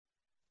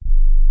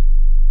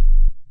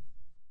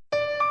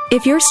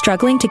If you're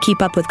struggling to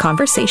keep up with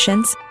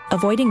conversations,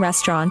 avoiding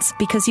restaurants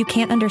because you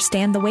can't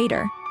understand the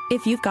waiter,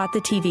 if you've got the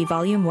TV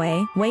volume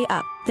way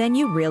up, then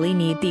you really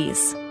need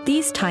these.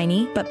 These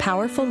tiny but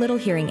powerful little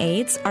hearing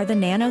aids are the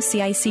Nano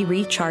CIC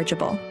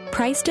Rechargeable,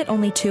 priced at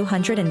only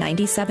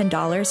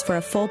 $297 for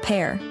a full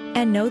pair.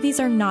 And no, these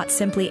are not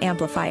simply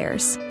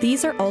amplifiers.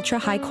 These are ultra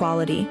high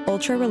quality,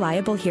 ultra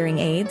reliable hearing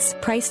aids,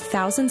 priced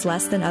thousands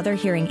less than other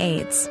hearing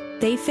aids.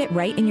 They fit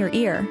right in your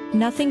ear,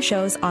 nothing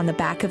shows on the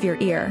back of your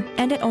ear,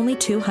 and at only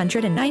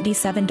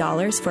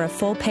 $297 for a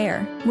full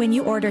pair. When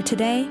you order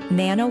today,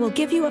 Nano will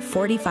give you a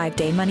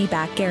 45-day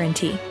money-back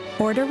guarantee.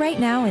 Order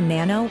right now and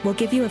Nano will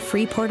give you a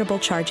free portable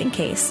charging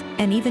case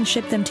and even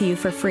ship them to you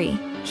for free.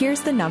 Here's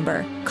the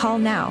number. Call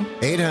now.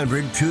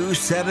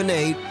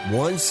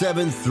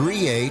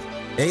 800-278-1738.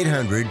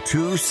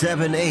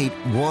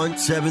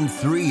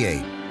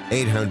 800-278-1738.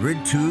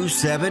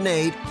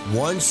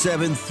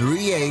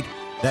 800-278-1738.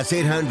 That's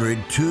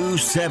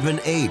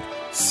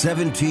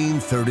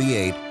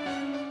 800-278-1738.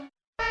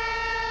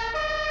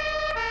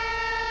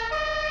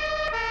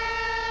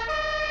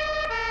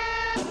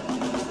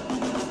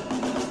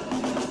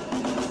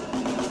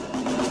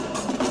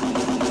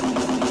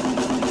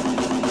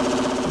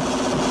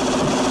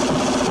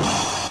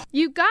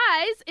 You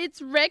guys,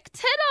 it's Rick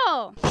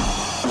Tittle.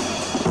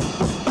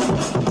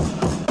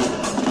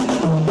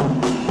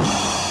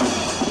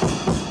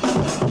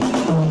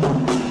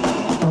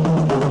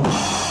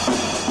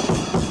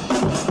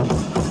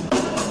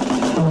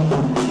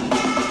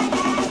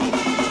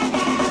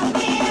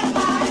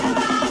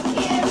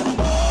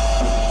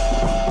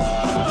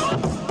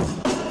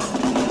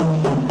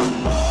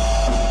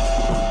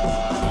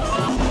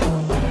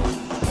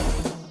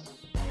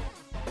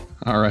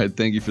 All right,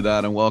 thank you for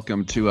that, and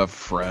welcome to a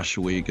fresh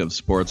week of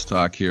sports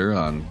talk here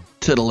on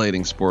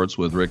Titillating Sports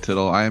with Rick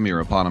Tittle. I am your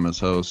eponymous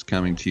host,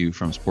 coming to you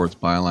from Sports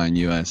Byline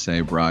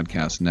USA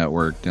Broadcast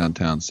Network,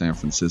 downtown San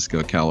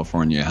Francisco,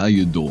 California. How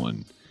you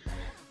doing?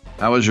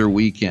 How was your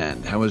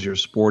weekend? How was your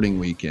sporting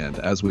weekend?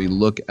 As we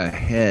look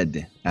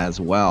ahead as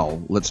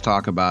well, let's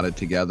talk about it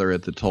together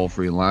at the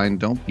toll-free line.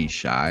 Don't be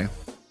shy.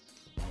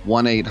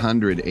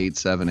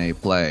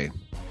 1-800-878-PLAY.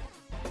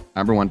 I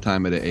remember one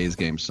time at an A's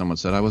game, someone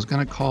said, I was going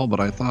to call, but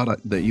I thought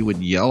that you would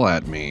yell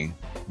at me.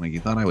 I'm like,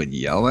 you thought I would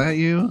yell at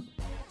you?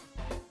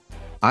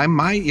 I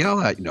might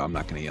yell at you. No, I'm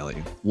not going to yell at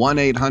you.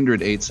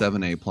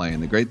 1-800-878-PLAY.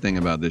 And the great thing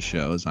about this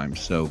show is now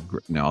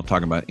I'll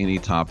talk about any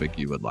topic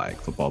you would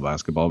like. Football,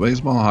 basketball,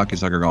 baseball, hockey,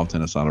 soccer, golf,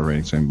 tennis, auto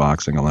racing,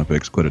 boxing,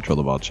 Olympics, Quidditch,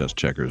 rollerball, chess,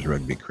 checkers,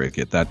 rugby,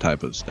 cricket, that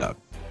type of stuff.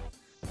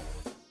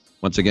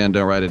 Once again,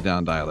 don't write it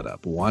down, dial it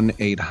up.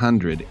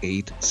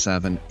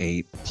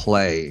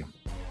 1-800-878-PLAY.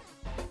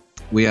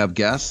 We have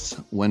guests,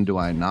 when do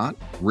I not?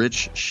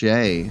 Rich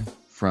Shea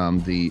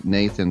from the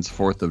Nathan's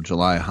 4th of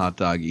July hot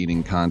dog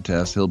eating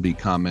contest. He'll be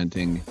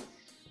commentating,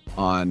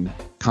 on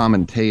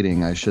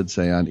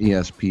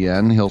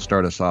ESPN. He'll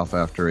start us off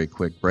after a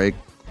quick break.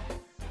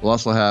 We'll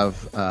also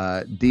have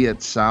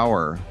Diet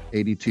Sauer,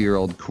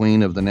 82-year-old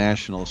queen of the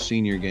National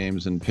Senior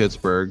Games in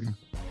Pittsburgh.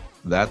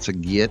 That's a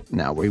get.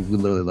 Now, we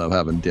literally love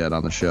having Diet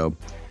on the show.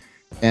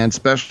 And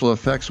special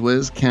effects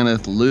whiz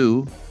Kenneth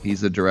Liu. He's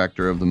the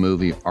director of the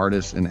movie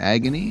Artists in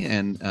Agony.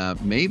 And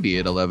maybe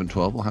at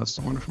 11:12 we'll have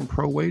someone from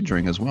Pro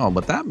Wagering as well.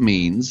 But that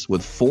means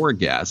with 4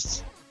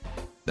 guests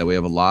that we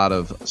have a lot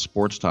of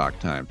sports talk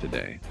time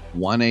today.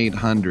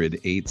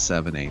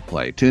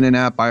 1-800-878-PLAY. TuneIn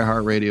app,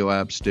 iHeartRadio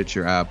app,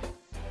 Stitcher app,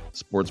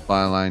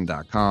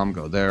 sportsbyline.com.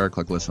 Go there,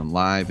 click listen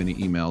live. Any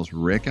emails,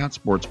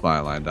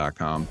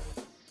 rick@sportsbyline.com.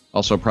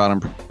 Also proud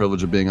and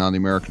privileged of being on the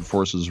American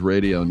Forces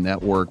Radio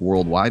Network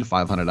worldwide.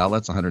 500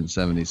 outlets,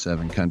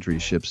 177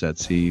 countries, ships at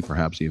sea,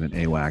 perhaps even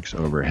AWACS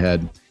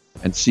overhead.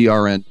 And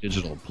CRN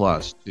Digital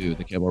Plus, too.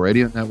 The cable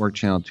radio network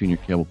channel, tune your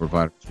cable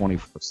provider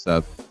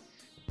 24/7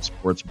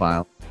 Sports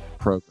Bio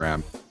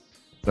program.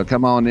 So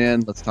come on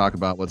in. Let's talk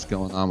about what's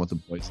going on with the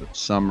boys of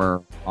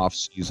summer,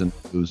 off-season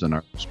blues, and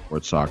our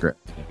sports soccer,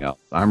 everything else.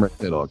 I'm Rick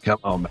Tittle. Come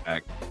on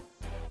back.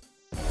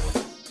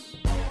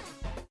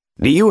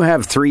 Do you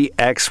have 3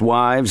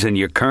 ex-wives and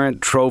your current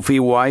trophy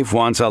wife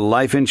wants a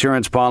life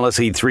insurance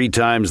policy 3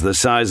 times the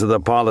size of the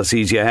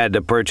policies you had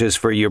to purchase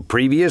for your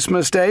previous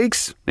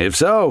mistakes? If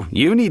so,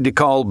 you need to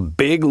call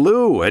Big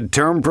Lou at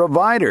Term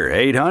Provider,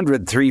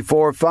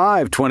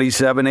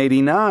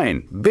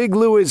 800-345-2789. Big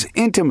Lou is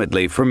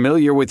intimately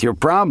familiar with your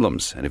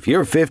problems, and if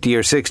you're 50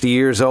 or 60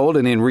 years old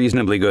and in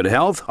reasonably good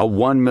health, a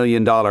 $1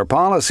 million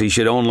policy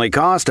should only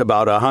cost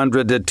about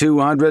 $100 to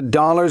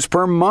 $200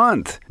 per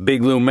month.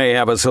 Big Lou may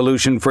have a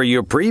solution for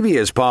your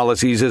previous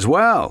policies as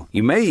well.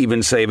 You may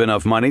even save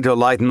enough money to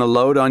lighten the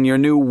load on your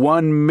new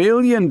 $1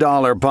 million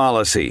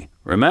policy.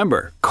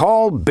 Remember,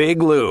 call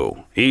Big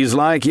Lou. He's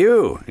like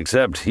you,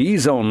 except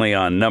he's only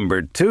on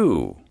number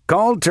 2.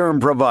 Call Term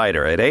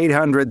Provider at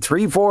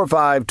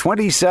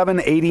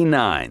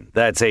 800-345-2789.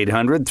 That's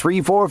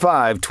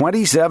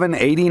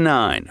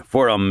 800-345-2789.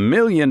 For $1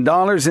 million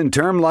in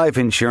term life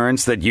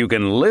insurance that you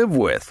can live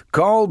with.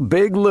 Call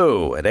Big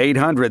Lou at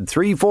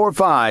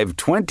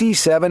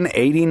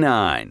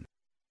 800-345-2789.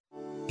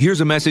 Here's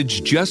a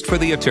message just for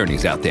the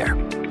attorneys out there.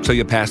 So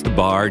you passed the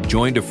bar,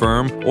 joined a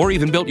firm, or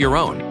even built your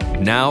own.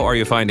 Now are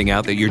you finding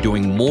out that you're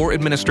doing more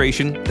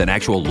administration than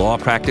actual law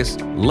practice?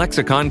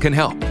 Lexicon can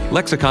help.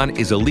 Lexicon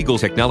is a legal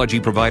technology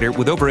provider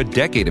with over a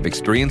decade of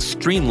experience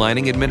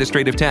streamlining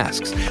administrative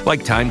tasks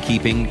like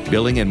timekeeping,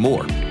 billing, and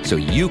more, so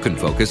you can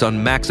focus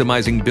on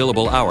maximizing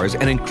billable hours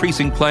and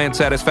increasing client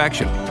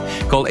satisfaction.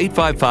 Call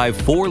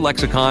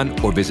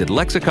 855-4LEXICON or visit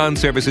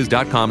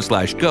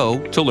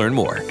lexiconservices.com/go to learn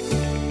more.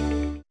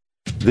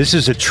 This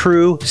is a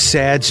true,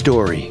 sad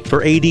story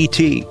for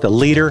ADT, the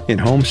leader in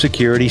home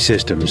security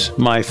systems.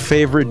 My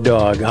favorite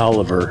dog,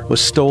 Oliver, was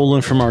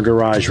stolen from our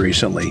garage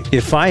recently.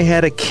 If I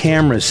had a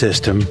camera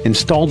system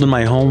installed in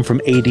my home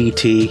from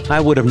ADT, I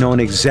would have known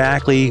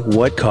exactly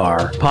what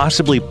car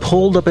possibly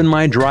pulled up in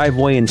my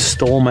driveway and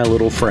stole my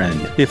little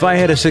friend. If I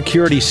had a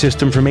security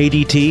system from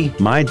ADT,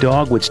 my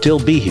dog would still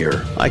be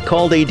here. I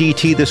called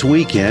ADT this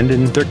weekend,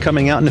 and they're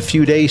coming out in a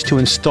few days to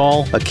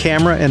install a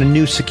camera and a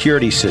new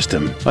security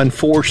system.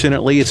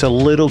 Unfortunately, it's a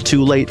little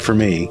too late for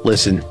me.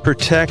 Listen,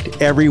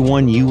 protect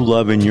everyone you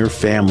love in your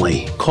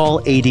family.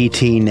 Call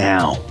ADT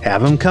now.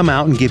 Have them come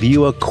out and give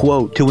you a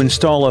quote to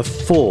install a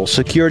full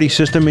security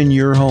system in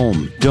your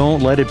home.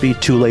 Don't let it be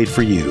too late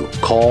for you.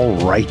 Call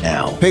right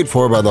now. Paid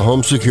for by the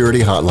Home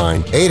Security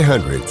Hotline.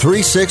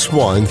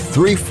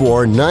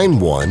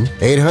 800-361-3491.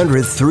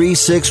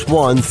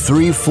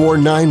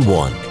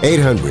 800-361-3491.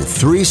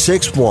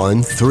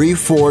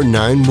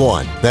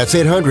 800-361-3491. That's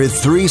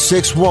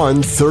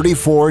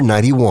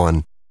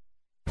 800-361-3491.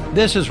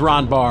 This is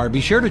Ron Barr.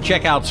 Be sure to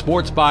check out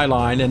Sports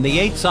Byline and the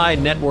 8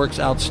 Side Network's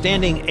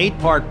outstanding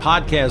 8-part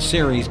podcast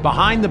series,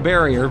 Behind the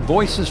Barrier,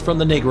 Voices from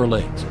the Negro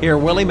Leagues. Hear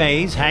Willie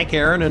Mays, Hank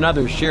Aaron, and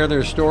others share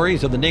their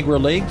stories of the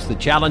Negro Leagues, the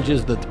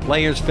challenges that the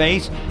players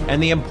face,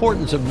 and the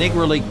importance of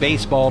Negro League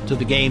baseball to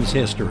the game's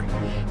history.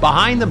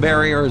 Behind the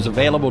Barrier is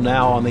available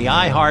now on the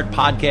iHeart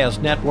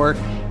Podcast Network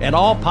and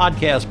all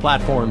podcast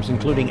platforms,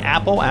 including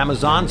Apple,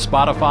 Amazon,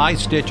 Spotify,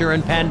 Stitcher,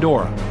 and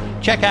Pandora.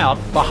 Check out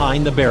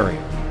Behind the Barrier.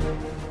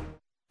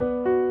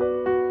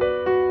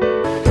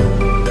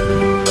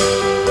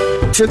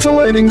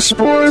 Titillating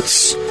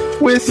Sports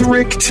with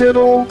Rick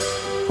Tittle.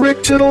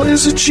 Rick Tittle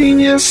is a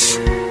genius,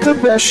 the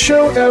best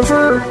show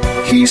ever.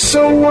 He's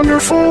so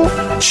wonderful,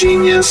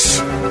 genius,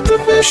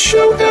 the best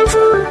show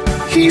ever.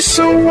 He's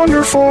so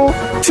wonderful.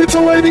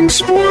 Titillating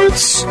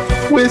Sports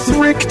with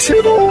Rick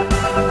Tittle.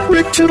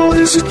 Rick Tittle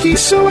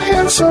he's so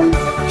handsome,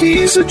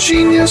 he's a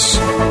genius.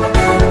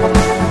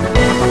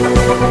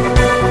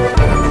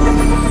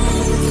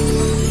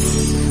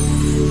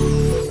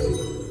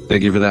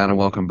 Thank you for that, and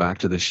welcome back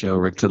to the show.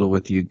 Rick Tittle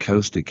with you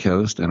coast to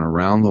coast and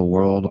around the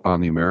world on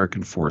the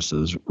American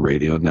Forces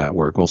Radio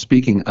Network. Well,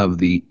 speaking of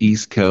the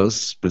East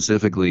Coast,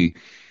 specifically,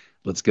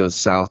 let's go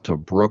south to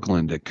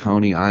Brooklyn, to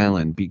Coney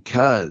Island,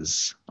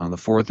 because on the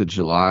 4th of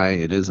July,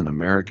 it is an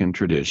American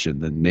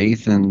tradition, the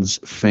Nathan's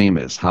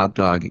Famous Hot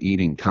Dog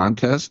Eating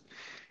Contest.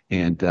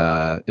 And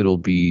it'll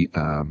be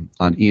on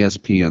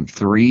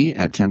ESPN3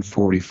 at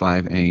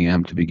 10:45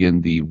 a.m. to begin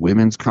the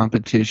women's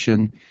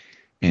competition.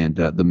 And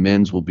the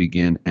men's will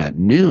begin at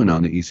noon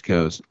on the East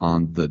Coast.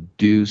 On the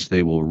Deuce,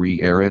 they will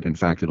re-air it. In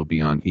fact, it'll be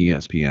on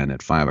ESPN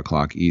at 5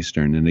 o'clock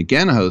Eastern. And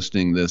again,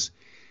 hosting this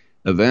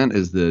event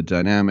is the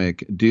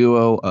dynamic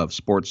duo of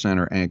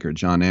SportsCenter anchor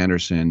John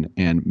Anderson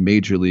and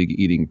Major League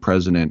Eating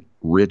president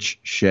Rich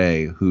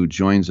Shea, who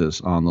joins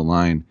us on the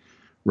line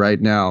right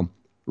now.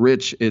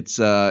 Rich, it's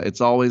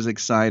always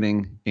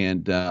exciting,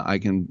 and I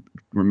can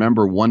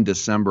remember one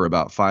December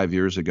about 5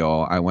 years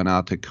ago, I went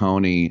out to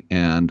Coney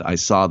and I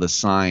saw the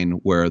sign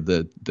where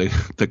the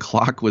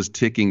clock was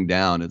ticking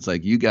down. It's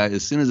like, you guys,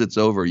 as soon as it's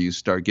over, you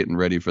start getting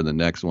ready for the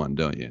next one,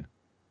 don't you?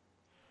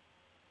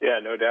 Yeah,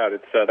 no doubt.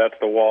 It's that's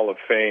the Wall of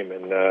Fame,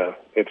 and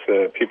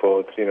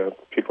people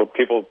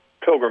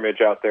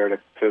pilgrimage out there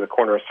to the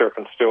corner of Surf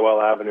and Stillwell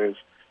Avenues,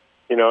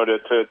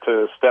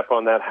 to step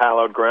on that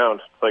hallowed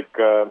ground. It's like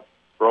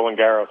Roland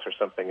Garros or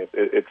something.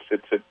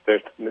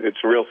 It's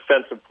a real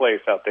sense of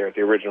place out there at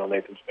the original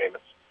Nathan's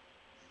Famous.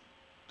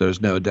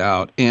 There's no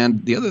doubt.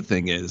 And the other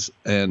thing is,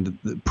 and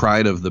the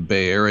pride of the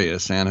Bay Area,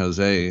 San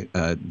Jose,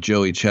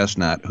 Joey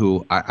Chestnut,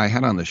 who I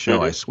had on the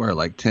show, I swear,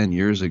 like 10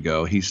 years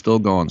ago. He's still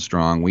going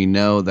strong. We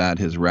know that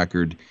his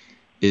record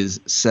is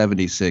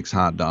 76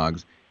 hot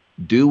dogs.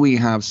 Do we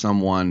have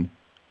someone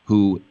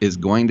who is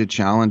going to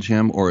challenge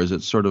him, or is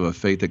it sort of a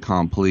fait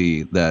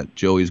accompli that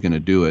Joey's going to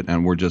do it,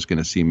 and we're just going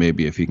to see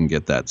maybe if he can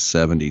get that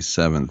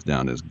 77th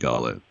down his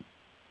gullet?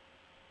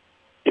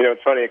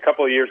 It's funny. A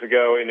couple of years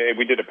ago,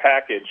 we did a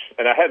package,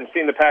 and I hadn't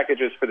seen the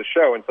packages for the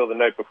show until the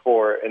night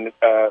before, and it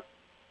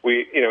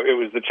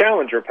was the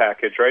Challenger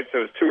package, right? So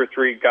it was 2 or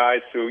 3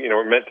 guys who,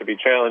 were meant to be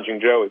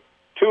challenging Joey.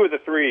 2 of the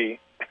 3,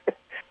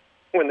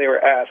 when they were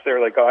asked, they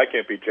were like, "Oh, I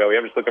can't beat Joey.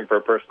 I'm just looking for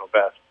a personal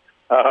best."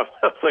 I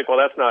was like, "Well,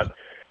 that's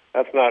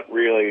not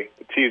really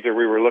the teaser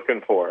we were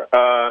looking for."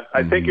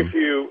 I think if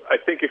you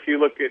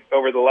look at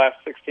over the last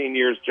 16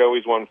 years,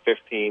 Joey's won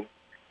 15.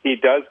 He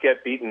does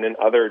get beaten in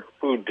other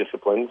food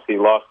disciplines. He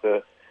lost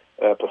the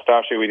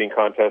pistachio eating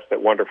contest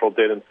that Wonderful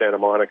did in Santa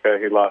Monica.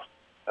 He lost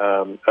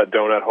a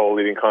donut hole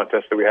eating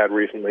contest that we had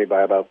recently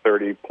by about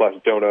 30-plus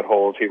donut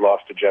holes. He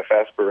lost to Jeff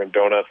Esper in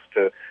donuts,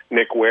 to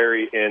Nick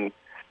Wary in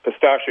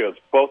pistachios.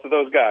 Both of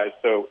those guys.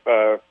 So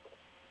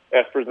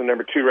Esper's the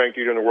number 2 ranked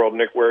eater in the world.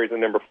 Nick Wary's the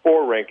number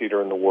 4 ranked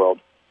eater in the world.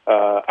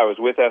 I was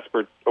with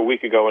Esper a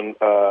week ago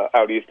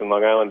out east in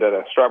Long Island at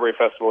a strawberry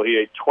festival. He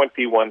ate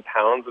 21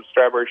 pounds of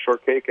strawberry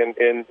shortcake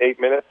in 8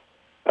 minutes.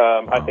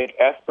 I think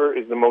Esper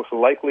is the most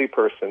likely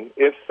person,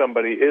 if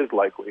somebody is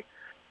likely,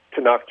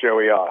 to knock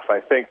Joey off. I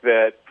think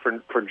that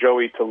for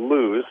Joey to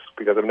lose,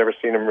 because I've never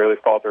seen him really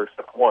falter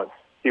except once,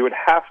 he would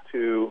have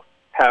to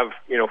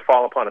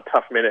fall upon a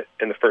tough minute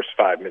in the first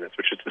 5 minutes,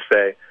 which is to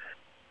say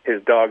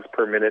his dogs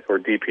per minute, or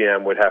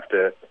DPM, would have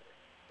to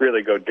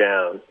really go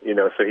down,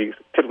 so he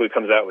typically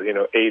comes out with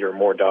 8 or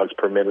more dogs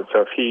per minute.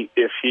 So if he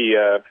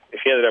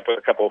ended up with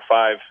a couple of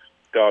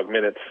 5-dog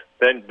minutes,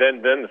 then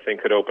the thing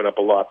could open up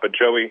a lot. But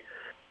Joey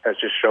has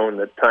just shown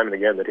that time and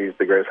again that he's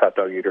the greatest hot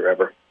dog eater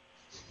ever.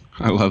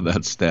 I love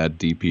that stat,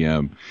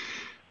 DPM.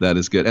 That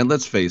is good. And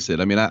let's face it,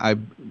 I mean,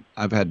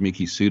 I've had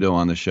Miki Sudo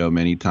on the show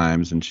many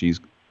times, and she's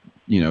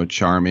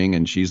charming,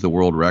 and she's the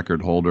world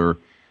record holder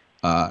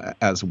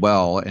as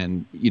well.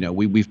 And,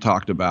 we've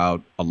talked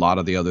about a lot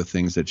of the other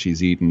things that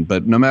she's eaten,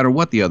 but no matter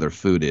what the other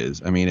food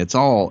is, I mean, it's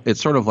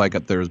sort of like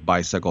there's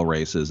bicycle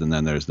races and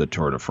then there's the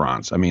Tour de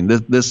France. I mean,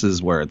 this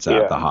is where it's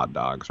at, the hot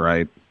dogs,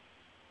 right?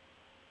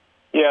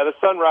 Yeah, the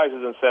sun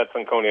rises and sets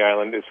on Coney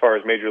Island as far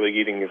as Major League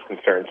Eating is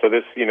concerned. So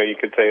this, you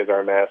could say is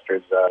our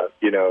Masters,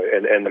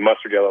 and the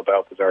mustard yellow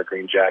belt is our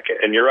green jacket.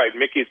 And you're right,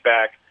 Mickey's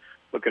back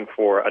looking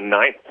for a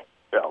 9th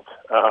belt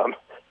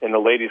in the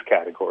ladies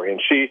category.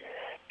 And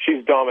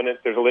she's dominant.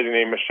 There's a lady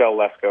named Michelle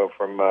Lesko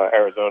from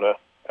Arizona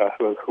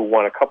who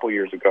won a couple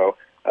years ago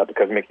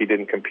because Mickey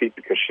didn't compete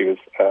because she was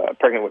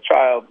pregnant with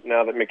child.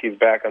 Now that Mickey's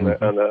back on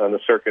the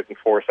circuit in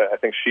force, I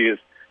think she is,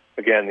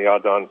 again, the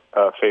odds-on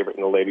favorite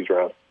in the ladies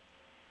round.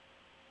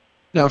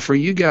 Now, for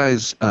you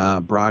guys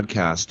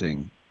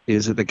broadcasting,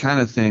 is it the kind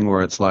of thing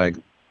where it's like,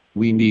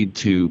 we need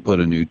to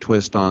put a new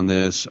twist on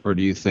this, or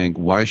do you think,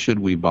 why should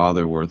we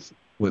bother with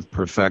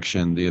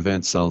perfection? The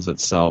event sells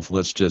itself.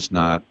 Let's just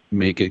not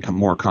make it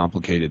more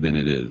complicated than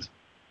it is.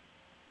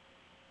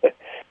 I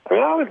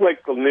mean, I always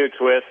like the new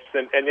twists,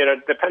 and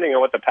depending on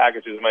what the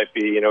packages might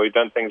be, we've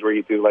done things where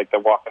you do like the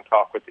walk and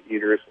talk with the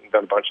eaters, and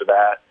done a bunch of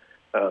that.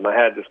 I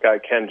had this guy,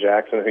 Ken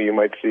Jackson, who you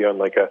might see on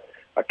like a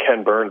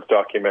Ken Burns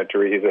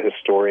documentary. He's a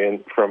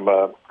historian from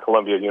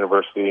Columbia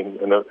University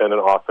and an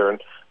author.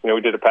 And, we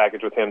did a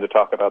package with him to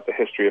talk about the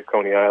history of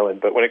Coney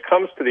Island. But when it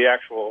comes to the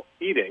actual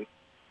eating,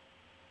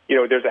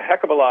 there's a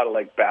heck of a lot of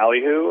like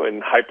ballyhoo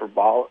and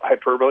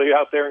hyperbole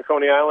out there in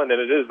Coney Island, and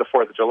it is the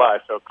 4th of July,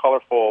 so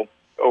colorful,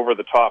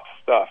 over-the-top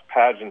stuff,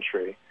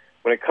 pageantry.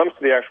 When it comes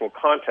to the actual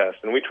contest,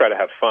 and we try to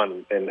have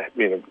fun and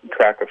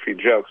crack a few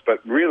jokes, but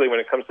really when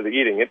it comes to the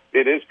eating,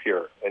 it is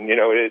pure. And,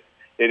 it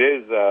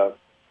is...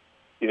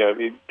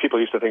 people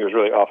used to think it was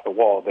really off the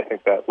wall. They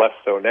think that less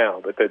so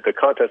now. But the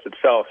contest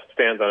itself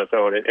stands on its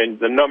own, and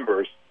the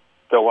numbers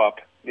go up,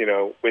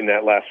 in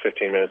that last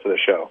 15 minutes of the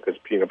show, because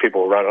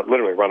people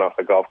literally run off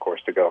the golf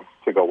course to go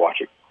watch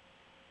it.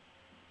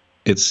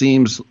 It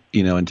seems,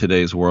 in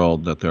today's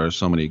world that there are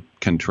so many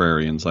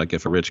contrarians. Like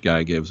if a rich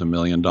guy gives $1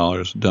 million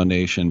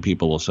donation,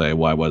 people will say,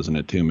 "Why wasn't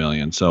it $2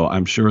 million?" So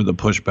I'm sure the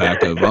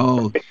pushback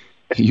of,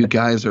 you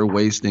guys are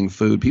wasting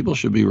food. People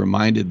should be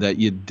reminded that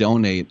you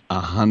donate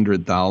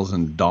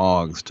 100,000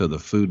 dogs to the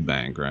food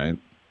bank, right?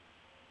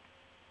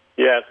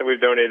 Yeah, so we've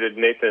donated.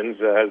 Nathan's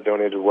has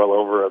donated well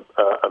over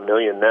a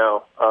million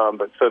now.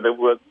 But so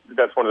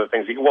that's one of the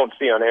things you won't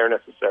see on air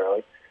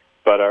necessarily.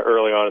 But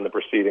early on in the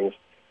proceedings,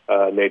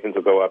 Nathan's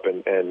will go up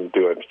and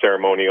do a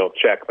ceremonial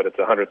check. But it's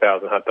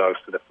 100,000 hot dogs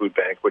to the food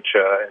bank,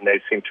 and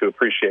they seem to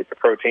appreciate the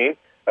protein.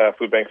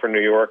 Food Bank for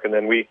New York, and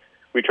then we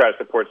try to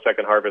support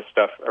Second Harvest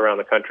stuff around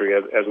the country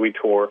as we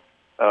tour.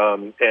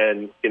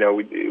 And,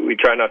 we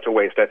try not to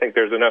waste. I think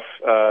there's enough,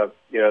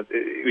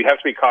 we have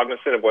to be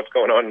cognizant of what's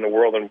going on in the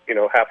world. And,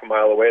 half a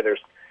mile away, there's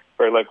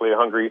very likely a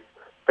hungry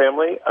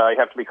family. You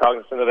have to be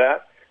cognizant of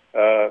that.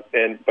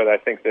 But I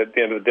think that at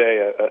the end of the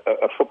day,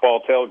 a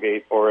football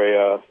tailgate or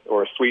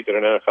a suite at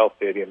an NFL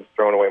stadium is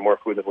throwing away more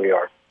food than we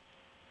are.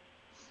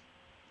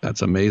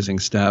 That's amazing,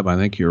 Stab. I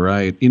think you're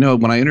right.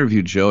 When I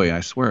interviewed Joey, I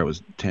swear it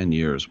was 10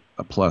 years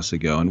plus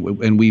ago,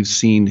 and we've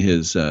seen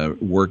his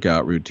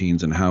workout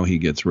routines and how he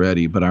gets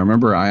ready. But I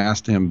remember I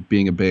asked him,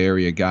 being a Bay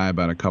Area guy,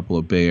 about a couple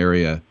of Bay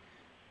Area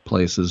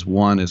places.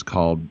 One is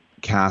called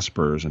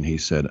Casper's, and he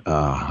said,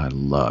 I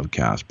love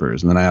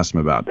Casper's. And then I asked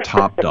him about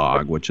Top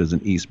Dog, which is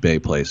an East Bay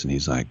place, and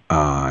he's like,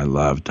 I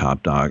love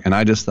Top Dog. And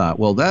I just thought,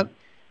 well, that's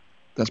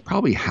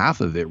probably half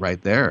of it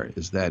right there,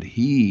 is that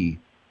he...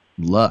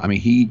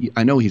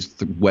 I know he's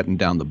wetting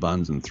down the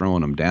buns and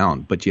throwing them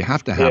down, but you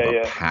have to have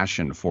a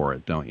passion for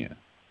it, don't you?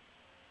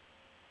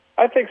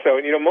 I think so.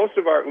 And, most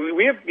of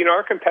we have,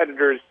 our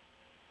competitors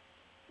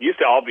used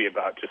to all be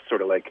about just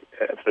sort of like,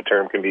 as the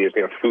term can be,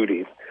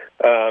 foodies.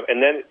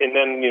 And then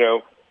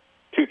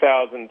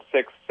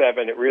 2006,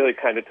 2007, it really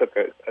kind of took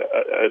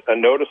a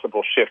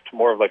noticeable shift to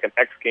more of like an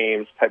X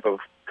Games type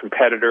of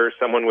competitor,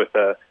 someone with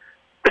a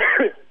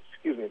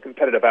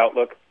competitive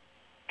outlook.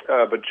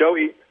 But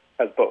Joey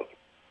has both.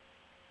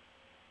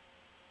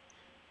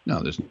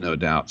 No, there's no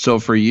doubt. So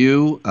for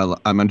you,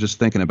 I'm just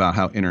thinking about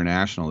how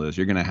international it is.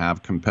 You're going to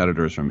have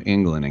competitors from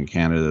England and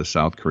Canada,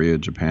 South Korea,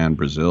 Japan,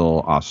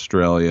 Brazil,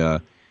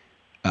 Australia.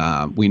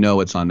 We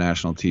know it's on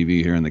national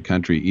TV here in the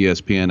country,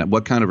 ESPN.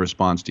 What kind of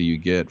response do you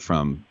get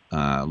from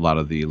a lot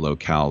of the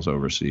locales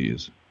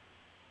overseas?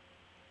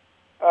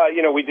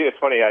 We do. It's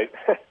funny.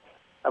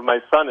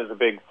 My son is a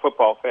big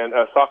football fan,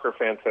 soccer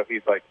fan, so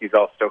he's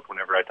all stoked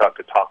whenever I talk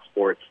to Talk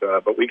Sports.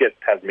 But we get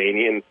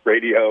Tasmanian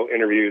radio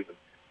interviews, and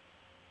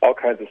all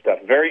kinds of stuff.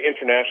 Very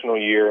international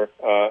year.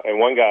 And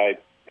one guy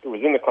who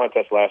was in the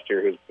contest last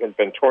year, who's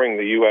been touring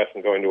the U.S.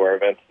 and going to our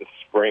events this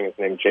spring, is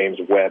named James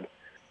Webb,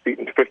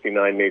 beaten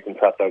 59 Nathan's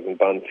hot dogs and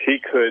buns. He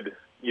could,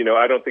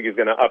 I don't think he's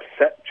going to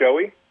upset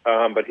Joey,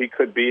 but he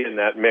could be in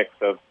that mix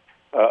of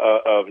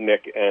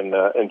Nick and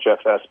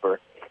Jeff Esper.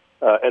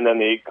 And then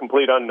the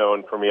complete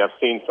unknown for me, I've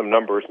seen some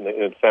numbers, and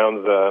it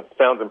sounds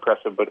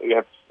impressive, but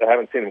I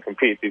haven't seen him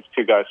compete, these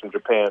two guys from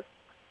Japan.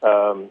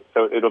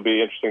 So it'll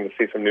be interesting to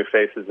see some new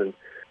faces and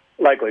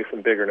likely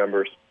some bigger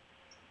numbers.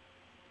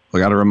 We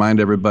got to remind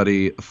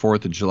everybody,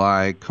 4th of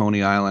July,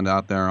 Coney Island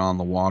out there on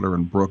the water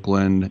in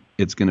Brooklyn.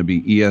 It's going to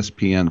be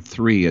ESPN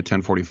 3 at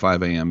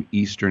 10:45 a.m.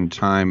 Eastern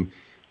Time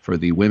for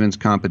the women's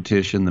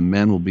competition. The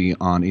men will be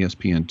on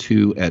ESPN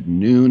 2 at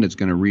noon. It's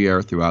going to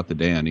re-air throughout the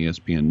day on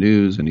ESPN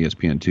News and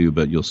ESPN 2,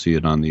 but you'll see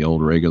it on the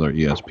old regular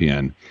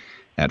ESPN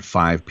at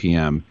 5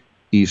 p.m.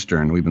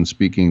 Eastern. We've been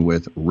speaking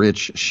with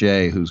Rich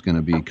Shea, who's going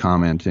to be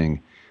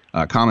commentating,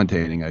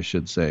 I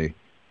should say,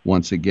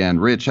 once again.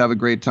 Rich, have a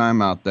great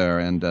time out there,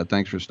 and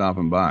thanks for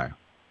stopping by.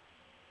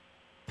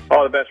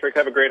 All the best, Rick.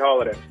 Have a great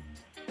holiday.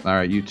 All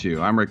right, you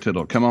too. I'm Rick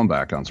Tittle. Come on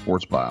back on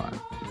Sports Byline.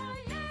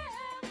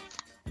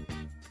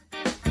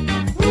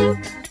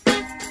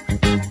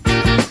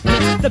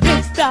 The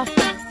big stuff.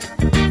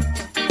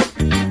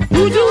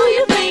 Who do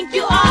you think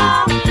you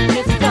are?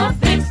 Mr.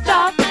 Big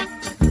Stuff.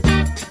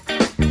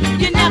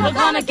 You're never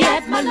gonna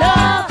get my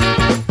love.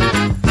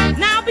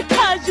 Now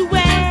because you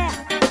wear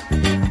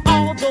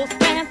all those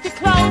fancy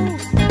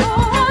clothes.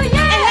 Oh,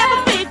 yeah. And have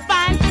a big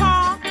fine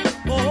car.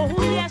 Oh,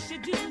 yes, you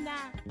do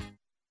now.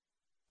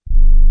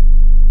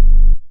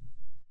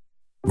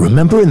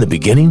 Remember in the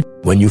beginning,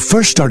 when you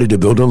first started to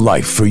build a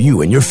life for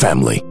you and your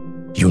family,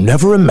 you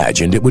never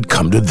imagined it would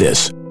come to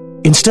this.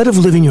 Instead of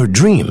living your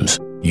dreams,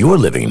 you're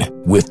living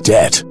with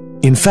debt.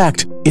 In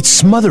fact, it's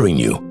smothering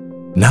you.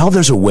 Now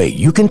there's a way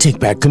you can take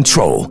back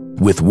control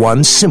with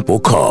one simple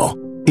call.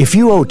 If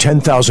you owe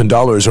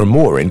 $10,000 or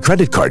more in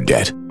credit card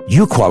debt,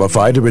 you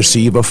qualify to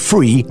receive a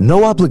free,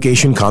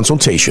 no-obligation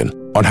consultation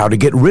on how to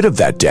get rid of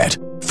that debt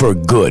for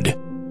good.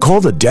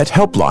 Call the Debt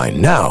Helpline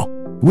now.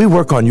 We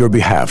work on your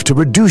behalf to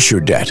reduce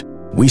your debt.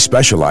 We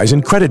specialize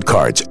in credit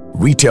cards,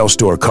 retail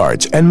store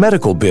cards, and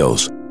medical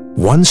bills.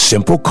 One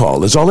simple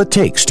call is all it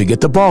takes to get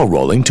the ball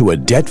rolling to a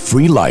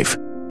debt-free life.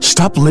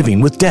 Stop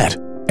living with debt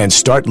and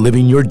start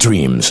living your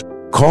dreams.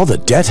 Call the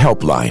Debt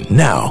Helpline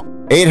now.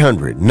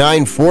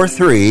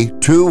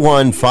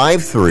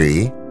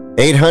 800-943-2153.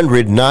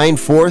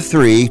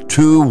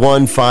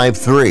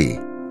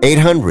 800-943-2153.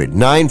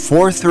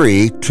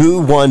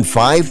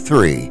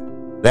 800-943-2153.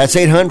 That's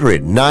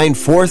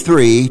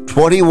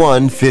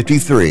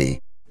 800-943-2153.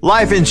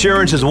 Life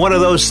insurance is one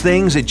of those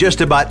things that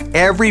just about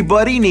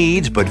everybody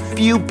needs, but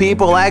few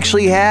people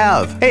actually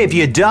have. Hey, if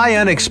you die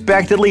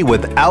unexpectedly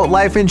without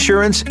life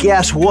insurance,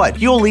 guess what?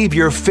 You'll leave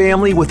your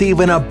family with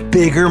even a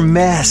bigger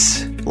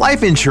mess.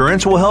 Life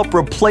insurance will help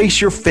replace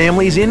your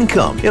family's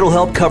income. It'll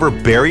help cover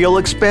burial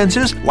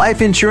expenses.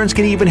 Life insurance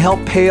can even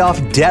help pay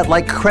off debt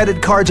like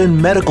credit cards and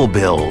medical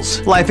bills.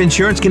 Life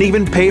insurance can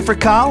even pay for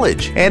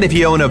college. And if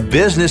you own a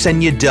business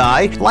and you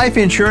die, life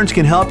insurance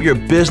can help your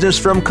business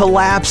from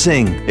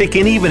collapsing. It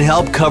can even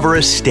help cover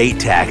estate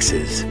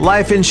taxes.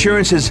 Life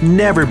insurance has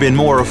never been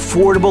more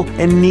affordable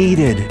and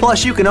needed.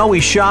 Plus, you can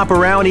always shop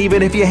around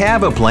even if you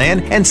have a plan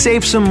and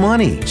save some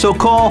money. So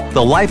call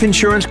the Life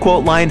Insurance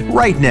Quote Line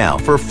right now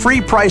for free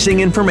pricing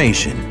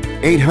information.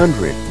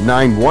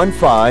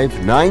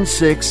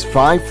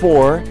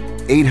 800-915-9654.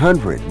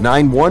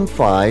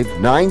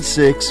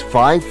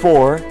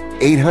 800-915-9654.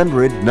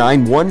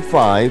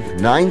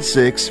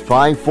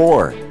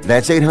 800-915-9654.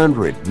 That's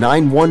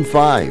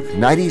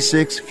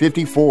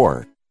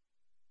 800-915-9654.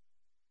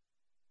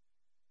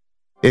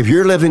 If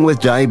you're living with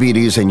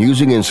diabetes and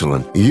using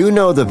insulin, you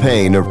know the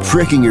pain of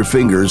pricking your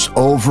fingers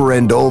over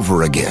and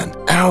over again.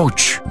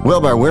 Ouch! Well,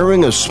 by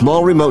wearing a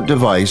small remote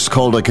device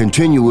called a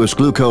continuous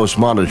glucose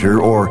monitor,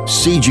 or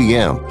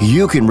CGM,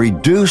 you can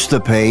reduce the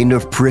pain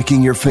of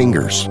pricking your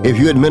fingers. If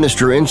you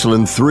administer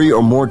insulin 3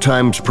 or more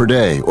times per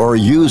day or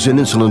use an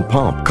insulin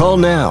pump, call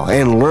now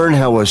and learn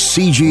how a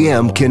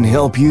CGM can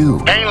help you.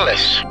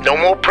 Painless. No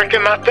more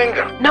pricking my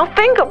finger. No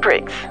finger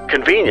pricks.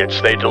 Convenience.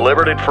 They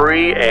delivered it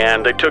free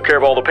and they took care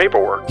of all the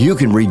paperwork. power. You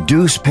can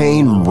reduce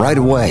pain right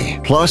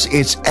away. Plus,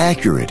 it's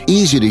accurate,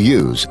 easy to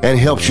use, and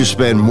helps you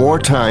spend more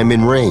time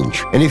in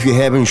range. And if you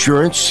have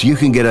insurance, you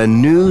can get a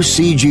new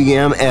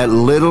CGM at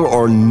little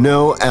or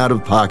no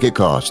out-of-pocket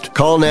cost.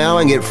 Call now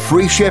and get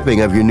free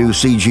shipping of your new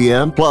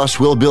CGM. Plus,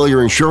 we'll bill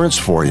your insurance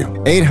for you.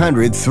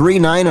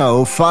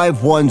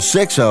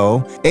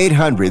 800-390-5160.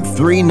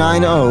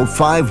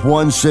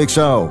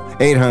 800-390-5160.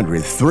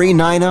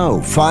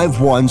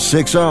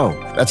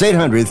 800-390-5160. That's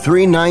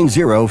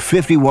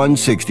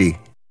 800-390-5160.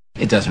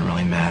 It doesn't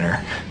really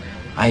matter.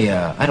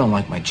 I don't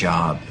like my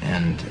job,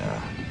 and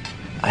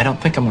I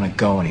don't think I'm going to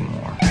go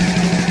anymore.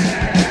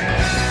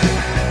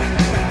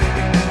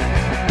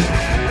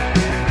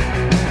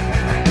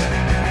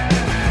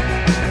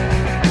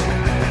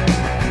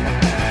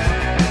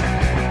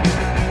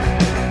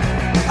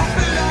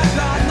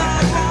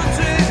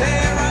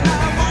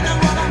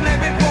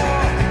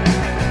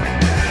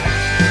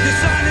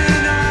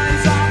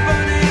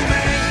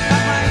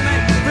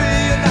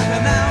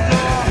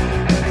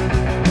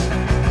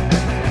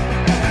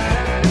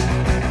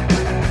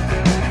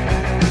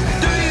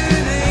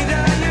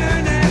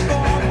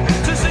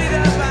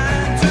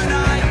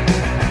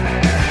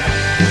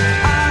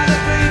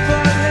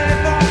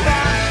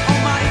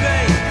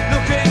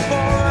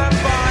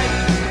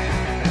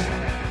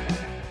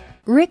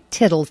 Rick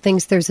Tittle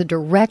thinks there's a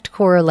direct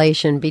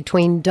correlation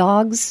between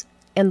dogs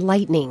and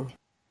lightning.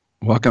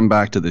 Welcome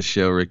back to the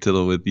show. Rick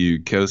Tittle with you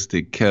coast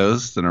to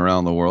coast and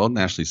around the world,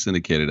 nationally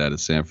syndicated out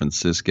of San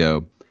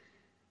Francisco.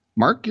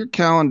 Mark your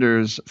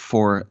calendars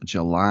for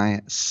July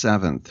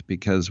 7th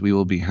because we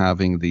will be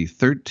having the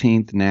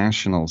 13th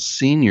National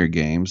Senior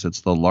Games.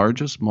 It's the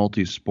largest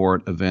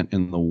multi-sport event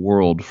in the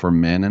world for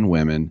men and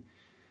women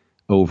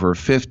over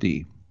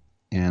 50.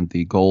 And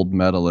the gold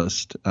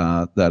medalist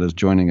that is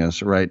joining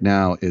us right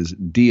now is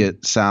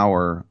Diet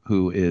Sauer,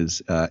 who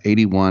is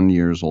 81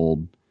 years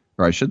old.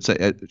 Or I should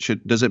say,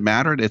 does it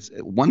matter? It's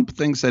one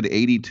thing said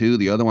 82,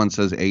 the other one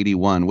says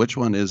 81. Which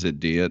one is it,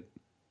 Diet?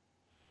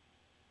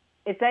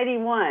 It's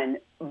 81,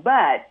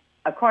 but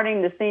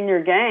according to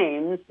Senior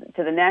Games,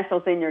 to the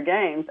National Senior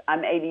Games,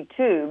 I'm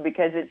 82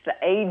 because it's the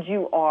age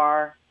you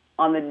are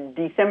on the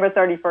December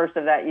 31st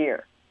of that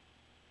year.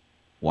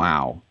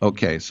 Wow.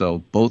 Okay, so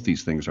both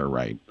these things are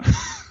right.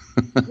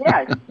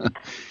 Yes.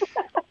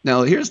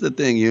 Now, here's the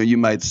thing. You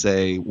might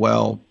say,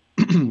 well,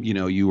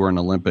 you were an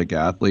Olympic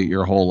athlete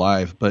your whole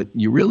life, but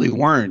you really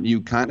weren't.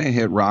 You kind of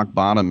hit rock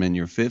bottom in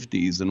your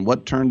 50s, and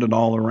what turned it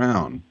all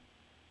around?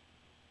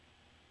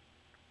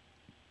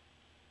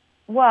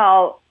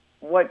 Well,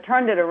 what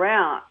turned it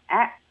around,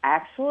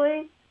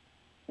 actually,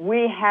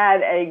 we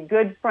had a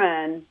good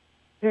friend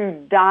who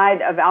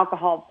died of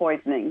alcohol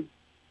poisoning.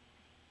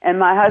 And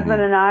my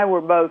husband and I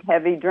were both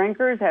heavy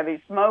drinkers,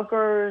 heavy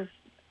smokers,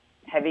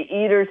 heavy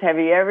eaters,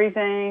 heavy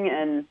everything.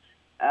 And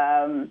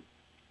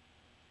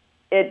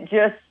it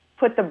just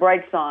put the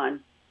brakes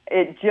on.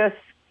 It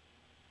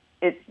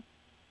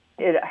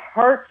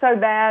hurt so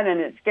bad and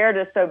it scared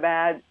us so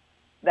bad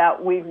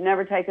that we've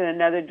never taken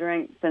another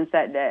drink since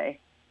that day.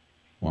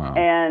 Wow.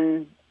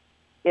 And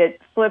it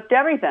flipped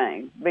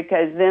everything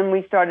because then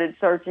we started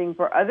searching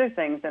for other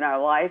things in our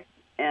life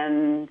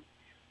and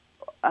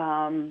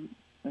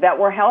that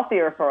were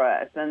healthier for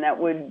us and that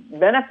would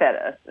benefit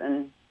us.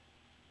 And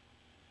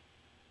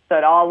so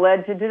it all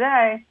led to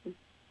today.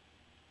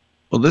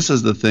 Well, this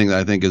is the thing that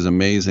I think is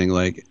amazing.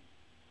 Like,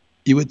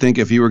 you would think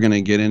if you were going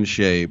to get in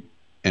shape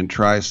and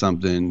try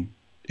something,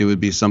 it would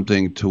be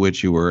something to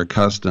which you were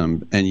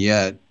accustomed. And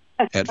yet,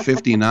 at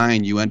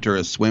 59, you enter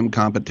a swim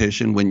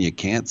competition when you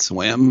can't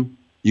swim.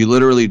 You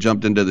literally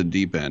jumped into the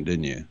deep end,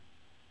 didn't you?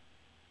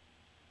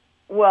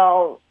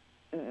 Well,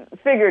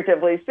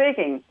 figuratively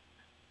speaking.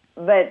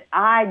 But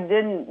I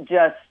didn't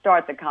just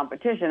start the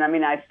competition. I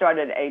mean, I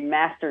started a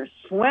master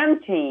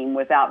swim team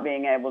without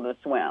being able to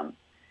swim.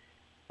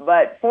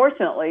 But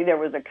fortunately, there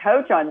was a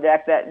coach on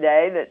deck that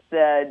day that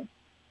said,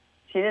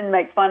 she didn't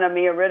make fun of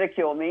me or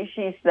ridicule me.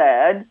 She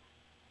said,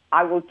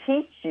 I will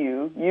teach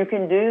you. You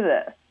can do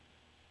this.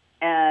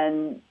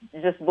 And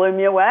it just blew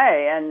me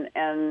away.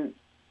 And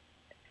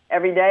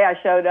every day I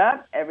showed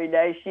up. Every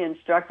day she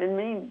instructed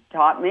me,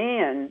 taught me,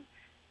 and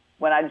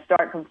when I'd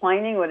start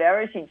complaining,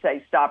 whatever, she'd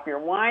say, stop your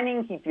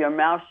whining, keep your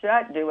mouth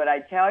shut, do what I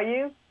tell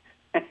you.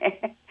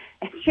 And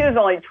she was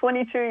only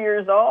 22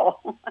 years old.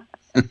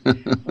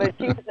 But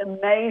she was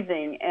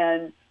amazing.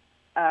 And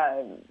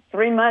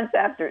 3 months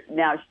after,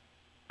 now,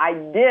 I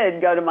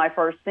did go to my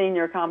first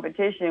senior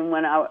competition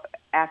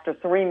after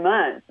 3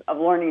 months of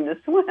learning to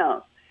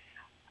swim.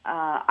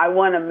 I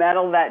won a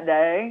medal that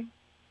day.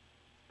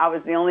 I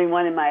was the only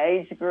one in my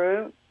age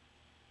group.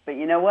 But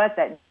you know what?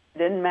 That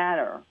didn't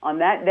matter. On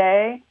that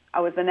day, I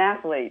was an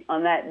athlete.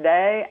 On that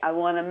day, I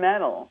won a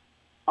medal.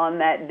 On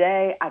that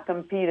day, I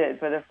competed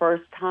for the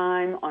first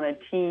time on a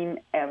team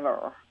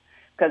ever.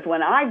 Because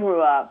when I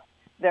grew up,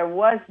 there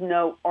was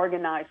no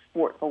organized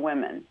sport for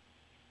women.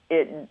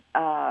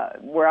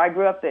 Where I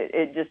grew up,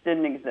 it just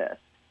didn't exist.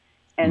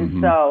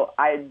 And so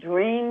I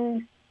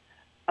dreamed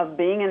of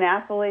being an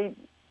athlete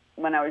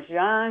when I was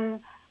young.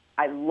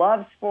 I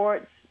loved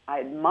sports. I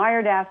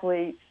admired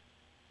athletes,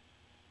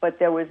 but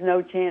there was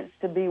no chance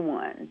to be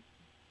one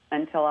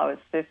until I was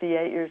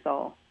 58 years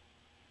old.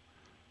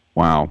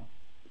 Wow.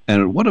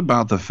 And what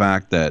about the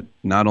fact that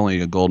not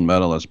only a gold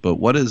medalist, but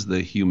what is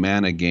the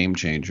Humana Game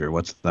Changer?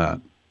 What's that?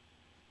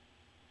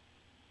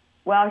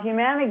 Well,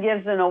 Humana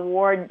gives an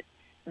award.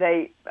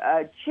 They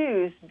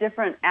choose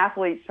different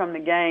athletes from the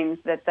games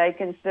that they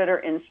consider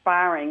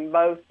inspiring,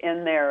 both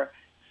in their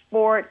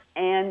sport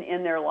and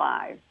in their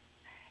lives.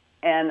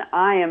 And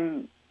I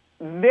am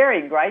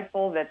very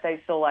grateful that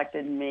they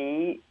selected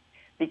me,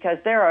 because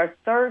there are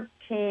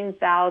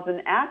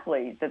 13,000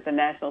 athletes at the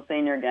National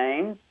Senior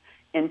Games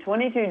in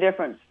 22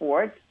 different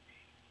sports,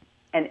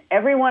 and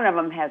every one of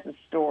them has a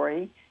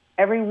story.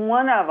 Every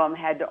one of them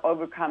had to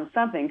overcome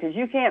something, because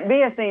you can't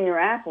be a senior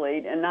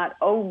athlete and not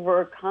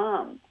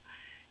overcome.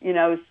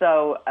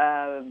 So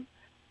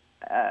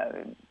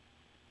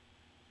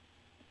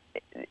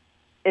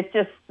it's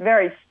just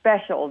very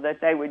special that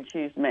they would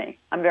choose me.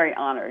 I'm very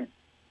honored.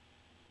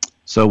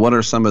 So what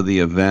are some of the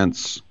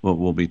events that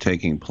will be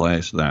taking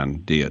place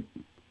then, Diet?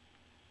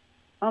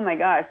 Oh, my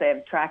gosh. They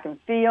have track and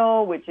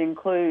field, which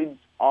includes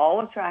all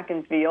of track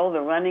and field,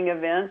 the running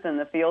events and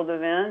the field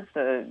events,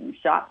 the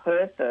shot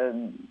put,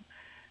 the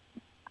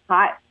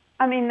high.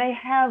 I mean, they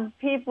have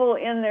people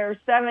in their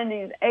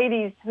 70s,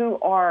 80s who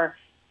are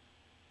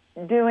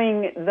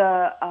doing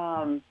the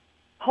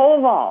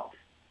pole vault.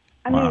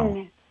 I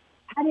mean,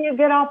 how do you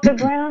get off the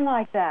ground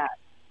like that?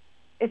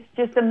 It's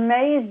just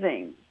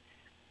amazing.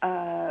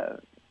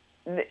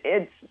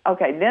 It's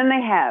okay. Then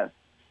they have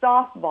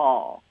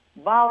softball,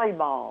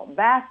 volleyball,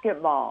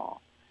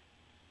 basketball,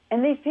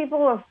 and these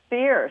people are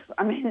fierce.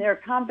 I mean, their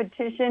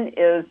competition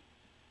is,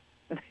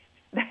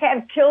 they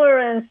have killer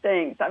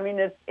instincts. I mean,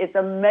 it's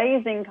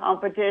amazing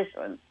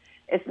competition.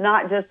 It's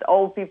not just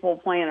old people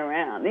playing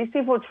around. These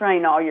people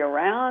train all year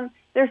round.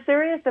 They're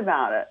serious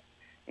about it,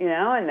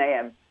 and they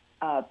have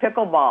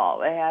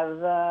pickleball. They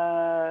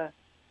have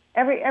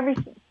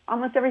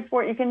almost every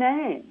sport you can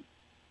name.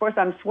 Of course,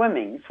 I'm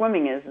swimming.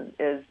 Swimming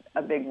is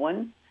a big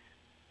one.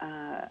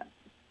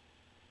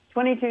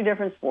 22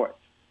 different sports.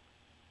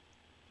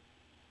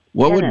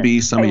 What would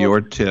be some of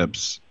your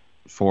tips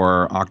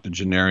for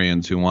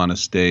octogenarians who want to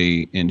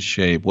stay in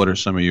shape? What are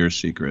some of your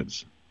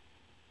secrets?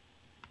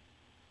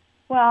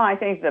 Well, I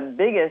think the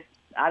biggest,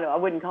 I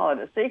wouldn't call it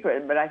a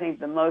secret, but I think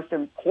the most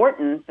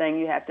important thing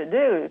you have to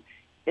do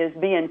is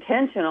be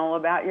intentional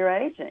about your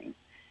aging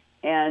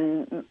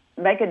and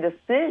make a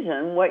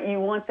decision what you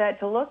want that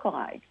to look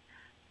like.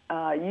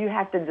 You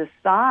have to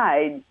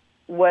decide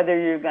whether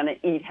you're going to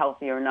eat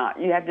healthy or not.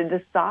 You have to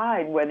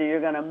decide whether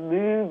you're going to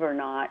move or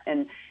not.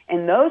 And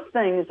those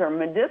things are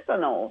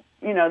medicinal.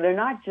 They're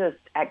not just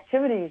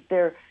activities,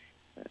 they're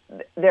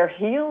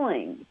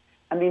healing.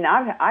 I mean,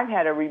 I've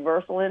had a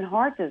reversal in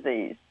heart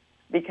disease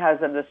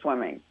because of the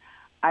swimming.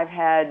 I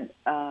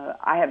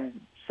have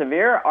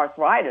severe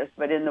arthritis,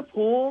 but in the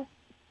pool,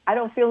 I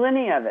don't feel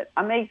any of it.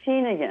 I'm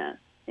 18 again.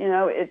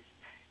 It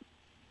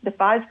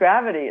defies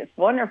gravity. It's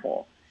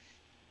wonderful.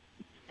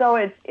 So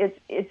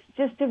it's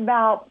just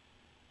about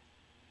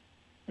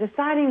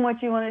deciding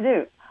what you want to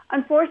do.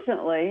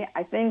 Unfortunately,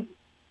 I think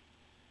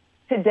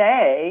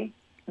today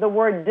the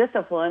word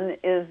discipline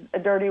is a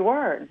dirty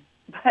word,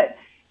 but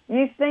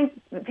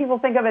people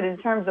think of it in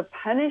terms of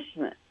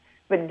punishment,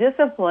 but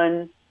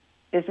discipline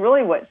is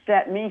really what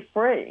set me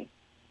free.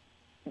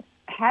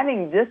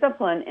 Having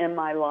discipline in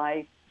my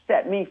life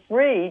set me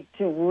free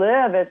to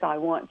live as I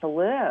want to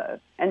live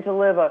and to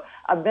live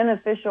a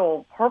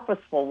beneficial,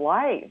 purposeful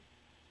life.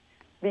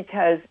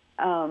 Because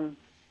I've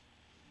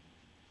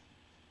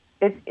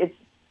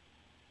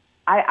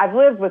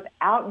lived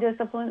without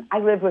discipline. I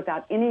lived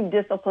without any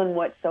discipline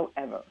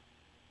whatsoever.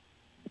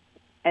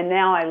 And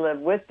now I live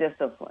with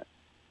discipline.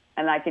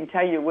 And I can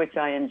tell you which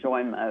I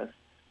enjoy most.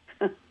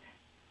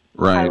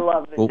 Right. I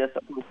love the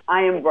discipline.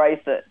 I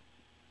embrace it.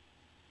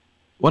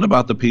 What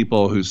about the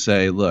people who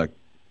say, look,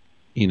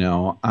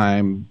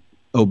 I'm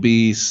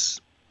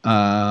obese.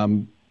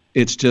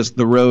 It's just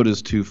the road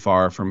is too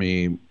far for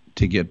me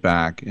to get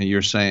back, and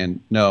you're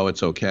saying, no,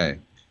 it's okay.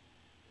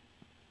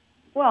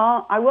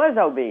 Well, I was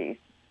obese,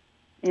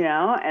 and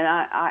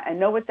I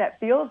know what that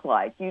feels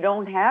like. You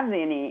don't have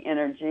any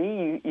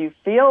energy. You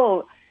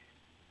feel,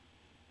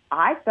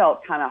 I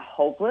felt kind of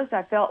hopeless.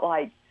 I felt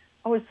like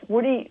I was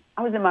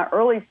in my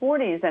early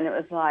 40s, and it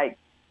was like,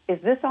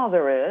 is this all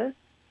there is?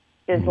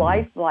 Is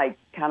life like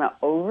kind of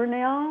over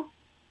now?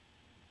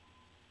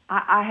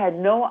 I had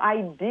no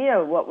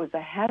idea what was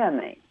ahead of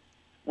me.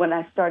 When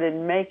I started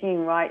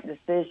making right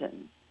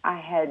decisions, I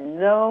had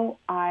no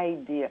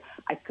idea.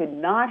 I could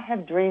not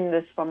have dreamed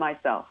this for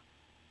myself.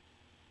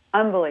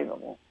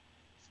 Unbelievable.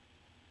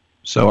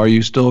 So are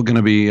you still going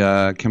to be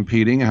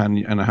competing,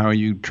 and how are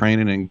you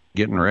training and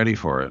getting ready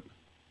for it?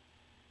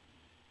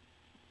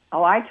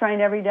 Oh, I train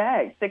every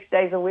day, 6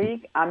 days a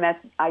week. I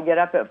get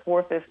up at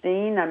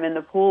 4:15. I'm in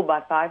the pool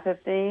by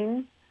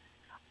 5:15.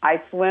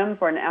 I swim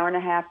for an hour and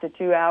a half to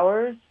 2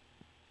 hours.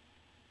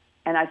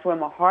 And I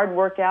swim a hard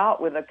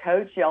workout with a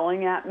coach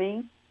yelling at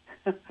me.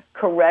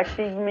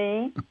 correcting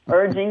me,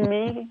 urging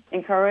me,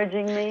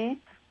 encouraging me.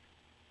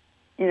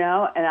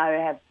 And I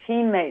have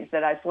teammates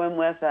that I swim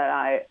with that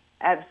I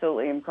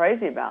absolutely am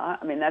crazy about.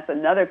 I mean, that's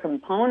another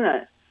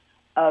component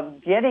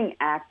of getting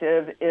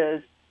active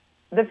is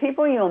the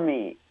people you'll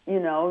meet.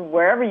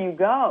 Wherever you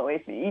go,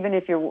 even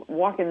if you're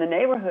walking the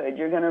neighborhood,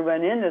 you're going to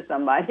run into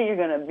somebody. You're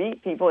going to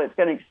meet people. It's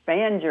going to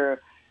expand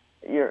your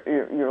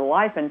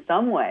life in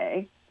some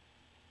way.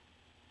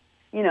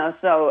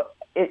 So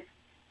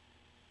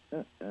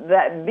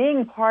that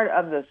being part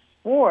of the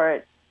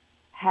sport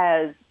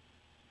has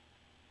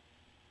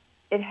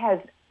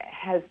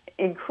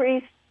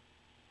increased,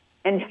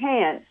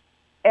 enhanced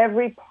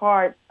every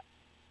part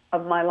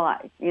of my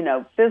life.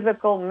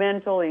 Physical,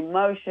 mental,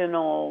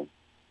 emotional.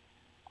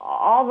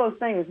 All those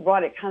things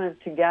brought it kind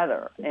of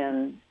together,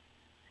 and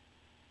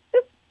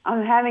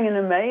I'm having an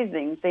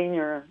amazing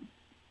senior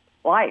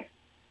life.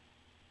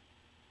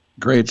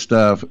 Great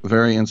stuff.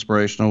 Very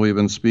inspirational. We've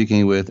been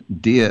speaking with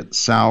Diet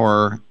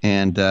Sauer,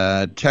 and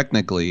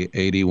technically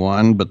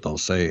 81, but they'll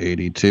say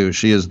 82.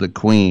 She is the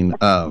queen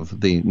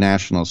of the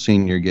National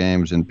Senior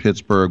Games in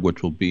Pittsburgh,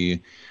 which will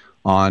be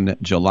on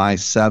July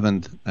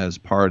 7th as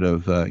part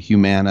of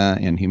Humana,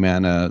 and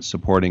Humana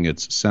supporting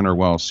its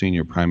Centerwell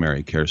Senior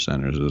Primary Care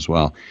Centers as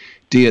well.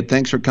 Diet,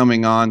 thanks for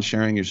coming on,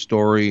 sharing your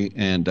story,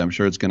 and I'm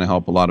sure it's going to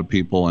help a lot of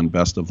people, and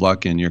best of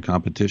luck in your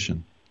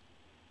competition.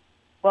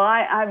 Well,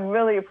 I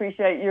really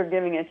appreciate your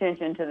giving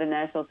attention to the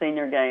National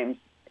Senior Games.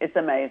 It's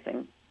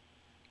amazing.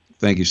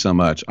 Thank you so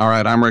much. All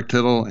right, I'm Rick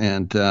Tittle,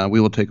 and we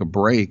will take a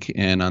break.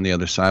 And on the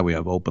other side, we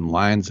have open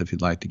lines if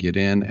you'd like to get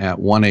in at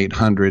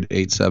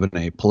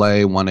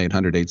 1-800-878-PLAY,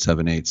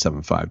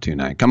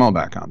 1-800-878-7529. Come on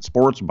back on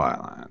Sports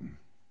Byline.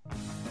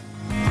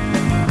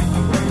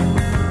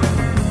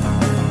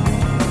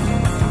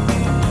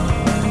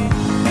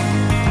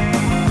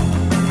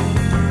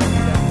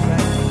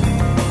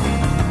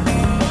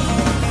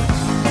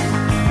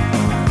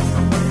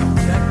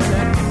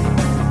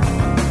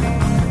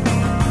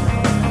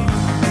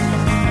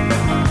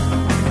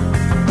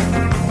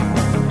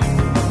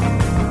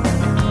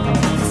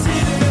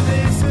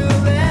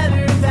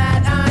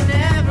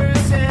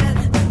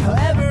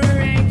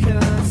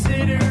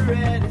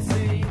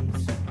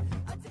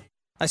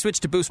 I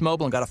switched to Boost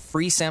Mobile and got a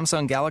free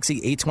Samsung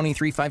Galaxy A23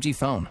 5G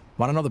phone.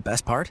 Want to know the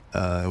best part?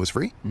 It was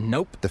free?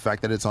 Nope. The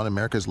fact that it's on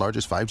America's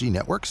largest 5G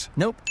networks?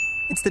 Nope.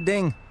 It's the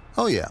ding.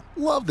 Oh yeah,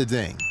 love the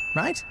ding.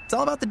 Right? It's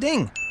all about the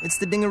ding. It's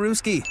the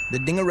dingarooski, the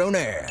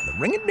dingaroner, the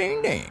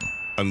ring-a-ding-ding.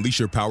 Unleash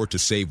your power to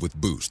save with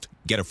Boost.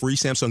 Get a free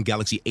Samsung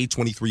Galaxy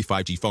A23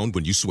 5G phone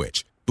when you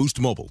switch.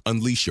 Boost Mobile.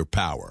 Unleash your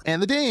power.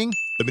 And the ding.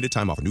 Limited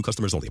time offer. New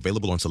customers only.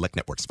 Available on select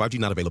networks. 5G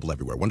not available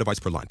everywhere. One device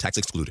per line. Tax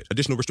excluded.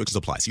 Additional restrictions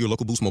apply. See your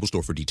local Boost Mobile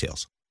store for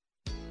details.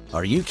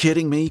 Are you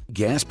kidding me?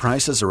 Gas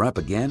prices are up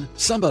again?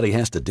 Somebody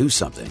has to do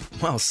something.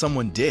 Well,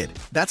 someone did.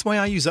 That's why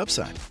I use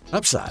Upside.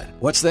 Upside?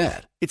 What's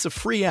that? It's a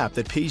free app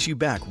that pays you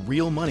back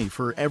real money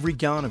for every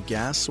gallon of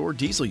gas or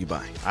diesel you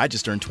buy. I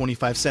just earned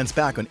 25 cents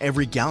back on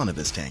every gallon of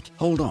this tank.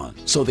 Hold on.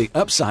 So the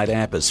Upside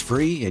app is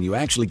free and you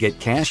actually get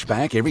cash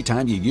back every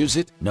time you use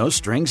it? No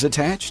strings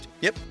attached?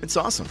 Yep, it's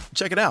awesome.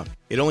 Check it out.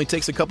 It only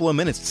takes a couple of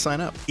minutes to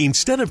sign up.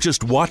 Instead of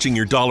just watching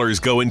your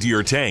dollars go into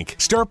your tank,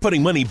 start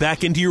putting money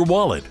back into your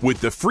wallet with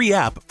the free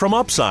app from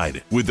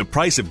Upside. With the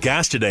price of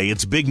gas today,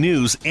 it's big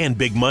news and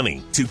big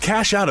money. To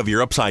cash out of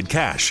your Upside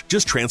cash,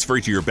 just transfer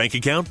it to your bank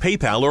account,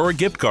 PayPal, or a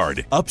gift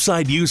card.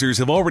 Upside users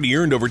have already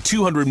earned over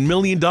 $200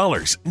 million.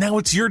 Now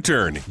it's your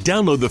turn.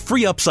 Download the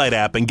free Upside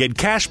app and get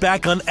cash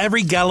back on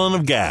every gallon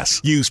of gas.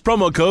 Use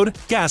promo code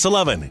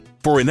GAS11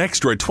 for an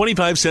extra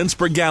 25 cents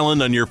per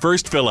gallon on your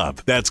first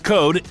fill-up. That's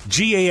code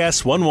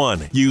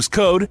GAS11. Use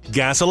code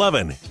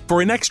GAS11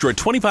 for an extra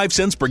 25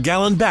 cents per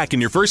gallon back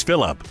in your first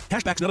fill-up.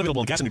 Cashback's not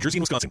available in gas in New Jersey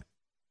and Wisconsin.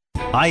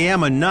 I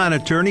am a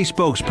non-attorney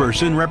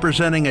spokesperson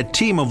representing a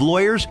team of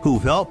lawyers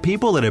who've helped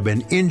people that have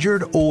been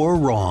injured or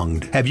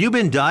wronged. Have you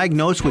been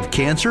diagnosed with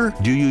cancer?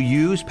 Do you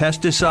use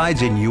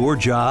pesticides in your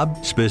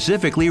job?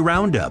 Specifically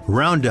Roundup.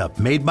 Roundup,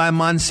 made by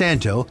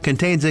Monsanto,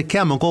 contains a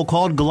chemical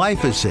called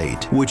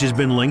glyphosate, which has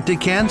been linked to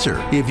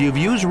cancer. If you've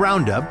used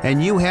Roundup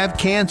and you have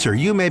cancer,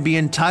 you may be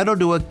entitled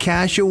to a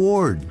cash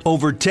award.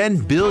 Over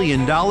 $10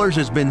 billion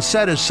has been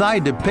set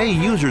aside to pay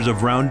users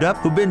of Roundup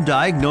who've been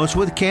diagnosed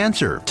with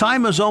cancer.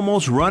 Time is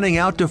almost running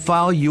out to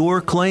file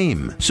your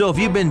claim. So if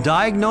you've been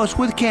diagnosed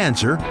with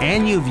cancer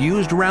and you've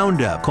used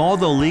Roundup, call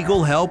the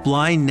legal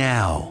helpline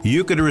now.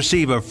 You could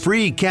receive a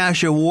free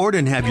cash award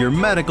and have your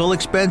medical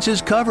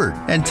expenses covered.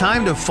 And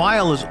time to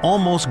file is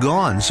almost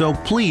gone, so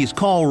please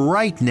call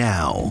right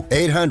now.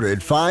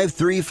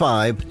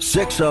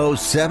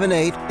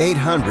 800-535-6078.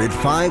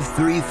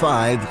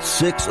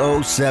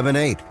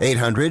 800-535-6078.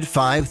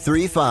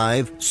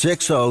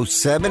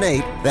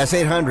 800-535-6078. That's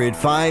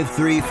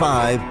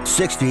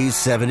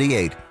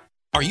 800-535-6078.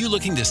 Are you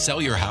looking to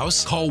sell your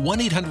house? Call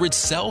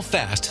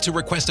 1-800-SELL-FAST to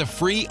request a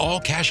free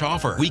all-cash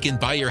offer. We can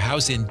buy your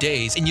house in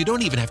days, and you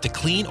don't even have to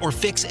clean or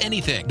fix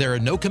anything. There are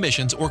no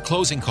commissions or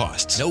closing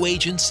costs, no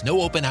agents, no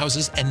open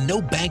houses, and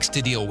no banks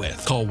to deal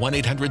with. Call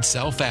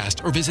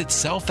 1-800-SELL-FAST or visit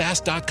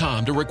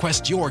sellfast.com to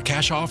request your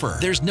cash offer.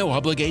 There's no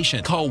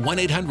obligation. Call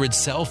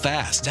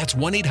 1-800-SELL-FAST. That's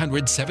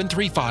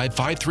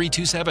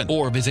 1-800-735-5327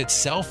 or visit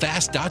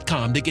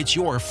sellfast.com to get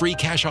your free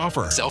cash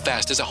offer.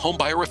 SellFast is a home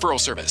buyer referral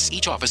service.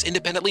 Each office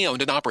independently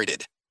owned and operated.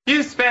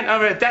 You spent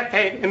over a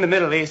decade in the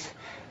Middle East,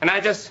 and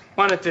I just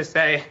wanted to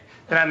say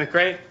that I'm a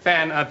great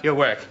fan of your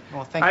work.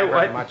 Well, thank you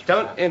very much.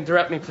 Don't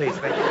interrupt me, please.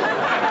 Thank you.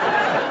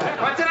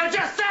 What did I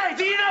just say?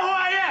 Do you know who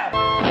I am?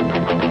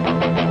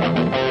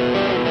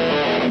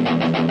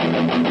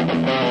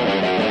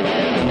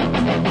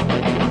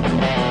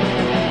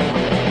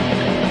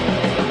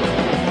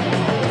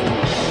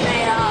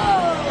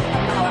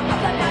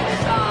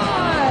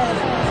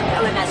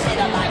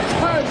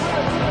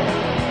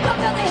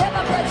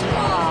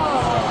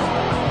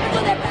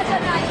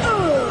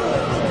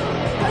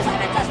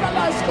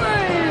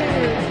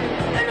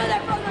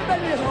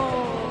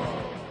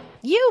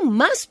 You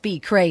must be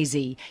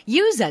crazy.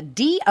 Use a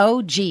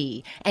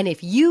DOG. And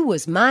if you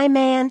was my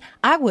man,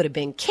 I would have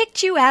been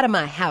kicked you out of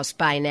my house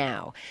by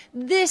now.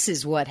 This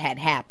is what had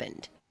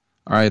happened.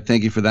 All right,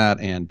 thank you for that.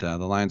 And the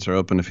lines are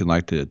open if you'd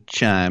like to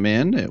chime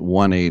in at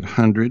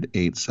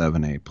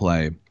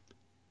 1-800-878-PLAY.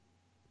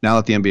 Now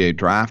that the NBA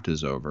draft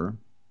is over,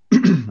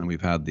 and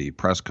we've had the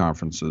press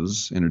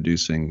conferences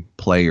introducing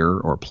player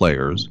or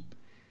players,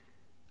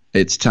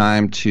 it's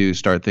time to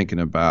start thinking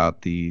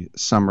about the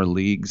summer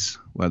leagues,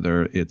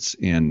 whether it's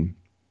in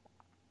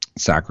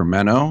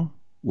Sacramento,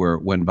 where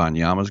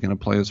Wembanyama is going to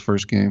play his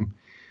first game,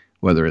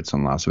 whether it's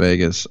in Las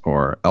Vegas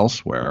or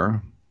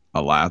elsewhere,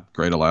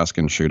 Great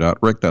Alaskan Shootout.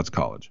 Rick, that's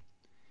college.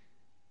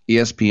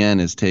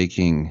 ESPN is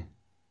taking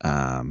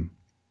or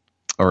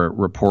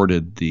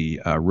reported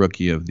the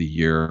Rookie of the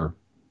Year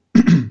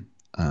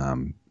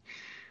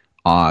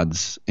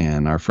odds,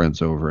 and our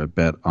friends over at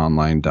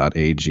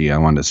betonline.ag, I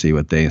wanted to see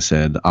what they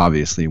said.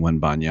 Obviously,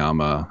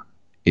 Wembanyama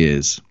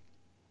is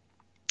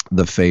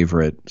the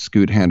favorite.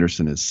 Scoot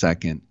Henderson is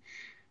second.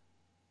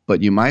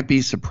 But you might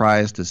be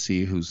surprised to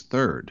see who's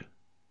third.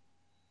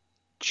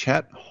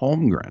 Chet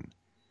Holmgren.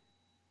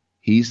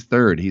 He's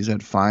third. He's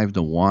at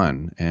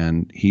 5-1,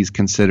 and he's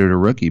considered a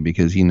rookie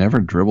because he never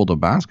dribbled a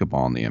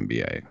basketball in the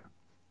NBA.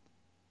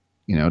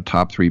 You know,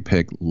 top 3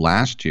 pick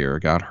last year,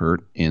 got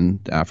hurt in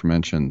the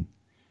aforementioned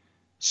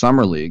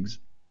summer leagues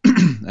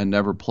and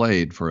never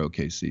played for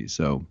OKC.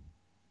 So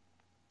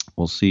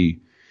we'll see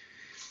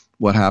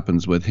what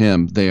happens with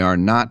him. They are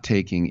not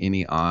taking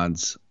any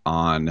odds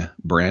on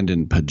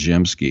Brandon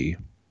Pajemski.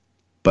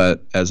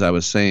 But as I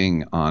was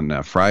saying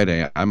on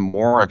Friday, I'm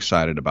more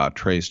excited about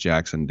Trace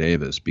Jackson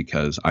Davis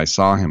because I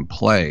saw him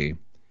play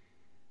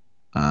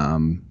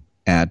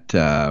at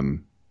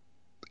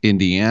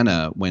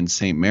Indiana when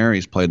St.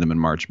 Mary's played them in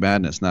March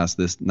Madness, not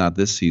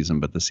this season,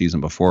 but the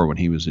season before when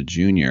he was a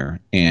junior.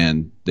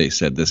 And they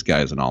said, this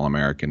guy's an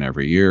All-American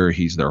every year.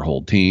 He's their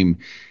whole team.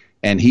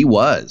 And he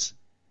was.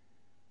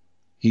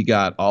 He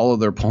got all of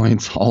their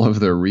points, all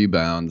of their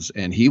rebounds,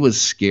 and he was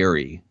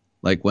scary.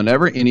 Like,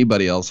 whenever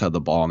anybody else had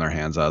the ball in their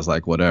hands, I was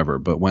like, whatever.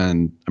 But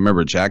when I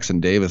remember Jackson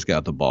Davis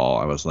got the ball,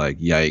 I was like,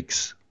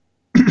 yikes.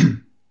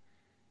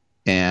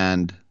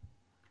 And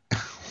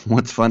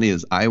what's funny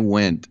is I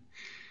went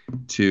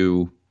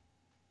to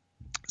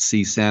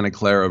see Santa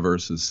Clara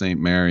versus St.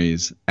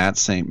 Mary's at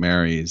St.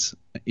 Mary's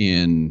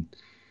in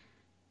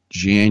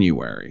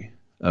January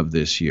of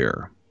this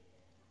year.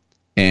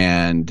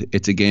 And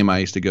it's a game I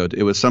used to go to.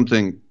 It was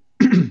something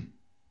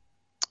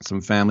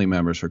some family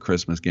members for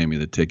Christmas gave me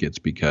the tickets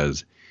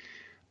because,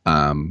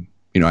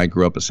 I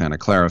grew up a Santa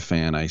Clara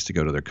fan. I used to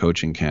go to their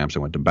coaching camps. I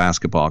went to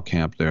basketball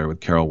camp there with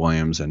Carol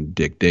Williams and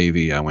Dick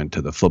Davey. I went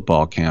to the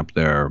football camp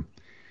there,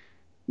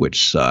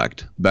 which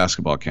sucked.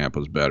 Basketball camp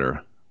was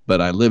better.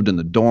 But I lived in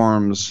the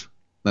dorms.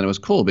 And it was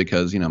cool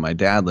because, my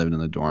dad lived in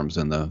the dorms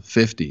in the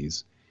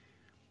 50s.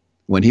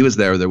 When he was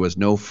there was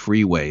no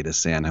freeway to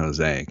San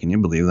Jose. Can you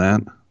believe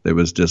that? There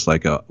was just there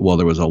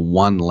was a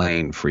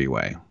 1-lane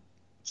freeway.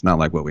 It's not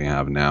like what we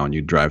have now, and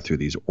you drive through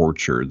these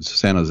orchards.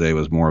 San Jose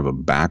was more of a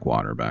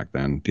backwater back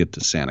then, get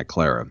to Santa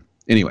Clara.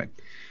 Anyway,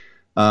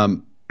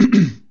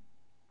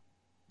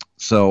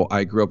 so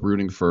I grew up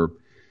rooting for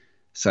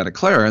Santa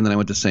Clara, and then I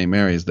went to St.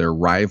 Mary's, their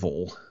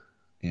rival,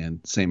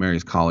 and St.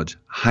 Mary's College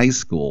High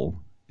School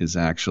is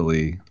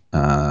actually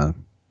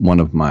one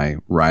of my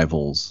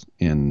rivals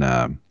in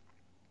the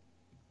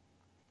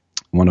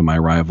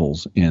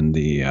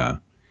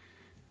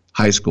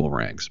high school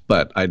ranks.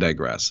 But I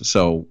digress.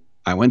 So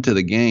I went to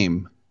the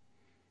game,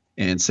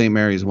 and St.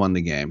 Mary's won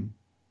the game.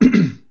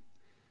 I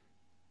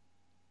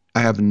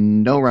have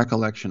no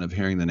recollection of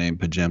hearing the name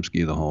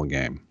Pajemski the whole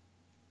game.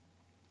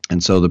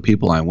 And so the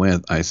people I'm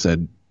with, I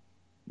said,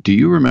 do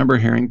you remember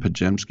hearing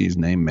Pajemski's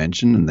name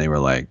mentioned? And they were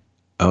like,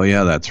 oh,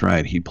 yeah, that's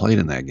right. He played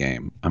in that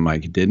game. I'm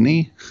like, didn't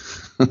he?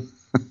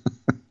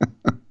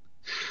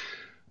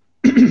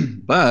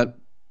 But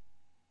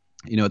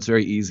it's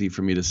very easy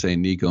for me to say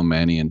Nico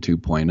Mannion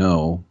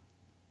 2.0.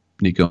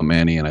 Nico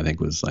Mannion, I think,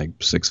 was like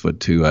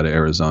 6'2" out of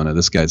Arizona.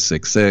 This guy's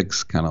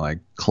 6'6", kind of like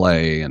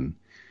Clay, and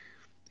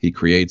he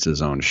creates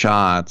his own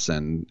shots.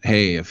 And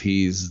hey, if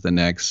he's the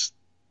next,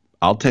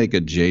 I'll take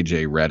a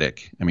JJ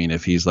Redick. I mean,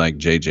 if he's like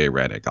JJ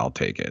Redick, I'll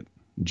take it.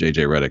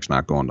 JJ Redick's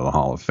not going to the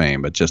Hall of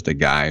Fame, but just a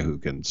guy who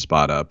can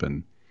spot up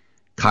and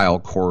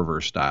Kyle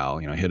Korver style,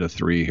 hit a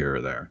three here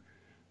or there,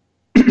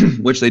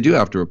 which they do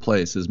have to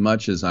replace. As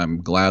much as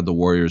I'm glad the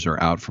Warriors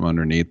are out from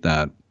underneath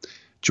that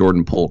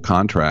Jordan Poole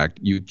contract,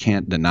 you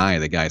can't deny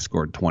the guy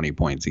scored 20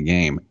 points a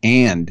game,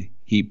 and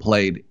he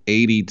played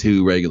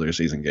 82 regular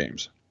season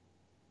games.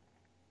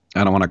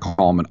 I don't want to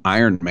call him an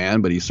Iron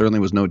Man, but he certainly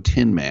was no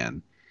Tin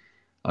Man.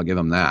 I'll give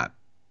him that.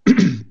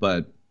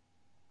 But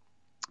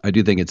I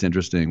do think it's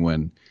interesting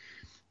when,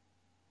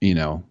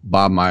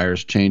 Bob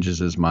Myers changes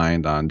his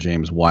mind on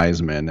James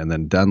Wiseman, and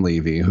then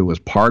Dunleavy, who was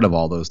part of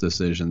all those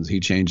decisions, he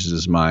changes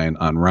his mind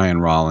on Ryan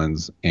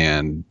Rollins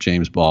and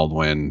James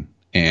Baldwin,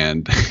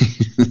 and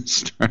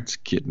starts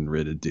getting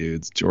rid of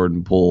dudes.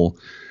 Jordan Poole.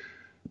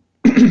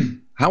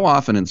 How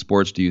often in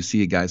sports do you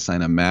see a guy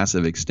sign a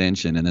massive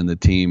extension and then the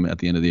team at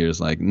the end of the year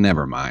is like,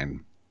 never mind,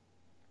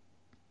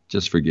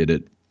 just forget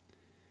it?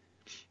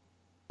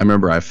 I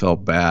remember I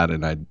felt bad,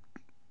 and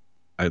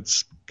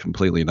it's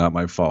completely not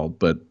my fault,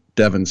 but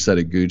Devin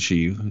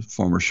Setaguchi,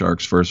 former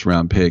Sharks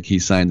first-round pick, he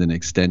signed an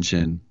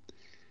extension,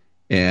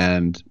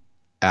 and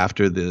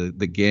after the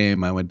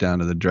game, I went down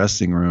to the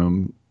dressing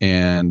room,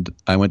 and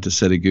I went to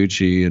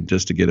Setaguchi and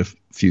just to get a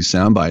few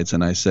sound bites,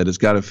 and I said, it's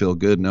got to feel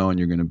good knowing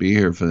you're going to be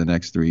here for the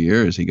next 3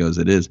 years. He goes,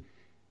 it is.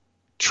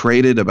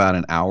 Traded about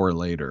an hour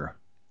later.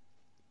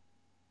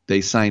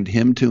 They signed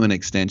him to an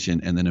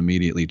extension and then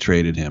immediately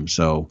traded him.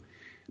 So,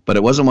 but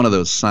it wasn't one of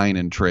those sign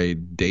and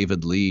trade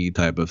David Lee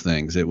type of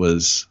things. It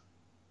was,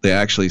 they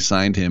actually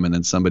signed him, and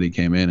then somebody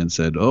came in and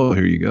said, oh,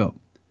 here you go.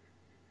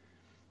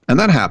 And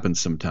that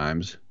happens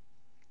sometimes.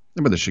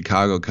 Remember the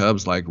Chicago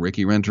Cubs like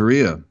Ricky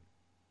Renteria.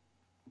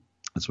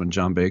 That's when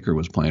John Baker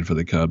was playing for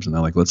the Cubs, and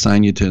they're like, let's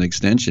sign you to an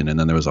extension. And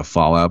then there was a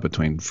fallout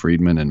between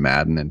Friedman and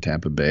Madden in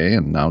Tampa Bay,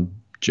 and now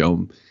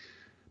Joe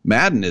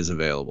Madden is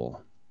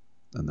available.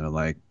 And they're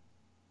like,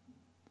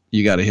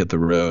 you got to hit the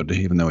road,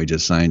 even though he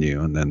just signed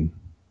you. And then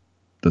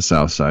the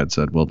South Side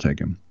said, we'll take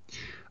him.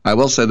 I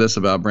will say this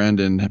about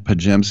Brandon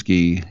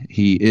Pajemski.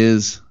 He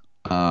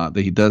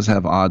does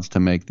have odds to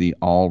make the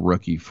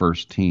all-rookie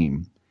first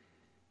team.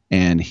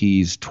 And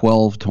he's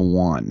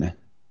 12-1,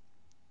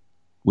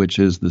 which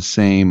is the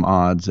same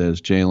odds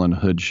as Jalen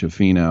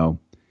Hood-Schifino,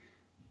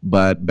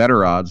 but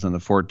better odds than the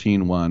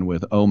 14-1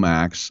 with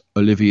Omax,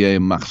 Olivier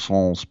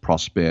Maxence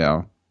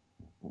Prosper.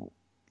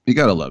 You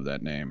got to love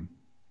that name.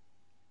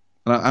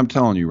 And I'm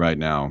telling you right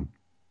now,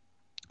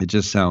 it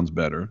just sounds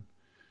better.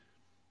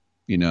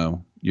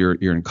 You're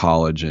in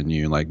college and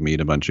you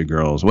meet a bunch of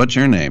girls. What's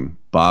your name?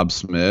 Bob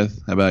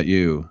Smith. How about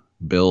you?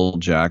 Bill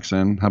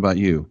Jackson. How about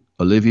you?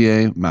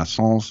 Olivier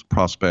Maxence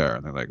Prosper.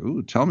 And they're like,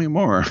 ooh, tell me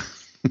more.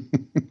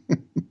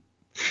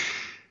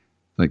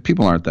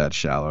 People aren't that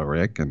shallow,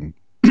 Rick. And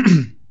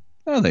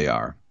oh, they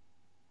are.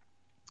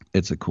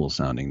 It's a cool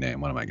sounding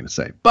name. What am I going to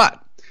say? But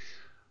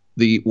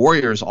the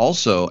Warriors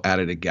also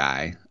added a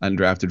guy,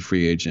 undrafted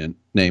free agent,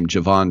 named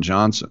Javon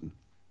Johnson.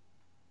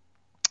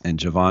 And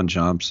Javon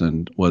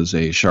Johnson was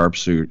a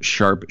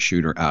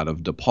sharpshooter out of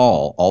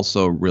DePaul.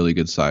 Also really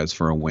good size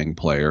for a wing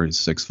player. He's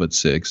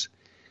 6'6".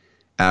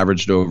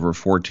 Averaged over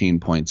 14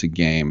 points a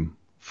game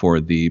for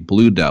the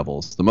Blue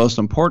Devils. The most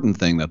important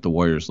thing that the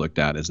Warriors looked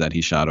at is that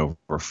he shot over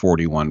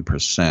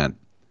 41%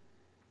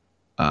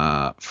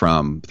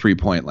 from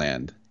three-point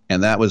land,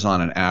 and that was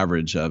on an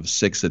average of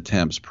 6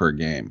 attempts per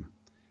game.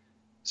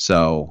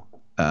 So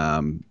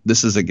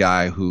this is a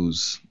guy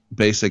who's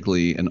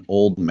basically an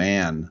old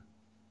man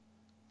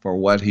for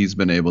what he's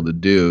been able to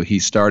do.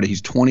 He's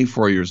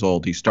 24 years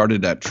old. He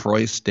started at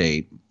Troy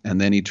State,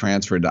 and then he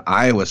transferred to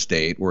Iowa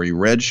State, where he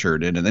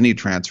redshirted, and then he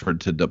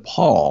transferred to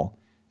DePaul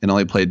and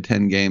only played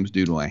 10 games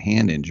due to a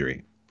hand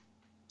injury.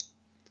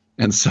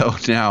 And so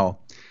now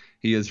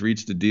he has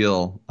reached a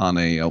deal on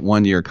a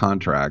one-year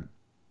contract,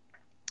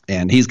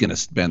 and he's going to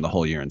spend the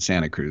whole year in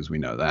Santa Cruz. We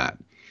know that.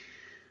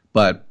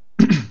 But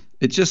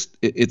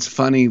it's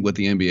funny with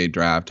the NBA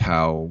draft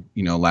how,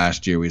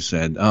 last year we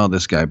said, oh,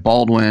 this guy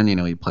Baldwin,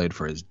 he played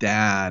for his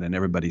dad, and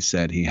everybody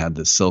said he had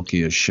the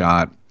silkiest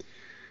shot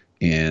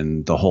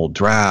in the whole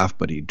draft,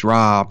 but he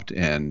dropped.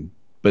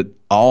 But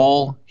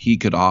all he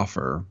could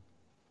offer,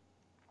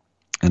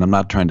 and I'm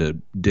not trying to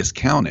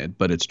discount it,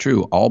 but it's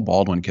true, all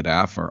Baldwin could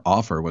offer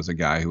was a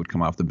guy who would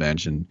come off the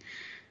bench and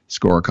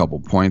score a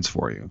couple points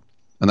for you.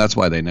 And that's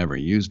why they never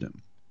used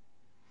him.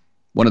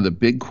 One of the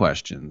big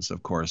questions,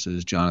 of course,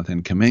 is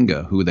Jonathan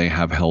Kuminga, who they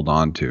have held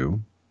on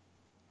to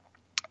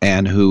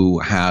and who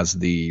has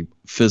the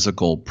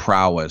physical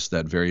prowess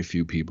that very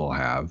few people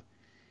have.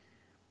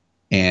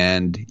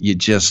 And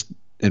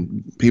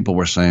people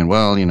were saying,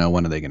 well,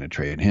 when are they going to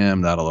trade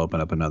him? That'll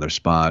open up another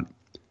spot.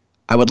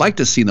 I would like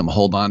to see them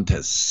hold on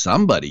to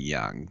somebody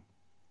young,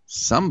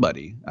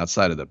 somebody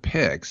outside of the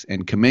picks,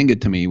 and Kuminga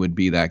to me would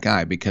be that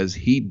guy because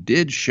he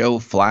did show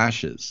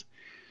flashes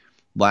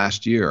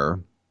last year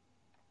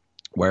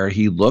where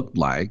he looked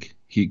like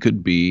he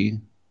could be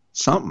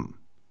something.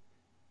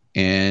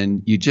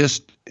 And you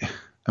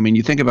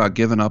think about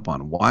giving up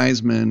on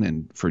Wiseman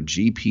and for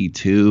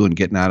GP2 and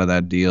getting out of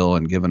that deal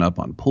and giving up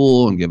on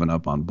Poole and giving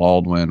up on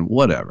Baldwin,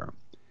 whatever.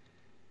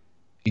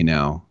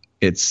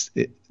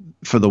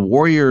 For the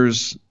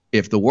Warriors,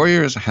 if the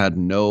Warriors had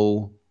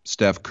no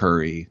Steph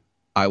Curry,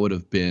 I would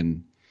have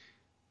been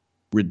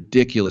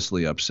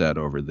ridiculously upset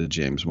over the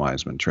James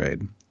Wiseman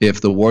trade.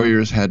 If the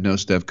Warriors had no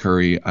Steph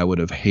Curry, I would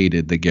have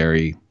hated the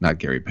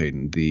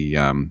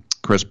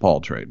Chris Paul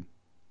trade.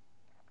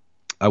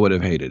 I would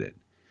have hated it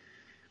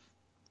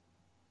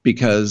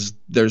because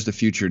there's the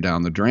future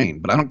down the drain.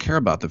 But I don't care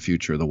about the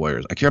future of the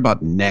Warriors. I care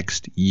about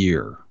next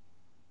year.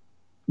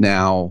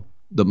 Now,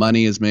 the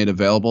money is made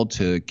available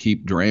to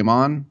keep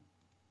Draymond.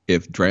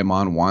 If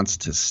Draymond wants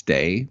to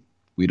stay,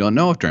 we don't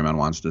know if Draymond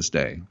wants to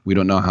stay. We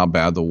don't know how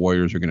bad the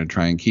Warriors are going to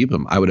try and keep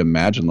him. I would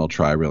imagine they'll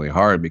try really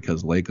hard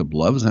because Lacob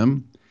loves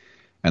him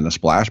and the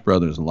Splash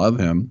Brothers love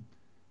him.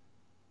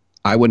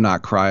 I would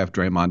not cry if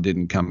Draymond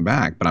didn't come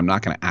back, but I'm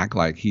not going to act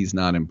like he's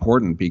not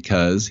important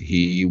because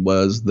he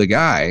was the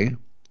guy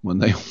when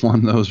they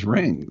won those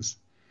rings.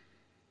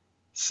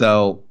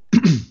 So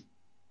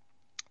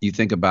you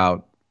think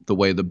about the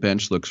way the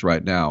bench looks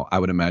right now. I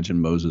would imagine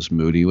Moses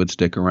Moody would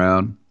stick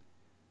around.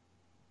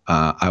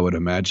 I would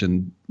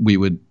imagine we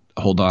would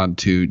hold on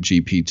to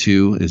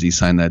GP2 as he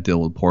signed that deal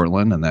with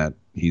Portland and that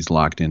he's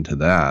locked into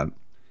that.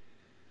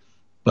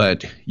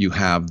 But you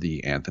have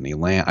the Anthony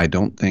Lamb. I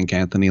don't think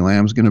Anthony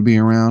Lamb's going to be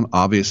around.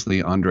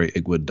 Obviously, Andre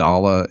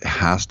Iguodala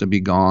has to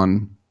be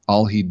gone.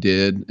 All he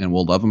did, and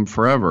we'll love him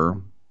forever,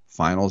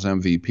 Finals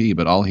MVP,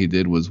 but all he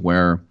did was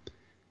wear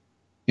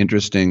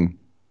interesting,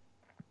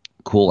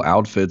 cool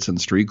outfits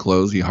and street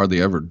clothes. He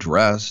hardly ever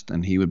dressed,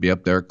 and he would be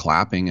up there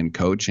clapping and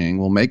coaching.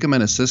 Well, make him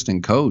an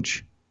assistant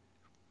coach.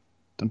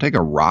 Don't take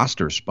a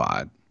roster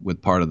spot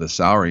with part of the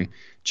salary.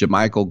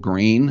 JaMychal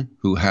Green,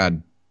 who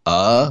had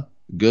a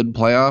good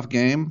playoff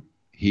game,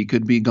 he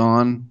could be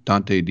gone.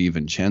 Dante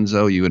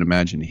DiVincenzo, you would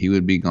imagine he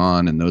would be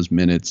gone, and those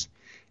minutes,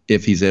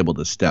 if he's able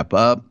to step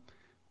up,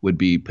 would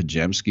be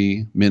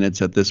Podziemski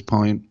minutes at this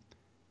point.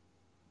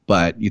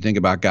 But you think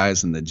about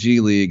guys in the G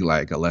League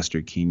like a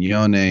Lester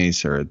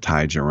Quinones or a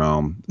Ty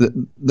Jerome.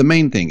 The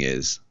main thing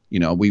is,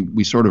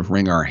 we sort of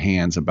wring our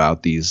hands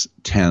about these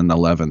 10th,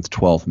 11th,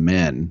 12th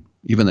men,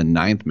 even the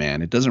 9th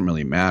man. It doesn't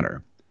really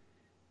matter.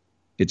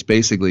 It's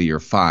basically your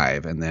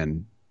 5 and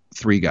then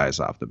 3 guys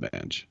off the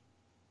bench.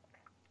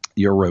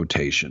 Your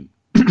rotation,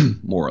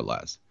 more or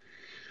less.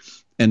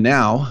 And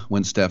now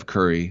when Steph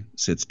Curry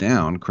sits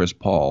down, Chris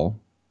Paul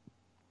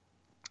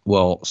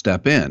will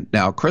step in.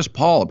 Now, Chris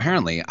Paul,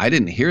 apparently, I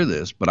didn't hear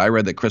this, but I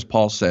read that Chris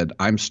Paul said,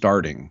 I'm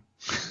starting.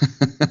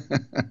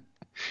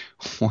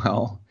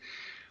 Well,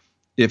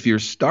 if you're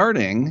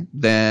starting,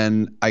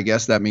 then I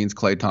guess that means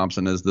Klay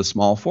Thompson is the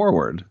small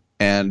forward.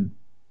 And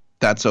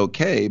that's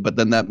okay, but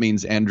then that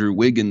means Andrew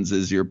Wiggins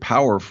is your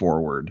power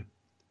forward.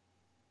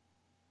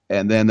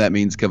 And then that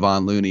means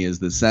Kevon Looney is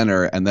the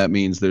center, and that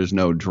means there's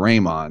no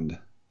Draymond.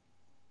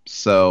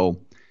 So,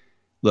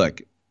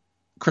 look,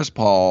 Chris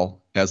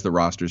Paul, as the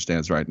roster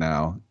stands right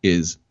now,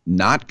 is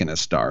not going to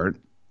start.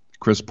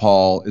 Chris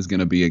Paul is going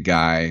to be a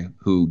guy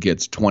who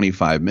gets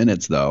 25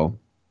 minutes, though,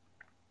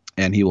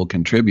 and he will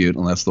contribute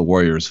unless the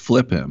Warriors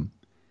flip him.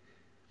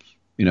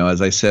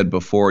 As I said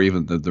before,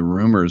 even the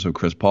rumors of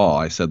Chris Paul,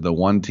 I said the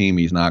one team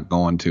he's not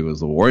going to is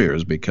the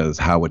Warriors because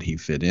how would he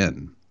fit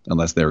in?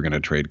 Unless they were going to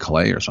trade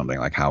Clay or something,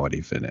 like how would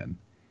he fit in?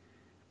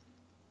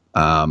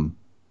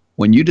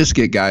 When you just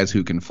get guys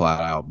who can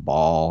flat out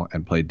ball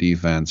and play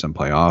defense and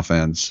play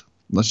offense,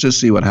 let's just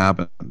see what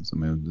happens. I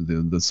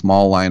mean, the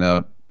small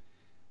lineup,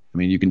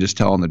 you can just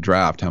tell in the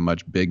draft how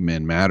much big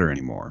men matter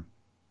anymore.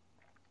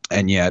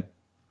 And yet,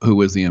 who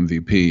was the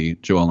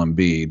MVP? Joel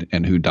Embiid.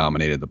 And who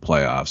dominated the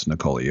playoffs?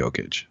 Nikola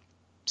Jokic.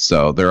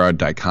 So there are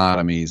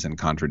dichotomies and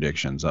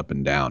contradictions up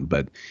and down.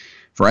 But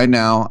for right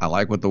now, I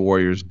like what the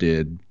Warriors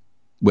did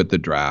with the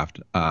draft.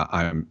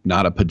 I'm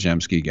not a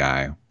Podziemski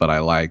guy, but I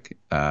like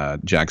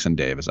Jackson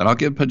Davis. And I'll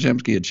give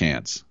Podziemski a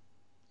chance.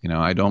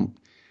 I don't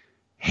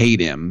hate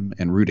him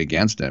and root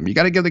against him. You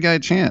got to give the guy a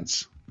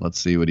chance. Let's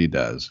see what he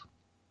does.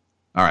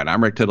 All right,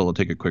 I'm Rick Tittle. We'll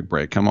take a quick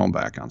break. Come on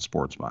back on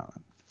Sports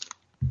Byline.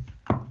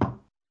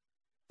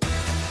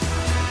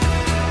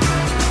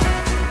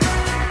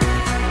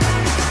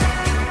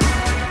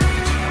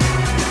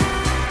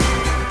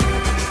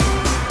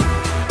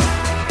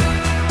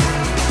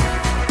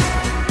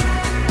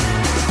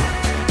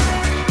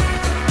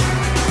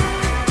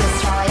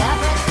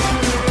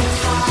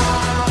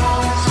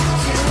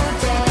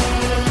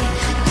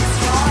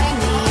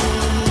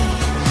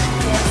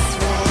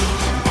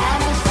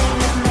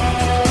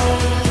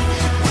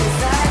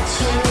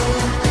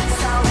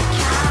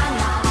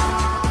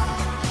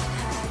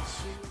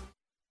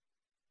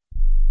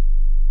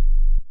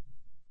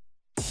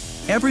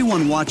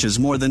 Everyone watches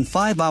more than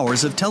 5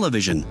 hours of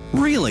television.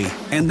 Really?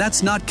 And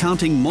that's not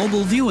counting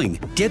mobile viewing.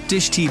 Get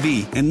Dish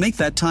TV and make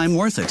that time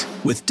worth it.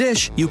 With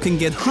Dish, you can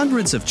get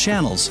hundreds of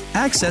channels,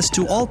 access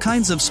to all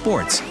kinds of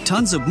sports,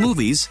 tons of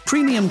movies,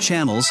 premium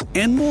channels,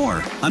 and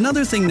more.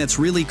 Another thing that's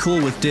really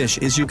cool with Dish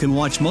is you can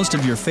watch most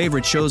of your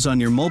favorite shows on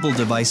your mobile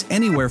device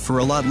anywhere for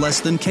a lot less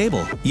than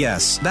cable.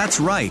 Yes, that's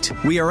right.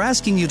 We are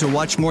asking you to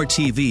watch more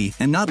TV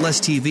and not less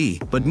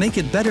TV, but make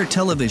it better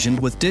television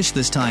with Dish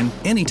this time,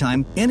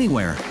 anytime,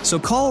 anywhere. So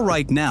call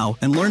right now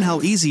and learn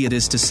how easy it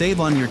is to save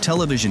on your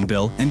television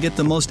bill and get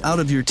the most out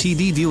of your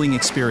TV viewing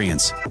experience.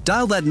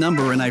 Dial that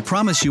number and I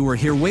promise you we're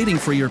here waiting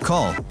for your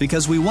call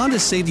because we want to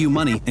save you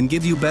money and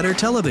give you better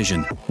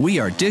television. We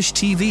are Dish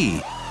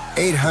TV.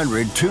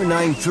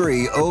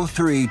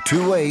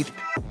 800-293-0328.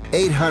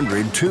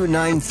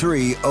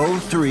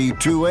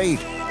 800-293-0328.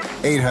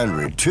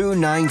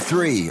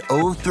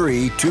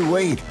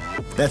 800-293-0328.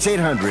 That's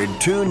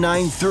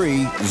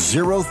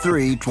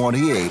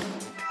 800-293-0328.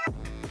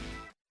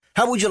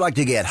 How would you like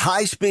to get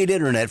high-speed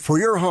internet for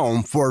your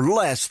home for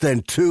less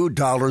than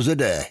 $2 a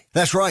day?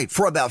 That's right.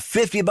 For about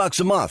 $50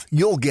 a month,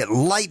 you'll get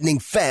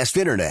lightning-fast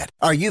internet.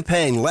 Are you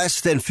paying less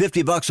than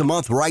 $50 a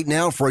month right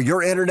now for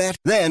your internet?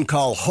 Then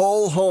call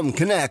Whole Home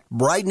Connect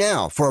right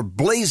now for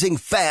blazing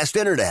fast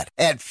internet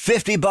at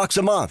 $50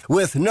 a month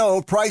with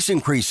no price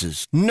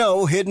increases,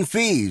 no hidden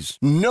fees,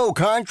 no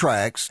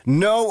contracts,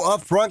 no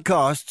upfront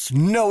costs,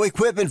 no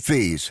equipment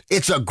fees.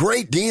 It's a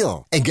great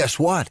deal. And guess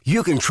what?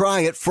 You can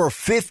try it for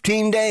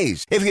 15 days.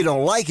 If you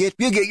don't like it,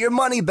 you get your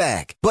money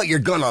back. But you're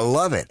going to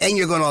love it, and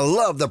you're going to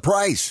love the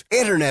price.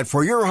 Internet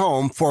for your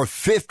home for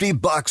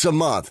 $50 a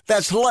month.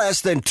 That's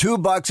less than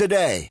 $2 a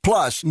day.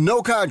 Plus,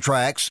 no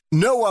contracts,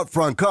 no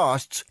upfront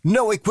costs,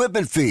 no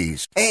equipment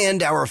fees,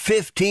 and our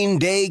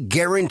 15-day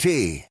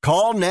guarantee.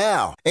 Call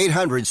now.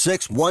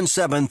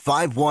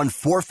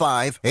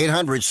 800-617-5145.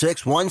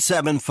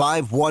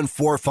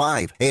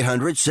 800-617-5145.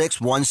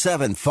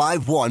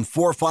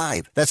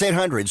 800-617-5145. That's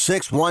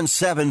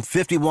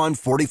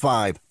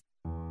 800-617-5145.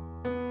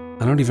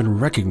 I don't even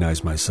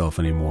recognize myself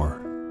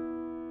anymore.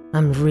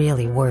 I'm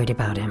really worried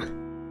about him.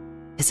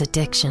 His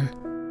addiction.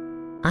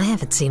 I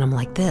haven't seen him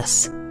like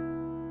this.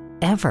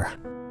 Ever.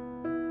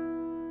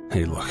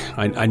 Hey, look,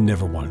 I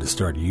never wanted to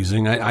start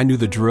using. I knew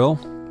the drill,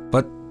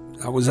 but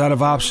I was out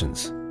of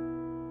options.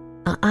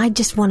 I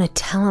just want to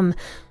tell him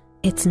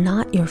it's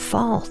not your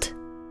fault.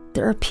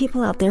 There are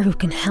people out there who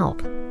can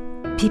help.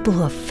 People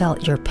who have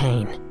felt your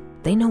pain.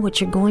 They know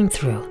what you're going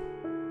through.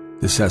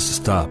 This has to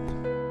stop.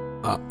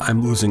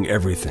 I'm losing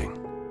everything.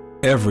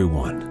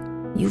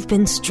 Everyone. You've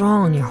been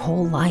strong your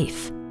whole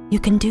life. You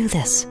can do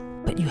this,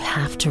 but you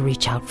have to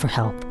reach out for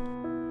help.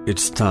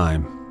 It's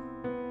time.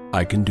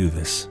 I can do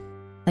this.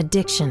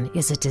 Addiction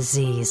is a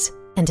disease,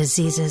 and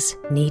diseases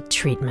need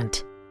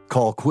treatment.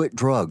 Call Quit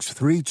Drugs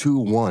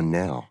 321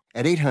 now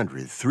at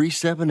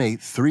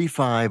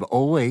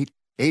 800-378-3508.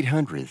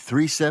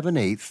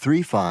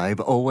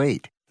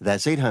 800-378-3508.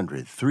 That's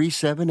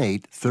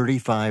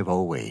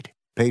 800-378-3508.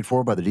 Paid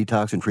for by the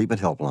Detox and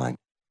Treatment Helpline.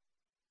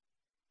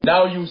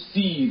 Now you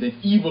see that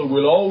evil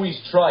will always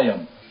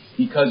triumph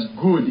because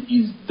good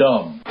is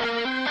dumb.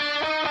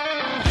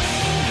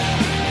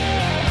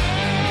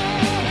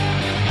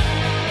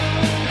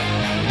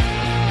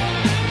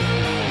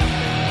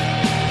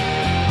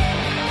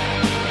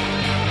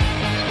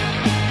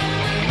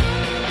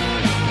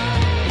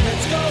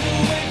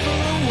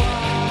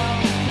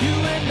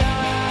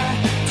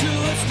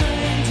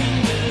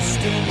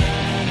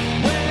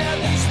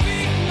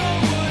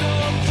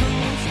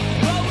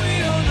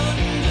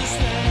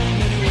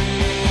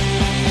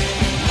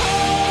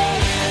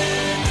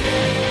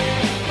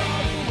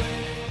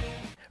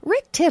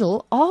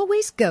 Tittle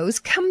always goes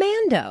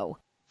commando.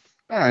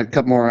 All right, a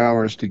couple more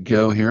hours to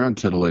go here on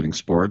Titillating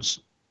Sports.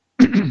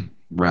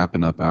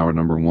 Wrapping up hour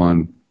number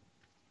one.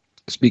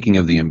 Speaking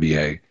of the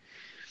NBA,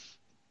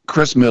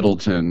 Chris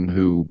Middleton,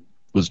 who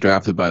was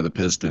drafted by the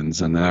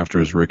Pistons, and then after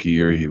his rookie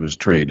year, he was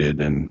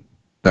traded, and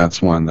that's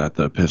one that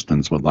the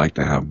Pistons would like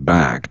to have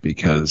back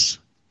because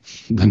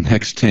the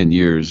next 10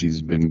 years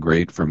he's been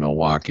great for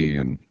Milwaukee,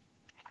 and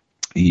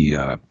he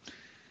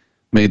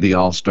made the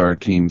All-Star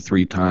team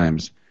 3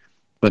 times.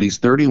 But he's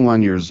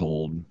 31 years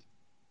old.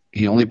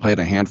 He only played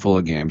a handful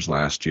of games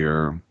last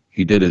year.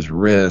 He did his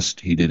wrist.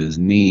 He did his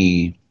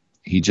knee.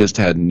 He just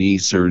had knee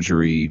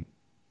surgery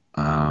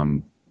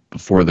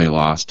before they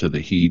lost to the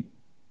Heat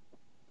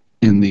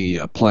in the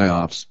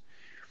playoffs.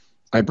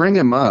 I bring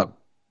him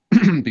up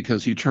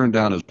because he turned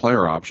down his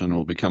player option and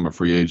will become a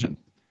free agent.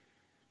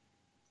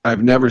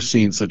 I've never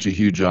seen such a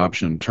huge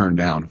option turned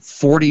down.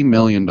 $40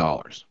 million.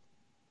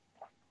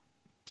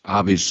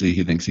 Obviously,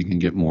 he thinks he can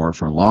get more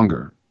for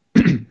longer.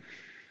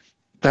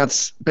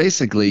 That's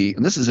basically,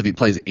 and this is if he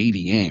plays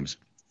 80 games,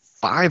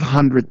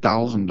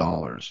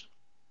 $500,000,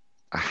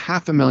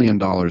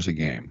 $500,000 a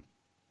game.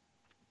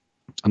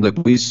 And look,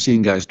 we've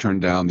seen guys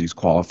turn down these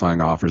qualifying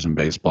offers in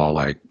baseball,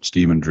 like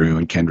Stephen Drew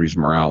and Kendrys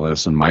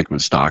Morales and Mike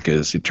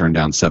Moustakas. He turned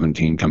down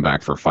 17, come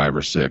back for 5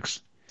 or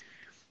 6.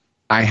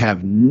 I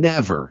have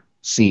never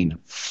seen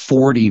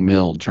 $40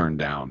 million turned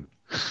down.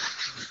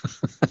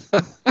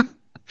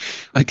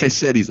 Like I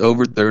said, he's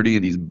over 30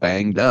 and he's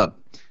banged up.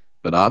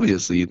 but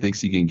obviously he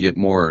thinks he can get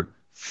more.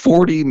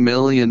 $40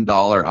 million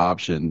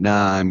option.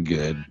 Nah, I'm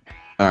good.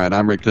 All right,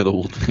 I'm Rick Tittle.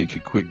 We'll take a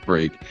quick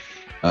break.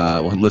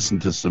 We'll listen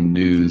to some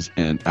news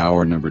and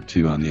hour number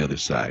 2 on the other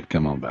side.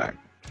 Come on back.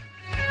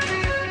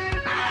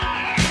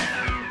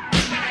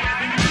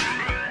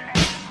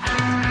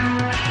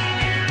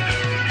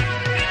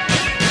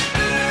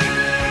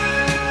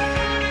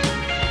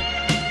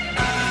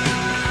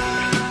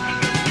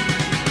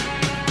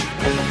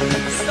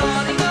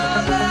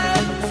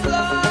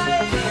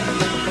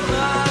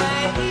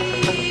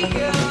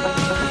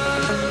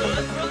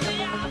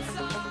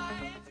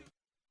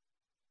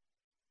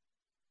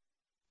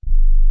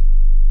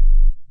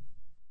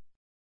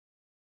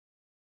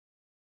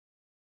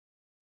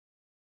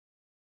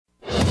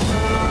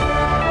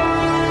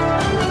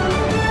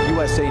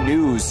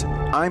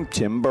 I'm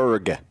Tim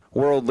Berg.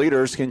 World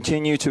leaders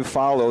continue to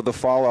follow the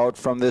fallout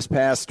from this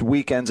past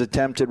weekend's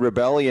attempted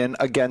rebellion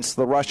against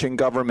the Russian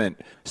government.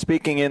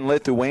 Speaking in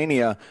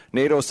Lithuania,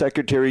 NATO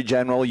Secretary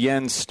General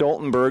Jens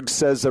Stoltenberg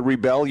says the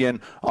rebellion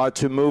ought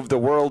to move the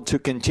world to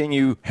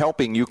continue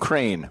helping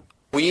Ukraine.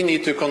 We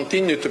need to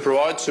continue to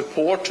provide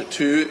support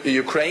to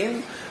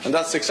Ukraine, and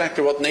that's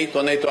exactly what NATO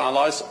and NATO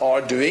allies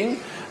are doing.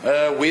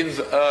 With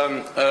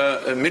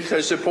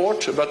military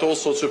support, but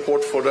also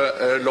support for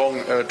the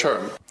long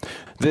term.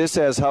 This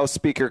as House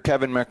Speaker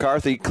Kevin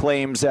McCarthy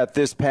claims that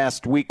this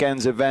past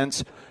weekend's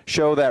events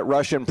show that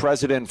Russian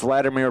President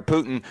Vladimir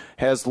Putin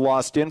has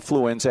lost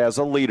influence as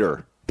a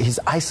leader. He's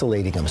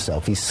isolating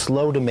himself. He's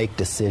slow to make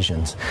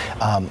decisions.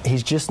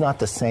 He's just not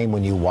the same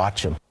when you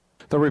watch him.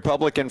 The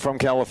Republican from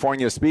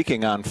California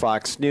speaking on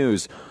Fox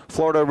News.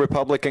 Florida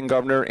Republican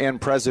governor and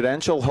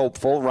presidential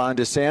hopeful Ron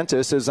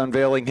DeSantis is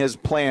unveiling his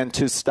plan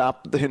to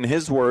stop, in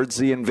his words,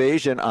 the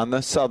invasion on the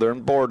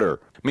southern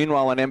border.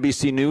 Meanwhile, an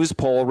NBC News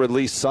poll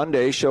released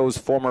Sunday shows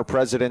former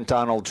President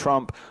Donald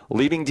Trump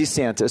leading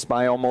DeSantis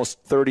by almost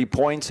 30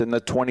 points in the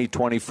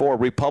 2024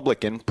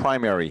 Republican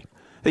primary.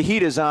 The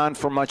heat is on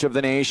for much of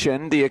the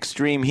nation. The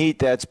extreme heat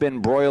that's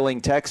been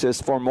broiling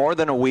Texas for more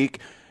than a week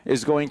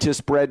is going to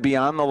spread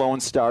beyond the Lone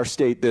Star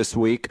State this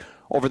week.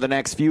 Over the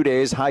next few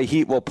days, high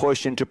heat will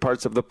push into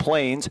parts of the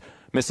plains,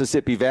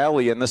 Mississippi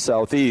Valley, and the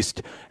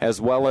southeast,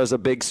 as well as a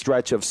big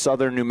stretch of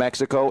southern New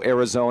Mexico,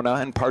 Arizona,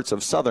 and parts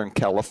of southern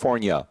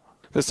California.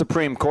 The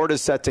Supreme Court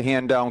is set to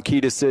hand down key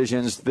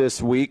decisions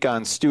this week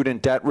on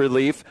student debt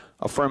relief,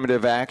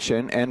 affirmative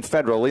action, and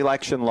federal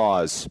election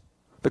laws.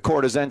 The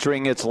court is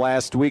entering its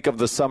last week of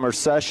the summer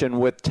session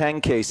with 10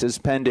 cases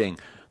pending.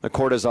 The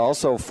court is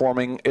also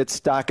forming its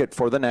docket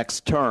for the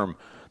next term.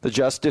 The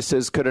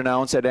justices could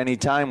announce at any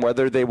time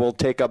whether they will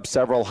take up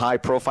several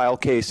high-profile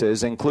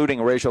cases,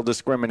 including racial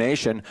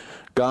discrimination,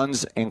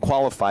 guns, and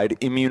qualified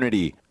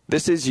immunity.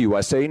 This is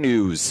USA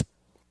News.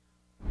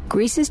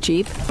 Greece is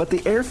cheap. But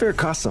the airfare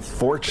costs a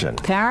fortune.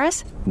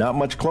 Paris? Not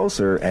much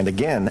closer, and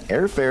again,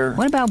 airfare...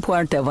 What about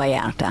Puerto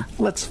Vallarta?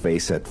 Let's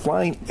face it,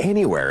 flying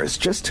anywhere is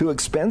just too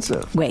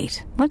expensive.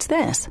 Wait, what's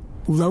this?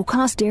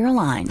 Low-cost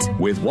airlines.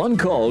 With one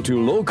call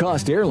to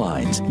low-cost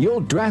airlines,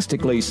 you'll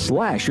drastically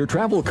slash your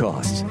travel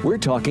costs. We're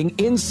talking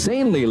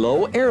insanely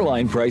low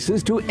airline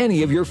prices to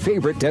any of your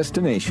favorite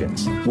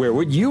destinations. Where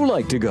would you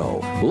like to go?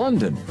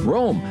 London,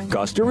 Rome,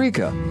 Costa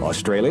Rica,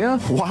 Australia?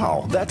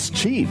 Wow, that's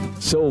cheap.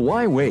 So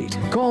why wait?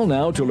 Call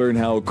now to learn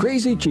how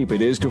crazy cheap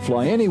it is to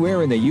fly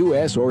anywhere in the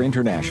U.S. or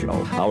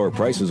international. Our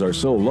prices are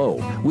so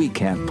low, we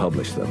can't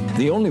publish them.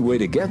 The only way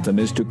to get them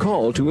is to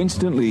call to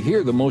instantly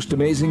hear the most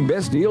amazing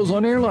best deals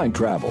on airline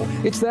travel.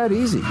 It's that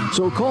easy.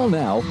 So call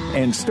now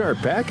and start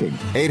packing.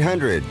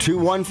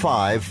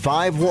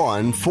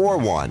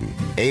 800-215-5141.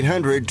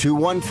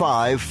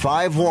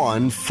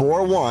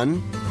 800-215-5141.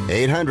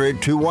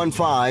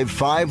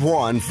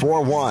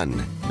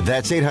 800-215-5141.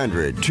 That's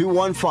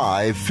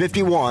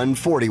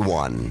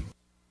 800-215-5141.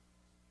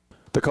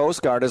 The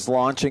Coast Guard is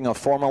launching a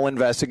formal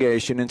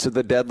investigation into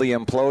the deadly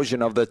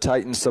implosion of the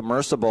Titan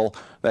submersible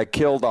that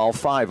killed all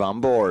 5 on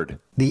board.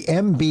 The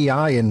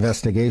MBI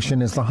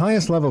investigation is the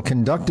highest level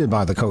conducted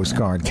by the Coast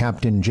Guard,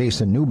 Captain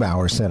Jason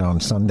Neubauer said on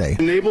Sunday.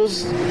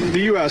 Enables the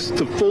U.S.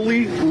 to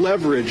fully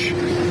leverage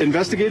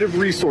investigative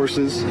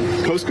resources,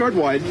 Coast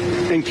Guard-wide,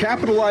 and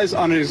capitalize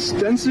on an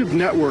extensive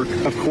network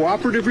of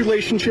cooperative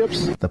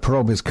relationships. The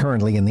probe is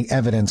currently in the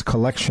evidence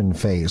collection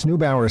phase.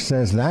 Neubauer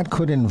says that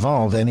could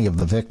involve any of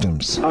the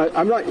victims.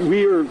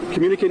 We are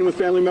communicating with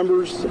family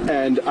members,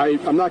 and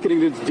I'm not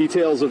getting into the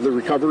details of the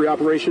recovery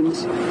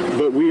operations,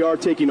 but we are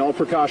taking all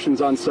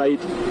precautions on site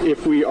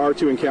if we are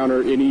to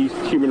encounter any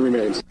human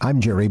remains. I'm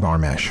Jerry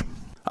Barmash.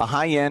 A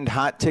high-end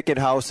hot ticket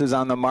house is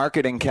on the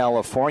market in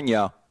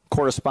California.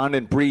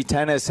 Correspondent Bree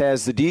Tennis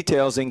has the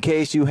details in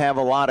case you have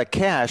a lot of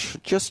cash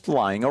just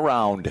lying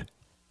around.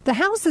 The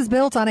house is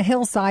built on a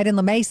hillside in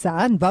La Mesa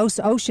and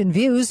boasts ocean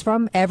views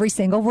from every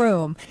single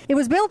room. It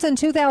was built in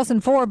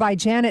 2004 by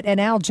Janet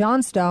and Al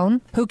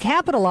Johnstone, who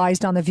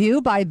capitalized on the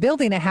view by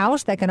building a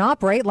house that can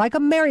operate like a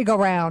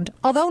merry-go-round,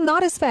 although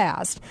not as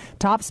fast.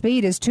 Top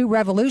speed is 2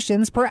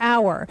 revolutions per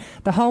hour.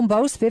 The home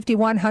boasts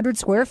 5,100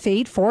 square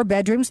feet, 4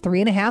 bedrooms,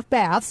 3.5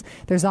 baths.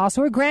 There's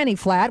also a granny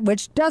flat,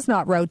 which does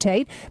not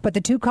rotate, but the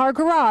 2-car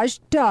garage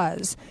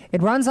does.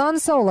 It runs on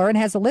solar and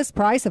has a list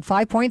price of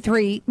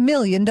 $5.3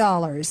 million.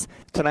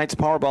 Tonight's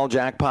Powerball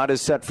jackpot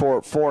is set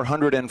for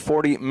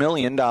 $440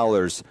 million.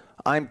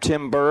 I'm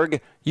Tim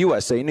Berg,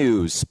 USA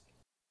News.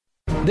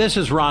 This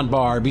is Ron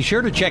Barr. Be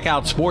sure to check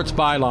out Sports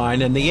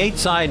Byline and the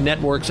 8-Side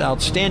Network's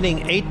outstanding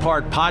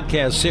 8-part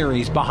podcast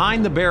series,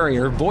 Behind the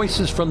Barrier,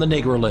 Voices from the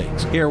Negro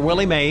Leagues. Hear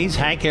Willie Mays,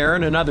 Hank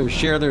Aaron, and others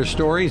share their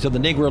stories of the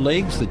Negro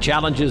Leagues, the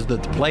challenges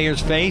that the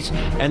players face,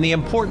 and the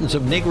importance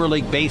of Negro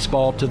League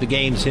baseball to the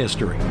game's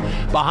history.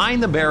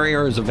 Behind the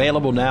Barrier is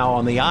available now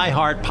on the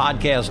iHeart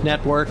Podcast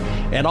Network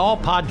and all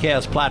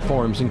podcast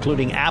platforms,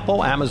 including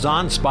Apple,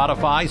 Amazon,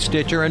 Spotify,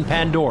 Stitcher, and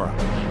Pandora.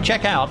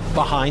 Check out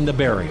Behind the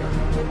Barrier.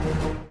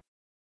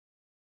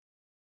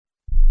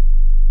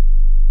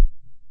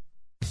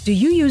 Do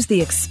you use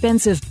the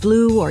expensive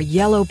blue or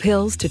yellow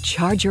pills to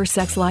charge your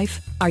sex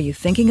life? Are you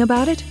thinking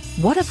about it?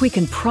 What if we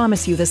can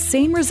promise you the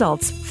same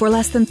results for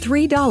less than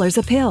 $3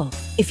 a pill?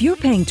 If you're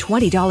paying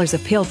 $20 a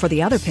pill for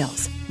the other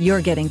pills,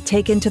 you're getting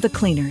taken to the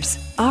cleaners.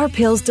 Our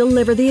pills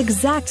deliver the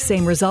exact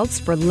same results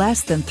for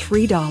less than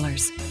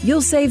 $3.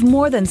 You'll save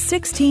more than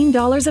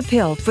 $16 a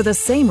pill for the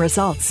same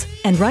results.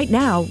 And right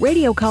now,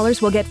 radio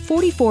callers will get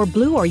 44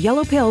 blue or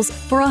yellow pills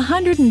for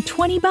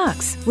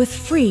 $120 with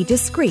free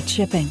discreet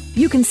shipping.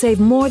 You can save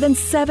more than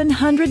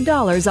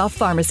 $700 off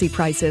pharmacy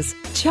prices.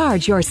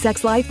 Charge your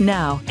sex life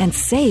now and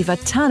save a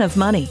ton of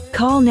money.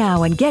 Call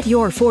now and get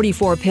your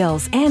 44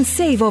 pills and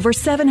save over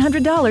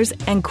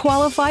 $700 and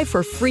qualify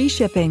for free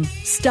shipping.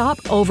 Stop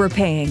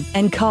overpaying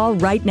and call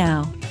right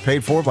now.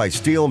 Paid for by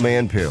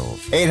Steelman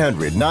Pills.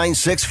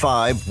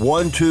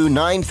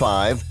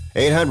 800-965-1295.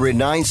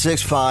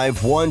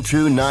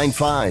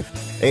 800-965-1295.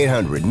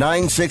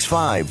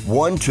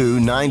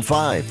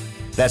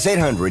 800-965-1295. That's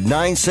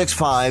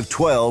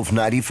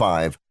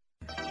 800-965-1295.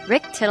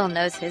 Rick Tittle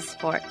knows his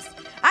sports.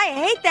 I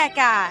hate that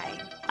guy.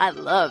 I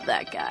love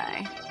that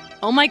guy.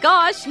 Oh my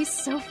gosh, he's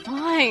so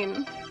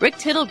fine. Rick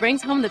Tittle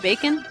brings home the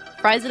bacon,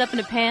 fries it up in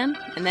a pan,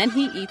 and then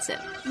he eats it.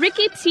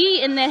 Ricky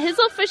T in the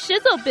hizzle for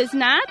shizzle,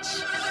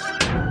 biznatch.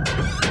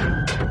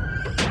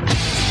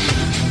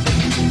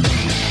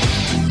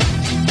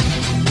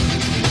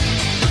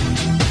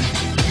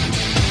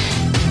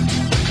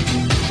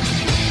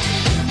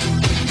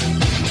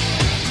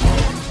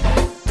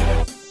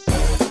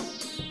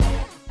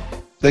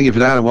 Thank you for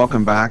that, and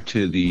welcome back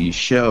to the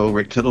show.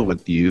 Rick Tittle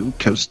with you,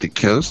 coast to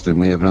coast,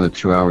 and we have another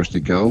 2 hours to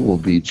go. We'll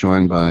be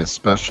joined by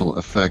special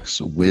effects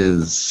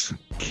whiz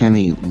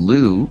Kenny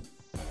Lou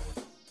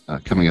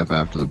coming up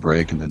after the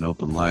break, and then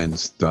open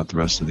lines throughout the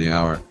rest of the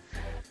hour.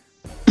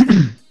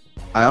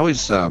 I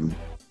always, I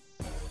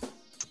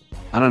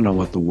don't know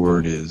what the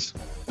word is.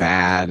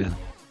 Bad.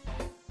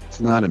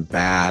 It's not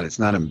bad. It's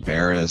not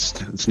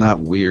embarrassed. It's not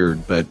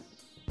weird, but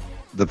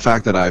the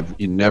fact that I've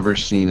never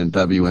seen a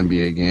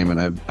WNBA game,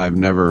 and I've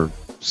never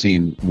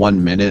seen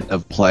 1 minute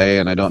of play,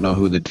 and I don't know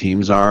who the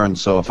teams are, and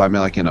so if I'm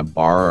like in a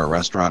bar or a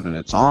restaurant and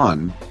it's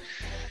on,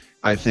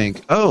 I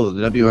think, oh,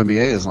 the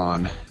WNBA is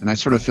on, and I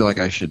sort of feel like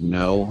I should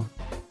know.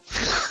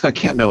 I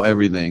can't know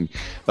everything,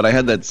 but I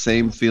had that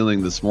same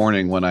feeling this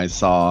morning when I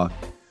saw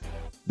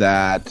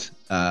that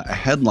a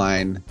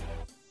headline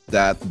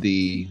that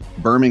the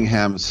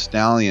Birmingham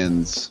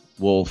Stallions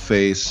will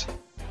face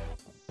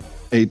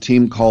a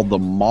team called the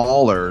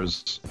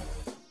Maulers,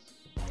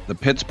 the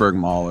Pittsburgh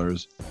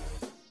Maulers,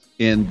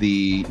 in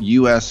the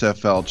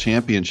USFL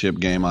championship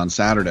game on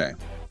Saturday.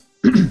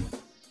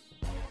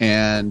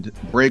 And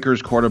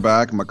Breakers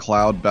quarterback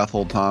McLeod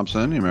Bethel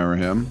Thompson, you remember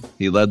him?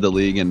 He led the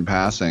league in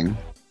passing.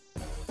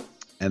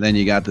 And then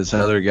you got this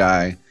other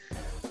guy,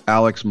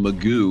 Alex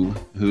Magoo,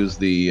 who's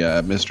the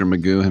Mr.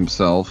 Magoo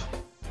himself,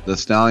 the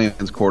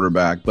Stallions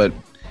quarterback. But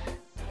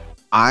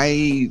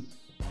I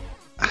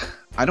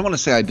don't want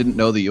to say I didn't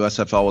know the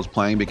USFL was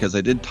playing, because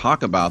I did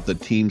talk about the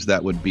teams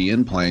that would be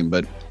in playing,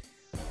 but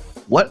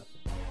what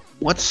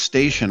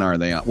station are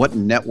they on? What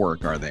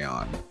network are they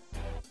on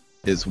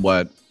is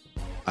what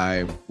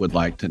I would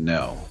like to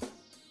know.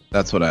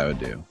 That's what I would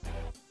do.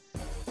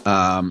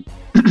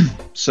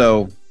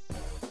 So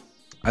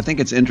I think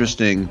it's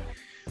interesting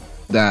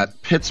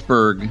that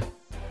Pittsburgh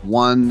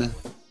won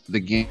the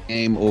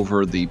game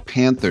over the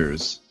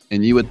Panthers,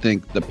 and you would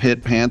think the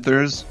Pitt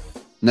Panthers?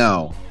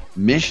 No.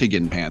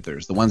 Michigan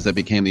Panthers, the ones that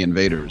became the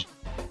Invaders.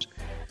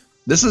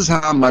 This is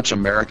how much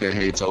America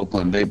hates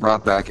Oakland. They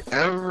brought back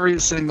every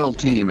single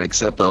team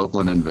except the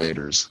Oakland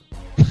Invaders.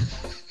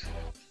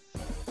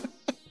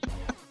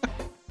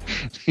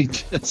 They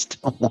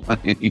just don't want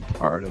any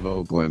part of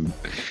Oakland.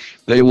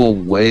 They will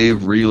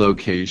waive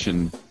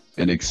relocation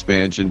and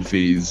expansion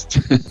fees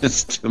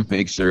just to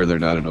make sure they're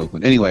not in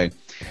Oakland. Anyway,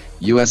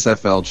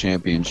 USFL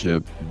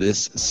Championship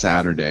this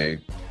Saturday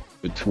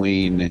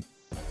between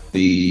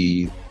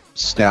the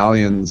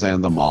Stallions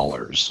and the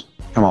Maulers.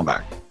 Come on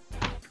back.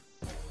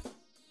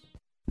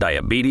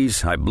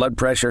 Diabetes, high blood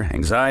pressure,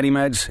 anxiety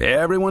meds,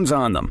 everyone's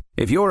on them.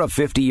 If you're a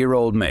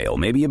 50-year-old male,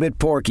 maybe a bit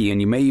porky, and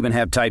you may even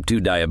have type 2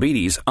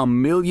 diabetes, $1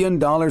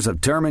 million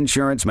of term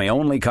insurance may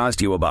only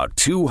cost you about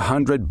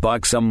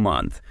 $200 a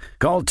month.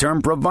 Call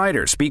Term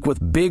Provider. Speak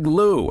with Big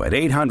Lou at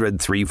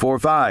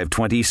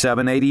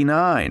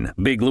 800-345-2789.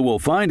 Big Lou will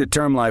find a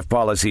term life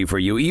policy for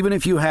you even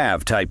if you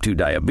have type 2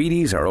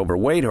 diabetes, are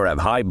overweight, or have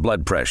high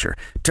blood pressure.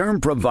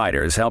 Term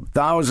Providers help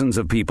thousands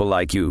of people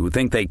like you who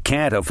think they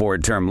can't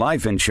afford term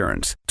life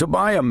insurance. To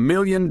buy $1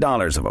 million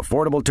of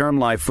affordable term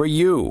life for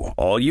you,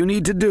 all you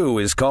need to do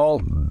is call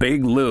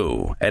Big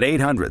Lou at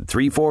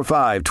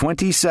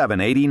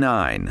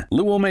 800-345-2789.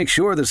 Lou will make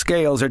sure the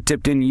scales are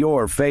tipped in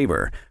your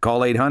favor.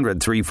 Call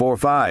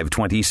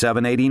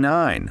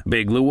 800-345-2789.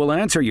 Big Lou will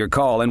answer your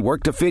call and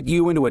work to fit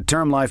you into a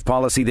term life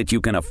policy that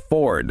you can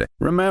afford.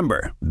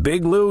 Remember,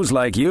 Big Lou's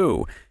like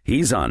you.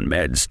 He's on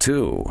meds,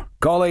 too.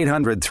 Call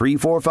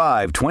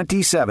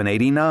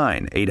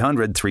 800-345-2789.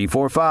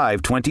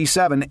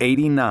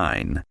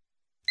 800-345-2789.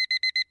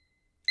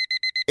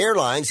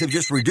 Airlines have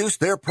just reduced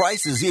their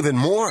prices even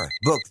more.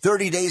 Book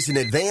 30 days in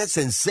advance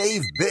and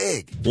save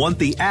big. Want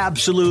the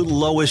absolute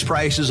lowest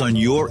prices on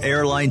your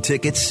airline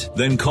tickets?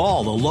 Then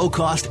call the Low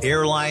Cost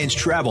Airlines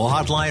Travel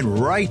Hotline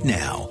right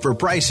now for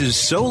prices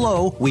so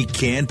low we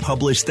can't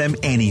publish them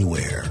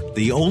anywhere.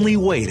 The only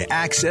way to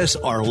access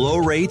our low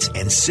rates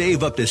and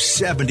save up to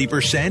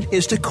 70%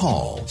 is to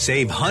call.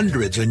 Save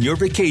hundreds on your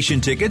vacation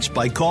tickets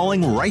by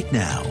calling right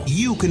now.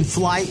 You can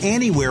fly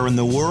anywhere in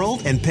the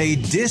world and pay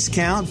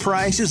discount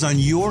prices on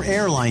your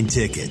airline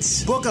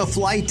tickets. Book a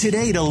flight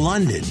today to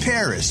London,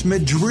 Paris,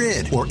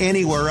 Madrid, or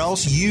anywhere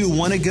else you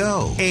want to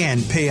go.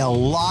 And pay a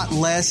lot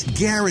less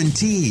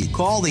guaranteed.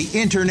 Call the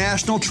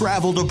International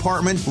Travel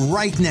Department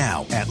right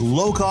now at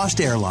Low Cost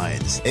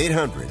Airlines.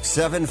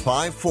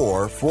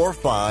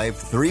 800-754-4531.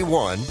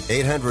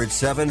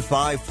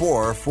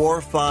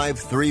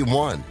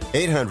 800-754-4531.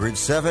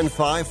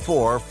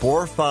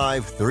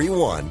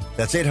 800-754-4531.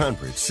 That's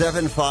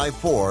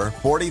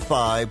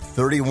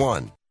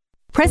 800-754-4531.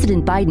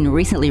 President Biden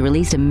recently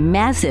released a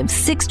massive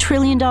 $6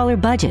 trillion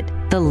budget,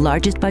 the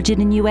largest budget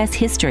in U.S.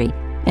 history.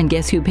 And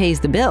guess who pays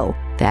the bill?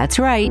 That's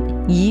right,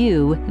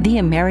 you, the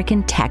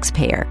American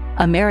taxpayer.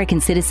 American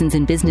citizens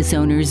and business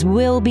owners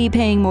will be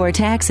paying more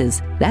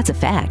taxes. That's a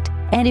fact.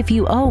 And if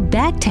you owe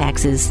back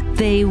taxes,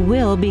 they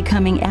will be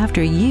coming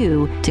after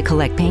you to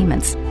collect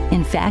payments.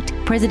 In fact,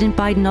 President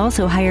Biden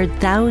also hired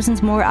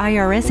thousands more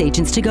IRS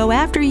agents to go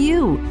after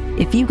you.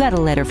 If you got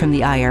a letter from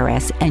the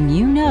IRS and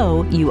you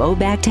know you owe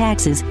back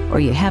taxes or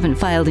you haven't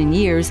filed in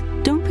years,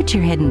 don't put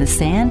your head in the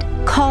sand.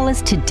 Call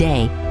us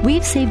today.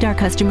 We've saved our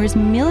customers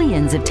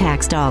millions of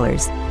tax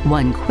dollars.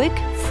 One quick,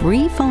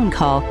 free phone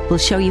call will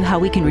show you how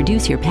we can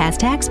reduce your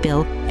past tax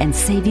bill and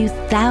save you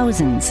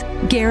thousands.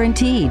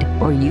 Guaranteed,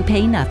 or you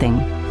pay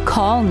nothing.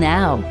 Call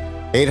now.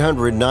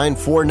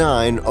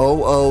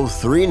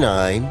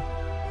 800-949-0039.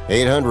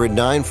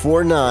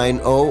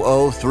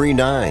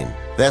 800-949-0039.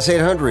 That's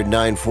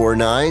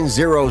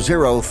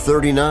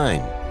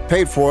 800-949-0039.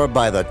 Paid for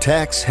by the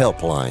Tax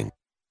Helpline.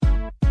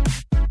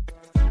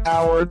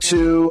 Hour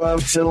 2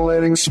 of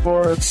Titillating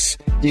Sports.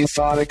 You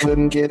thought it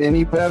couldn't get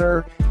any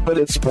better, but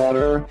it's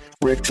better.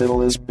 Rick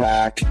Tittle is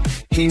back.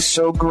 He's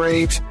so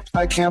great.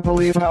 I can't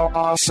believe how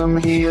awesome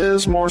he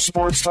is. More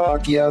sports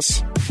talk,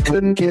 yes.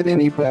 Couldn't get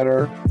any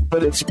better,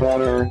 but it's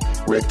better.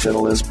 Rick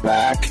Tittle is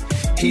back.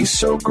 He's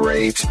so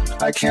great.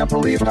 I can't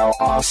believe how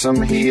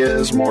awesome he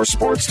is. More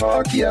sports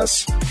talk,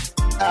 yes.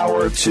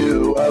 Hour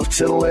 2 of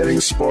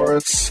Titillating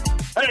Sports.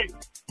 Hey,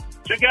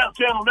 check out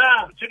Channel 9.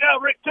 Check out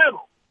Rick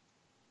Tittle.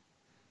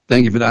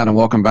 Thank you for that, and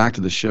welcome back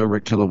to the show.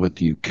 Rick Tittle with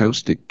you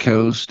coast to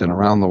coast and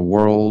around the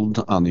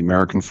world on the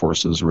American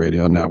Forces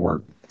Radio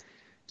Network.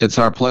 It's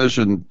our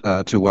pleasure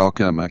to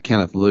welcome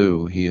Kenneth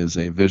Liu. He is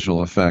a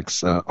visual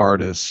effects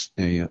artist,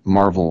 a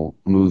Marvel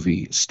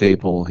movie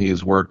staple. He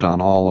has worked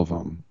on all of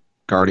them: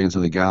 Guardians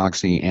of the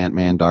Galaxy,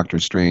 Ant-Man, Doctor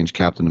Strange,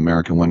 Captain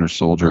America, Winter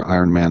Soldier,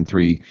 Iron Man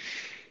 3.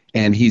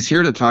 And he's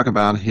here to talk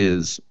about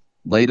his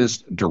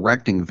latest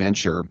directing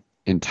venture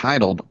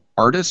entitled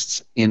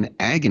Artists in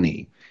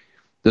Agony.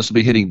 This will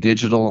be hitting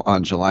digital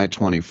on July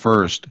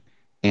 21st.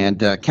 And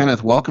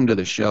Kenneth, welcome to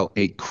the show.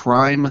 A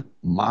crime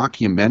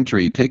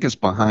mockumentary. Take us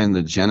behind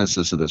the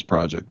genesis of this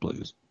project,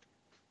 please.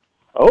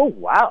 Oh,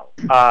 wow.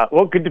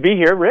 Well, good to be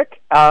here,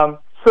 Rick.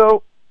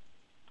 So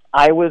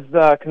I was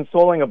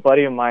consoling a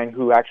buddy of mine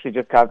who actually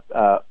just got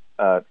out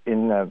of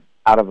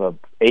a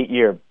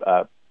 8-year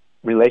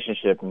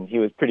relationship, and he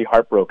was pretty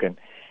heartbroken.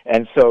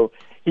 And so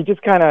he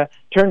just kind of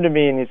turned to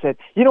me and he said,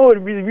 you know what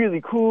would be really,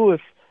 really cool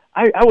if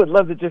I would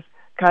love to just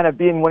kind of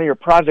be in one of your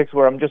projects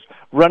where I'm just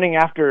running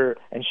after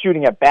and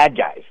shooting at bad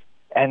guys.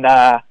 And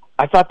I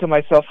thought to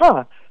myself,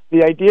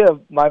 the idea of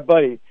my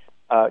buddy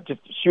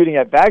just shooting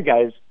at bad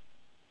guys,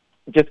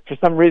 just for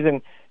some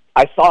reason,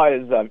 I saw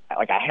it as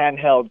like a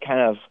handheld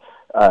kind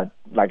of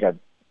like a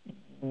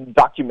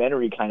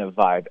documentary kind of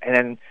vibe. And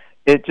then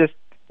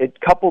it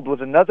coupled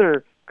with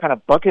another kind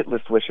of bucket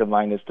list wish of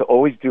mine is to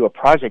always do a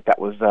project that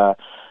was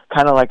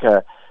kind of like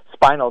a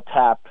Spinal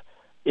Tap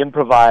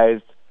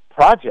improvised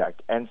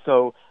project. And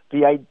so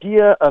the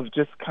idea of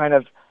just kind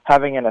of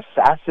having an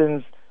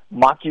Assassins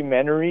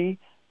mockumentary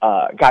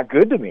got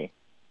good to me.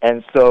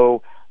 And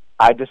so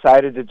I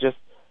decided to just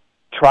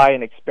try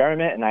an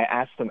experiment, and I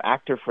asked some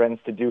actor friends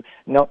to do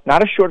not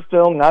a short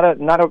film, not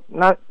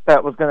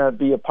that was going to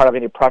be a part of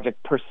any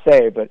project per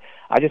se, but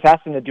I just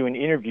asked them to do an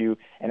interview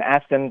and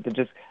asked them to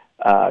just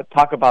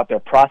talk about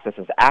their process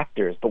as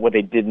actors. But what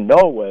they didn't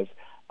know was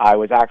I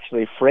was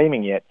actually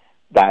framing it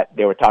that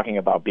they were talking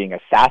about being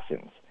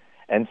assassins.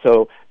 And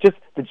so just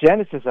the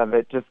genesis of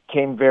it just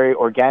came very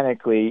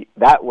organically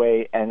that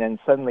way, and then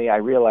suddenly I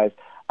realized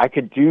I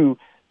could do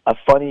a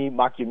funny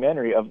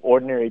mockumentary of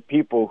ordinary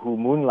people who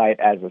moonlight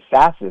as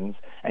assassins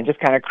and just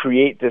kind of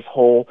create this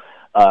whole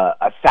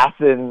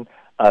assassin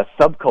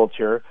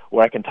subculture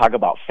where I can talk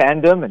about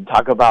fandom and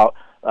talk about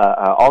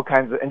all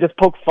kinds of, and just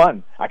poke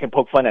fun. I can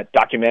poke fun at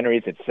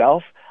documentaries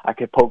itself. I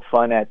could poke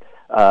fun at,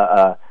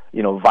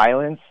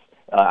 violence.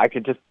 I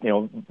could just,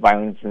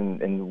 violence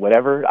and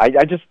whatever.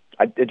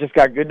 It just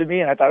got good to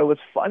me, and I thought it was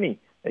funny.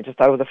 I just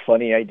thought it was a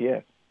funny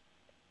idea.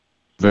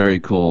 Very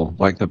cool.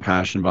 Like the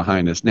passion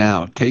behind this.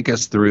 Now, take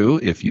us through,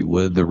 if you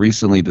would, the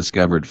recently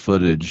discovered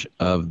footage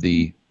of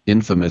the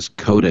infamous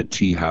Coda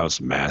Tea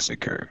House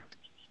massacre.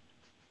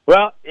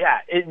 Well, yeah.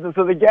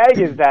 So the gag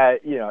is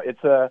that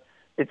it's a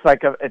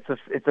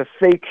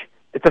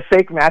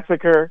fake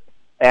massacre,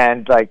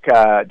 and I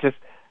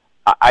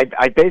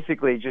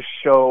basically just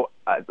show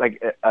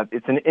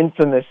it's an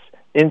infamous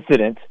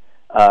incident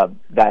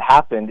that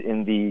happened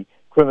in the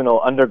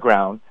criminal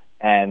underground.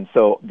 And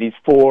so these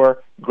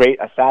 4 great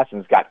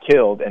assassins got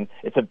killed, and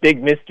it's a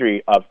big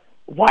mystery of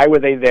why were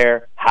they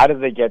there, how did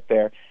they get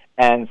there,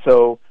 and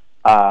so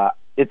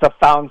it's a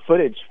found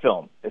footage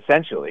film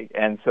essentially.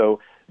 And so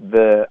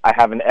I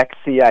have an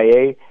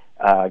ex-CIA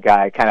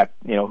guy, kind of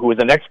who was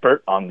an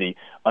expert on the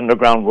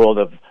underground world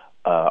of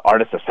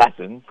artist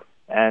assassins,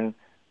 and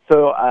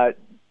so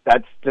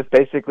that's just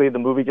basically the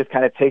movie. Just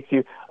kind of takes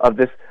you of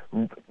this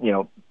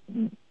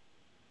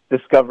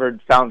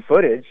discovered found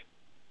footage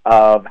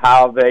of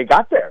how they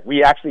got there.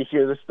 We actually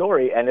hear the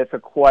story, and it's a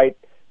quite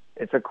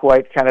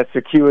kind of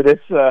circuitous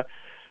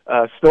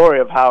story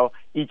of how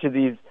each of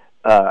these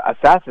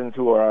assassins,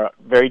 who are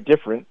very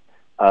different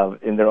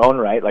in their own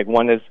right. Like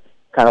one is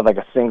kind of like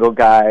a single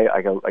guy,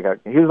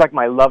 he was like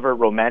my lover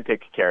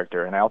romantic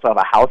character, and I also have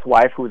a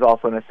housewife who's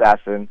also an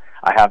assassin.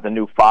 I have the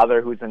new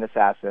father who's an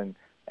assassin,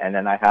 and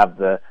then I have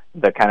the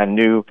kind of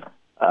new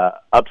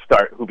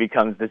upstart who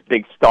becomes this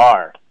big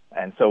star.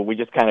 And so we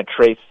just kind of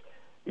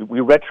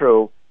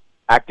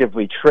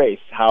actively trace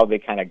how they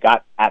kind of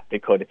got at the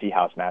Coda Tea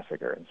House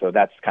massacre. And so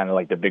that's kind of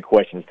like the big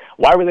question is,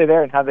 why were they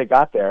there and how they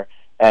got there,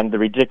 and the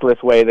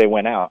ridiculous way they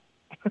went out.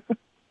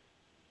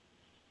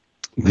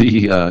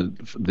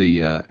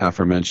 The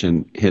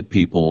aforementioned hit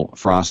people,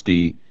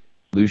 Frosty,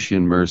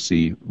 Lucian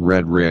Mercy,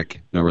 Red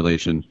Rick, no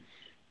relation,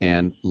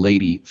 and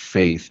Lady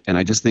Faith. And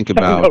I just think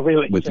about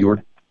with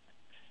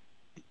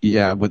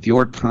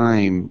your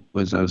time,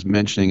 as I was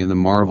mentioning in the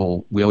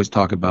Marvel, we always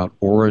talk about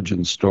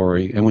origin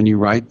story. And when you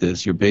write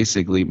this, you're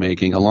basically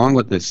making, along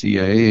with the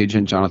CIA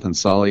agent, Jonathan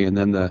Sully, and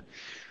then the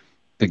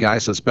guy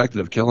suspected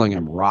of killing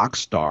him,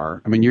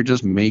 Rockstar. I mean, you're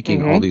just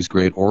making all these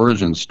great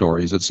origin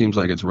stories. It seems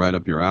like it's right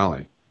up your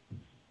alley.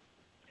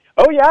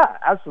 Oh, yeah,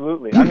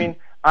 absolutely. I mean,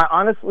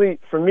 honestly,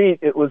 for me,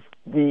 it was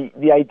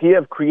the idea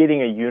of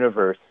creating a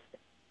universe.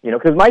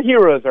 Because my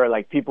heroes are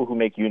like people who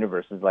make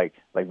universes, like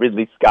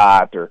Ridley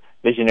Scott or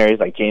visionaries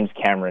like James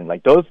Cameron.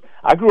 Like those,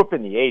 I grew up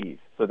in the '80s,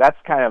 so that's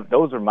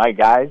those are my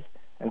guys.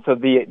 And so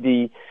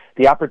the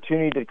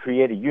opportunity to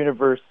create a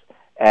universe,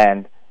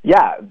 and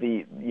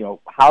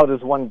how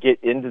does one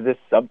get into this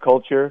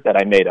subculture that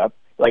I made up,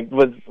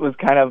 was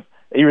kind of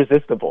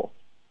irresistible.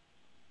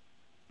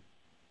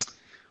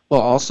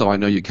 Well, also, I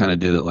know you kind of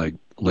did it like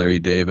Larry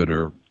David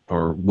or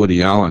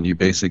Woody Allen. You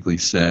basically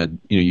said,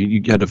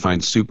 you had to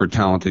find super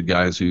talented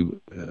guys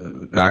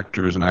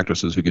actors and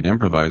actresses who could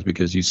improvise,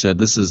 because you said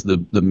this is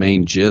the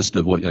main gist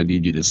of what I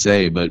need you to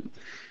say, but,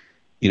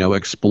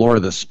 explore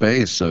the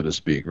space, so to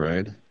speak,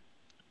 right?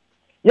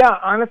 Yeah,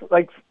 honestly,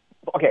 it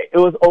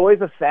was always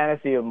a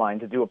fantasy of mine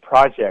to do a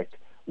project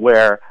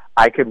where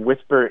I could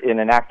whisper in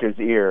an actor's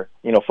ear,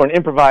 for an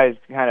improvised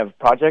kind of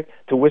project,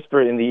 to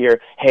whisper in the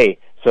ear, hey,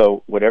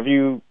 so whatever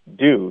you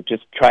do,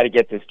 just try to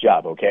get this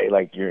job, okay?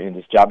 Like you're in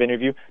this job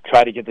interview,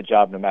 try to get the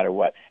job no matter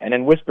what. And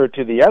then whisper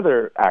to the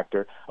other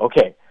actor,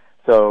 okay,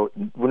 so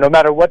no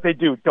matter what they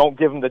do, don't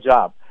give them the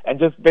job. And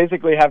just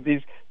basically have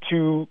these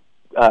two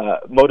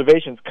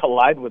motivations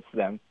collide with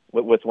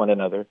one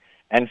another,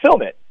 and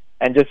film it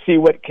and just see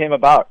what came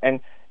about.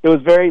 And it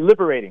was very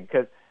liberating,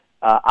 because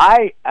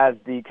I, as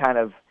the kind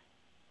of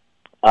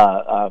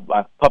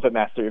puppet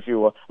master, if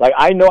you will,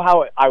 I know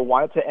how I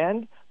want it to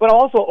end, but I'm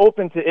also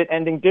open to it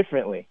ending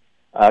differently,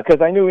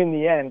 because I knew in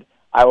the end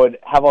I would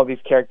have all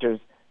these characters,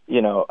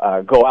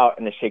 go out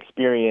in a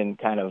Shakespearean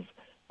kind of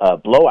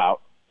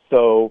blowout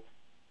So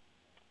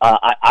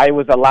I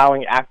was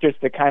allowing actors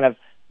to kind of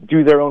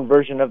do their own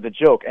version of the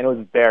joke, and it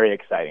was very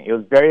exciting. It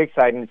was very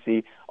exciting to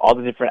see all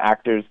the different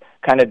actors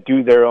kind of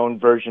do their own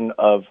version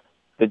of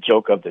the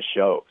joke of the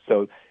show.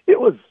 So it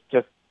was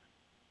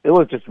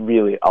just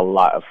really a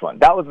lot of fun.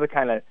 That was the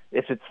kind of,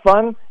 if it's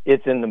fun,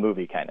 it's in the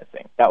movie kind of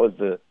thing. That was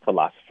the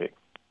philosophy.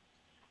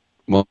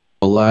 Well,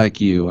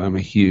 like you, I'm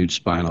a huge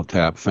Spinal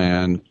Tap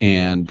fan,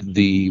 and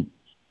the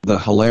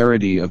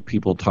hilarity of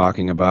people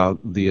talking about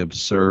the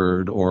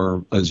absurd,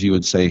 or as you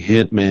would say,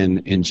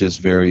 hitmen in just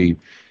very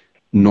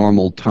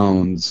normal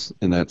tones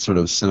in that sort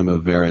of cinema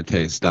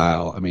verite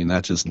style. I mean,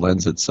 that just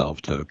lends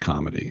itself to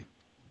comedy.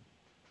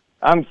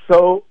 I'm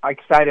so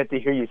excited to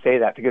hear you say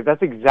that, because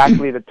that's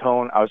exactly the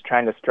tone I was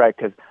trying to strike,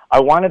 because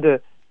I wanted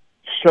to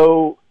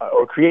show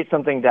or create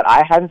something that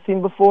I hadn't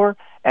seen before.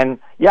 And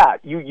yeah,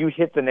 you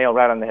hit the nail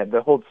right on the head.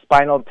 The whole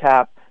Spinal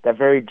Tap, that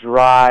very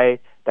dry,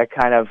 that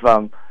kind of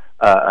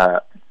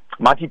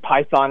Monty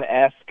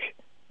Python-esque,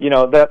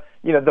 the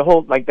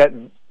whole, like, that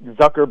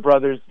Zucker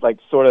brothers, like,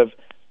 sort of,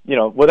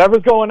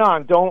 whatever's going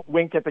on, don't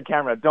wink at the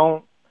camera.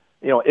 Don't,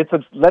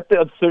 let the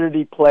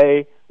absurdity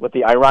play with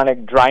the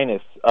ironic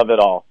dryness of it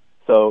all.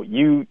 So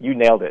you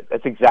nailed it.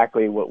 That's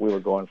exactly what we were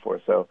going for.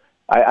 So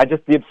I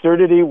just, the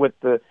absurdity with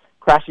the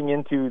crashing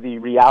into the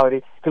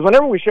reality, because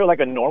whenever we show like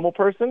a normal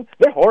person,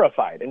 they're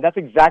horrified, and that's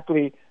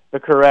exactly the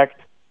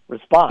correct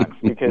response,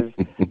 because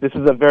this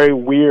is a very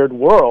weird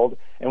world,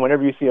 and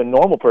whenever you see a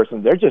normal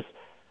person, they're just,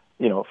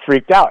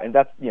 freaked out. And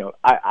that's,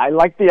 I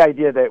like the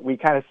idea that we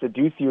kind of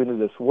seduce you into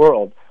this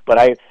world, but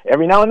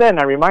every now and then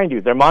I remind you,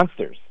 they're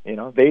monsters. These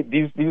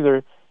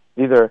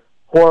are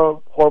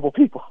horrible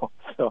people.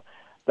 So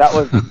that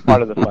was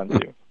part of the fun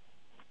too.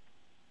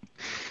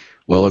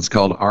 Well, it's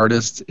called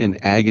Artists in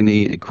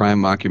Agony, a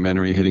crime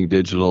mockumentary hitting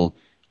digital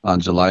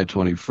on July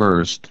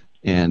 21st.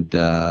 And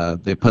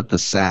they put the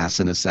sass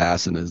in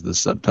assassin as the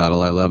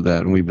subtitle. I love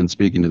that. And we've been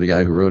speaking to the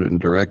guy who wrote it and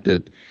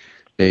directed,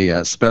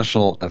 a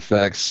special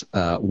effects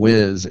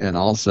whiz, and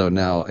also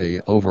now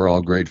a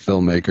overall great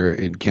filmmaker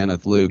in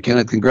Kenneth Liu.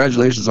 Kenneth,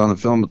 congratulations on the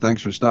film, and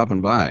thanks for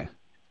stopping by.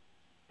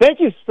 Thank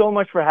you so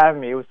much for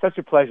having me. It was such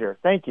a pleasure.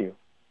 Thank you.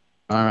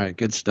 All right,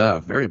 good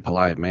stuff. Very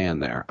polite man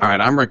there. All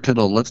right, I'm Rick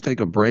Tittle. Let's take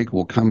a break.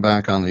 We'll come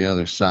back on the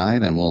other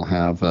side, and we'll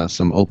have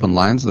some open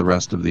lines the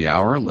rest of the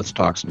hour. Let's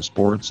talk some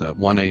sports at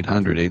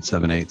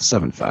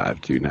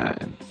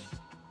 1-800-878-7529.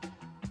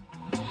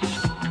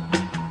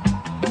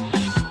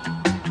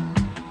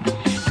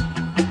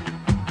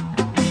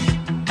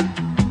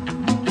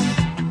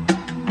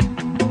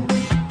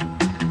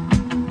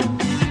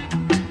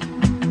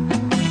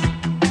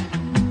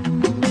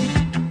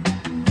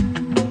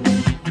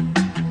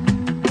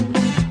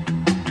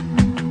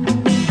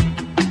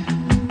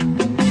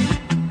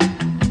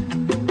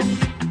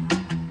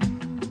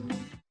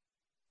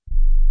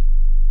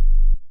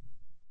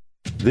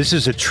 This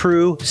is a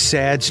true,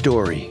 sad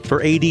story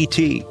for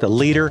ADT, the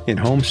leader in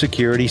home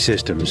security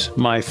systems.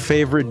 My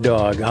favorite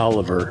dog,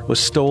 Oliver, was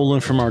stolen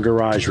from our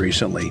garage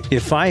recently.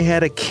 If I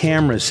had a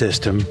camera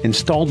system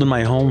installed in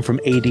my home from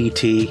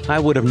ADT, I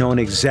would have known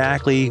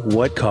exactly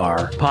what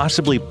car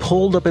possibly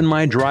pulled up in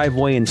my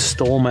driveway and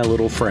stole my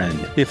little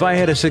friend. If I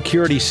had a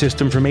security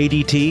system from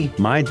ADT,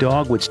 my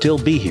dog would still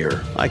be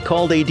here. I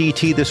called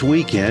ADT this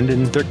weekend,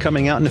 and they're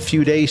coming out in a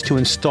few days to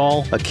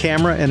install a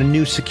camera and a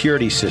new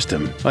security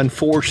system.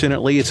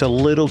 Unfortunately, it's a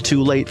little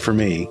too late for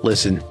me.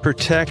 Listen,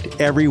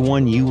 protect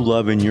everyone you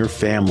love in your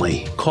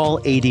family. Call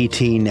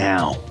ADT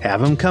now.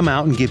 Have them come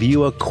out and give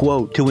you a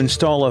quote to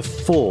install a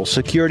full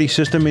security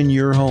system in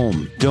your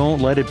home.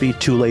 Don't let it be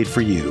too late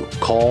for you.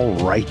 Call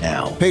right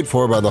now. Paid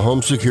for by the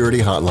Home Security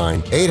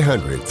Hotline.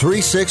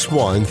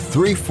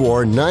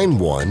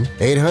 800-361-3491.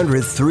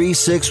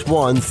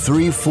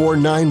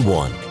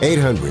 800-361-3491.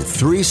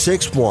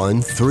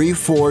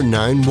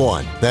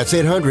 800-361-3491. That's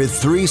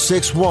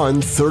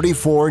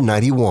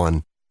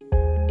 800-361-3491.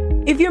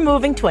 If you're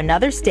moving to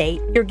another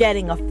state, you're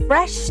getting a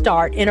fresh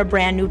start in a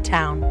brand new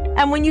town.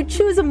 And when you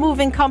choose a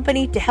moving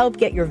company to help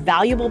get your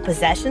valuable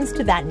possessions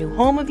to that new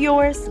home of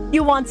yours,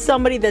 you want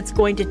somebody that's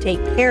going to take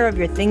care of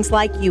your things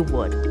like you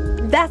would.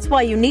 That's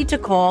why you need to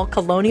call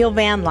Colonial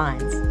Van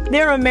Lines.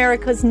 They're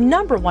America's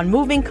 #1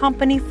 moving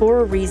company for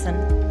a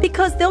reason.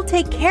 Because they'll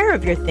take care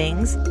of your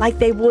things like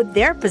they would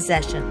their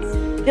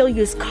possessions. They'll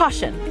use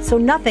caution so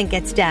nothing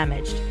gets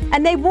damaged.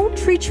 And they won't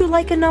treat you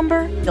like a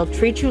number, they'll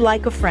treat you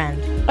like a friend.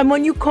 And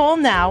when you call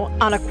now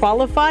on a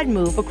qualified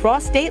move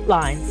across state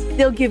lines,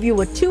 they'll give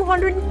you a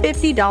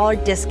 $250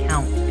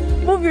 discount.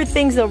 Move your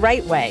things the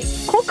right way.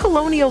 Call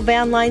Colonial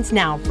Van Lines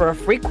now for a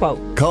free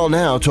quote. Call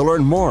now to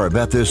learn more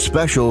about this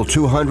special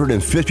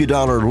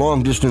 $250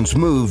 long-distance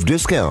move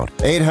discount.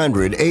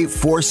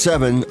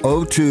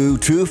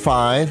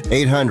 800-847-0225.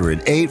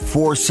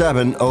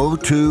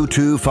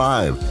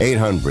 800-847-0225.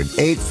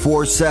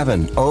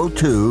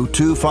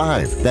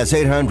 800-847-0225. That's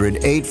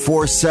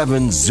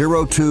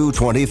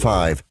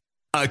 800-847-0225.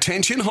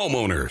 Attention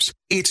homeowners.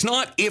 It's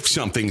not if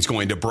something's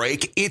going to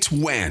break, it's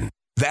when.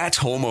 That's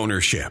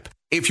homeownership.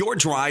 If your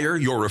dryer,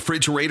 your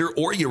refrigerator,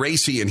 or your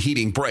AC and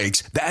heating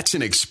breaks, that's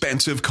an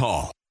expensive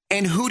call.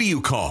 And who do you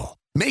call?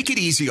 Make it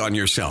easy on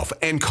yourself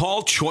and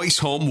call Choice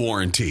Home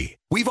Warranty.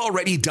 We've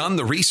already done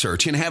the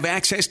research and have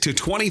access to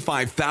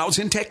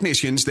 25,000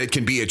 technicians that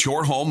can be at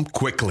your home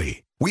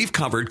quickly. We've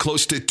covered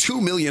close to 2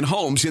 million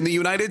homes in the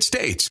United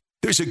States.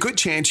 There's a good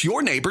chance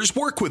your neighbors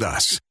work with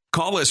us.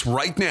 Call us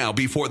right now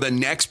before the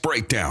next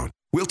breakdown.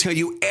 We'll tell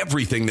you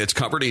everything that's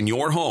covered in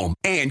your home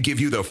and give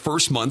you the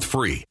first month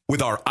free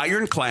with our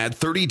ironclad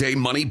 30-day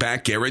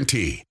money-back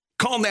guarantee.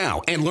 Call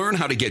now and learn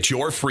how to get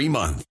your free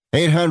month.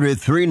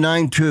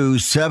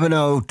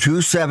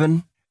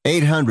 800-392-7027.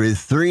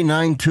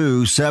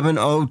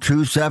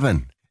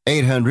 800-392-7027.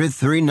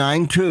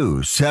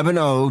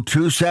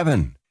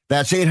 800-392-7027.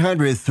 That's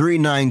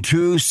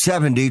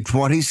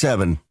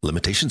 800-392-7027.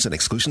 Limitations and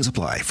exclusions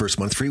apply. First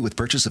month free with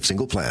purchase of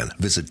single plan.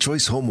 Visit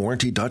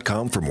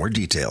choicehomewarranty.com for more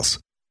details.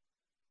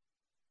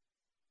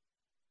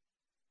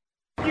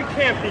 You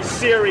can't be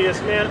serious,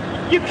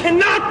 man. You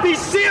cannot be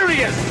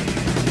serious!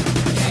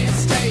 Can't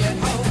stay at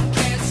home,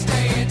 can't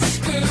stay at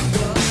school.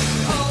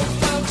 Old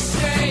folks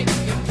say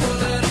you're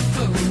pulling a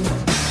fool.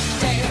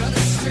 Stay on the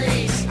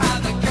streets,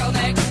 I'm the girl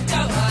next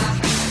door.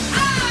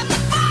 I'm the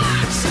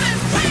fox we're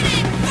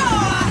waiting for.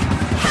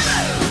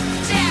 Hello,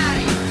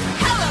 Daddy.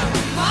 Hello,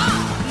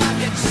 Mom.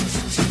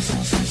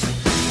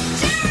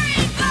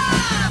 Jerry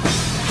Bob.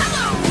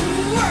 Hello,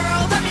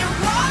 world. I'm your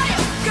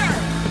royal girl.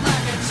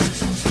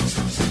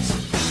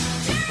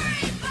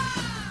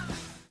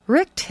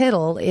 Rick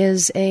Tittle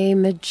is a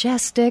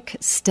majestic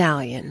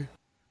stallion.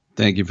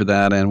 Thank you for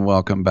that, and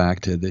welcome back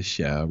to the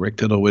show. Rick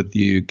Tittle with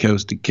you,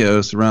 coast to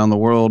coast, around the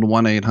world,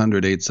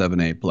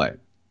 1-800-878-PLAY.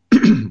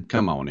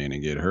 Come on in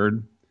and get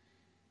heard.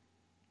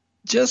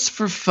 Just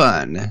for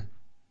fun,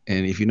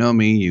 and if you know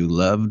me, you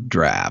love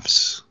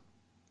drafts.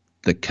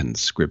 The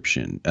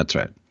conscription. That's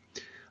right.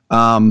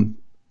 And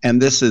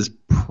this is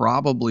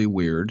probably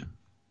weird.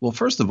 Well,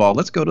 first of all,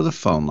 let's go to the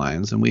phone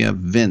lines, and we have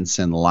Vince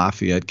in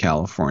Lafayette,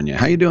 California.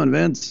 How you doing,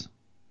 Vince?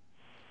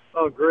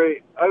 Oh,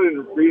 great. I've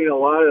been reading a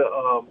lot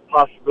of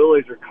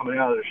possibilities are coming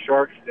out of the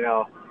Sharks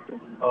now.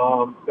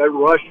 That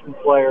Russian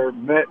player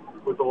met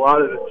with a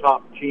lot of the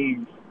top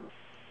teams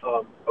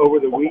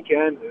over the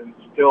weekend and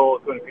still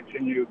going to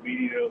continue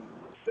meeting them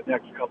the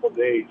next couple of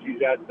days.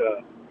 He's at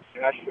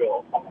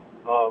Nashville.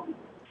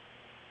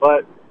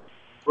 But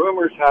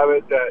rumors have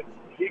it that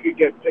he could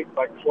get picked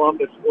by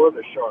Columbus or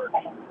the Sharks.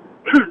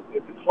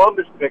 If the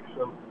Columbus picks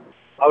him,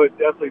 I would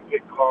definitely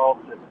pick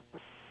Carlson.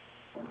 If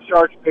the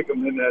Sharks pick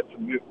him, then that's a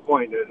moot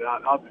point. And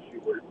obviously,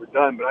 we're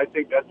done. But I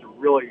think that's a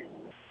really,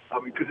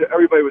 because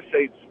everybody was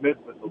saying Smith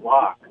was the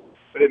lock,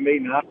 but it may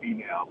not be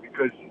now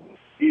because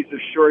he's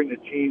assuring the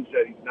teams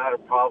that he's not a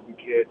problem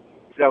kid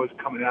that was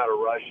coming out of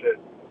Russia.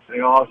 And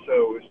he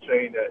also was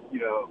saying that,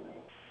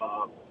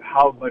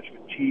 how much of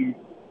a team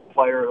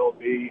player he'll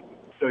be.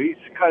 So he's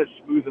kind of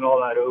smoothing all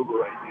that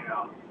over right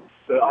now.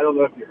 So I don't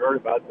know if you heard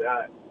about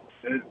that.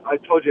 And I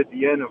told you at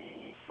the end of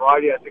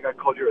Friday, I think I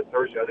called you on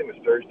Thursday. I think it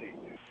was Thursday.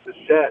 The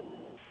set,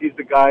 he's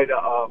the guy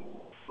to,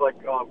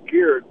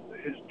 Gear,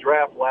 his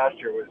draft last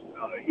year was,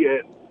 he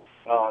hit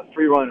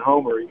 3-run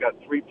homer. He got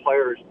 3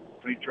 players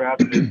when he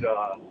drafted his,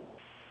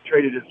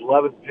 traded his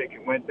 11th pick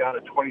and went down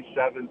to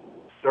 27th,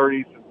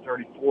 30th, and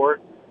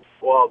 34th.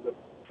 Well, the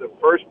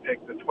first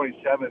pick, the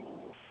 27th,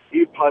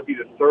 he'd probably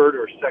be the 3rd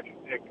or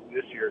 2nd pick in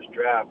this year's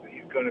draft.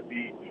 He's going to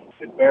be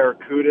in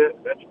Barracuda.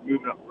 That's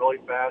moving up really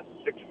fast,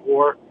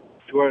 6'4",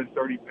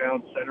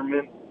 230-pound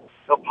centerman.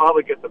 He'll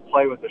probably get to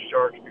play with the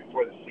Sharks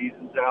before the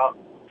season's out.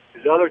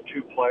 His other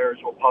 2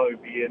 players will probably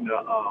be in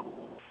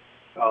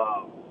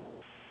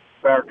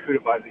Barracuda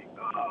by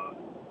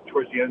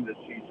towards the end of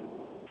the season.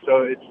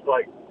 So it's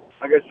like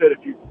I said,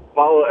 if you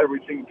follow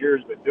everything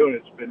Gear's been doing,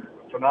 it's been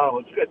phenomenal.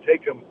 It's going to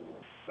take him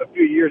a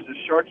few years. The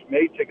Sharks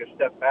may take a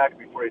step back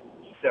before they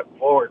step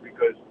forward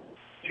because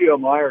T.O.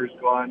 Meyer's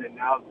gone, and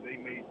now they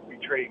may be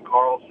trading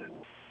Carlson.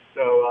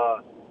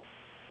 So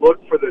look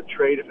for the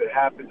trade if it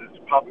happens. It's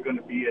probably going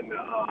to be in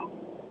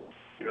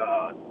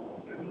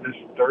this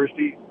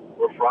Thursday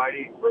or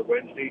Friday or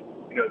Wednesday,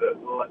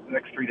 the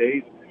next 3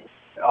 days.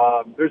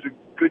 There's a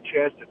good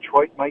chance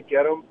Detroit might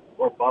get him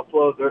or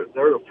Buffalo. They're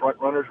the front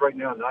runners right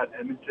now, not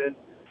Edmonton.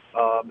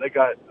 They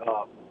got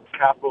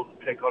capital to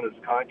take on his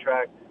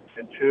contract,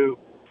 and 2,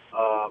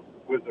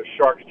 with the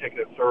Sharks taking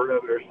a third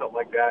of it or something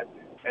like that.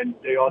 And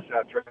they also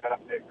have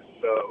draft picks,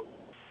 so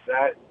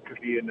that could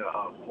be in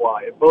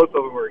fly. And both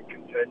of them are in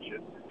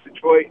contention.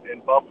 Detroit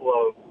and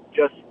Buffalo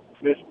just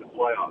missed the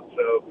playoffs.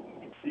 So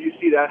do you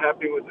see that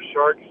happening with the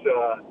Sharks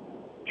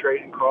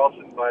trading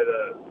Carlson by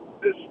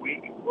this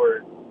week, or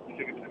do you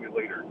think it's going to be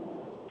later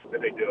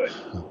that they do it?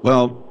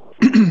 Well,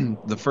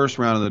 the first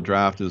round of the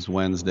draft is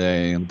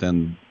Wednesday, and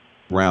then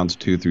rounds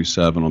 2 through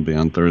 7 will be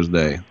on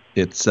Thursday.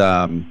 It's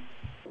I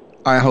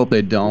hope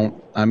they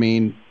don't. I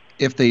mean,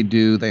 if they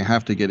do, they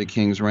have to get a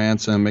king's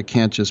ransom. It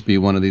can't just be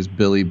one of these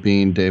Billy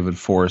Bean, David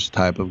Forrest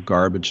type of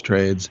garbage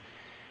trades.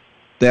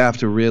 They have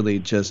to really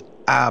just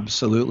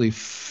absolutely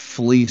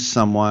fleece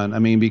someone. I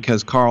mean,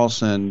 because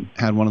Carlson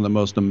had one of the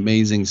most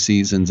amazing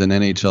seasons in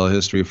NHL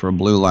history for a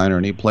blue liner,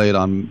 and he played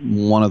on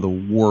one of the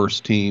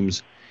worst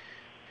teams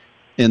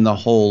in the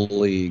whole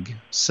league.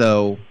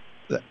 So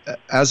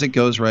as it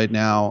goes right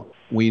now,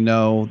 we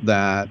know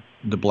that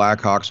the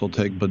Blackhawks will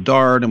take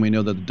Bedard, and we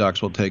know that the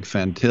Ducks will take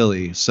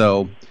Fantilli.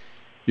 So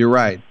you're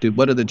right.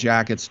 What do the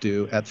Jackets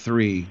do at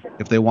 3?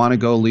 If they want to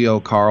go Leo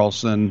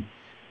Carlson,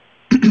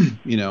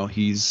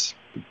 he's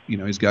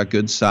got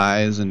good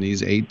size and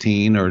he's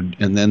 18,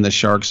 and then the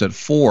Sharks at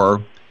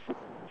 4,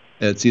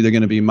 it's either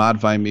going to be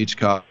Matvei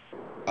Michkov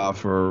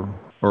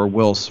or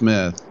Will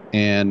Smith.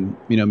 And,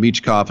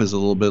 Michkov is a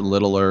little bit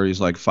littler. He's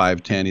like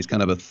 5'10". He's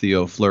kind of a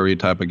Theo Fleury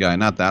type of guy.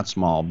 Not that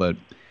small, but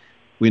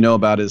we know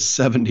about his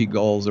 70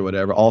 goals or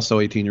whatever. Also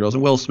 18-year-olds.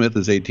 And Will Smith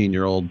is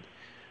 18-year-old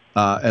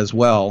as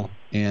well.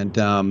 And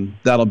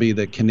that'll be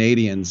the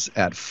Canadians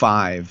at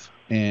 5.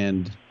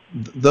 And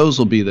those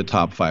will be the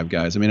top 5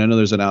 guys. I mean, I know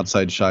there's an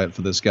outside shot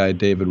for this guy,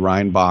 David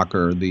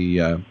Reinbacher,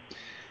 the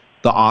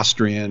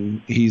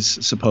Austrian.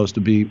 He's supposed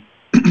to be,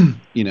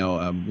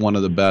 one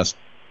of the best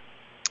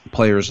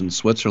players in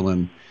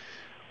Switzerland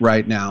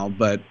right now.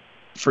 But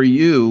for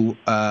you,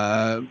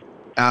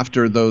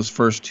 after those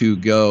first 2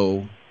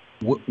 go,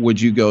 would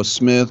you go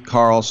Smith,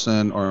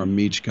 Carlson, or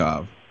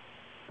Michkov?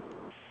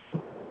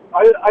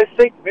 I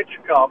think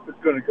Michkov is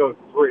going to go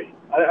 3.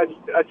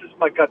 That's just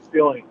my gut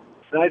feeling.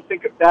 And I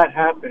think if that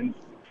happens,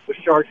 the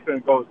Sharks are going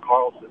to go with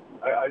Carlson.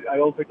 I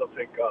don't think they'll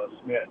take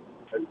Smith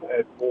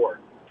at 4.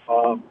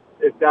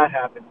 If that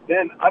happens,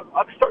 then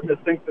I'm starting to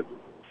think that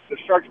the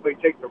Sharks may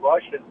take the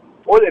Russian,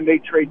 or they may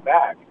trade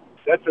back.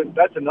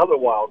 That's another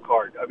wild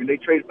card. I mean, they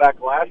traded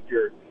back last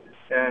year,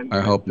 and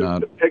I hope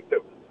not. The pick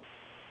that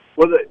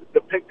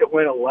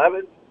went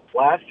 11th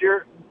last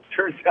year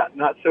turns out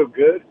not so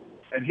good,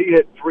 and he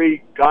hit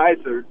 3 guys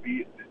that would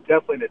be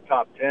definitely in the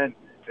top 10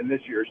 in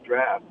this year's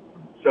draft.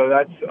 So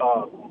that's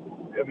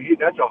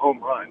that's a home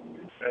run,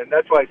 and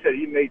that's why I said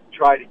he may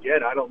try it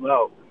again. I don't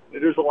know.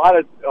 There's a lot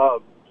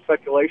of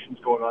speculations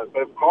going on,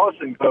 but if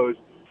Carlson goes,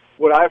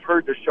 what I've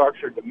heard the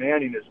Sharks are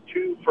demanding is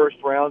 2 first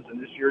rounds in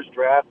this year's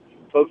draft.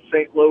 Both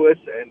St. Louis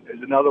and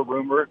is another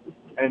rumor,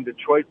 and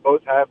Detroit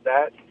both have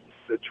that.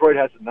 Detroit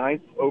has the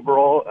 9th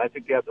overall. I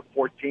think they have the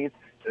 14th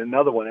and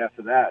another one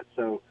after that.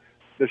 So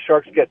the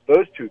Sharks get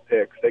those 2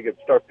 picks. They could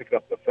start picking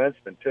up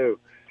defensemen too.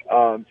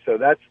 So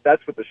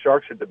that's what the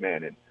Sharks are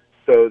demanding.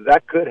 So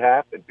that could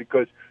happen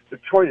because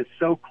Detroit is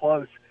so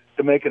close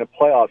to making a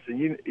playoffs,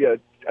 and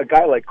a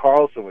guy like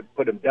Carlson would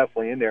put him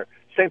definitely in there.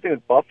 Same thing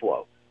with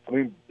Buffalo. I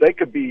mean, they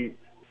could be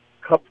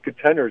cup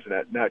contenders in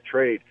that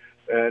trade.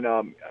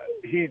 And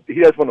he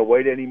doesn't want to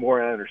wait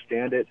anymore. I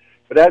understand it,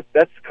 but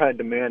that's the kind of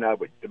demand I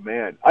would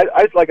demand.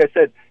 I like I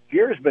said,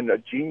 Gear's been a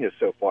genius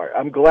so far.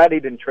 I'm glad he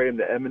didn't trade him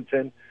to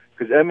Edmonton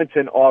because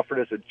Edmonton offered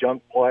us a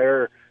junk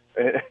player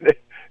and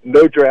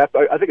no draft.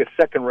 I think a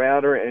second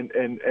rounder,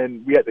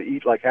 and we had to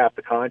eat like half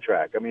the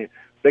contract. I mean,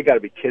 they got to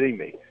be kidding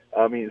me.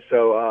 I mean,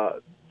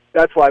 so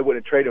that's why I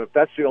wouldn't trade him. If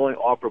that's the only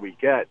offer we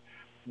get,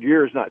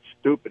 Gear's not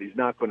stupid. He's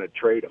not going to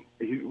trade him.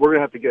 We're going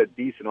to have to get a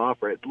decent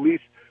offer, at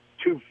least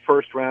 2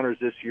 first rounders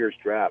this year's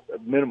draft, a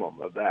minimum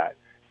of that,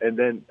 and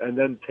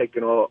then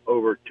taking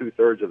over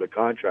 2/3 of the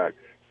contract.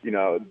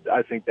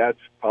 I think that's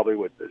probably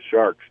what the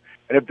Sharks.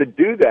 And if they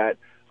do that,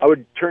 I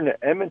would turn to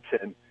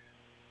Edmonton.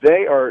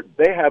 They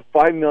have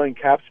 $5 million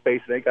cap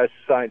space, and they got to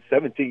sign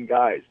 17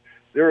 guys.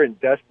 They're in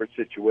desperate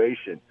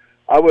situation.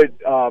 I would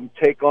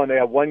take on. They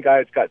have one guy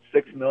that's got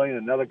 $6 million,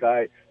 another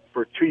guy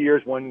for 2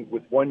 years, one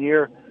with 1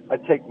 year.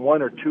 I'd take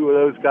 1 or 2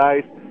 of those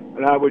guys,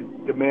 and I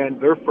would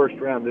demand their first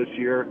round this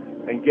year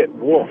and get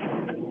Wolf.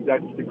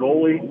 That's the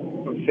goalie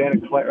from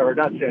Santa Clara, or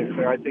not Santa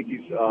Clara. I think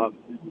he's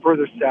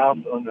further south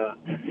on the.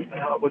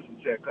 It wasn't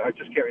Santa Clara. I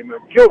just can't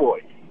remember.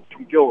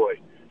 From Gilroy,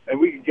 and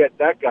we could get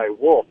that guy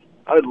Wolf.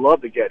 I would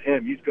love to get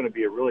him. He's going to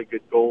be a really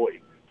good goalie.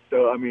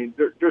 So I mean,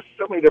 there's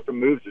so many different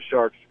moves the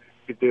Sharks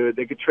could do.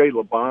 They could trade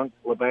LeBanc,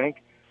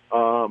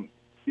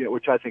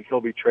 which I think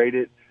he'll be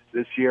traded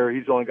this year.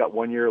 He's only got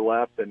 1 year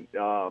left, and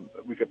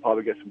we could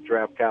probably get some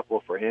draft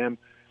capital for him.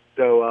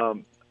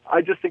 So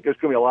I just think there's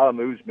going to be a lot of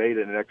moves made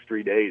in the next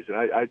 3 days,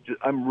 and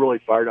I'm really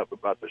fired up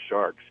about the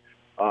Sharks.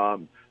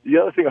 The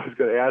other thing I was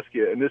going to ask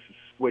you, and this is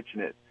switching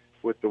it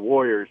with the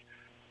Warriors,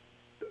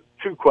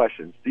 2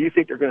 questions. Do you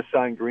think they're going to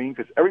sign Green?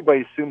 Because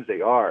everybody assumes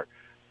they are.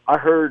 I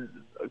heard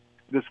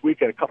this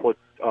weekend a couple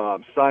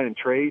of sign and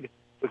trade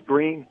with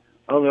Green.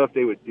 I don't know if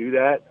they would do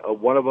that.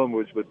 One of them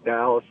was with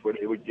Dallas, where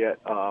they would get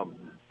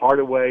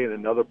Hardaway and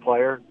another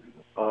player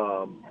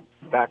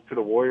back to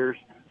the Warriors.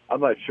 I'm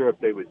not sure if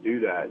they would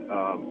do that.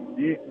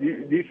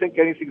 Do you think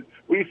anything?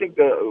 What do you think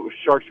the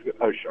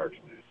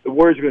the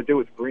Warriors are going to do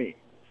with Green?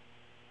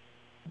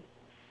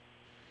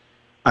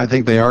 I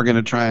think they are going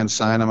to try and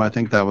sign him. I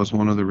think that was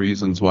one of the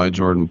reasons why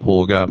Jordan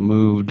Poole got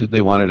moved.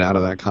 They wanted out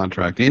of that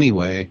contract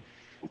anyway.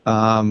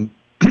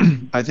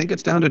 I think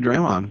it's down to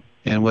Draymond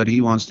and what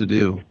he wants to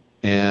do.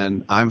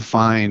 And I'm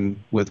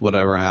fine with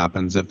whatever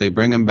happens. If they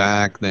bring him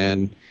back,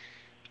 then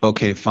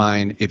okay,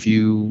 fine. If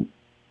you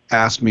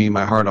ask me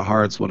my heart of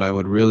hearts what I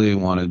would really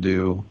want to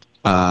do,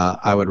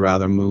 I would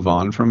rather move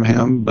on from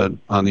him. But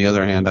on the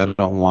other hand, I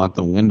don't want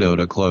the window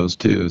to close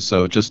too.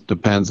 So it just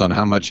depends on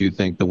how much you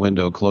think the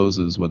window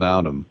closes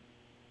without him.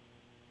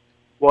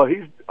 Well,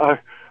 I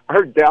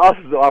heard Dallas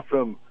is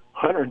offering him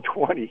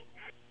 120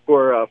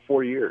 for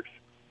 4 years.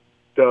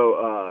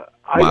 So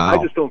Wow.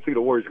 I just don't think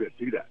the Warriors are going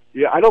to do that.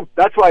 Yeah, I don't.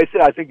 That's why I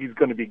said I think he's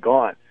going to be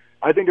gone.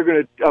 I think they're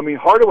going to. I mean,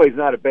 Hardaway's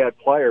not a bad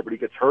player, but he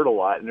gets hurt a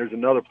lot. And there's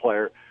another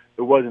player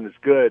who wasn't as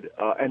good,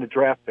 and a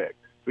draft pick.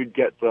 We'd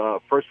get the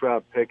first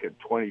round pick at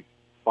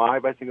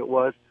 25, I think it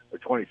was, or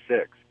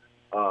 26.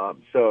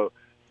 So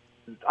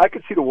I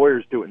could see the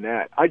Warriors doing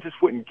that. I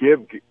just wouldn't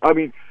give. I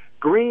mean,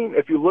 Green.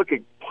 If you look at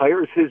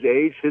players his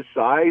age, his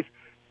size,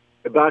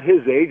 about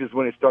his age is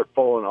when they start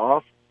falling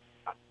off.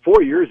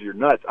 4 years, you're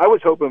nuts. I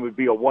was hoping it would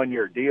be a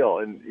 1-year deal,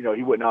 and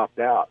he wouldn't opt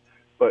out.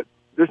 But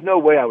there's no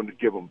way I would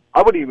give him.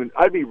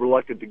 I'd be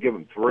reluctant to give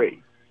him 3.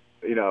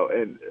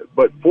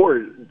 But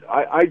 4.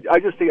 I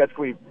just think that's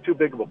going to be too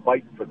big of a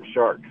bite for the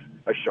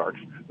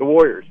the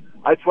Warriors.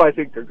 That's why I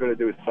think they're going to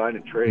do is sign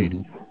and trade.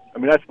 Mm-hmm. I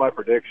mean, that's my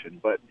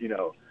prediction. But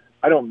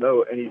I don't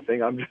know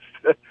anything. I'm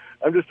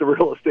just a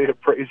real estate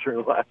appraiser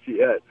in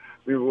Lafayette.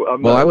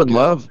 I would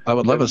love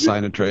a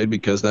sign and trade,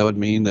 because that would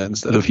mean that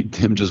instead of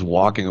him just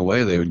walking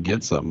away, they would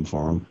get something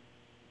for him.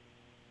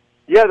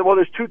 Yeah, well,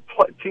 there's 2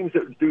 teams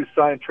that do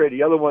sign and trade.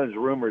 The other one is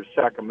rumored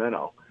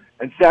Sacramento,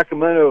 and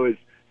Sacramento is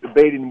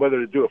debating whether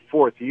to do a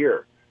 4th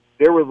year.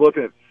 They were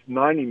looking at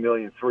 $90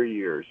 million 3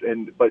 years,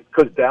 but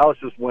because Dallas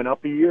just went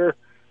up a year,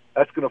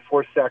 that's going to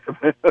force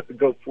Sacramento to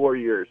go 4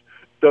 years.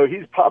 So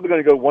he's probably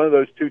going to go one of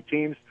those 2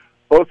 teams.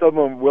 Both of them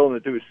are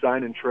willing to do a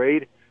sign and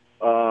trade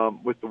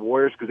with the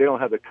Warriors, because they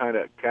don't have the kind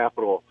of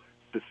capital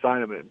to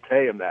sign them and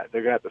pay them that.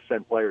 They're going to have to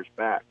send players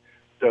back.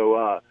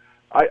 So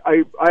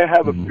I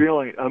have a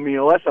feeling, I mean,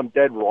 unless I'm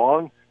dead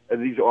wrong,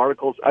 and these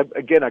articles, I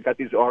got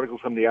these articles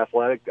from The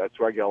Athletic. That's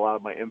where I get a lot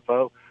of my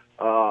info.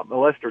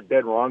 Unless they're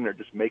dead wrong, they're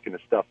just making the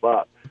stuff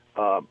up.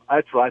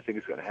 That's what I think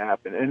is going to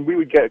happen. And we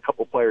would get a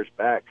couple players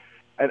back.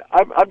 And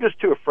I'm just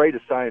too afraid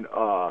to sign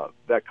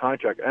that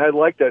contract. And I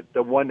like that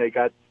the one they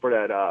got for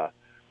that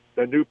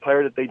the new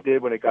player that they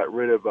did when they got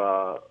rid of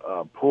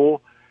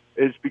Poole,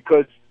 is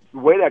because the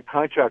way that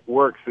contract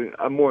works, and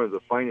I'm more of the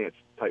finance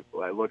type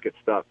when I look at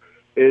stuff,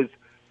 is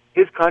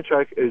his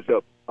contract is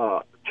a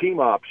team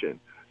option.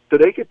 So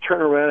they could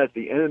turn around at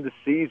the end of the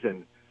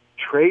season,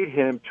 trade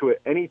him to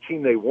any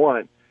team they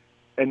want,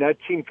 and that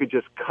team could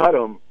just cut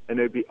him, and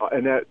they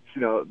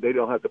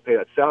don't have to pay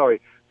that salary.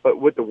 But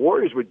what the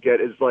Warriors would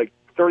get is like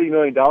 $30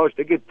 million.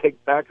 They could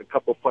take back a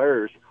couple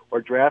players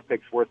or draft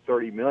picks worth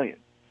 $30 million.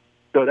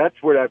 So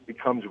that's where that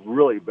becomes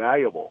really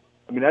valuable.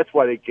 I mean, that's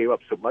why they gave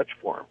up so much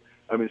for him.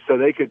 I mean, so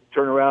they could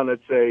turn around and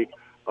say,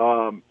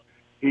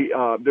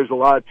 there's a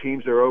lot of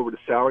teams that are over the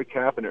salary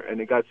cap, and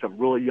they got some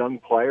really young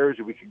players,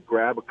 and we could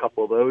grab a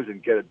couple of those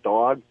and get a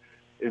dog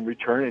in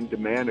return and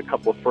demand a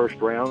couple of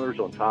first-rounders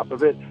on top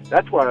of it.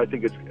 That's why I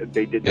think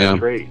they did that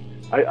trade.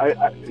 All right.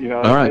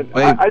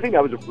 I think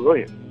that was a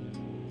brilliant.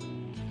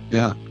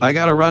 Yeah, I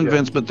got to run,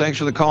 Vince, but thanks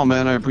for the call,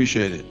 man. I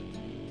appreciate it.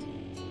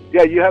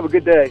 Yeah, you have a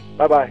good day.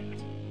 Bye-bye.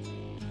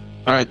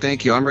 All right,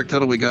 thank you. I'm Rick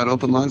Tittle. We got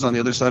open lines on the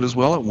other side as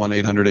well at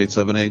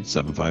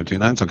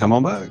 1-800-878-7529, so come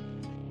on back.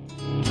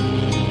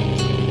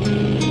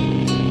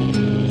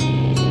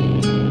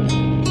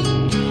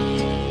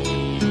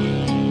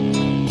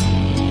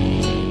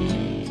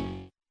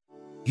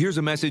 Here's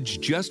a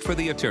message just for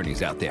the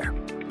attorneys out there.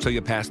 So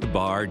you passed the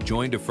bar,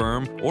 joined a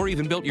firm, or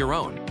even built your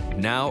own.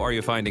 Now are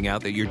you finding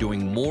out that you're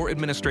doing more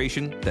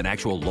administration than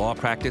actual law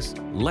practice?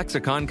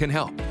 Lexicon can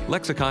help.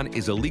 Lexicon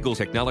is a legal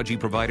technology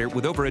provider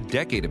with over a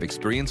decade of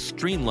experience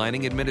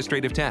streamlining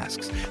administrative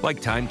tasks like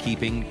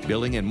timekeeping,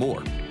 billing, and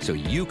more, so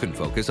you can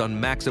focus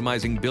on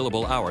maximizing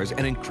billable hours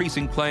and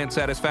increasing client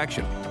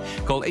satisfaction.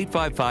 Call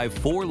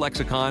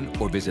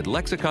 855-4-LEXICON or visit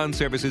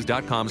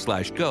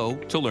lexiconservices.com/go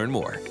to learn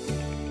more.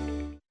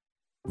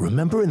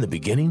 Remember in the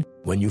beginning,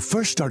 when you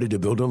first started to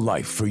build a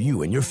life for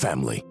you and your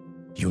family,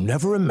 you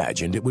never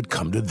imagined it would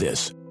come to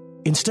this.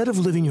 Instead of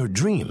living your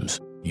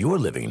dreams, you're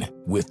living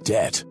with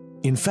debt.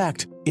 In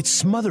fact, it's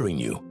smothering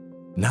you.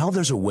 Now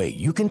there's a way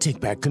you can take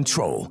back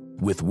control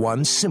with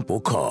one simple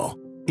call.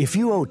 If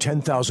you owe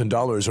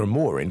 $10,000 or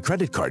more in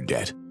credit card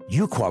debt,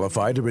 you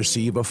qualify to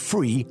receive a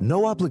free,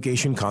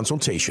 no-obligation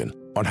consultation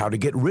on how to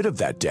get rid of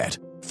that debt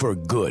for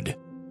good.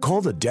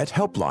 Call the Debt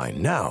Helpline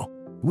now.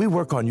 We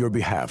work on your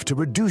behalf to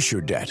reduce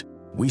your debt.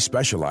 We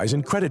specialize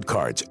in credit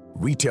cards,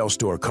 retail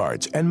store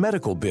cards, and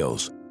medical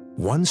bills.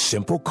 One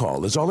simple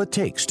call is all it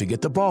takes to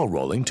get the ball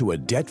rolling to a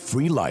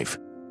debt-free life.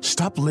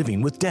 Stop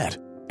living with debt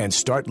and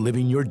start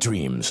living your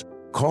dreams.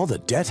 Call the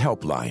Debt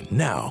Helpline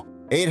now.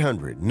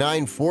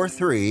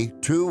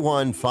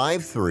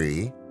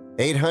 800-943-2153.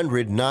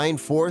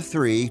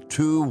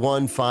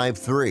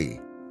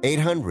 800-943-2153.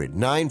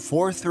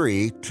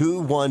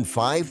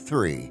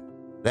 800-943-2153.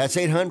 That's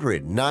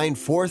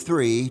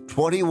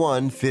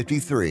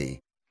 800-943-2153.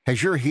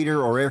 Has your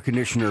heater or air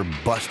conditioner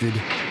busted?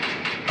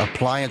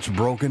 Appliance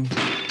broken?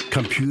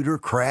 Computer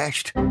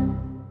crashed?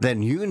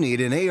 Then you need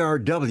an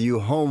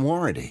ARW home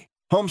warranty.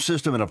 Home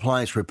system and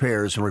appliance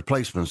repairs and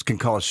replacements can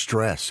cause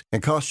stress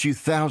and cost you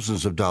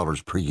thousands of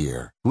dollars per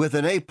year. With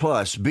an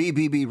A-plus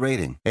BBB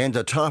rating and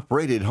a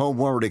top-rated home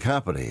warranty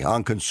company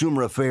on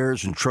Consumer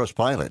Affairs and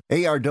Trustpilot,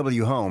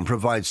 ARW Home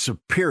provides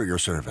superior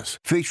service,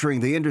 featuring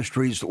the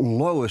industry's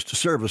lowest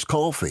service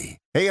call fee.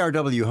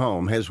 ARW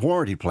Home has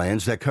warranty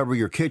plans that cover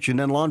your kitchen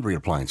and laundry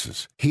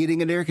appliances,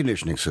 heating and air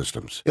conditioning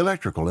systems,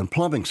 electrical and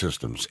plumbing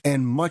systems,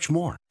 and much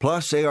more.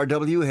 Plus,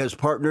 ARW has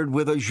partnered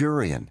with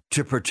Azurian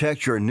to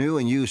protect your new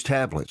and used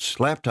tablets,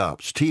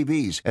 laptops,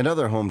 TVs, and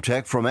other home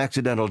tech from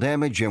accidental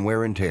damage and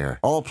wear and tear.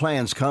 All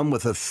plans come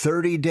with a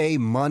 30-day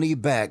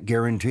money-back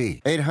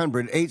guarantee.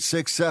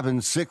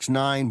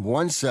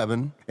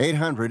 800-867-6917.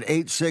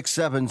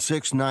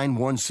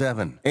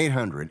 800-867-6917.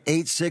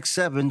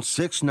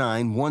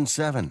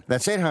 800-867-6917.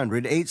 That's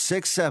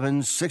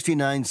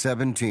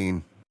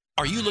 800-867-6917.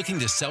 Are you looking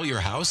to sell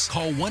your house?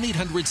 Call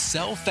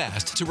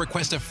 1-800-SELL-FAST to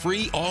request a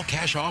free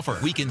all-cash offer.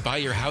 We can buy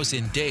your house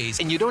in days,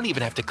 and you don't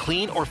even have to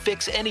clean or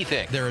fix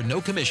anything. There are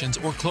no commissions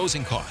or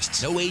closing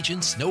costs, no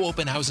agents, no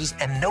open houses,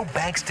 and no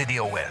banks to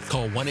deal with.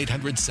 Call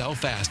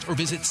 1-800-SELL-FAST or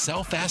visit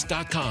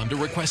sellfast.com to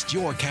request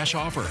your cash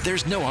offer.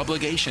 There's no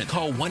obligation.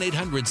 Call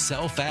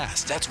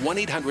 1-800-SELL-FAST. That's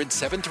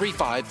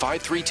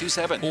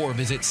 1-800-735-5327. Or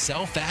visit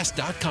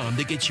sellfast.com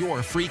to get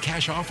your free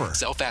cash offer.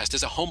 SellFast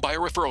is a home buyer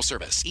referral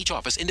service. Each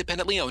office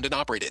independently owned and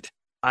operated.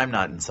 I'm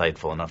not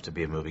insightful enough to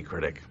be a movie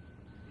critic.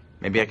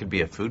 Maybe I could be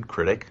a food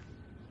critic.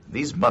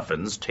 These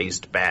muffins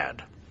taste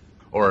bad.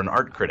 Or an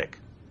art critic.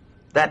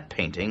 That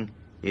painting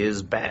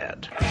is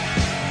bad.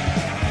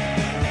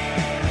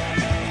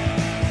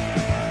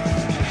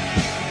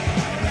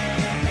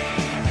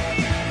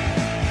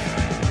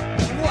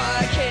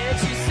 Why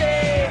can't you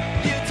say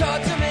you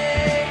talk to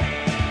me?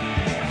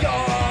 You're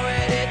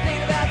already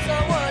thinking about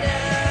someone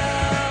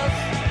else.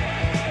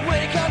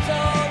 When it comes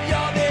home,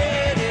 your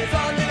bed is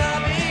on and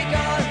I'll be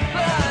gone.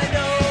 But I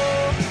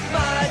know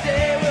my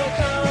day will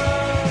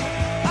come.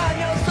 I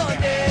know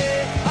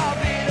someday I'll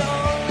be the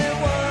only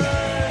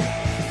one.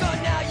 So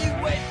now you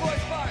wait for a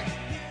spark.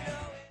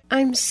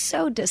 I'm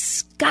so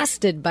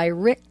disgusted by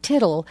Rick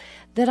Tittle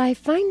that I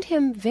find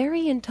him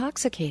very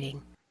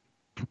intoxicating.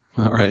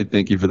 All right.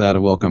 Thank you for that.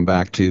 And welcome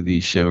back to the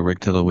show. Rick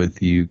Tittle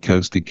with you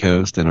coast to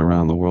coast and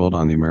around the world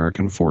on the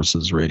American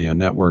Forces Radio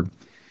Network.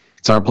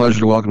 It's our pleasure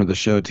to welcome to the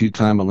show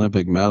two-time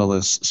Olympic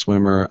medalist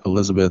swimmer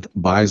Elizabeth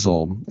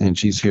Beisel. And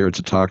she's here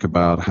to talk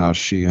about how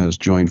she has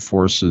joined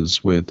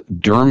forces with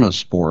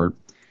Dermasport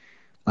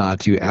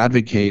to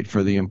advocate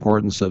for the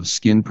importance of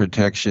skin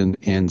protection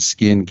and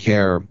skin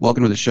care.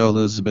 Welcome to the show,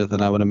 Elizabeth,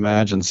 and I would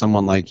imagine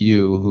someone like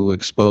you who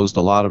exposed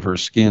a lot of her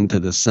skin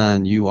to the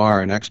sun, you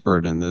are an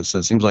expert in this.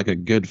 It seems like a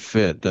good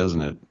fit,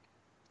 doesn't it?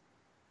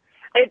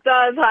 It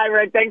does. Hi,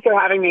 Rick. Thanks for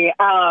having me.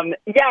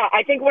 Yeah,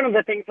 I think one of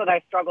the things that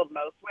I struggled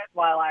most with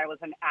while I was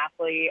an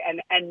athlete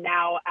and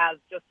now as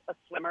just a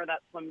swimmer that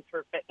swims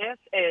for fitness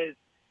is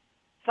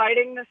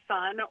fighting the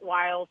sun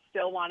while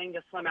still wanting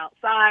to swim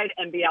outside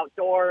and be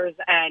outdoors.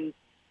 And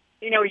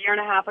you know, a year and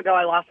a half ago,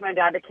 I lost my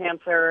dad to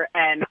cancer,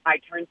 and I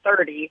turned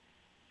 30.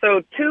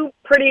 So two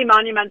pretty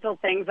monumental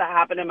things that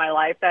happened in my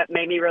life that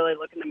made me really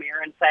look in the mirror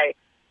and say,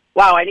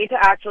 wow, I need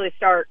to actually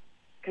start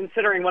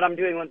considering what I'm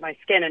doing with my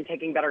skin and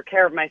taking better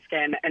care of my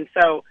skin. And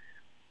so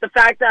the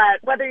fact that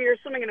whether you're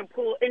swimming in a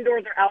pool,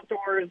 indoors or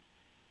outdoors,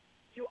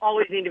 you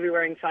always need to be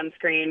wearing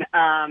sunscreen.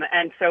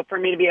 And so for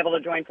me to be able to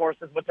join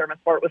forces with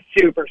Dermasport was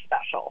super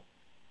special.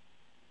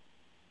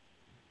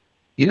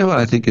 You know what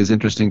I think is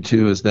interesting,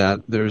 too, is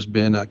that there's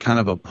been a kind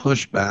of a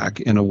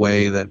pushback in a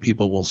way that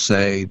people will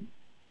say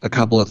a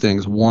couple of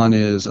things. One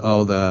is,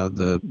 oh,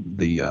 the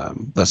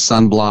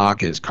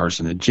sunblock is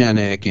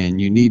carcinogenic and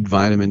you need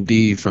vitamin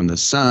D from the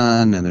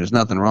sun and there's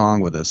nothing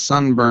wrong with a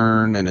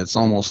sunburn. And it's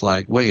almost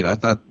like, wait, I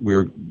thought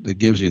it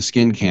gives you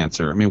skin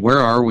cancer. I mean, where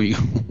are we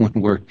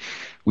when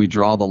we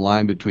draw the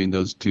line between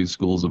those two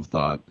schools of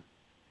thought?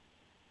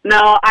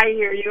 No, I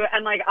hear you.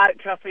 And,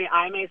 trust me,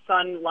 I'm a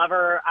sun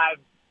lover. I've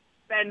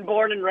been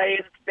born and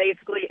raised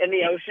basically in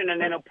the ocean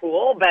and in a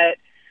pool, but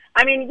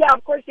I mean, yeah,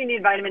 of course you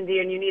need vitamin D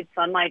and you need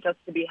sunlight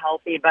just to be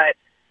healthy, but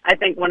I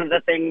think one of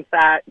the things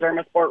that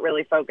Dermasport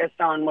really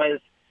focused on was,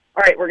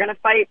 all right, we're going to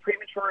fight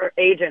premature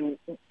aging.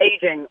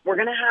 We're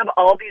going to have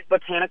all these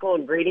botanical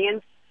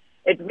ingredients.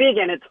 It's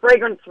vegan, it's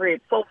fragrance-free,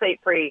 it's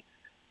sulfate-free.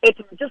 It's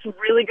just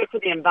really good for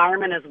the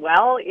environment as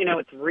well. You know,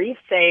 it's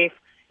reef-safe,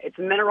 it's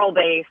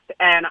mineral-based,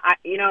 and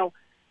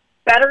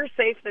better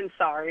safe than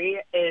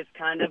sorry is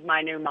kind of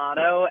my new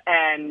motto.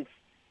 And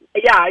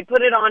yeah, I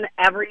put it on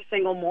every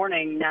single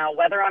morning now,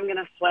 whether I'm going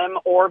to swim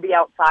or be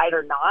outside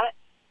or not,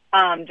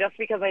 just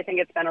because I think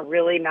it's been a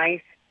really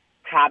nice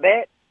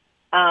habit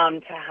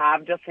to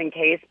have just in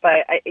case.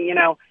 But, I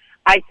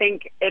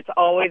think it's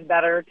always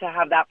better to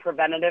have that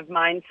preventative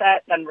mindset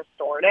than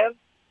restorative.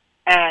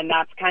 And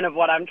that's kind of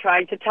what I'm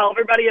trying to tell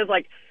everybody is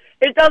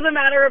it doesn't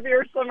matter if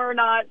you're a swimmer or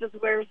not, just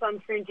wear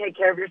sunscreen, take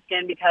care of your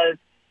skin because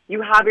you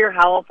have your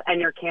health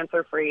and you're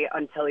cancer-free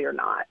until you're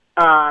not.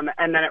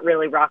 And then it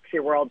really rocks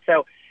your world.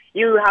 So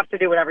you have to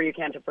do whatever you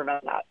can to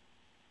prevent that.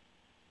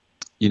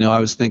 You know,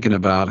 I was thinking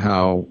about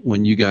how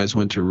when you guys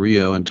went to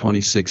Rio in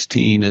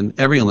 2016, and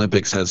every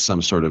Olympics has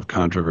some sort of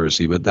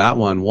controversy, but that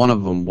one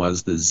of them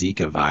was the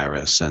Zika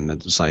virus. And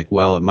it's like,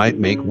 well, it might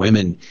make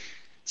women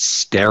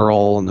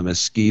sterile and the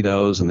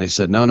mosquitoes. And they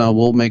said, no,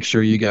 we'll make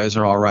sure you guys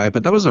are all right.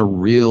 But that was a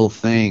real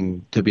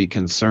thing to be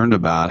concerned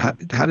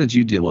about. How did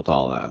you deal with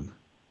all that?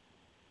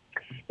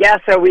 Yeah,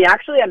 so we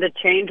actually had to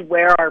change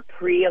where our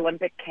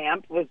pre-Olympic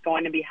camp was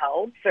going to be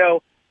held.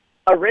 So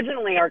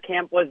originally our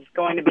camp was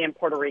going to be in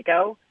Puerto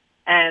Rico,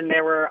 and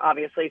there were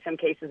obviously some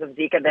cases of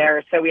Zika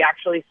there. So we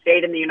actually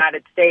stayed in the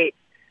United States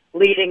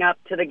leading up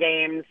to the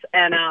games.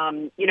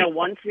 And,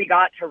 once we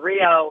got to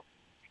Rio,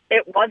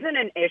 it wasn't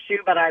an issue,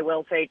 but I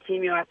will say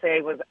Team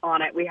USA was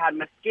on it. We had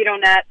mosquito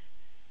nets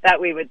that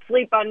we would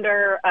sleep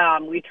under.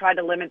 We tried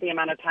to limit the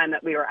amount of time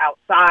that we were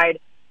outside.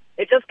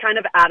 It just kind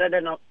of added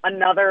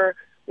another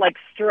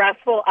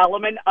stressful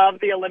element of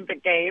the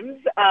Olympic Games.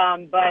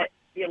 But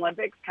the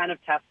Olympics kind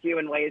of test you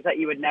in ways that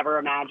you would never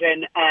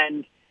imagine.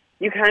 And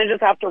you kind of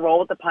just have to roll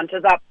with the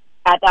punches up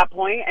at that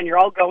point, and you're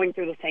all going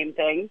through the same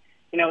thing.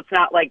 It's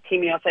not like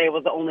Team USA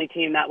was the only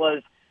team that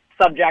was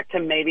subject to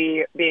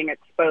maybe being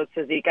exposed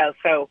to Zika.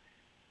 So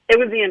it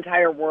was the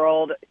entire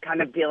world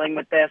kind of dealing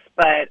with this.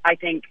 But I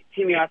think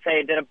Team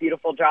USA did a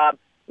beautiful job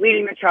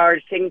leading the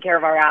charge, taking care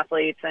of our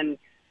athletes. And,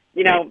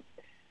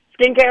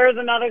 skincare is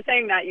another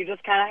thing that you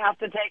just kind of have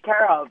to take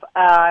care of.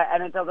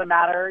 And it doesn't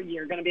matter.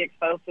 You're going to be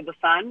exposed to the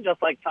sun,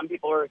 just like some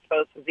people were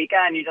exposed to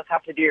Zika, and you just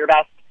have to do your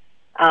best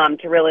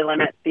to really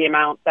limit the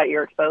amount that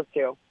you're exposed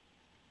to.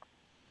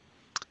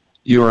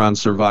 You were on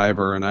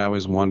Survivor, and I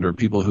always wonder,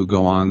 people who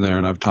go on there,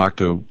 and I've talked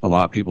to a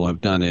lot of people who have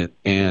done it,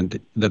 and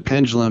the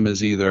pendulum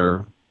is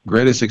either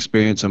greatest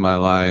experience in my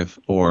life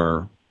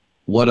or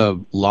what a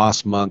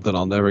lost month that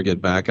I'll never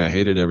get back. I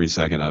hated every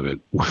second of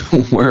it.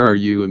 Where are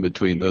you in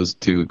between those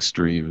two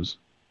extremes?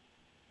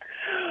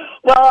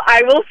 Well,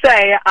 I will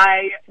say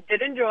I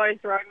did enjoy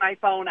throwing my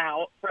phone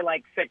out for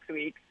 6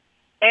 weeks,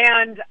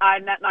 and I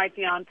met my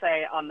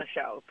fiance on the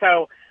show.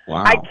 So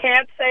wow. I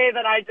can't say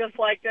that I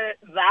disliked it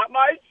that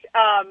much,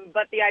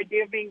 but the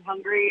idea of being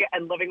hungry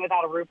and living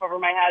without a roof over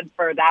my head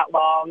for that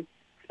long,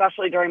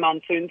 especially during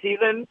monsoon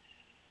season,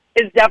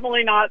 is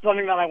definitely not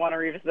something that I want to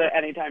revisit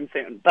anytime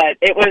soon. But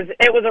it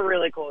was a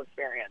really cool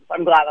experience.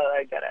 I'm glad that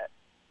I did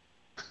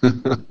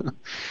it.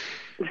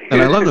 And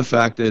I love the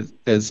fact that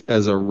as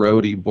a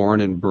roadie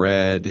born and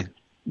bred,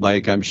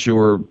 I'm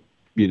sure,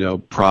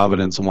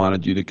 Providence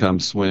wanted you to come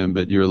swim,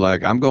 but you're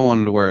like, I'm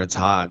going to where it's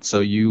hot. So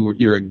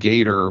you're a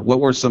Gator. What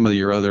were some of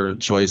your other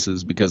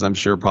choices? Because I'm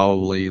sure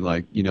probably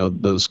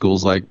those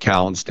schools like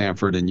Cal and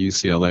Stanford and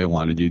UCLA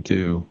wanted you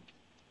too.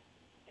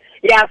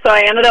 Yeah, so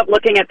I ended up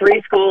looking at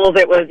 3 schools.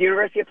 It was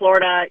University of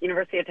Florida,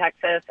 University of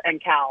Texas,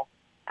 and Cal,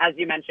 as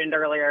you mentioned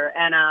earlier.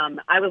 And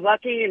I was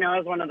lucky, I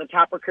was one of the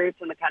top recruits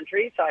in the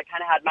country, so I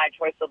kind of had my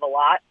choice of a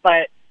lot.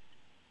 But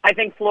I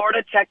think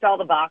Florida checked all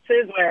the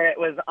boxes where it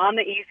was on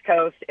the East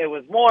Coast. It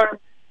was warm.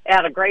 It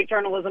had a great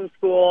journalism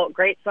school,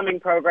 great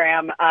swimming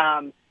program.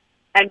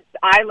 And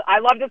I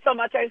loved it so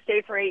much I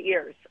stayed for 8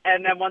 years.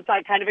 And then once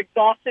I kind of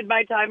exhausted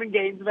my time in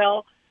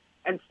Gainesville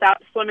and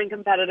stopped swimming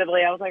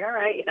competitively, I was like, all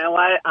right, you know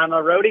what? I'm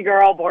a roadie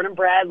girl, born and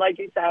bred, like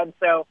you said.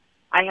 So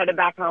I headed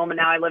back home, and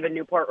now I live in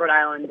Newport, Rhode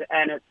Island,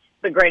 and it's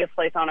the greatest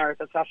place on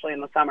earth, especially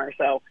in the summer.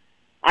 So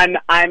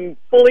I'm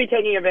fully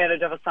taking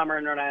advantage of a summer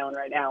in Rhode Island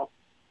right now.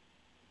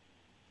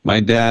 My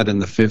dad in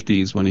the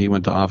 50s, when he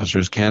went to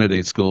officers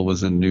candidate school,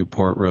 was in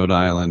Newport, Rhode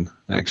Island,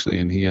 actually,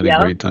 and he had a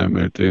great time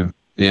there too.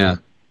 Yeah.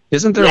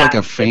 Isn't there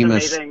a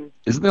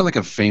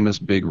famous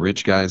big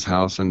rich guy's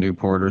house in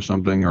Newport or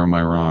something, or am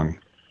I wrong?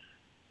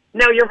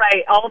 No, you're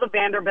right. All the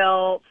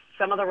Vanderbilts,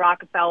 some of the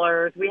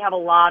Rockefellers, we have a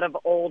lot of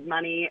old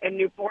money in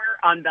Newport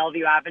on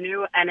Bellevue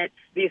Avenue, and it's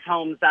these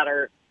homes that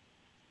are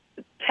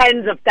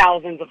tens of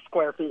thousands of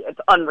square feet. It's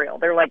unreal.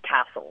 They're like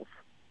castles.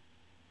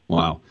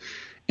 Wow.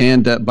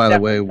 And by the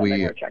way,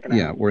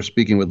 we're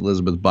speaking with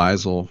Elizabeth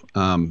Beisel.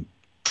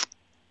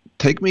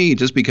 Take me,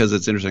 just because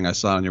it's interesting, I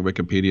saw on your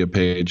Wikipedia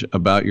page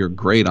about your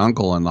great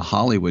uncle and the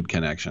Hollywood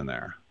connection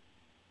there.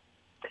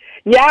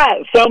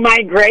 Yeah, so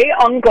my great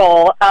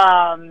uncle,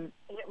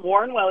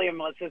 Warren William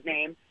was his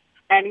name,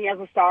 and he has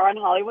a star on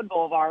Hollywood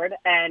Boulevard,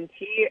 and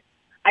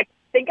I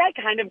think I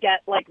kind of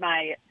get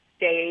my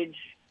stage.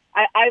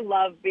 I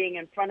love being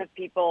in front of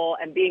people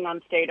and being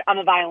on stage. I'm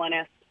a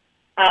violinist.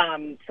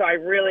 So I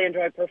really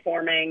enjoy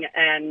performing,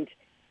 and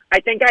I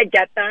think I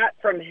get that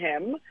from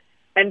him.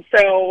 And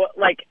so,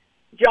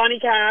 Johnny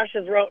Cash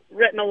has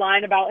written a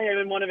line about him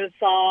in one of his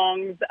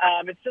songs.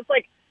 It's just,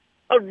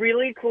 a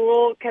really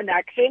cool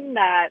connection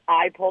that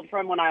I pulled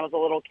from when I was a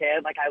little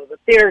kid. I was a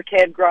theater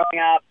kid growing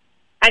up.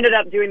 I ended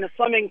up doing the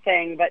swimming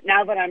thing, but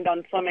now that I'm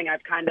done swimming,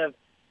 I've kind of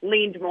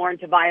leaned more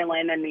into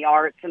violin and the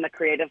arts and the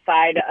creative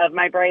side of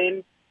my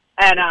brain.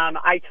 And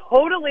I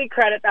totally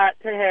credit that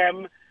to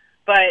him.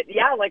 But,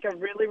 yeah, a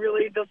really,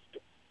 really just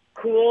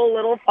cool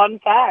little fun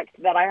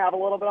fact that I have a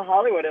little bit of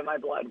Hollywood in my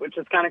blood, which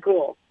is kind of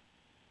cool.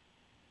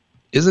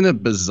 Isn't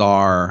it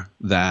bizarre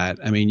that,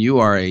 you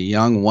are a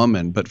young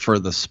woman, but for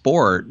the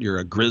sport, you're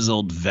a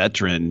grizzled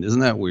veteran. Isn't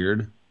that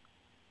weird?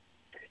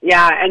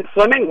 Yeah, and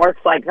swimming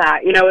works like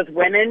that. You know, as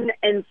women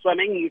in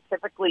swimming, you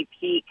typically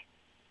peak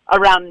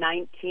around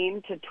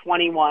 19 to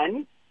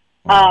 21.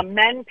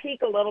 Men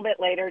peak a little bit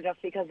later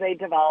just because they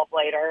develop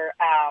later.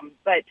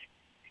 But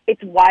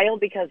it's wild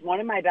because one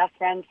of my best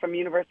friends from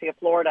University of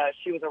Florida,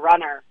 she was a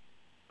runner.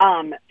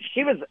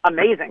 She was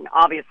amazing,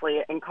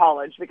 obviously, in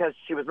college because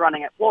she was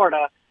running at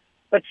Florida.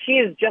 But she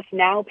is just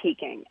now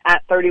peaking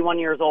at 31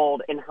 years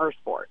old in her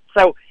sport.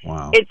 So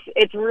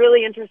it's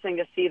really interesting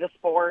to see the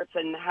sports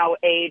and how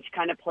age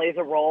kind of plays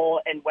a role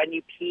in when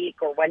you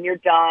peak or when you're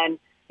done.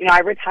 You know,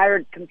 I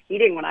retired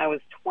competing when I was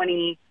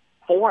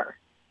 24,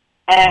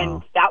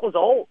 and that was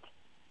old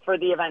for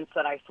the events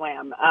that I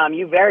swam.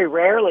 You very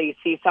rarely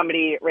see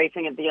somebody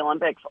racing at the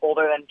Olympics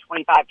older than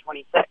 25,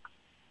 26.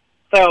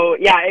 So,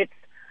 yeah,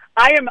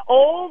 I am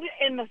old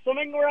in the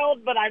swimming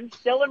world, but I'm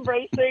still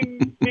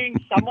embracing being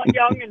somewhat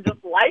young in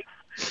just life.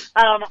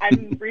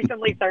 I'm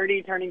recently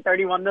 30, turning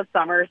 31 this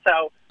summer,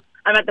 so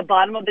I'm at the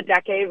bottom of the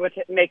decade, which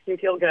makes me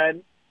feel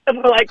good.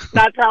 Like,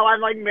 that's how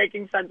I'm, like,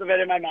 making sense of it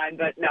in my mind.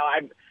 But, no,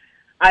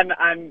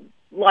 I'm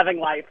loving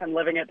life and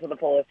living it to the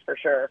fullest for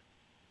sure.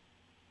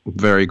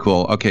 Very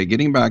cool. Okay,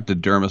 getting back to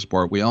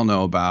Dermasport, we all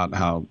know about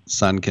how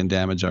sun can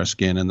damage our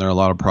skin, and there are a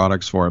lot of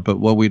products for it. But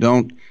what we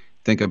don't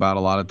think about a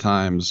lot of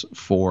times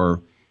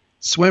for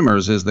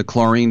swimmers is the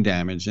chlorine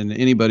damage. And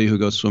anybody who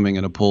goes swimming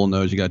in a pool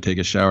knows you got to take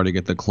a shower to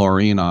get the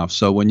chlorine off.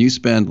 So when you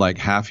spend like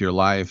half your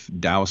life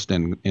doused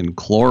in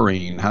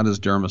chlorine, how does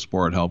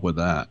Dermasport help with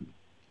that?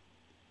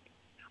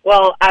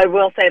 Well, I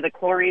will say the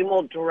chlorine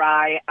will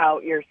dry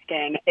out your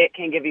skin. It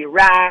can give you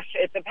rash.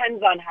 It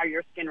depends on how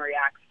your skin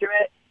reacts to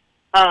it.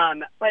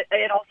 But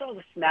it also has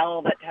a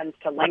smell that tends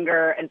to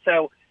linger. And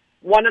so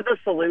one of the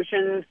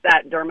solutions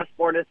that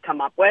Dermasport has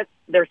come up with,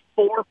 there's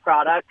 4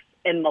 products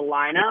in the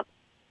lineup.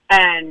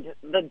 And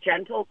the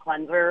gentle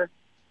cleanser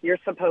you're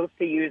supposed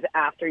to use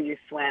after you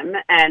swim.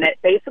 And it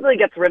basically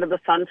gets rid of the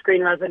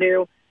sunscreen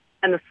residue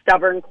and the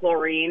stubborn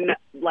chlorine,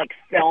 like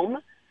film,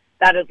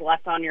 that is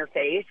left on your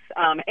face,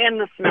 and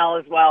the smell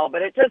as well.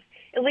 But it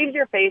leaves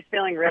your face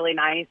feeling really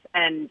nice.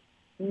 And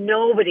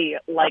nobody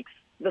likes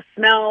the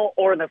smell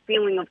or the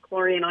feeling of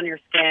chlorine on your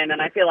skin.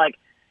 And I feel like,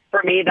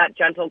 for me, that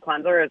gentle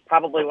cleanser is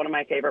probably one of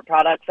my favorite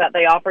products that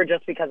they offer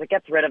just because it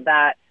gets rid of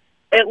that.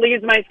 It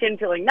leaves my skin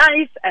feeling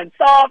nice and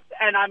soft,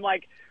 and I'm,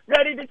 like,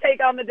 ready to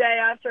take on the day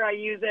after I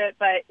use it.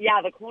 But,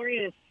 yeah, the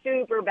chlorine is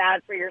super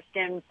bad for your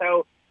skin,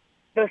 so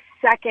the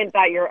second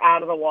that you're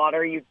out of the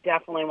water, you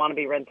definitely want to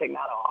be rinsing that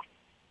off.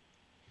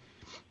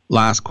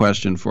 Last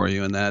question for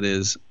you, and that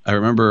is, I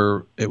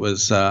remember it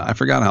was, I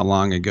forgot how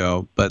long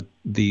ago, but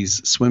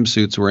these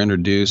swimsuits were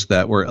introduced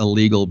that were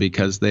illegal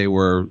because they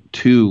were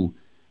too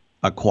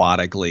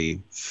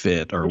aquatically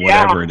fit or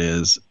whatever it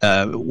is.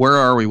 Where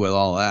are we with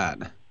all that?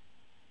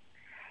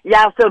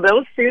 Yeah, so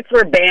those suits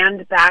were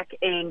banned back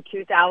in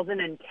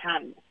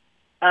 2010.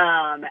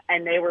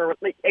 And they were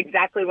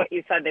exactly what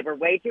you said. They were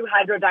way too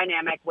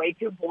hydrodynamic, way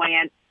too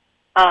buoyant.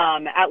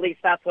 At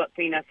least that's what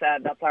FINA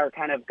said. That's our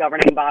kind of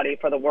governing body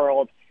for the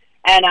world.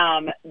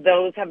 And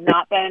those have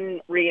not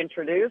been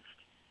reintroduced.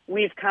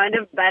 We've kind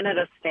of been at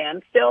a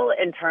standstill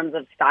in terms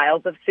of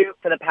styles of suit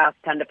for the past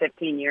 10 to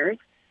 15 years.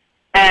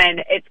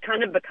 And it's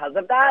kind of because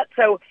of that.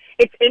 So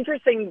it's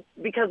interesting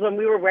because when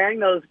we were wearing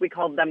those, we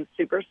called them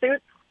super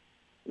suits.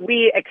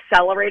 We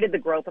accelerated the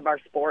growth of our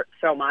sport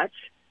so much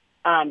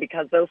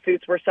because those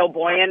suits were so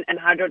buoyant and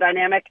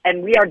hydrodynamic.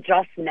 And we are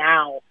just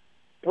now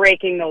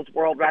breaking those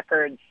world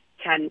records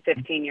 10,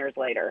 15 years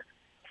later.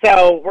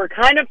 So we're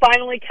kind of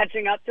finally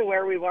catching up to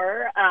where we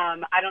were.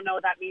 I don't know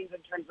what that means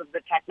in terms of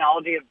the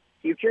technology of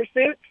future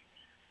suits.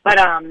 But,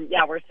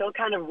 yeah, we're still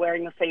kind of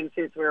wearing the same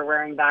suits we were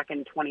wearing back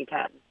in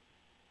 2010.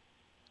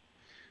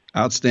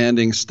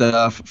 Outstanding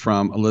stuff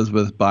from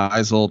Elizabeth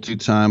Beisel,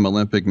 2-time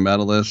Olympic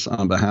medalist,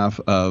 on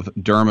behalf of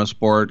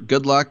Dermasport.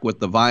 Good luck with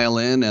the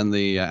violin and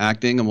the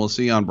acting, and we'll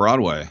see you on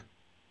Broadway.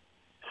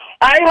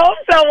 I hope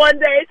so one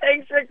day.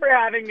 Thanks, Rick, for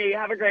having me.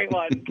 Have a great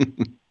one.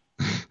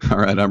 All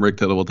right, I'm Rick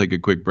Tittle. We'll take a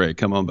quick break.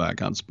 Come on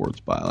back on Sports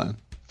Byline.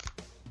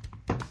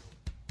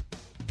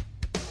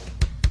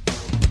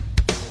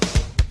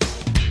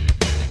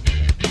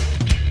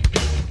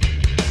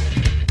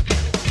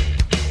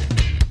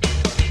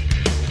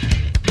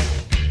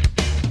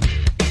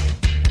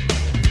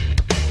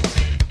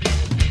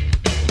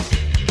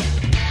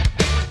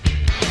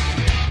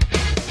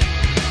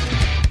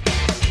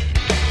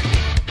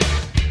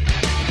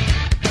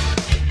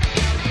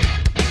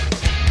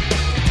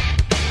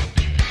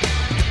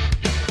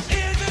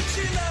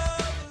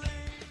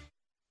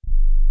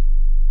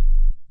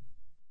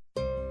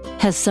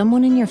 Has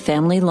someone in your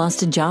family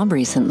lost a job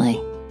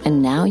recently,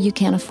 and now you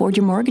can't afford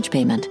your mortgage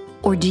payment?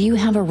 Or do you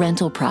have a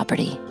rental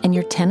property and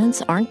your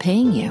tenants aren't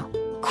paying you?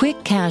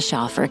 Quick Cash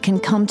Offer can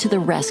come to the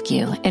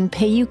rescue and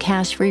pay you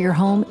cash for your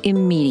home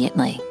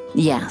immediately.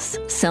 Yes,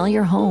 sell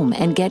your home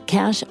and get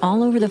cash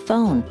all over the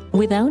phone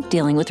without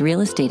dealing with real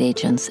estate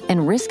agents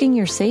and risking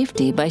your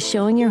safety by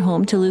showing your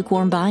home to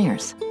lukewarm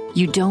buyers.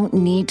 You don't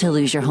need to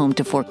lose your home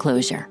to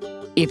foreclosure.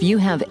 If you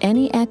have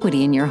any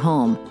equity in your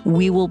home,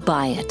 we will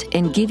buy it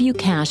and give you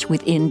cash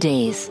within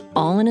days,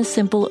 all in a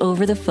simple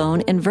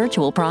over-the-phone and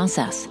virtual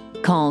process.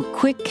 Call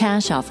Quick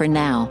Cash Offer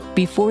now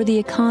before the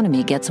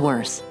economy gets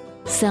worse.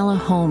 Sell a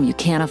home you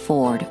can't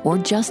afford or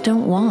just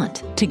don't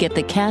want to get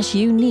the cash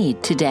you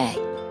need today.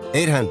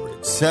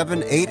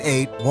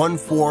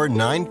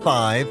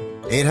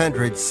 800-788-1495.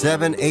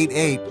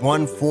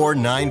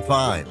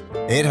 800-788-1495.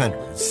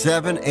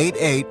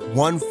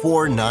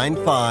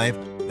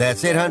 800-788-1495.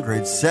 That's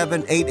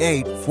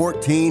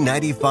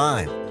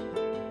 800-788-1495.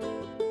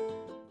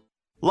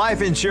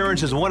 Life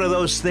insurance is one of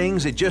those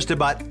things that just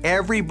about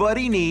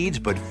everybody needs,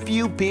 but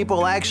few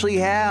people actually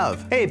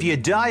have. Hey, if you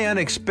die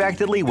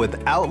unexpectedly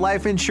without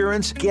life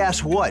insurance,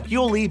 guess what?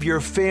 You'll leave your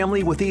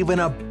family with even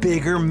a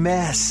bigger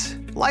mess.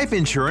 Life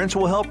insurance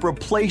will help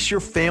replace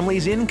your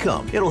family's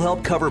income. It'll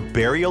help cover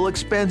burial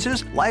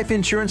expenses. Life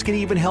insurance can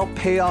even help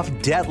pay off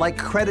debt like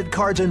credit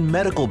cards and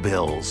medical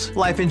bills.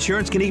 Life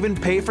insurance can even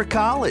pay for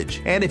college.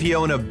 And if you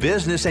own a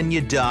business and you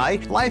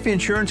die, life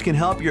insurance can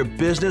help your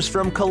business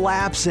from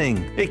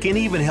collapsing. It can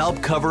even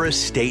help cover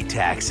estate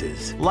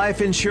taxes. Life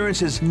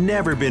insurance has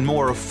never been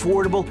more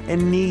affordable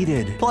and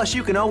needed. Plus,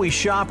 you can always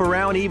shop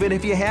around even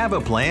if you have a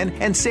plan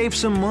and save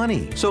some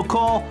money. So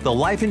call the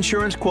Life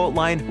Insurance Quote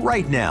Line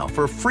right now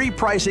for free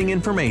pricing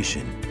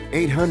information.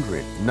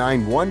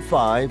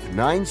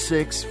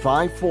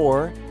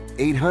 800-915-9654.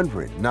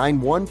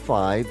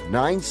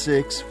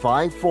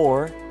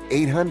 800-915-9654.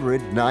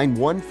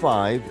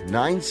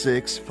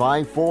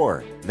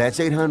 800-915-9654. That's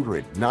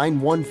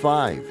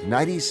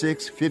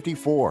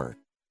 800-915-9654.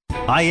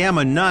 I am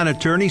a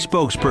non-attorney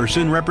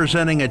spokesperson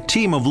representing a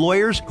team of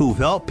lawyers who've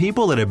helped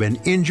people that have been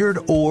injured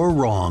or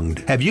wronged.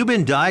 Have you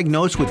been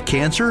diagnosed with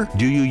cancer?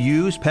 Do you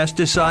use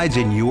pesticides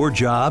in your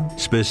job?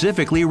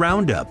 Specifically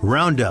Roundup.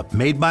 Roundup,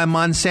 made by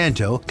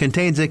Monsanto,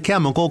 contains a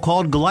chemical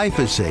called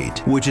glyphosate,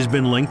 which has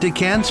been linked to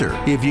cancer.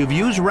 If you've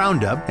used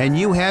Roundup and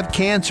you have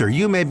cancer,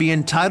 you may be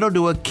entitled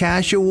to a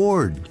cash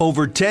award.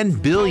 Over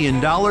 $10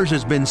 billion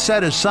has been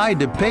set aside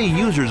to pay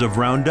users of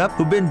Roundup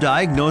who've been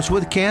diagnosed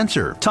with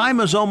cancer. Time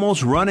is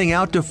almost running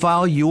out to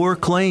file your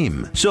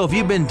claim. So if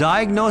you've been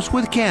diagnosed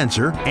with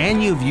cancer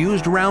and you've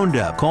used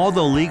Roundup, call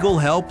the legal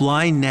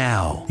helpline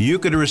now. You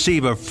could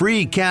receive a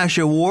free cash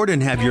award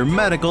and have your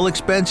medical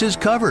expenses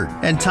covered.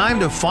 And time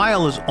to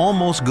file is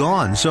almost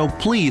gone, so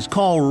please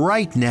call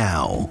right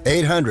now.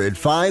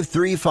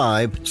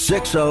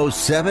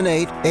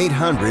 800-535-6078.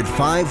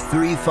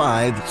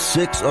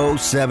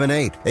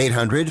 800-535-6078.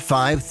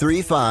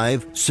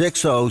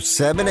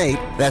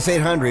 800-535-6078. That's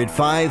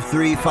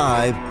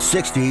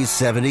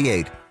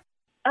 800-535-6078.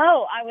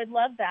 Oh, I would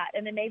love that.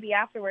 And then maybe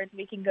afterwards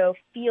we can go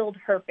field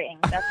herping.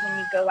 That's when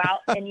you go out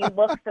and you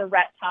look for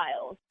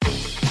reptiles.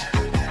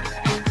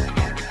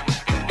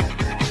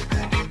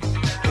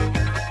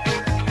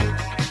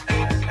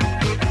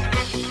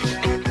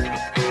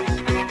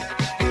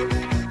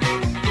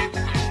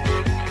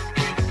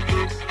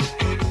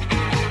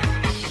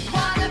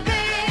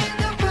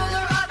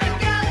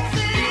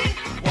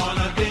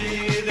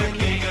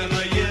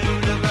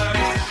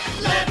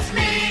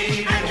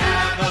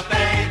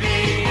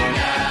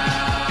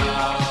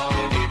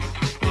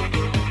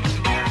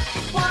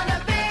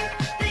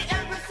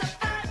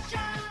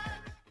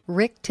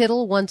 Rick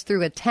Tittle once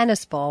threw a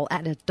tennis ball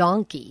at a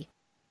donkey.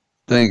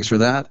 Thanks for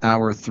that.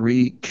 Hour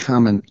 3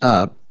 coming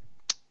up.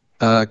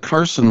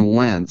 Carson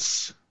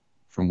Wentz,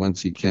 from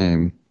whence he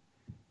came.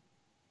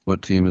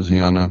 What team is he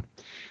on now?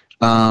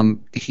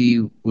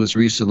 He was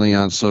recently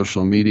on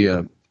social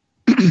media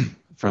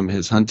from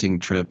his hunting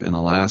trip in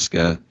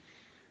Alaska,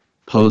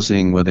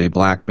 posing with a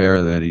black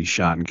bear that he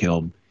shot and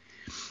killed.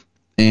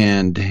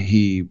 And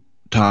he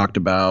talked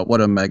about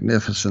what a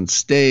magnificent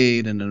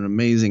state and an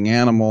amazing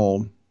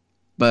animal.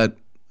 But,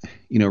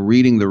 you know,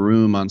 reading the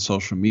room on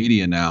social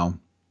media now,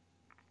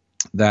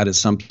 that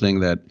is something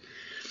that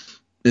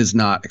is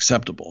not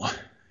acceptable.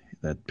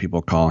 That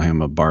people call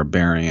him a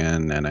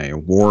barbarian and a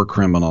war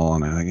criminal,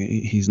 and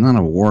he's not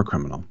a war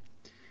criminal.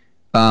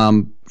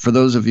 For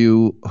those of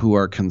you who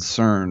are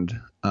concerned,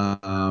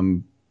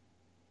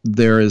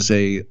 there is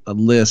a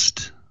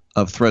list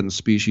of threatened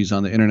species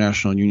on the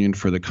International Union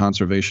for the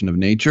Conservation of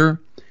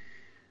Nature.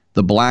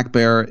 The black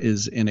bear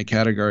is in a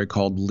category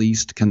called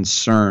least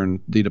concern.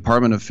 The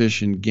Department of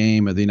Fish and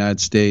Game of the United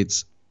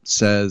States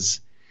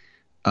says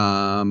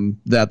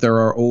that there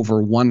are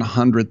over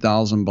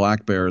 100,000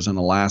 black bears in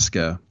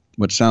Alaska,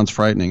 which sounds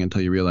frightening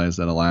until you realize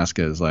that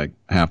Alaska is like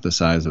half the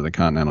size of the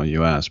continental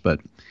U.S.,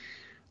 but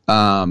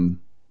over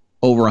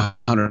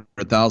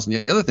 100,000.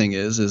 The other thing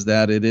is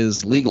that it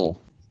is legal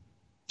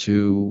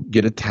to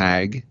get a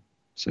tag.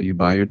 So you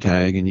buy your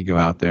tag and you go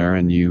out there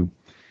and you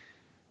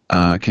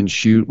can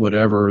shoot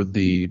whatever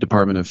the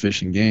Department of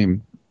Fish and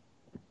Game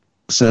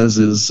says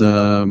is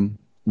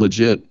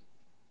legit,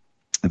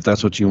 if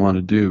that's what you want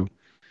to do.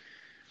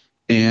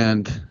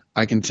 And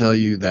I can tell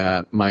you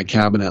that my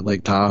cabin at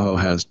Lake Tahoe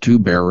has 2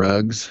 bear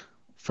rugs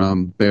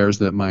from bears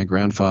that my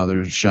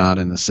grandfather shot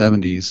in the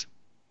 70s.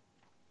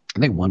 I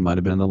think one might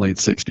have been in the late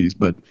 60s,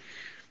 but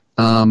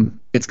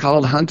it's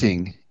called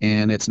hunting,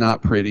 and it's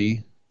not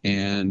pretty,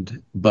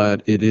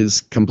 but it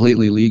is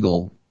completely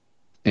legal.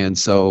 And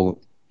so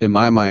in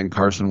my mind,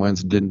 Carson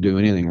Wentz didn't do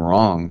anything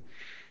wrong.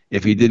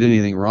 If he did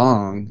anything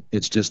wrong,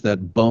 it's just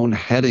that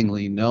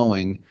boneheadingly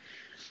knowing,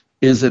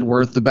 is it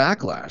worth the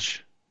backlash?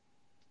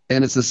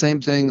 And it's the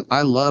same thing.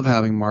 I love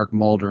having Mark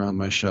Mulder on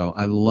my show.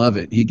 I love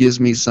it. He gives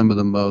me some of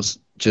the most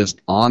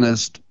just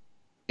honest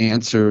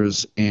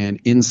answers and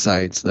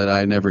insights that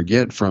I never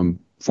get from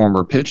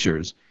former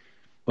pitchers.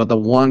 But the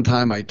one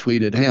time I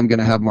tweeted, hey, I'm going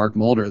to have Mark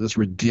Mulder, this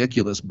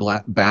ridiculous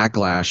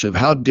backlash of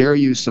how dare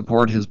you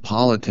support his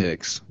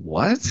politics.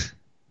 What?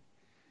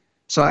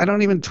 So I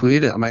don't even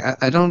tweet it. I'm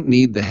like, I don't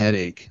need the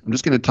headache. I'm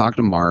just going to talk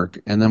to Mark,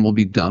 and then we'll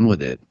be done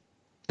with it.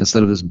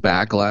 Instead of this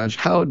backlash,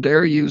 how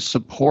dare you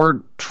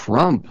support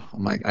Trump?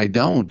 I'm like, I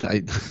don't.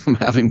 I'm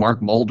having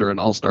Mark Mulder, an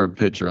all-star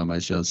pitcher, on my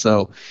show.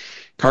 So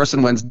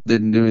Carson Wentz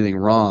didn't do anything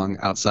wrong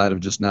outside of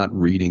just not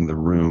reading the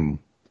room.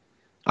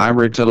 I'm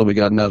Rick Tittle. We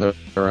got another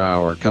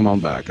hour. Come on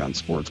back on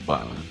Sports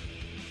Byline.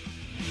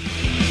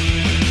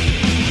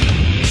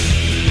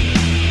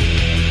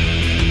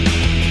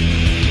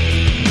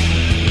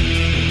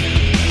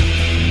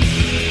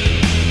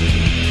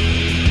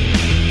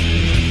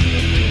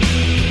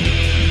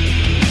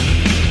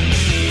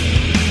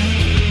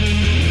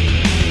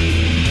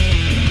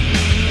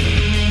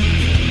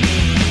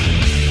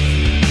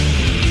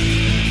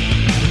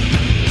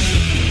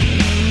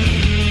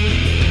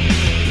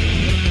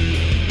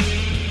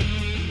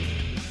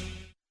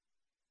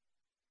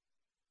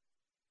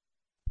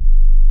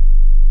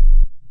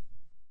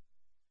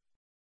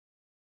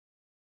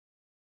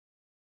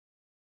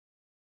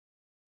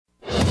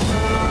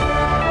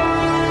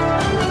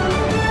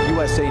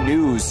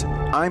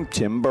 I'm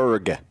Tim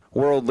Berg.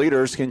 World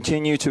leaders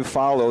continue to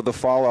follow the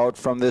fallout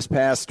from this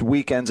past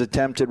weekend's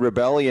attempted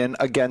rebellion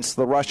against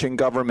the Russian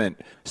government.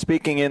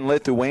 Speaking in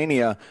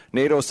Lithuania,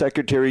 NATO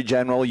Secretary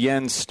General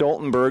Jens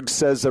Stoltenberg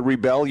says the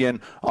rebellion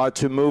ought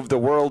to move the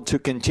world to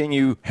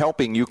continue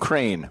helping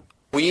Ukraine.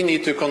 We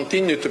need to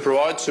continue to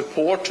provide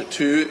support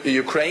to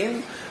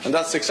Ukraine, and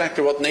that's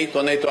exactly what NATO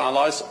and NATO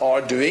allies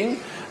are doing.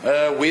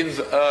 With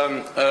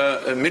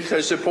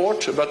military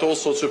support, but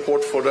also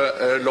support for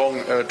the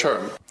long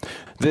term.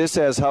 This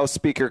as House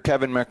Speaker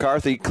Kevin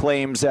McCarthy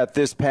claims that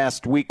this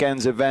past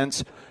weekend's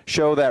events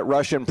show that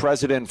Russian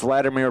President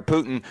Vladimir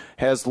Putin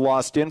has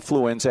lost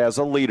influence as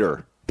a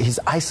leader. He's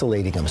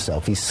isolating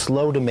himself. He's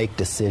slow to make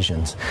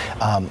decisions.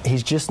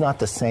 He's just not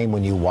the same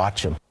when you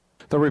watch him.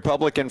 The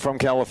Republican from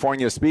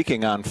California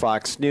speaking on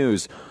Fox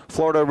News.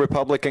 Florida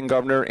Republican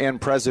governor and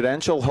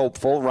presidential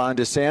hopeful Ron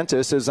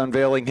DeSantis is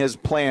unveiling his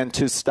plan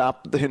to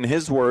stop, in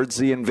his words,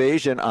 the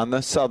invasion on the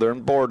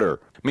southern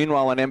border.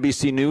 Meanwhile, an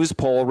NBC News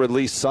poll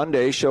released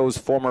Sunday shows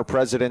former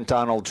President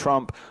Donald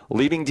Trump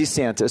leading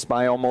DeSantis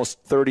by almost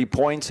 30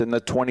 points in the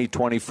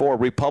 2024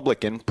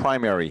 Republican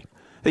primary.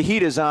 The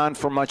heat is on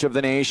for much of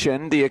the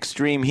nation. The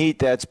extreme heat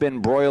that's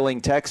been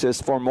broiling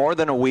Texas for more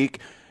than a week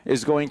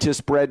is going to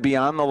spread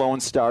beyond the Lone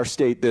Star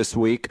State this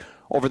week.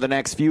 Over the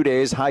next few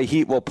days, high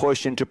heat will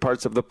push into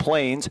parts of the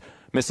plains,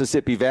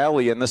 Mississippi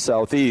Valley, and the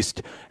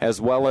southeast,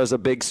 as well as a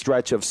big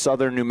stretch of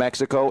southern New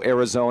Mexico,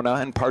 Arizona,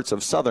 and parts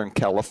of southern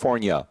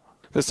California.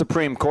 The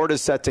Supreme Court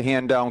is set to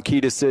hand down key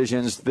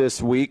decisions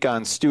this week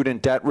on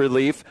student debt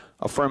relief,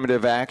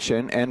 affirmative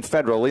action, and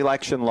federal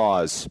election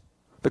laws.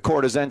 The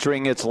court is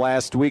entering its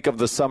last week of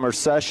the summer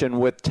session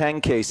with 10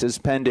 cases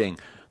pending.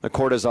 The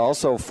court is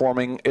also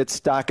forming its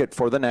docket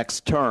for the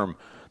next term.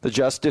 The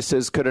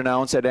justices could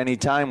announce at any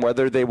time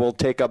whether they will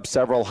take up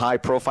several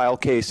high-profile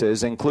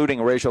cases,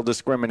 including racial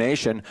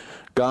discrimination,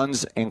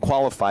 guns, and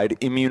qualified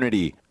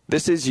immunity.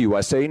 This is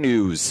USA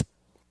News.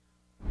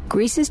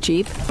 Greece is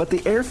cheap. But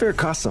the airfare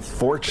costs a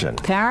fortune.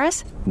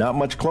 Paris? Not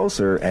much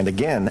closer, and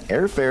again,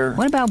 airfare...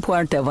 What about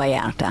Puerto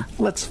Vallarta?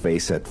 Let's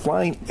face it,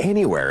 flying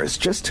anywhere is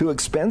just too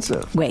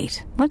expensive.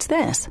 Wait, what's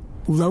this?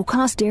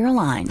 Low-cost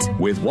airlines.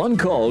 With one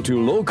call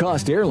to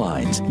low-cost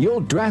airlines, you'll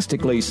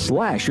drastically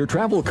slash your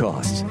travel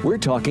costs. We're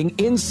talking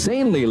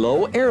insanely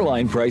low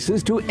airline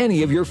prices to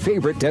any of your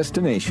favorite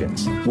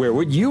destinations. Where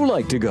would you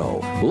like to go?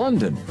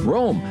 London,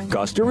 Rome,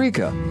 Costa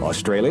Rica,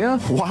 Australia?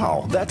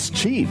 Wow, that's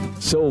cheap.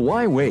 So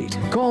why wait?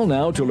 Call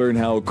now to learn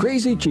how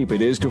crazy cheap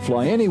it is to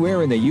fly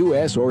anywhere in the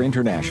U.S. or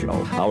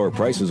international. Our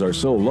prices are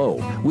so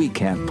low, we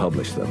can't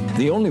publish them.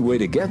 The only way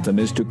to get them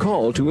is to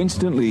call to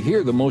instantly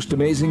hear the most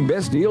amazing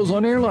best deals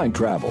on airline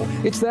travel.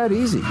 It's that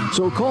easy.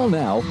 So call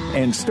now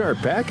and start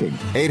packing.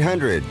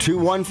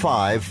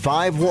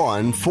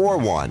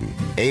 800-215-5141.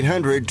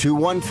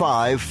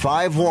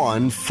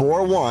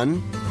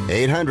 800-215-5141.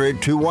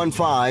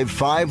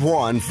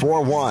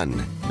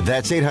 800-215-5141.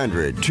 That's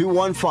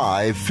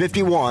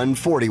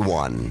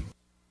 800-215-5141.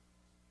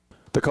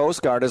 The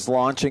Coast Guard is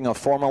launching a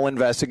formal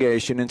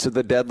investigation into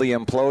the deadly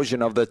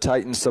implosion of the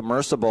Titan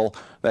submersible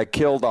that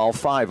killed all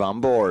 5 on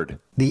board.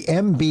 The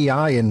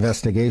MBI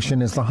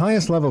investigation is the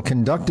highest level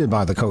conducted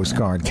by the Coast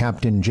Guard,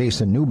 Captain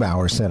Jason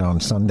Neubauer said on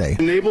Sunday.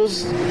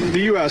 Enables the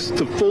U.S.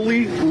 to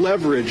fully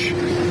leverage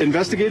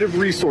investigative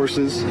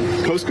resources,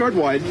 Coast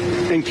Guard-wide,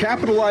 and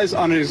capitalize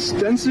on an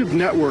extensive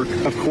network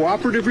of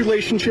cooperative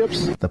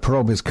relationships. The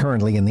probe is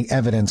currently in the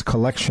evidence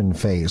collection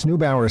phase.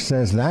 Neubauer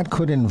says that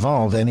could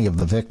involve any of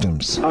the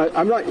victims.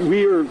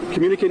 We are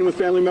communicating with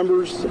family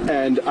members,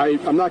 and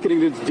I'm not getting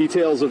into the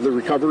details of the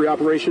recovery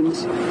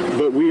operations,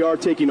 but we are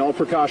taking all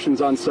precautions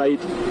on site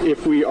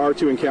if we are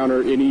to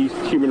encounter any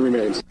human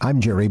remains. I'm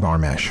Jerry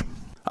Barmash.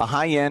 A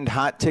high-end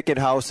hot ticket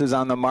house is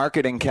on the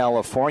market in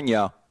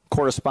California.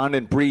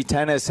 Correspondent Bree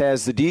Tennis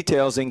has the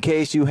details in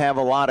case you have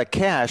a lot of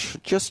cash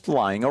just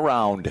lying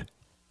around.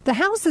 The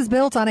house is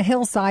built on a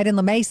hillside in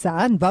La Mesa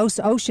and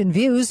boasts ocean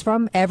views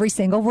from every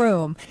single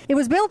room. It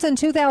was built in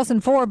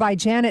 2004 by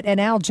Janet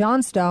and Al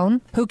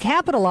Johnstone, who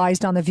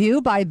capitalized on the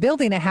view by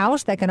building a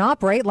house that can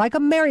operate like a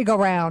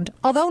merry-go-round,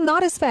 although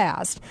not as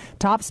fast.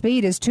 Top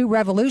speed is 2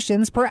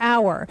 revolutions per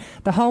hour.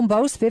 The home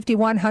boasts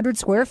 5,100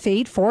 square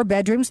feet, 4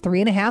 bedrooms,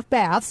 3.5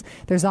 baths.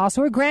 There's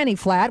also a granny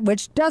flat,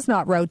 which does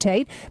not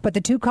rotate, but the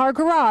 2-car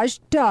garage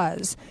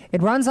does.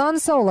 It runs on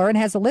solar and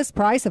has a list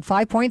price of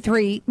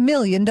 $5.3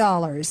 million.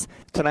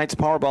 Tonight's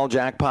Powerball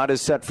jackpot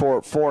is set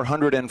for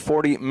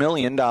 $440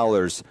 million.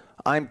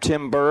 I'm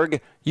Tim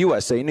Berg,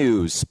 USA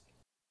News.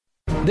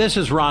 This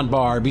is Ron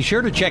Barr. Be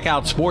sure to check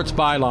out Sports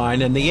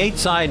Byline and the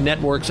 8-Side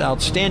Network's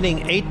outstanding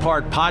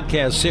 8-part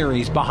podcast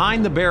series,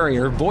 Behind the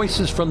Barrier,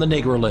 Voices from the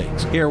Negro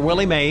Leagues. Hear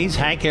Willie Mays,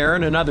 Hank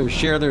Aaron, and others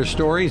share their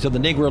stories of the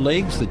Negro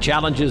Leagues, the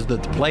challenges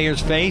that the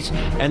players face,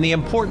 and the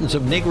importance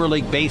of Negro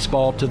League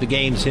baseball to the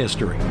game's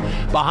history.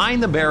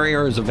 Behind the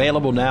Barrier is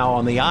available now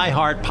on the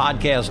iHeart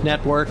Podcast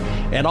Network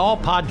and all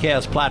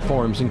podcast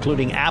platforms,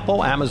 including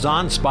Apple,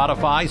 Amazon,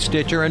 Spotify,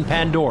 Stitcher, and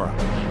Pandora.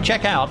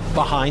 Check out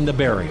Behind the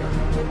Barrier.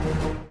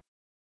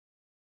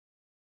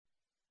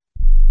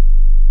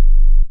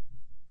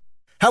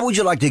 How would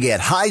you like to get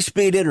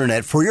high-speed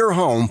internet for your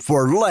home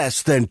for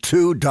less than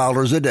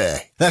 $2 a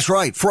day? That's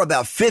right. For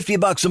about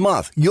 $50 a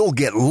month, you'll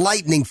get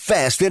lightning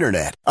fast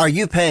internet. Are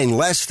you paying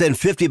less than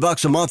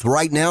 $50 a month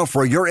right now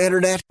for your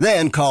internet?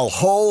 Then call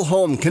Whole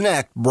Home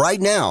Connect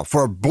right now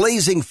for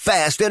blazing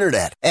fast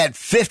internet at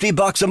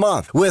 $50 a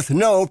month with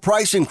no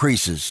price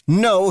increases,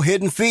 no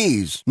hidden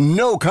fees,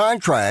 no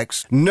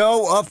contracts,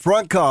 no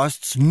upfront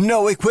costs,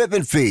 no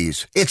equipment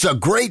fees. It's a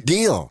great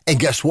deal. And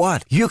guess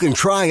what? You can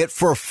try it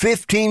for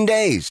 15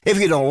 days. If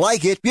you don't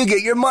like it, you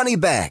get your money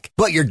back.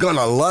 But you're going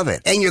to love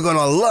it, and you're going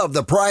to love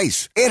the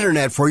price.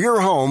 Internet for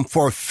your home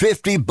for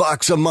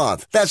 $50 a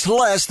month. That's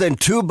less than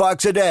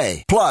 $2 a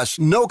day. Plus,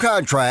 no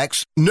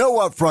contracts, no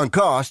upfront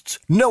costs,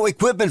 no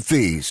equipment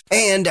fees,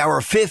 and our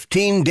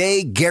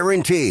 15-day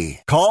guarantee.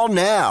 Call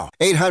now.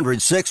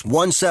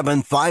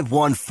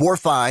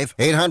 800-617-5145.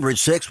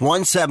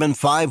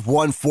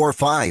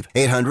 800-617-5145.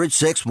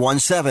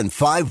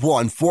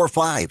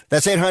 800-617-5145.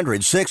 That's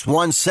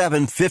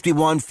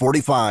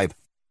 800-617-5145.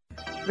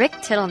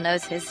 Rick Tittle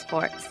knows his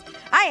sports.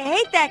 I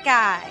hate that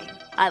guy.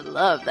 I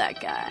love that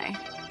guy.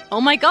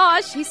 Oh my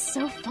gosh, he's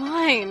so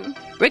fine.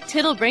 Rick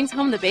Tittle brings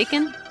home the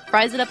bacon,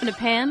 fries it up in a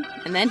pan,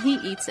 and then he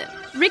eats it.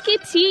 Ricky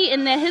T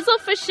in the hizzle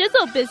for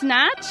shizzle,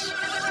 biznatch.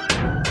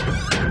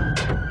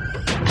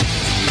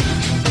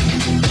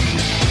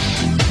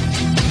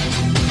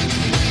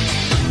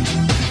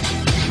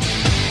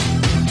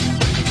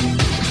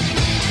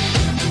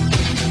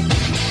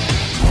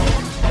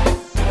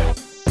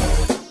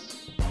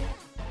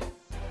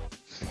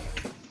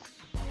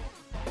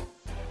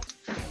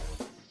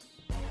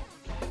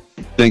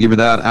 Thank you for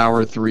that.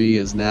 Hour 3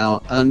 is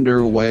now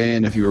underway,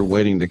 and if you were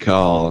waiting to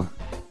call,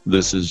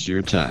 this is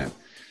your time.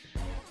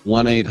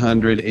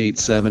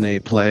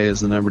 1-800-878-PLAY is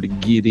the number to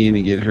get in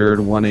and get heard.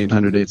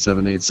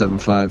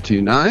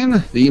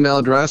 1-800-878-7529. The email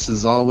address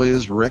is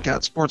always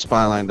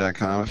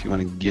rick@sportsbyline.com if you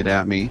want to get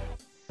at me.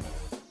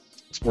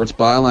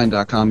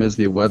 Sportsbyline.com is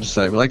the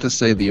website. We like to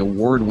say the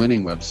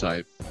award-winning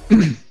website.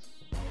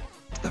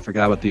 I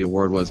forgot what the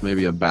award was,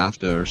 maybe a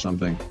BAFTA or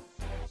something.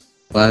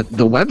 But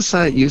the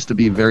website used to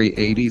be very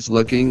 80s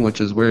looking, which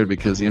is weird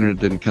because the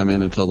internet didn't come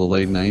in until the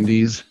late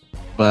 90s.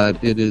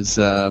 But it is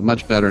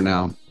much better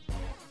now.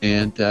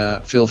 And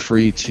feel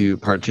free to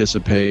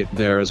participate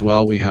there as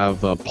well. We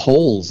have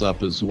polls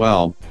up as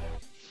well.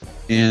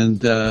 And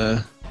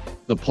the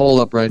poll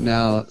up right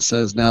now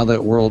says, now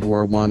that World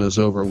War I is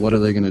over, what are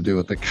they going to do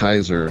with the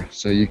Kaiser?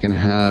 So you can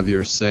have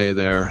your say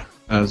there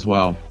as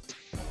well.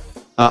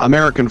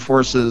 American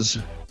Forces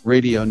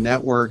Radio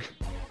Network.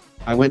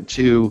 I went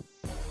to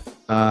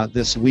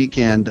this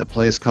weekend a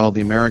place called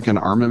the American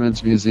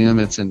Armaments Museum.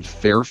 It's in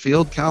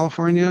Fairfield,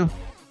 California.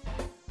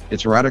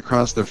 It's right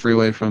across the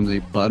freeway from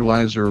the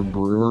Budweiser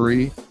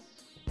Brewery.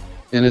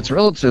 And it's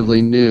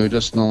relatively new,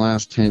 just in the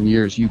last 10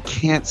 years. You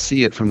can't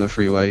see it from the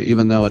freeway,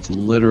 even though it's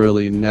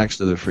literally next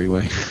to the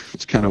freeway.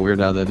 It's kind of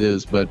weird how that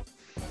is, but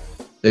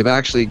they've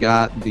actually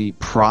got the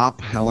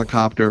prop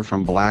helicopter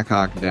from Black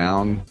Hawk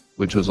Down,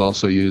 which was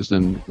also used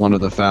in one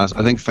of the Fast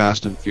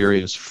and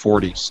Furious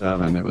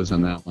 47. It was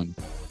in that one.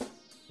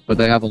 but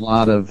they have a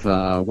lot of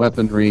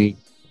weaponry,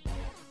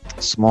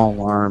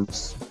 small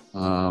arms,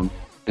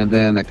 and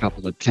then a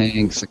couple of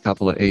tanks, a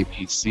couple of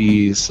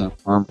APCs, some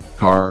armored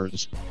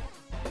cars,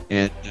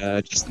 and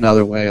just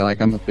another way,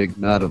 like I'm a big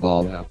nut of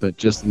all that, but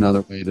just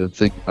another way to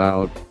think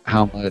about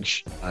how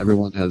much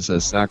everyone has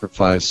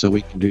sacrificed so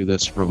we can do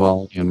this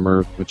frivolity and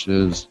mirth, which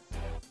is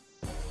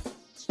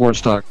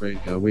Sports Talk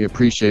Radio. We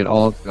appreciate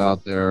all of you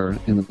out there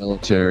in the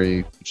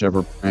military,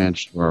 whichever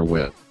branch you are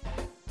with.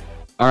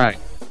 All right.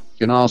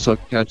 You can also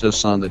catch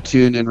us on the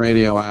TuneIn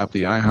Radio app,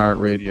 the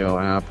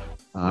iHeartRadio app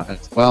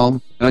as well.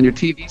 And on your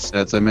TV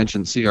sets, I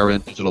mentioned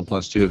CRN Digital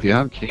Plus 2. If you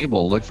have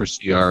cable, look for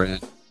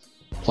CRN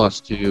Plus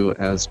 2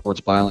 as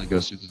Sports Byline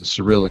goes through the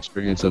surreal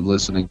experience of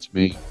listening to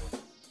me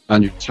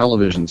on your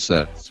television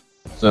sets.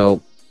 So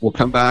we'll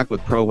come back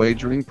with pro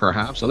wagering,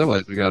 perhaps.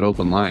 Otherwise, we got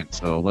open line.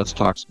 So let's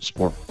talk some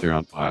sports here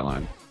on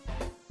Byline.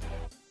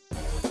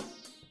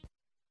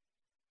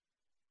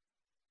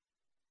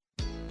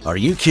 Are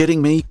you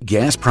kidding me?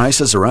 Gas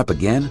prices are up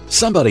again?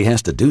 Somebody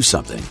has to do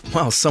something.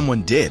 Well,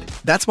 someone did.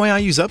 That's why I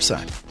use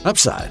Upside.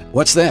 Upside?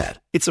 What's that?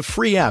 It's a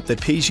free app that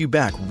pays you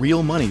back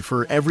real money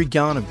for every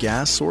gallon of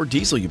gas or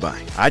diesel you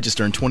buy. I just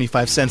earned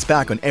 25 cents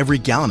back on every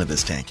gallon of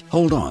this tank.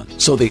 Hold on.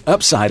 So the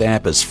Upside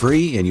app is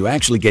free and you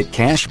actually get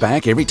cash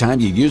back every time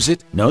you use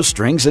it? No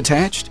strings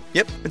attached?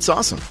 Yep, it's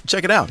awesome.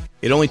 Check it out.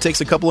 It only takes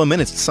a couple of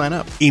minutes to sign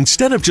up.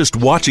 Instead of just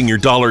watching your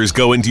dollars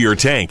go into your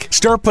tank,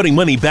 start putting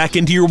money back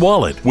into your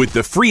wallet with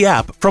the free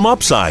app from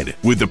Upside.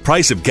 With the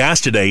price of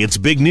gas today, it's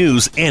big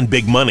news and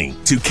big money.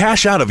 To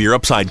cash out of your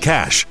Upside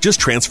cash,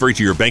 just transfer it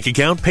to your bank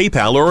account,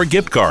 PayPal, or a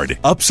gift card.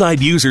 Upside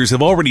users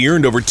have already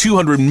earned over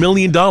 $200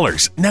 million.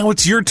 Now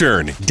it's your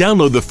turn.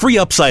 Download the free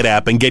Upside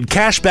app and get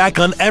cash back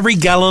on every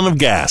gallon of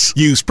gas.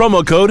 Use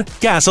promo code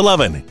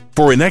GAS11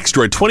 for an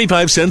extra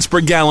 25 cents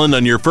per gallon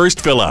on your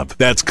first fill-up.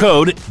 That's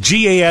code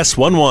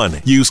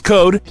GAS11. Use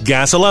code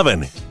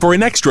GAS11 for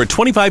an extra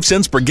 25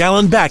 cents per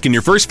gallon back in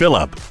your first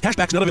fill-up.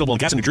 Cashback's not available in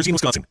gas in New Jersey and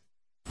Wisconsin.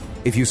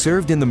 If you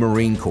served in the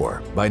Marine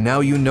Corps, by now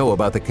you know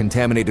about the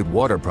contaminated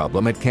water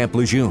problem at Camp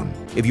Lejeune.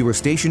 If you were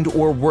stationed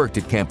or worked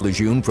at Camp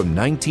Lejeune from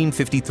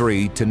 1953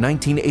 to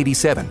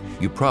 1987,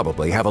 you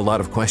probably have a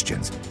lot of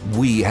questions.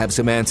 We have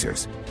some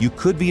answers. You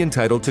could be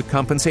entitled to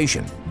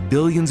compensation.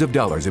 Billions of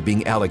dollars are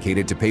being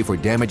allocated to pay for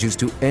damages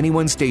to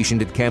anyone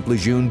stationed at Camp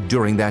Lejeune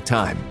during that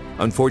time.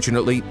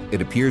 Unfortunately,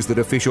 it appears that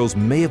officials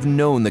may have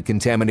known the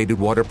contaminated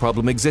water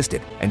problem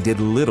existed and did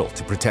little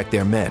to protect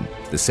their men.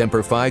 The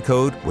Semper Fi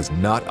code was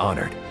not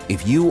honored.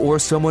 If you or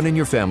someone in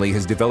your family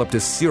has developed a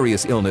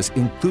serious illness,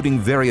 including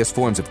various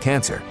forms of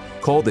cancer,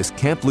 call this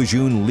Camp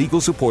Lejeune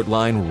legal support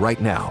line right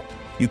now.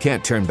 You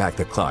can't turn back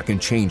the clock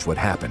and change what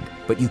happened,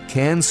 but you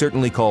can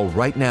certainly call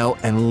right now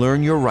and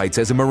learn your rights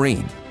as a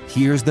Marine.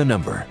 Here's the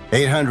number.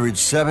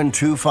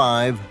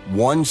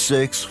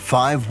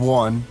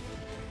 800-725-1651.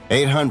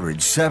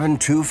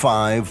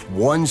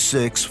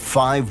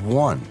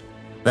 800-725-1651.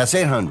 That's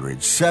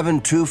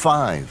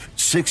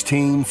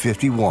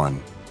 800-725-1651.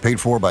 Paid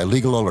for by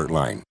Legal Alert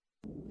Line.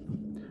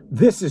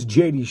 This is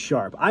JD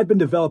Sharp. I've been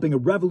developing a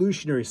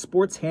revolutionary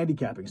sports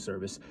handicapping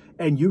service,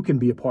 and you can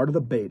be a part of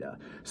the beta.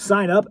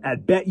 Sign up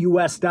at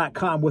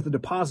betus.com with a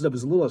deposit of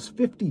as little as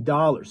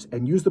 $50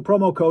 and use the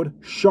promo code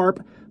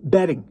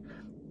SHARPBetting.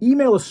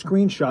 Email a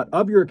screenshot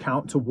of your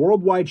account to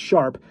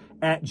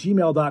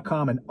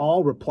worldwidesharp@gmail.com and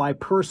I'll reply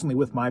personally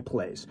with my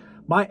plays.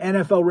 My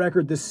NFL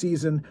record this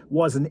season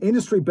was an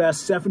industry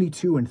best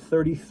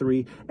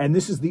 72-33, and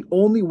this is the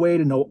only way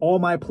to know all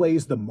my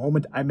plays the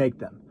moment I make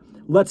them.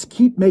 Let's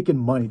keep making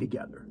money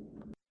together.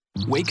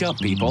 Wake up,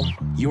 people.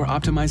 You are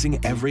optimizing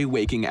every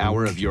waking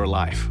hour of your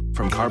life.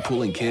 From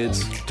carpooling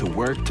kids, to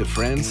work, to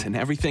friends, and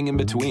everything in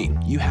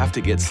between. You have to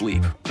get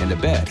sleep. And a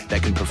bed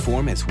that can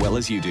perform as well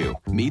as you do.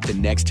 Meet the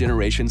next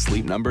generation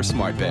Sleep Number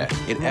Smart Bed.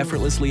 It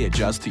effortlessly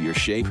adjusts to your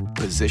shape,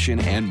 position,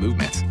 and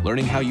movements.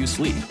 Learning how you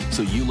sleep,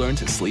 so you learn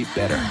to sleep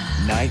better.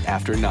 Night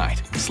after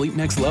night. Sleep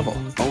next level.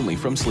 Only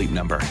from Sleep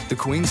Number. The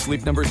Queen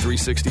Sleep Number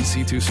 360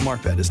 C2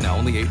 Smart Bed is now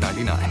only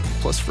 $8.99.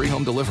 Plus free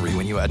home delivery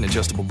when you add an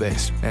adjustable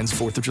base. Ends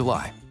 4th of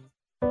July.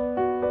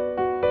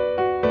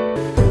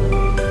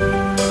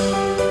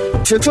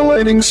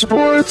 Titillating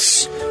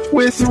Sports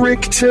with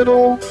Rick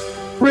Tittle.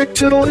 Rick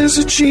Tittle is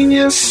a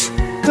genius,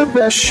 the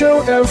best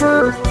show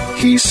ever.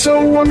 He's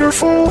so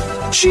wonderful,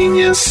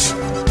 genius,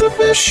 the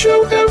best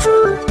show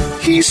ever.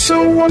 He's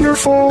so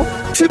wonderful.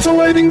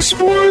 Titillating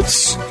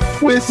Sports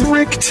with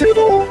Rick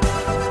Tittle.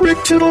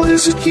 Rick Tittle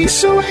he's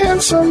so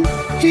handsome,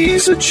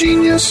 he's a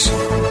genius.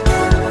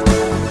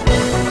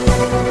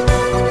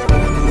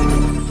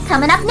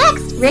 Coming up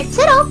next, Rick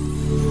Tittle.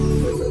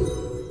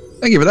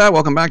 Thank you for that.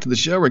 Welcome back to the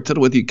show. Rick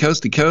Tittle with you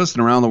coast to coast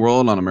and around the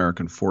world on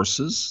American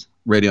Forces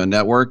Radio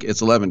Network.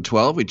 It's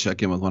 11:12. We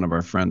check in with one of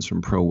our friends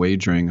from Pro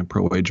Wagering at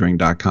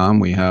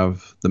prowagering.com. We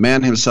have the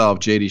man himself,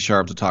 JD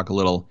Sharp, to talk a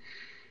little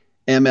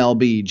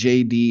MLB,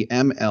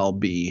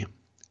 JDMLB.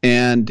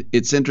 And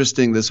it's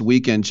interesting this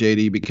weekend,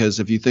 JD, because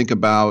if you think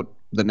about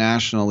the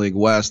National League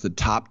West, the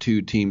top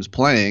two teams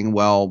playing,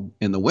 well,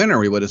 in the winter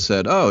we would have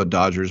said, oh,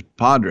 Dodgers,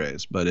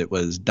 Padres, but it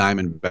was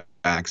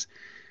Diamondbacks,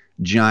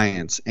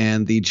 Giants.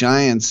 And the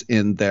Giants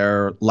in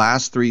their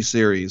last 3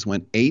 series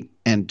went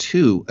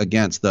 8-2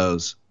 against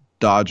those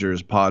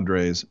Dodgers,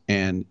 Padres,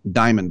 and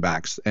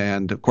Diamondbacks.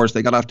 And, of course,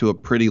 they got off to a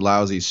pretty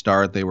lousy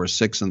start. They were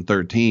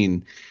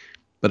 6-13.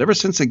 But ever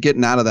since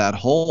getting out of that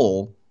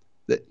hole,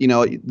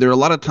 there are a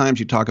lot of times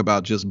you talk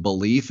about just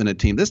belief in a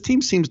team. This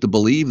team seems to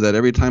believe that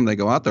every time they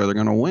go out there, they're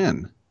going to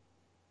win.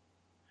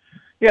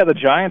 Yeah, the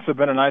Giants have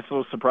been a nice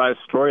little surprise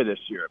story this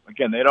year.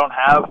 Again, they don't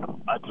have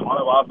a ton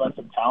of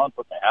offensive talent,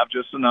 but they have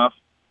just enough.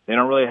 They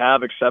don't really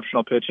have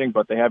exceptional pitching,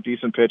 but they have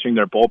decent pitching.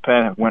 Their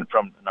bullpen went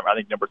from, I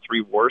think, number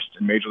 3 worst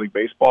in Major League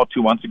Baseball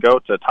 2 months ago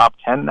to top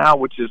 10 now,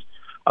 which is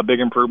a big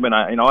improvement.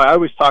 I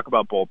always talk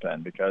about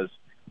bullpen because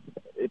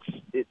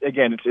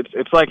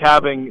it's like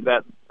having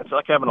a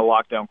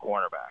lockdown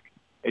cornerback.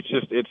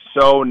 It's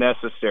so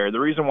necessary. The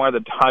reason why the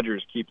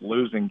Dodgers keep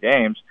losing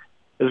games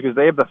is because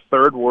they have the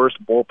 3rd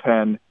worst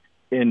bullpen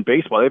in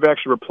baseball. They've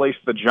actually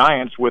replaced the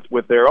Giants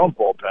with their own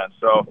bullpen.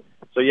 So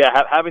yeah,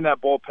 having that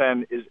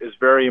bullpen is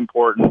very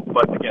important.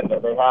 But again,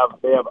 they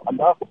have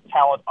enough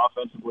talent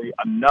offensively,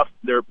 enough.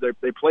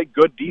 They play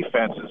good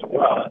defense as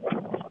well,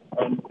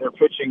 and they're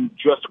pitching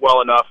just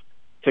well enough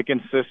to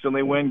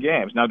consistently win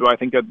games. Now, do I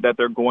think that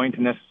they're going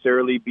to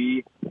necessarily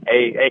be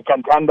a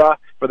contender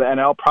for the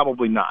NL?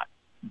 Probably not.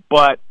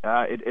 But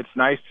it's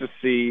nice to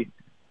see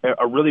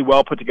a really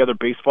well put together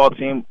baseball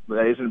team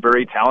that isn't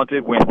very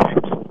talented win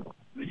games.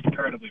 It's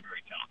comparatively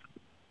very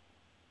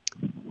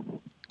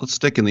talented. Let's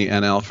stick in the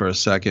NL for a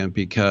second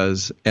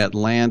because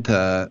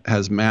Atlanta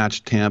has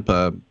matched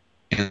Tampa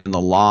in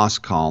the loss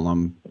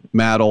column.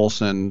 Matt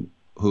Olson,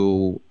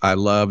 who I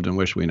loved and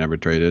wish we never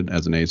traded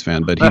as an A's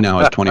fan, but he now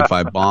has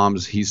 25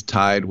 bombs. He's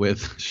tied with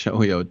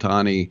Shohei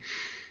Ohtani.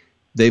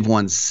 They've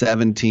won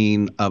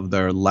 17 of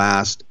their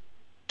last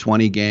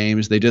 20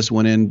 games. They just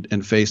went in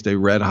and faced a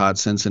red-hot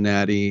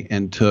Cincinnati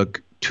and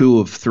took 2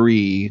 of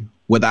 3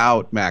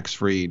 without Max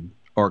Fried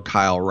or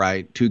Kyle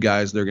Wright, 2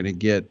 guys they're going to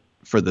get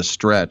for the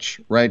stretch.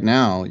 Right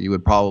now, you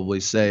would probably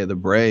say the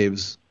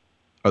Braves,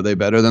 are they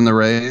better than the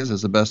Rays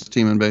as the best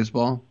team in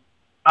baseball?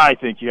 I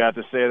think you have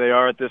to say they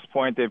are at this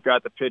point. They've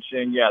got the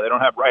pitching. Yeah, they don't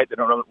have Wright.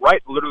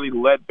 Wright literally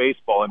led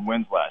baseball in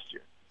wins last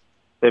year.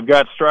 They've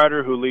got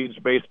Strider, who leads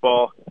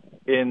baseball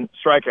in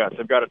strikeouts.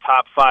 They've got a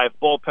top 5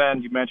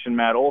 bullpen. You mentioned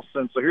Matt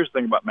Olson. So here's the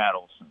thing about Matt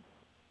Olson.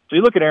 So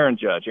you look at Aaron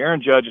Judge.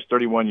 Aaron Judge is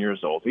 31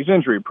 years old. He's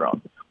injury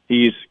prone.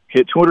 He's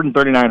hit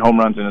 239 home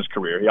runs in his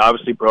career. He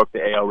obviously broke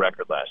the AL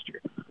record last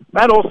year.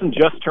 Matt Olson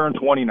just turned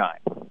 29.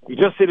 He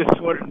just hit his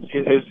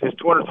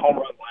 200th home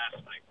run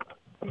last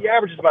night. He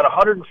averages about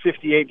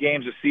 158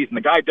 games a season.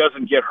 The guy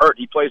doesn't get hurt.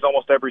 He plays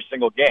almost every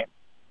single game.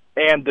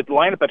 And the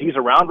lineup that he's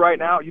around right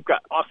now, you've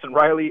got Austin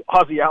Riley,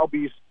 Ozzie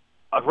Albies,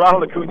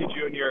 Ronald Acuna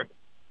Jr.,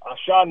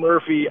 Sean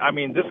Murphy. I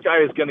mean, this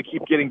guy is going to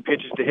keep getting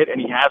pitches to hit,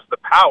 and he has the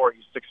power.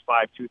 He's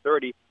 6'5",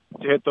 230,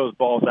 to hit those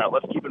balls out.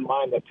 Let's keep in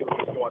mind that 2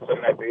 weeks ago on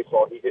Sunday Night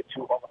Baseball, he hit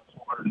 2 home runs,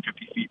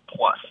 450 feet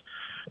plus.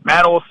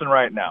 Matt Olson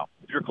right now,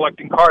 if you're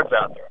collecting cards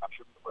out there, I'm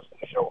sure people listening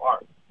to the show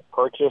are,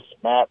 purchase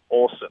Matt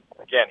Olson.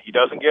 Again, he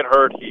doesn't get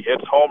hurt. He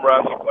hits home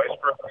runs. He plays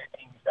for a great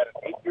team. He's got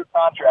an 8-year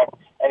contract,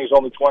 and he's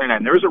only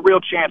 29. There is a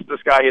real chance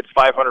this guy hits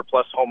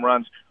 500-plus home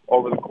runs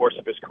over the course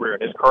of his career,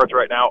 and his cards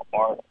right now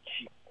are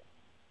cheap.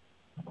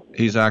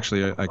 He's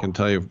actually, I can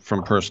tell you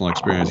from personal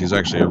experience, he's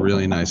actually a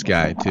really nice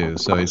guy, too.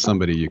 So he's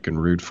somebody you can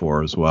root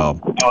for as well.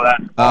 Oh,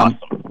 that's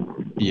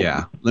awesome.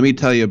 Yeah. Let me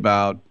tell you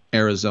about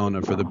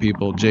Arizona for the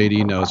people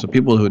JD knows. So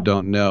people who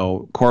don't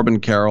know,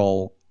 Corbin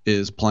Carroll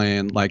is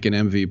playing like an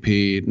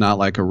MVP, not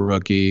like a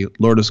rookie.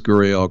 Lourdes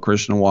Gurriel,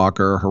 Christian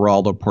Walker,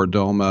 Geraldo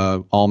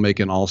Perdomo, all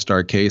making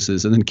all-star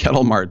cases. And then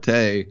Ketel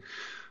Marte,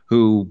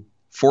 who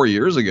 4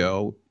 years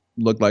ago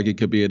looked like he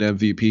could be an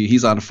MVP.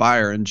 He's on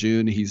fire in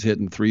June. He's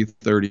hitting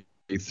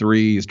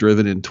 333. He's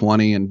driven in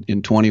 20 and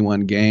in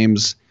 21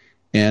 games.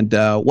 And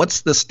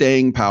what's the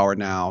staying power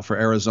now for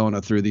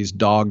Arizona through these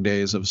dog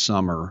days of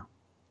summer?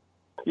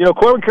 You know,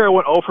 Corbin Carroll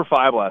went 0 for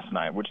 5 last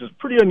night, which is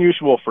pretty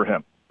unusual for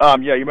him.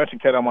 Yeah, you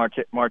mentioned Ketel Marte.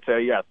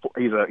 Yeah,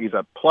 he's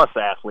a plus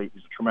athlete.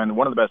 He's a tremendous,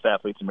 one of the best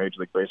athletes in Major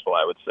League Baseball,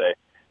 I would say.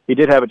 He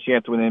did have a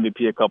chance to win the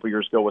MVP a couple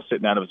years ago, was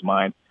sitting out of his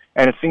mind,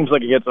 and it seems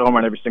like he hits a home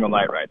run every single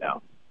night right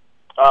now.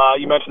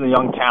 You mentioned the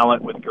young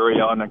talent with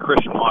Gurriel, and then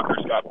Christian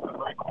Walker's got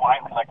very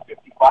quietly like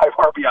 55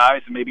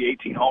 RBIs and maybe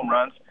 18 home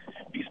runs.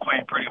 He's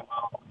playing pretty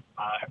well.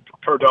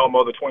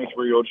 Perdomo, the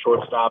 23-year-old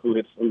shortstop who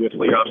hits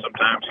leadoff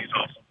sometimes, he's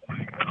also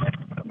playing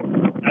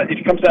well.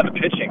 It comes down to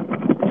pitching.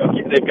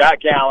 You know, they've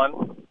got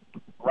Gallen.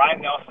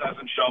 Ryan Nelson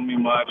hasn't shown me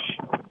much.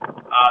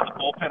 The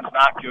bullpen's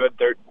not good.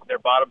 They're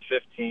bottom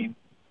 15.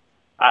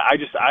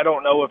 I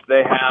don't know if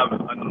they have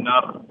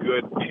enough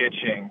good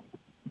pitching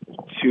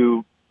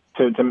to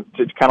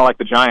kind of like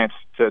the Giants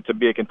to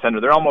be a contender.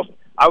 They're almost,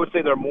 I would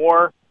say they have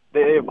more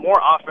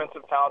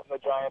offensive talent than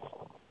the Giants.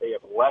 They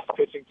have less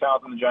pitching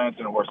talent than the Giants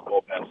and a worse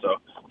bullpen.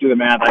 So do the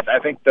math. I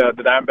think the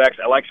Diamondbacks,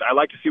 I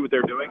like to see what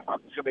they're doing. I'm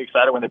just going to be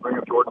excited when they bring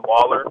up Jordan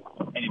Waller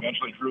and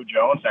eventually Drew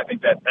Jones. I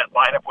think that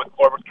lineup with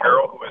Corbin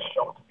Carroll, who has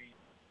shown to be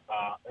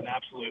an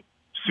absolute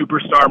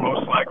superstar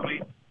most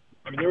likely,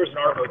 I mean, there was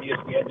an article at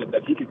ESPN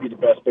that he could be the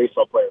best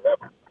baseball player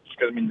ever.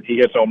 Because, I mean, he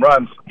hits home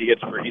runs, he's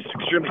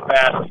extremely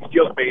fast, he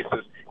steals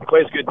bases, he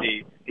plays good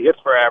D, he hits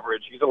for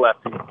average, he's a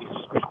lefty, he's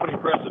pretty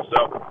impressive.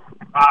 So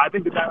I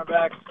think the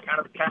Diamondbacks kind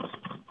of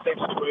same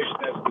situation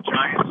as the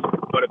Giants,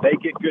 but if they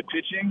get good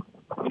pitching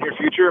in your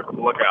future,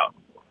 look out.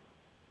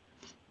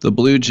 The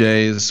Blue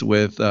Jays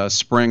with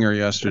Springer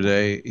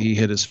yesterday, he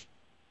hit his...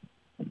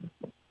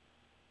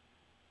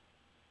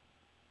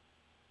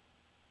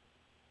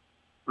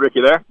 Rick,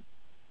 you there?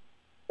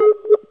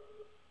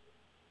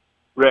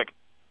 Rick.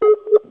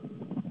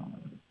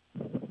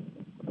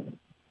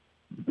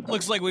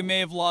 Looks like we may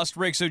have lost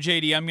Rick, so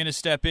JD, I'm going to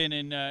step in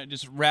and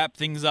just wrap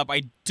things up.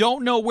 I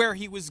don't know where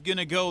he was going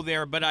to go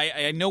there, but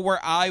I know where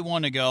I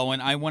want to go,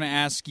 and I want to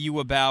ask you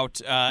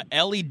about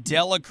Elly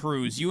De La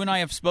Cruz. You and I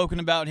have spoken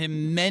about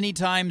him many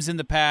times in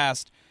the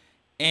past,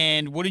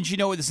 and wouldn't you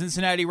know it, the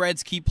Cincinnati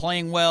Reds keep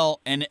playing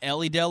well, and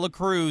Elly De La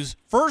Cruz,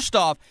 first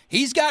off,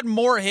 he's got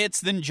more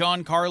hits than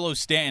Giancarlo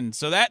Stanton,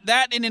 so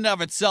that in and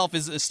of itself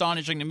is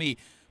astonishing to me.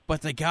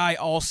 But the guy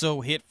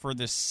also hit for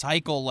the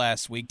cycle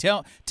last week.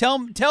 Tell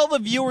the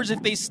viewers,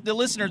 the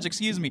listeners,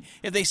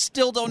 if they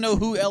still don't know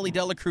who Elly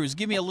De La Cruz.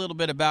 Give me a little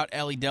bit about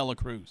Elly De La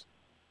Cruz.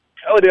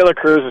 Elly De La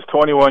Cruz is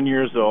 21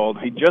 years old.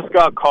 He just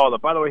got called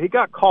up. By the way, he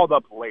got called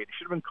up late. He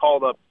should have been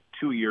called up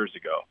 2 years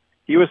ago.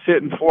 He was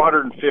hitting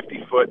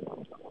 450-foot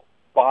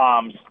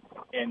bombs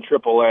in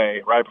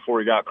AAA right before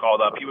he got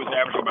called up. He was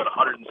averaging about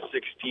 116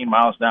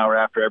 miles an hour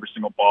after every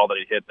single ball that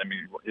he hit. I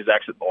mean, his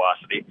exit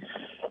velocity.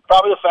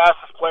 Probably the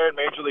fastest player in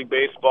Major League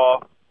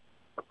Baseball.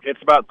 Hits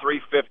about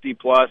 350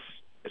 plus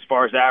as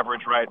far as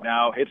average right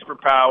now. Hits for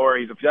power.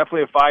 He's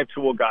definitely a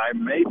five-tool guy.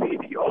 Maybe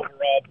the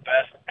overall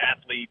best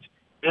athlete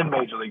in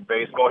Major League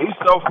Baseball. He's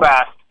so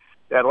fast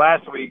that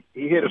last week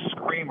he hit a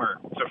screamer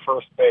to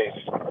first base.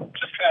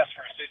 Just past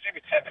first base,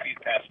 maybe 10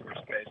 feet past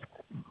first base.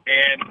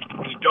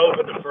 And he dove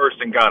into first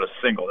and got a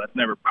single.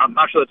 I'm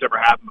not sure that's ever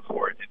happened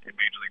before in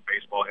Major League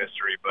Baseball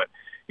history, but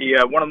he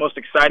one of the most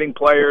exciting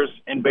players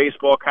in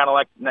baseball, kind of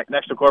like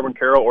next to Corbin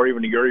Carroll or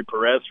even Yuri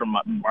Perez from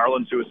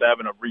Marlins, who is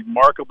having a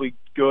remarkably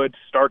good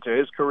start to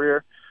his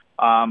career.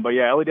 But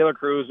yeah, Elly De La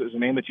Cruz is a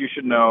name that you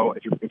should know.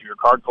 If you're a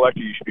card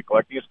collector, you should be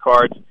collecting his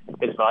cards.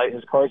 His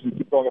cards can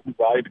keep going up in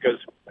value because,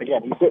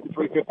 again, he's hitting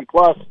 350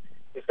 plus.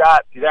 He's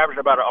averaging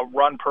about a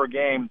run per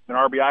game, an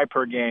RBI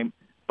per game.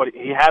 But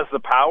he has the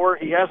power.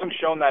 He hasn't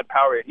shown that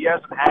power yet. He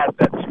hasn't had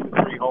that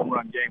 2-3 home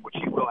run game, which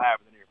he will have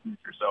in the near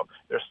future. So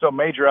there's still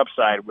major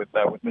upside with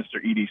Mr.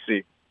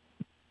 EDC.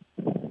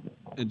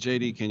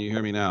 JD, can you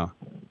hear me now?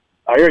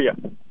 I hear you.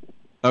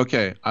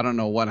 Okay, I don't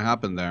know what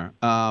happened there.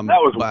 That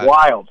was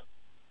wild.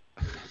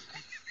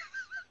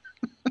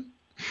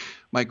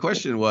 My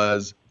question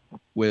was,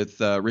 with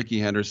Ricky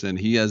Henderson,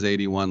 he has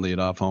 81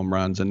 leadoff home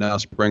runs, and now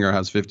Springer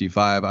has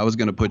 55. I was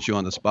going to put you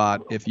on the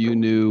spot if you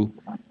knew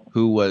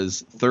who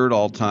was third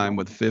all-time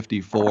with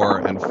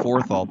 54 and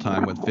fourth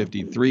all-time with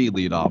 53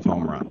 leadoff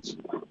home runs.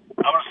 I'm going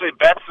to say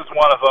Betts is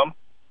one of them.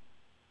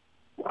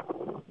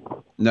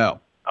 No.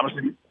 I'm going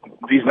to say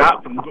he's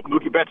not.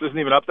 Mookie Betts isn't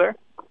even up there?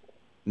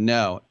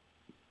 No.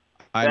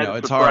 I know.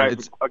 It's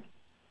surprising. hard.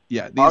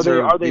 Yeah.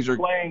 Are they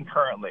playing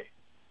currently?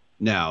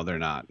 No, they're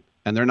not.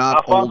 And they're not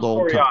Alfonso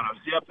old Soriano, time.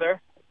 is he up there?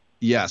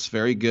 Yes,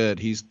 very good.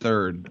 He's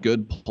third.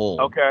 Good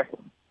pull. Okay.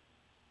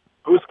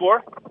 Who's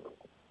fourth?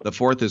 The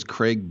fourth is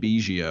Craig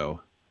Biggio.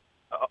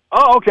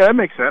 Oh, okay, that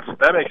makes sense.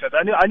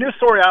 I knew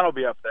Soriano would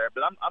be up there,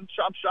 but I'm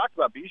shocked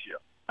about Biggio.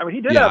 I mean,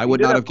 he did. Yeah, I would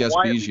not have guessed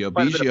quite Biggio. a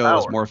bit of Biggio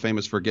is power. more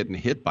famous for getting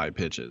hit by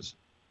pitches.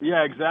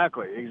 Yeah,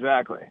 exactly.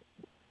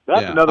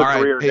 That's another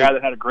career guy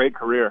that had a great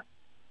career.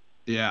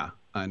 Yeah,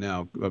 I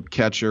know. A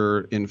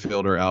catcher,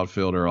 infielder,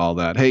 outfielder, all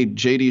that. Hey,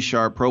 JD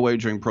Sharp, Pro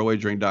Wagering,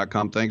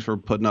 ProWagering.com. Thanks for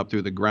putting up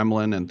through the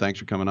gremlin, and thanks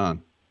for coming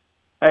on.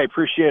 Hey,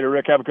 appreciate it,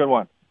 Rick. Have a good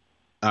one.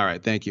 All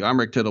right, thank you. I'm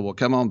Rick Tittle. We'll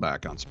come on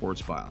back on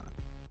Sports Byline.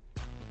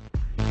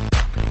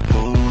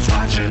 Who's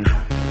watching?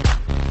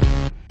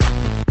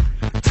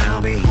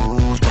 Tell me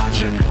who's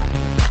watching?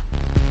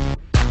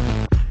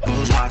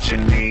 Who's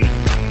watching me?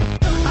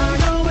 I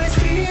always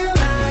feel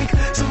like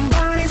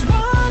somebody's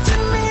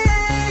watching me,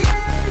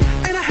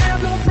 and I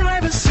have no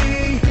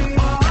privacy.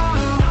 Oh,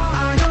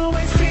 I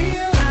always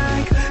feel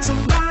like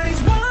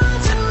somebody's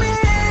watching me.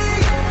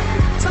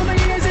 Tell me,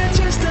 is it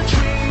just a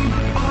dream?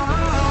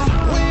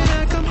 Oh, when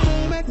I come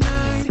home at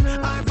night,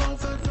 I roll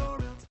the door.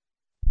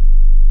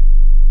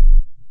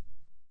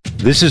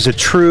 This is a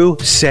true,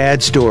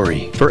 sad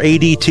story for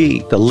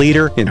ADT, the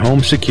leader in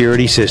home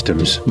security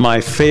systems.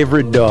 My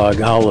favorite dog,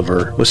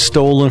 Oliver, was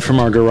stolen from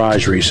our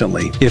garage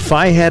recently. If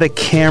I had a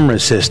camera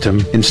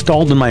system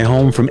installed in my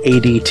home from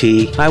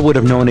ADT, I would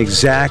have known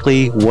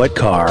exactly what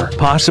car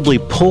possibly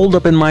pulled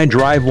up in my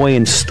driveway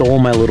and stole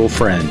my little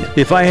friend.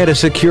 If I had a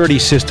security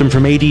system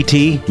from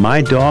ADT,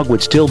 my dog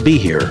would still be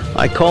here.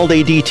 I called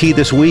ADT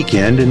this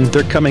weekend, and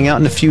they're coming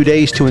out in a few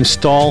days to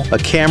install a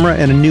camera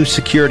and a new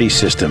security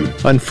system.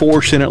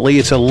 Unfortunately, Unfortunately,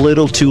 it's a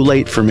little too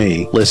late for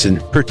me. Listen,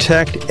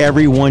 protect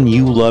everyone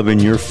you love in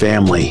your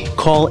family.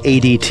 Call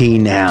ADT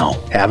now.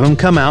 Have them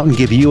come out and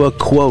give you a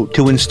quote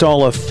to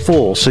install a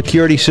full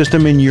security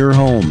system in your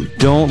home.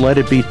 Don't let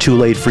it be too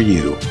late for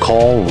you.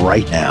 Call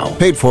right now.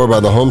 Paid for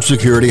by the Home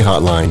Security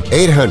Hotline.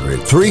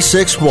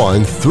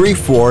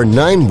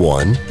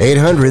 800-361-3491.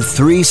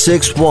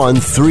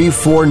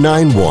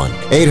 800-361-3491.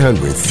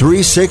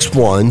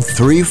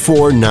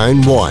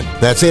 800-361-3491.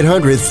 That's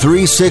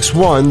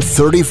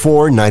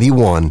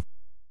 800-361-3491.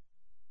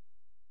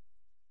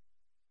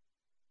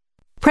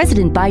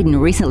 President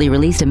Biden recently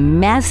released a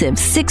massive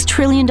 $6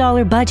 trillion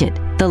budget,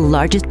 the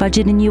largest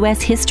budget in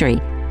U.S. history.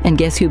 And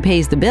guess who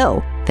pays the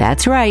bill?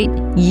 That's right,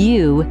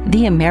 you,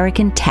 the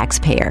American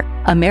taxpayer.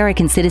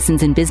 American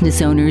citizens and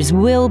business owners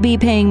will be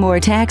paying more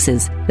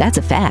taxes. That's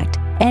a fact.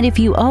 And if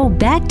you owe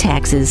back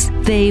taxes,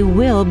 they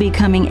will be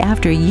coming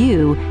after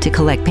you to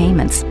collect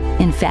payments.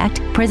 In fact,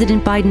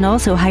 President Biden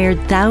also hired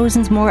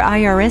thousands more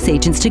IRS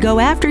agents to go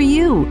after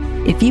you.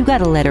 If you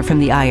got a letter from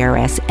the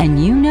IRS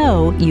and you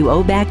know you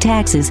owe back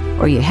taxes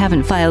or you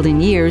haven't filed in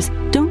years,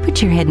 don't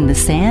put your head in the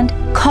sand.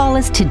 Call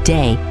us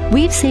today.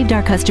 We've saved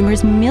our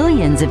customers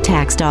millions of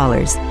tax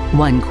dollars.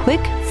 One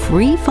quick,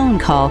 free phone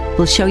call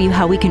will show you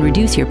how we can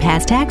reduce your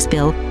past tax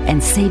bill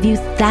and save you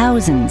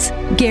thousands.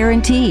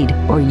 Guaranteed,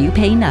 or you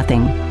pay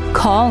nothing.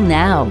 Call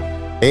now.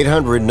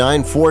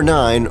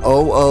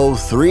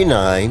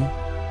 800-949-0039.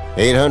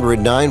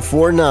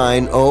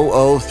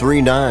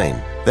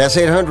 800-949-0039. That's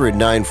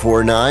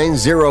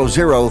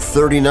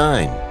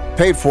 800-949-0039.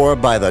 Paid for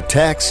by the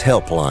Tax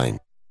Helpline.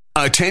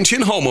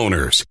 Attention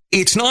homeowners.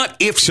 It's not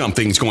if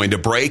something's going to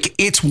break,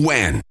 it's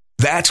when.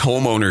 That's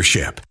home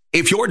ownership.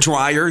 If your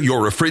dryer,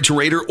 your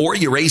refrigerator, or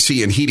your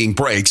AC and heating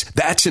breaks,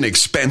 that's an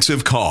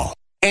expensive call.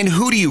 And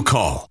who do you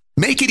call?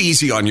 Make it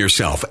easy on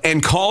yourself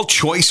and call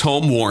Choice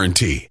Home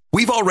Warranty.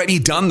 We've already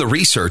done the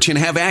research and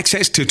have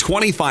access to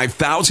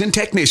 25,000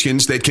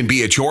 technicians that can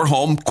be at your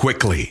home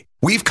quickly.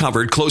 We've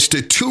covered close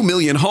to 2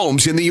 million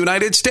homes in the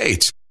United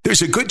States.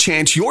 There's a good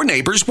chance your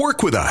neighbors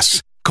work with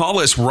us. Call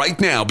us right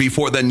now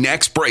before the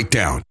next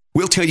breakdown.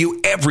 We'll tell you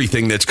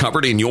everything that's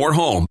covered in your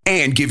home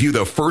and give you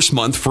the first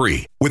month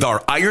free with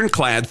our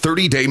ironclad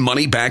 30-day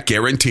money-back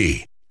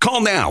guarantee.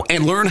 Call now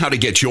and learn how to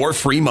get your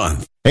free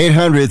month.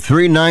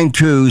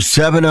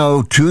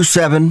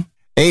 800-392-7027.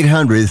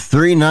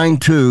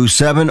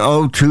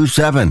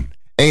 800-392-7027.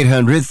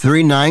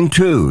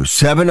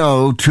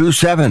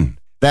 800-392-7027.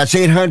 That's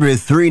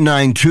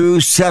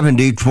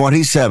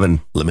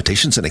 800-392-7027.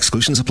 Limitations and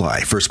exclusions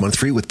apply. First month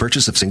free with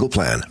purchase of single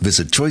plan.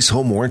 Visit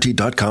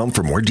choicehomewarranty.com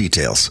for more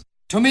details.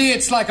 To me,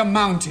 it's like a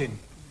mountain,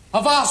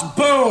 a vast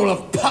bowl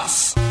of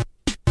pus.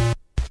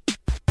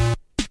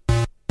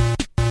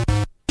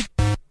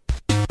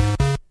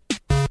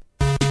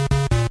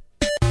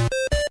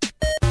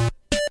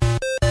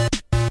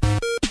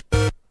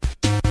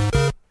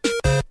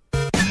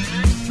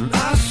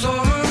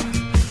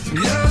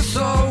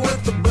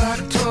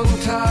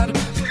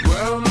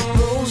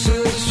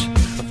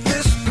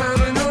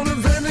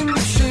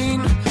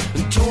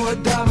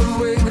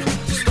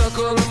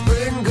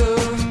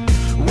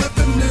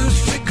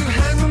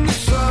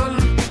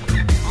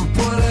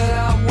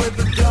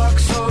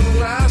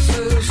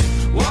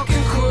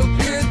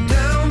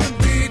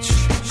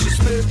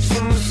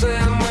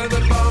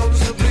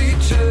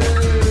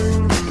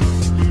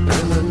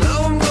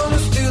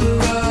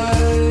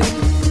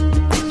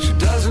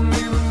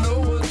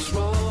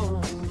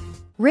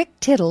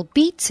 Tittle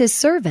beats his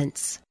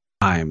servants.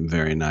 I'm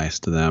very nice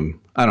to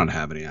them. I don't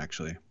have any,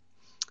 actually.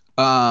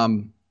 Yeah, I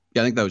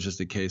think that was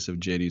just a case of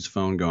JD's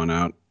phone going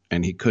out,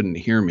 and he couldn't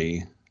hear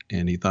me,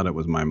 and he thought it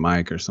was my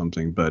mic or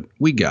something, but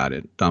we got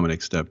it.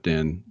 Dominic stepped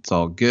in. It's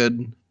all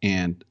good,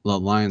 and the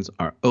lines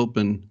are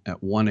open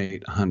at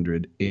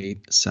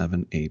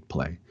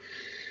 1-800-878-PLAY.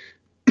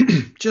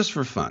 Just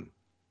for fun,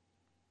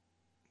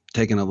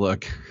 taking a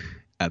look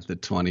at the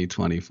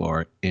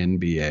 2024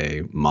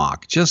 NBA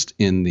mock, just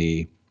in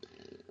the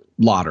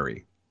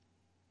lottery.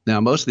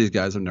 Now, most of these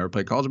guys have never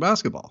played college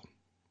basketball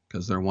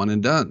because they're one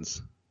and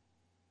dones.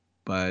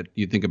 But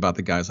you think about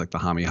the guys like the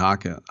Jaime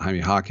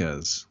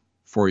Jaquez,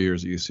 4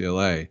 years at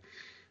UCLA,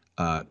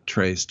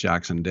 Trace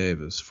Jackson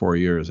Davis, 4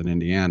 years in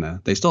Indiana.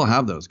 They still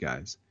have those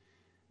guys.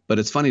 But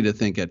it's funny to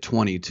think at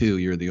 22,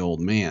 you're the old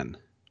man.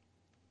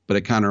 But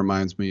it kind of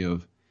reminds me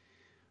of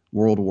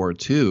World War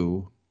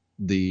II.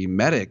 The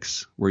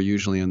medics were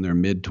usually in their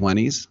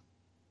mid-20s.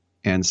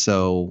 And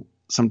so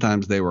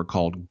sometimes they were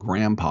called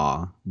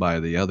grandpa by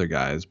the other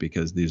guys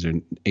because these are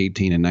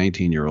 18 and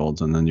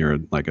 19-year-olds, and then you're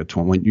like a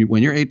 20.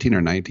 When you're 18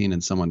 or 19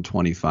 and someone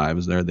 25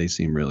 is there, they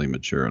seem really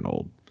mature and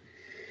old.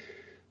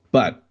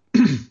 But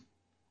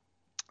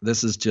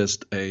this is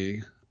just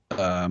a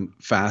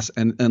fast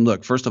and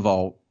look. First of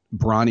all,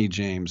 Bronny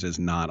James is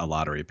not a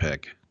lottery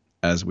pick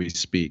as we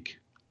speak,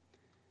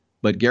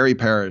 but Gary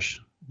Parrish,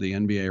 the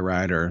NBA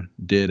writer,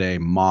 did a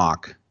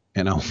mock,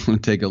 and I want to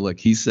take a look.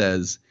 He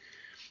says.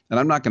 And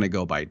I'm not going to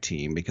go by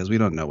team because we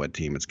don't know what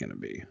team it's going to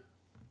be.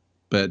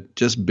 But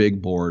just big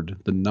board,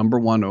 the number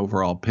one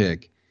overall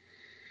pick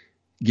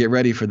get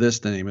ready for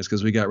this name is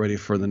because we got ready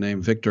for the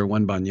name Victor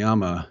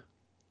Wembanyama.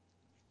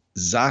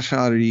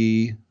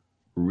 Zachary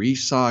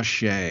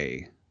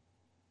Risacher.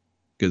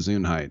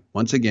 Gesundheit.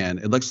 Once again,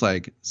 it looks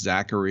like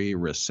Zachary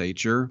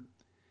Risacher,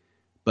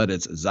 but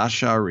it's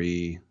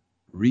Zachary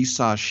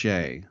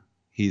Risacher.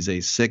 He's a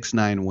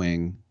 6'9"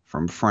 wing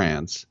from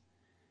France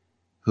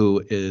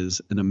who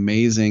is an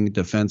amazing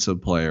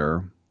defensive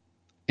player,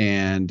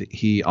 and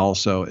he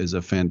also is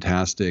a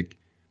fantastic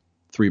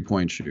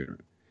three-point shooter.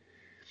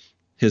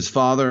 His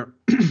father,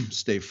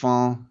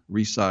 Stéphane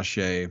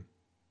Risacher,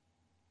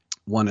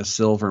 won a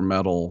silver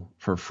medal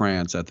for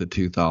France at the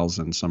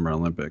 2000 Summer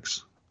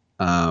Olympics.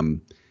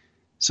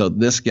 So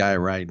this guy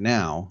right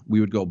now, we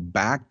would go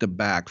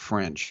back-to-back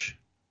French.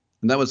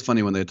 And that was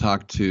funny when they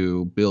talked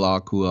to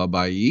Bilal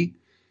Koulibaly,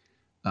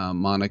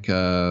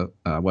 Monica,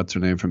 what's her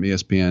name from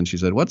ESPN? She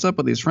said, "What's up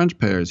with these French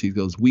players?" He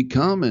goes, "We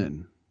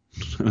coming."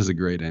 That was a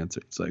great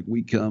answer. It's like,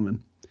 we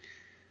coming.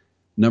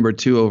 Number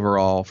 2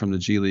 overall from the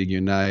G League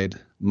Unite,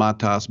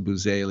 Matas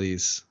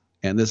Buzelis.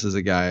 And this is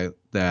a guy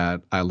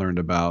that I learned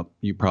about.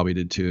 You probably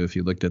did too if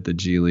you looked at the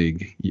G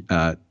League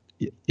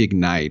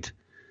Ignite.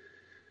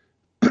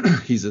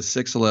 He's a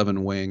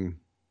 6'11" wing.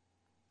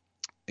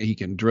 He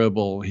can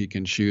dribble. He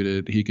can shoot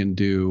it.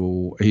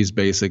 He's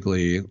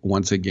basically,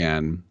 once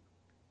again,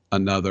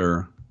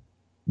 the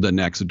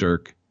next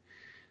Dirk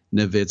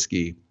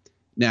Nowitzki.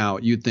 Now,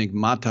 you'd think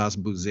Matas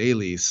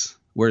Buzelis,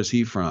 where's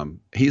he from?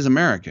 He's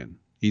American.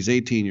 He's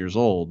 18 years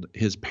old.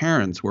 His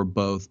parents were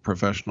both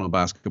professional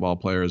basketball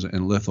players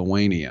in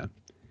Lithuania.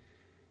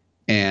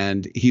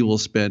 And he will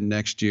spend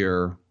next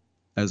year,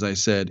 as I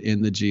said,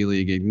 in the G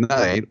League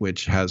Ignite,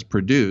 which has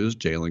produced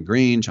Jalen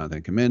Green,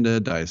 Jonathan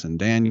Kuminga, Dyson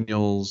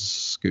Daniels,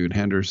 Scoot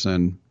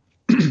Henderson,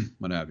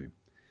 what have you.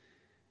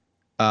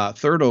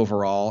 3rd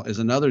overall is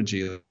another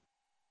G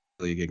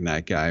League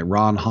Ignite guy,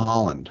 Ron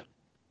Holland.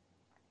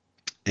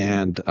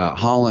 And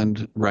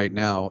Holland right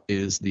now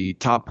is the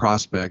top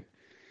prospect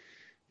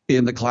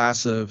in the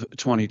class of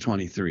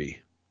 2023.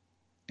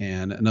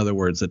 And in other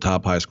words, the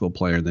top high school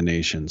player in the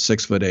nation,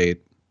 6'8",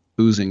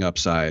 oozing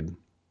upside,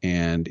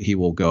 and he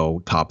will go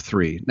top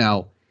 3.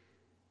 Now,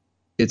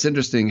 it's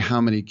interesting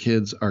how many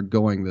kids are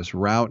going this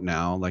route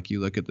now. Like you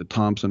look at the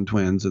Thompson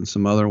twins and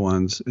some other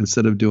ones,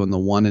 instead of doing the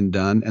one and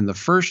done. And the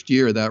first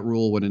year that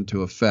rule went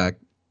into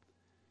effect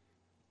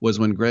was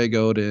when Greg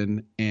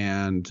Oden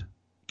and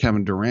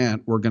Kevin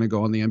Durant were going to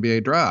go in the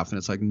NBA draft. And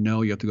it's like,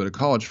 no, you have to go to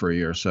college for a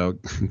year. So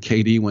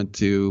KD went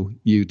to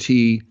UT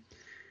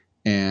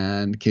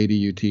and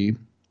KD UT,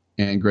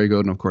 and Greg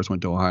Oden, of course,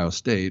 went to Ohio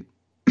State.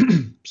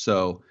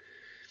 So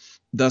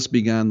thus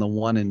began the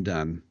one and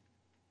done.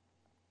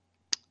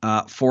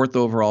 4th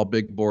overall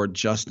big board,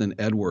 Justin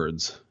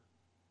Edwards.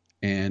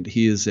 And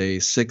he is a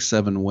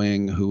 6'7"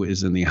 wing who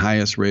is in the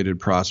highest rated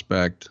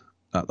prospect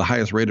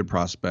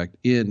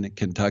in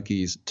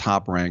Kentucky's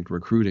top ranked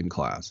recruiting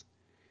class.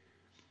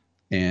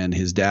 And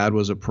his dad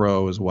was a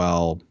pro as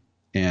well.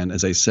 And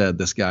as I said,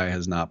 this guy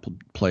has not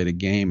played a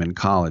game in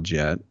college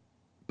yet,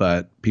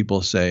 but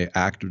people say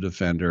active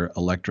defender,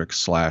 electric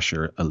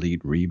slasher,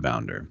 elite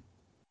rebounder.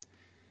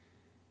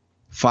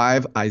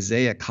 5,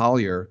 Isaiah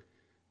Collier,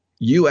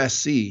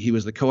 USC. He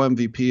was the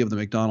co-MVP of the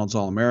McDonald's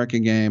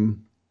All-American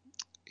game.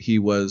 He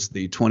was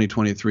the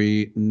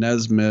 2023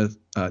 Naismith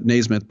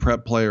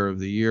Prep Player of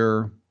the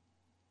Year.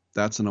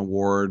 That's an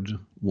award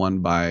won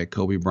by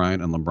Kobe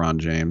Bryant and LeBron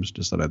James.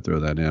 Just thought I'd throw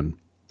that in.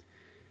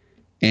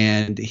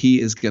 And he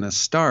is going to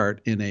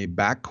start in a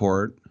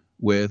backcourt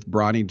with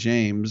Bronny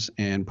James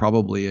and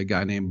probably a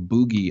guy named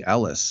Boogie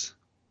Ellis.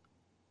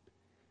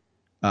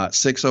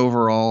 6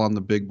 overall on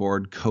the big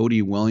board,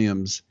 Cody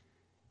Williams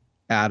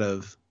out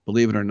of,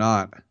 believe it or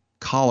not,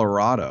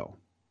 Colorado.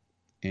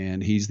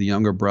 And he's the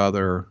younger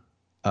brother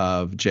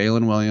of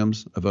Jalen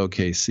Williams of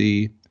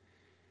OKC.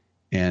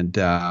 And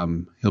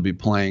he'll be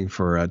playing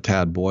for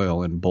Tad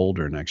Boyle in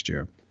Boulder next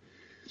year.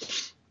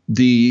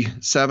 The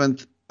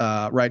 7th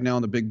right now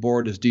on the big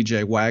board is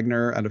DJ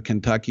Wagner out of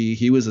Kentucky.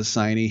 He was a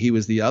signee. He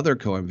was the other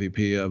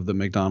co-MVP of the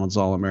McDonald's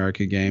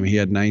All-America game. He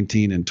had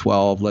 19 and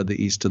 12, led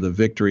the East to the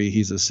victory.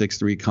 He's a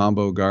 6'3"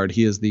 combo guard.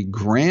 He is the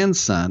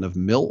grandson of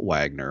Milt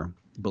Wagner,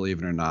 believe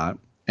it or not,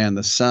 and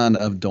the son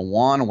of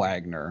DeJuan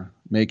Wagner,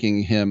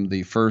 making him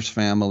the first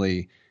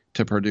family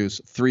to produce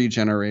 3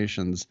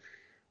 generations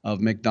of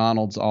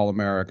McDonald's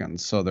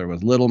All-Americans. So there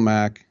was Little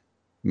Mac,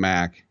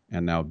 Mac,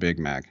 and now Big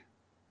Mac.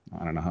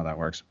 I don't know how that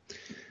works.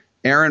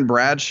 Aaron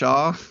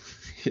Bradshaw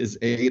is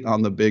 8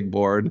 on the big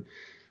board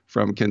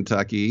from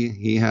Kentucky.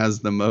 He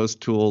has the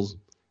most tools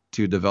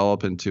to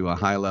develop into a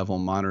high-level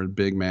modern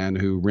big man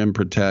who rim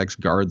protects,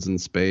 guards in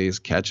space,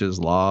 catches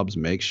lobs,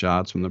 makes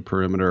shots from the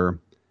perimeter.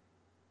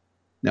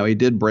 Now, he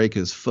did break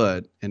his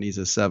foot, and he's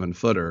a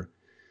 7-footer,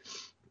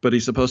 but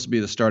he's supposed to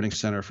be the starting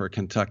center for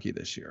Kentucky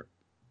this year.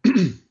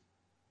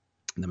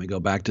 And then we go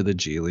back to the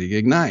G League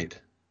Ignite.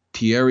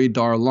 Thierry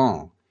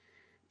Darlon.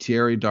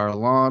 Thierry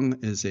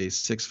Darlon is a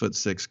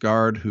 6'6"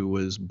 guard who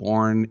was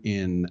born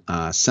in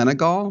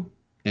Senegal,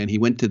 and he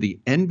went to the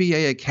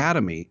NBA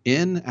Academy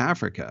in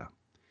Africa,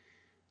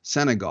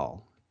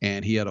 Senegal.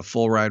 And he had a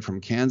full ride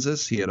from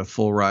Kansas. He had a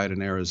full ride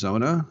in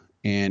Arizona.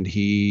 And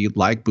he,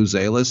 like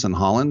Buzelis in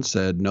Holland,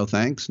 said, no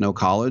thanks, no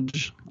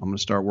college. I'm going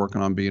to start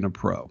working on being a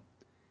pro.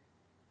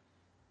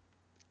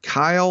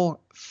 Kyle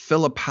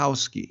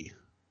Filipowski.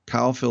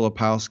 Kyle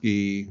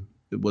Filipowski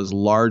was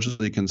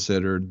largely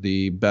considered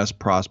the best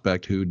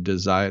prospect who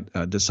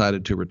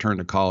decided to return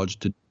to college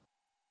to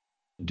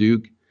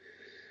Duke.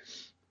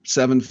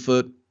 7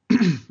 foot,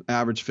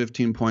 averaged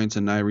 15 points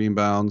and 9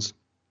 rebounds.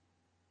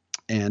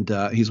 And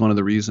he's one of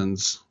the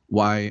reasons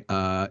why,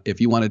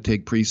 if you want to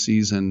take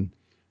preseason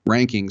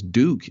rankings,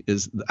 Duke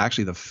is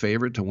actually the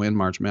favorite to win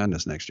March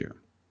Madness next year.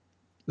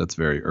 That's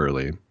very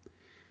early.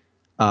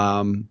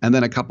 And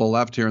then a couple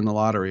left here in the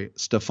lottery.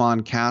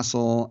 Stephon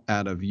Castle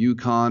out of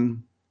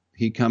UConn.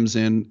 He comes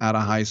in out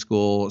of high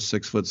school,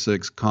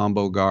 6'6"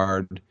 combo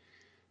guard.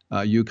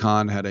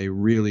 UConn had a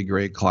really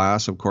great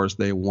class. Of course,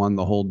 they won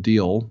the whole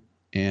deal.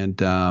 And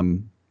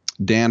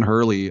Dan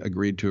Hurley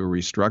agreed to a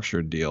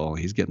restructured deal.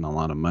 He's getting a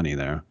lot of money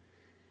there.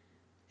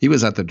 He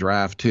was at the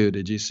draft, too.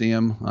 Did you see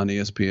him on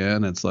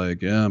ESPN? It's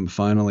like, yeah, I'm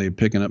finally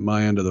picking up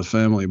my end of the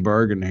family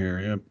bargain here.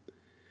 Yep.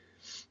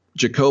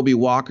 Jacoby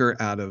Walker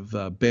out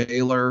of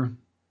Baylor.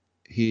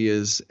 He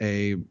is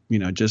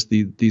just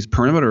these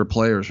perimeter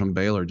players from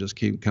Baylor just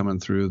keep coming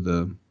through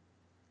the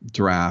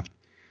draft.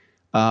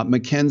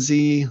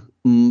 Mackenzie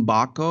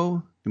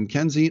Mbako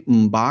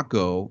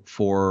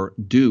for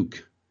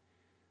Duke.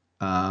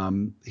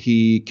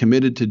 He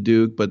committed to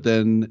Duke, but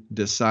then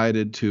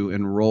decided to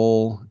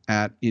enroll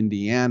at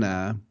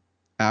Indiana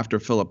after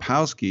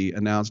Filipowski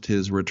announced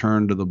his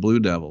return to the Blue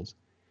Devils.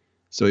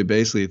 So he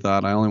basically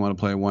thought, I only want to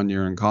play 1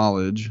 year in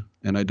college,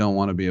 and I don't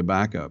want to be a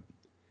backup.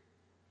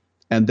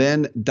 And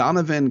then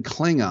Donovan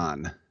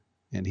Klingon,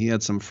 and he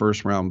had some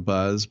first-round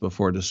buzz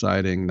before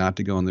deciding not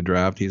to go in the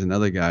draft. He's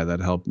another guy that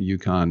helped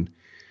UConn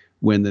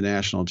win the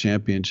national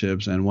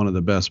championships and one of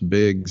the best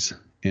bigs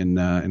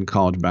in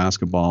college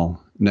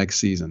basketball next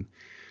season.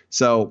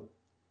 So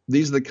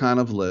these are the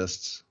kind of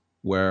lists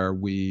where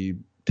we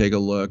take a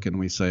look and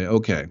we say,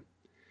 okay,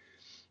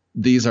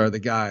 these are the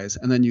guys.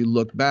 And then you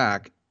look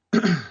back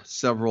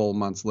several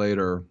months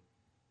later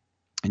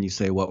and you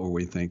say, what were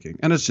we thinking?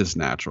 And it's just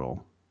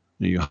natural.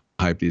 You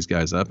hype these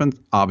guys up. And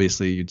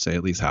obviously you'd say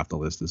at least half the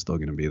list is still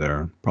going to be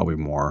there, probably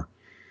more.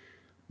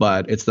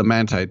 But it's the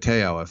Manti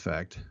Te'o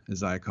effect,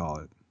 as I call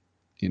it,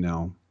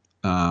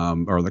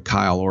 or the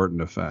Kyle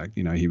Orton effect.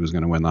 He was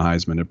going to win the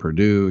Heisman at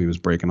Purdue. He was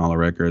breaking all the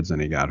records and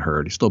he got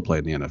hurt. He still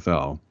played in the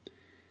NFL.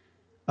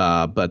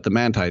 But the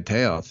Manti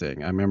Te'o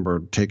thing, I remember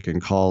taking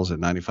calls at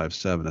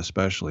 95.7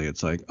 especially.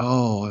 It's like,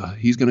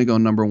 he's going to go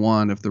number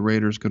 1 if the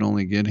Raiders could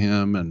only get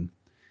him. And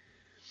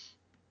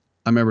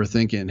I remember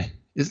thinking,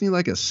 isn't he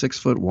like a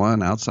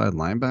 6'1" outside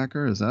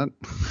linebacker?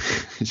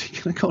 Is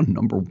he going to go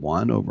number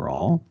 1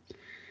 overall?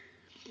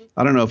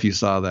 I don't know if you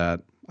saw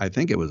that. I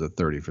think it was a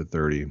 30 for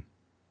 30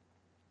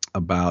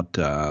 about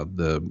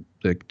the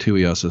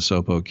Tuio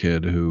Sosopo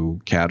kid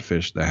who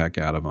catfished the heck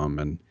out of him.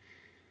 And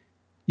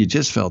you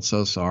just felt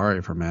so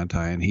sorry for Manti.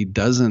 And he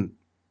doesn't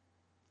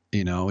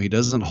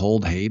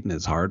hold hate in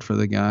his heart for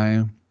the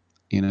guy,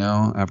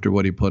 after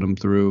what he put him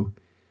through.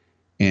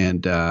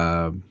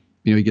 And,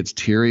 he gets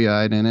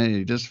teary-eyed in it.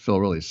 You just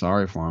feel really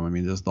sorry for him. I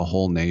mean, just the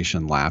whole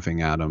nation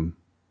laughing at him.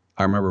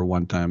 I remember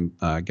one time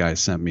a guy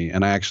sent me,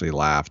 and I actually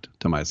laughed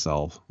to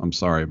myself. I'm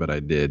sorry, but I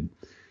did.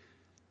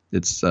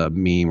 It's a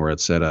meme where it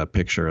said a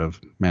picture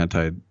of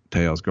Manti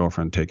Te'o's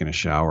girlfriend taking a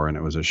shower, and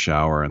it was a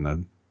shower,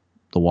 and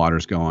the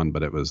water's going,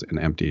 but it was an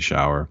empty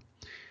shower.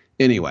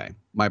 Anyway,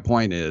 my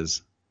point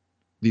is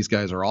these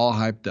guys are all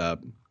hyped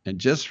up, and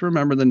just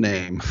remember the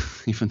name,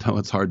 even though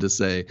it's hard to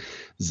say,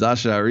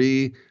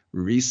 Zachary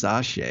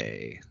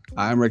Risache.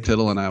 I'm Rick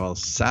Tittle, and I will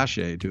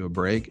sashay to a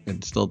break.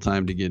 It's still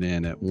time to get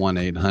in at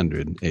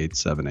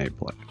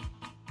 1-800-878-PLAY.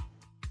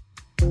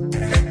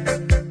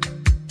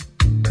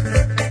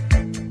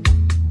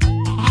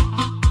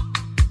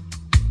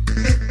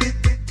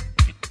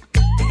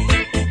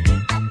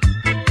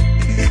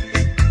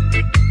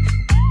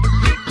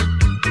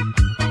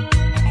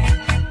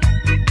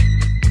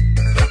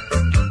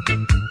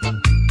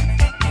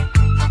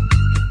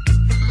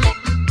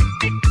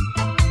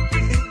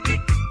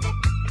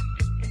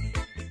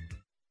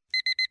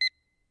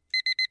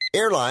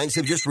 Airlines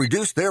have just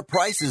reduced their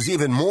prices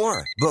even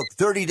more. Book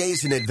 30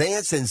 days in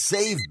advance and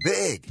save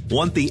big.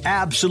 Want the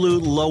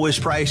absolute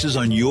lowest prices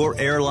on your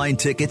airline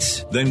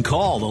tickets? Then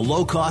call the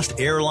Low Cost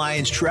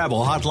Airlines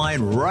Travel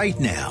Hotline right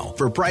now.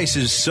 For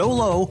prices so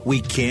low, we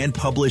can't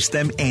publish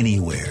them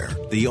anywhere.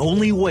 The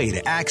only way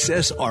to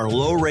access our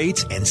low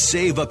rates and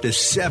save up to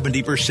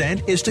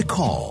 70% is to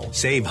call.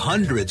 Save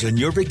hundreds on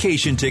your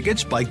vacation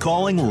tickets by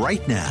calling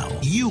right now.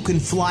 You can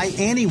fly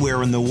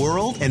anywhere in the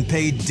world and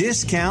pay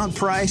discount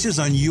prices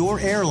on your your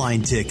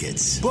airline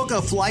tickets. Book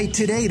a flight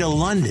today to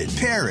London,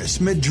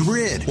 Paris,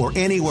 Madrid, or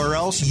anywhere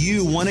else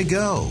you want to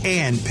go.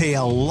 And pay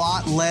a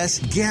lot less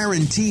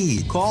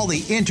guaranteed. Call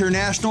the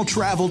International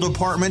Travel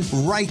Department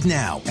right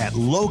now at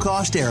Low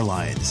Cost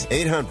Airlines.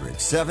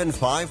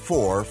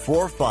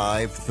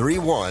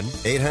 800-754-4531.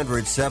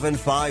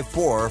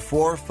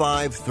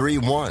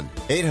 800-754-4531.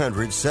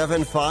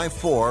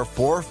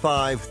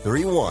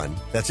 800-754-4531.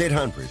 That's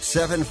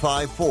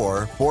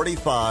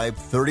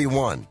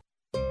 800-754-4531.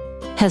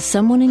 Has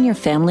someone in your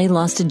family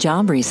lost a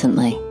job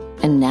recently,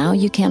 and now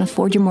you can't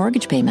afford your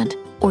mortgage payment?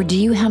 Or do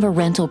you have a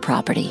rental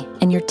property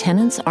and your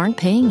tenants aren't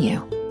paying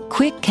you?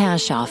 Quick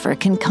Cash Offer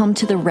can come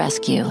to the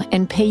rescue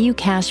and pay you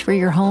cash for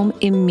your home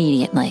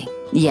immediately.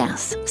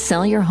 Yes,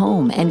 sell your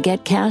home and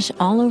get cash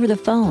all over the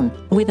phone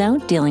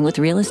without dealing with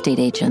real estate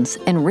agents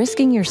and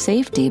risking your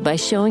safety by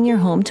showing your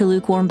home to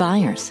lukewarm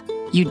buyers.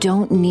 You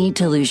don't need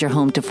to lose your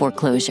home to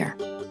foreclosure.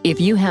 If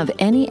you have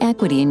any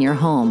equity in your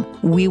home,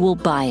 we will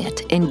buy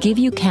it and give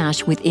you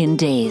cash within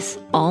days,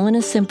 all in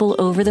a simple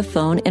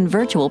over-the-phone and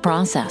virtual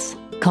process.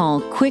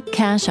 Call Quick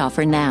Cash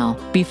Offer now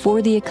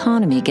before the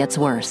economy gets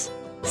worse.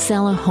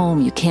 Sell a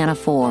home you can't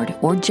afford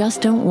or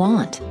just don't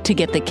want to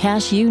get the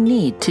cash you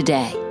need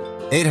today.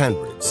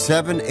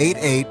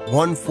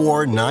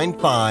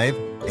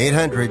 800-788-1495.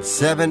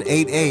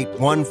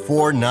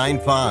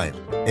 800-788-1495.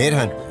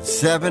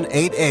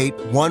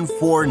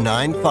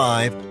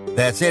 800-788-1495.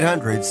 That's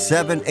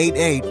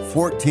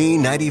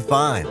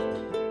 800-788-1495.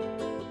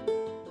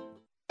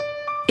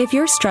 If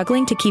you're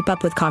struggling to keep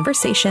up with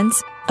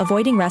conversations,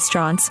 avoiding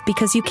restaurants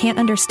because you can't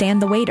understand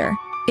the waiter,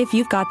 if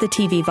you've got the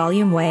TV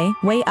volume way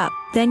up,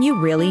 then you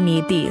really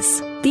need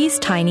these. These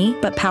tiny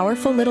but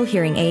powerful little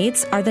hearing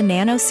aids are the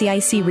Nano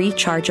CIC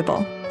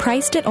Rechargeable,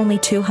 priced at only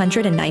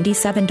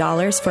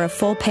 $297 for a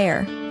full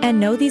pair.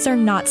 And no, these are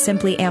not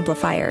simply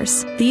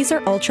amplifiers. These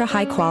are ultra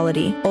high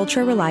quality,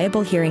 ultra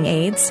reliable hearing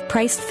aids,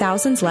 priced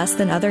thousands less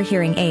than other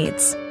hearing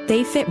aids.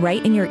 They fit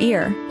right in your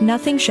ear,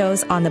 nothing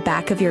shows on the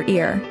back of your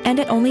ear, and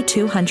at only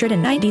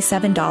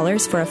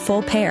 $297 for a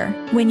full pair.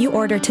 When you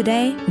order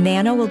today,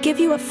 Nano will give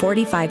you a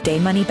 45-day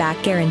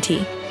money-back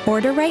guarantee.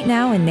 Order right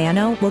now and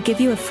Nano will give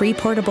you a free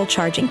portable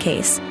charging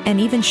case and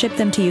even ship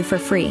them to you for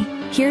free.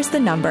 Here's the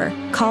number.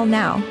 Call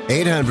now.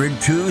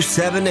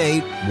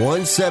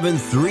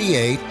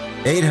 800-278-1738.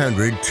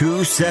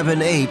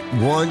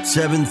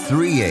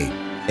 800-278-1738.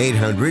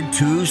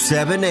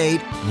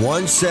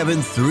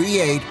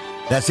 800-278-1738.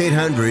 That's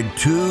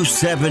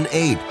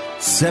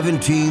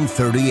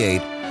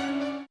 800-278-1738.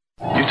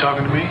 You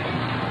talking to me?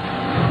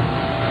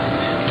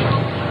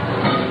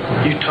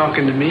 You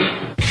talking to me?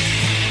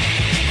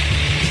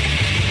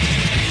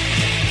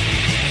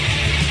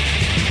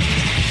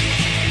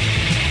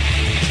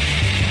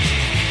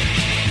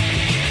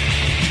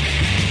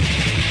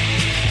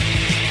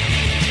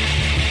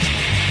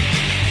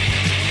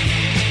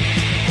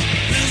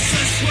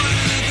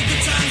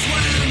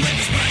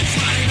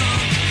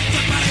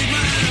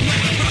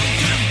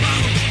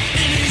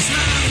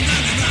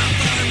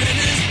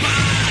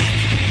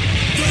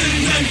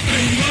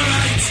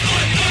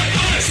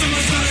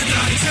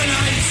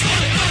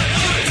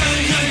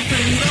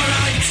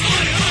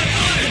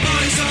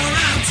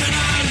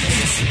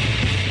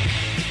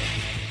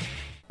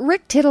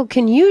 Rick Tittle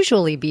can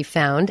usually be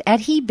found at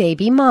He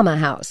Baby Mama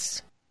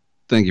House.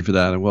 Thank you for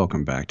that, and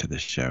welcome back to the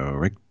show.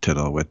 Rick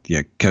Tittle with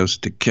you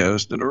coast to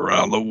coast and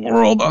around the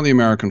world on the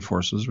American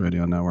Forces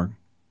Radio Network.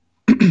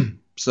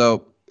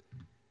 So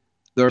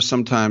there are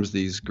sometimes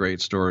these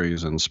great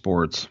stories in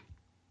sports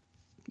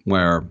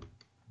where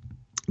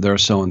they're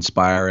so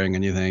inspiring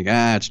and you think,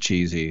 it's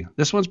cheesy.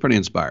 This one's pretty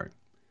inspiring.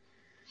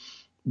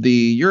 The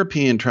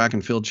European Track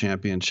and Field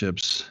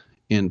Championships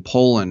in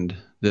Poland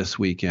this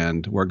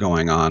weekend were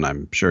going on,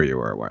 I'm sure you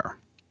were aware.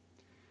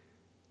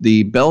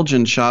 The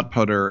Belgian shot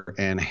putter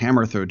and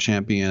hammer throw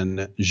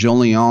champion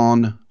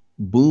Joliane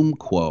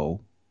Boumquo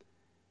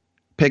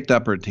picked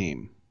up her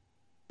team.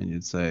 And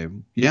you'd say,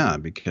 yeah,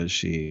 because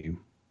she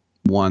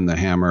won the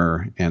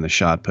hammer and the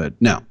shot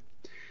put. No.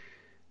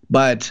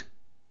 But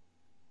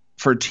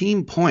for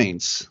team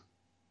points,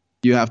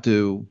 you have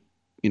to,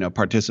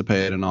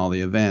 participate in all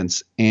the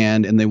events.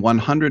 And in the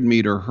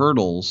 100-meter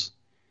hurdles,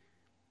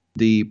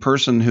 the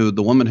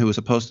woman who was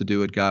supposed to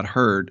do it got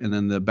hurt, and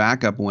then the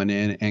backup went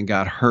in and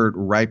got hurt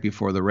right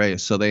before the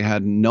race. So they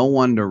had no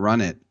one to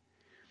run it,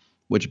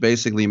 which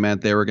basically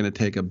meant they were going to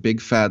take a big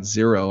fat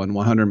zero in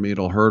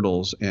 100-meter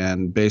hurdles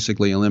and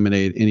basically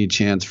eliminate any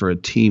chance for a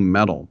team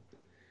medal.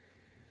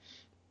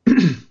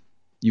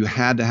 You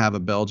had to have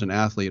a Belgian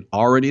athlete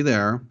already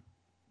there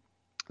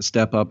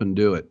step up and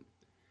do it.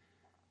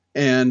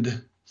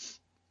 And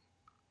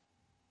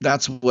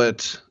that's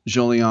what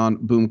Joliane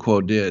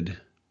Boumquo did.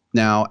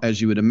 Now, as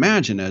you would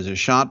imagine, as a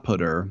shot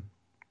putter,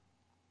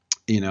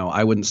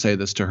 I wouldn't say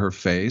this to her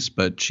face,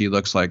 but she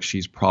looks like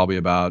she's probably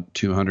about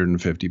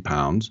 250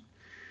 pounds,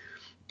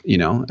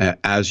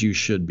 as you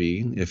should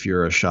be if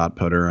you're a shot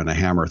putter and a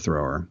hammer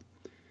thrower.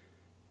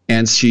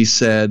 And she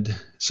said,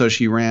 so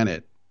she ran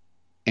it,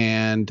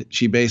 and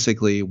she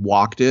basically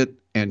walked it,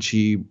 and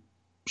she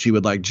she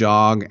would like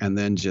jog and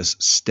then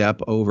just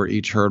step over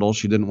each hurdle.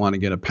 She didn't want to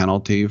get a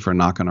penalty for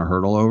knocking a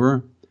hurdle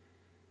over.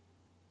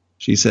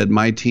 She said,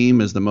 my team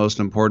is the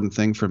most important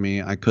thing for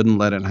me. I couldn't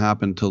let it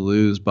happen to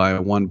lose by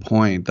 1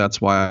 point.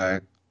 That's why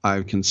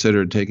I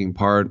considered taking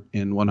part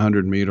in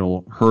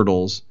 100-meter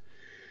hurdles.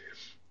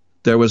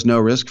 There was no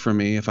risk for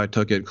me if I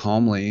took it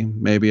calmly.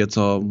 Maybe it's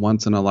a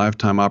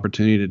once-in-a-lifetime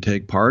opportunity to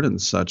take part in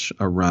such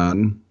a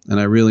run. And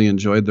I really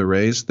enjoyed the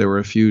race. There were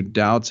a few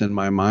doubts in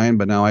my mind,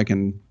 but now I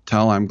can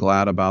tell I'm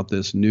glad about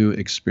this new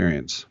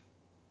experience.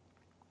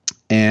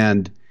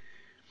 And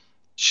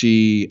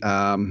she,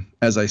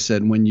 as I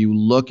said, when you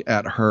look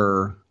at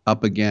her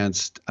up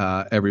against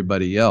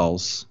everybody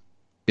else,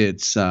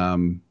 it's,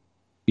 you've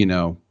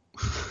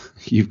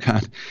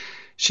got...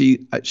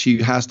 She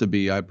has to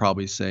be, I'd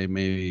probably say,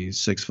 maybe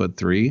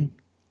 6'3"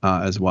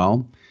 as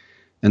well.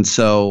 And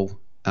so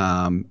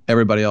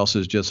everybody else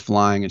is just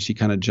flying, and she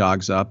kind of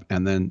jogs up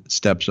and then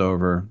steps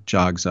over,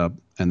 jogs up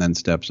and then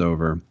steps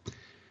over.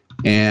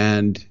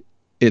 And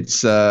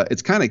it's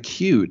kind of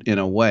cute in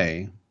a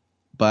way,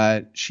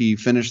 but she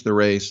finished the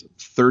race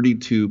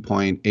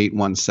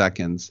 32.81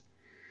 seconds,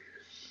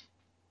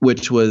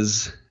 which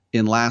was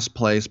in last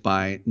place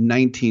by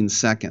 19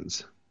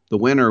 seconds. The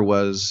winner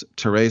was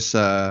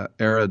Teresa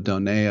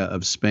Aradonea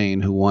of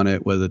Spain, who won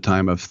it with a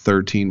time of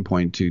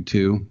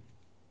 13.22.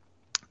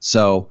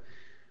 So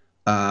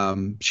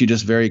she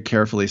just very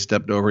carefully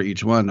stepped over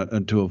each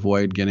one to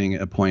avoid getting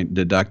a point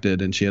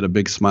deducted, and she had a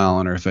big smile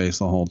on her face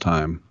the whole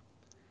time.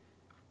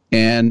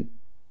 And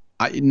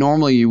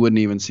normally you wouldn't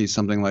even see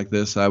something like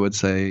this, I would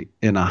say,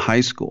 in a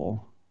high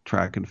school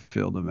track and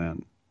field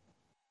event.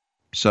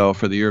 So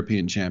for the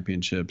European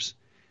Championships,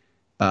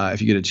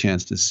 if you get a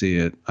chance to see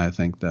it, I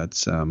think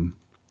that's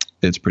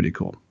it's pretty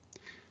cool.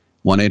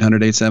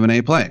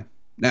 1-800-878-PLAY.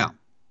 Now,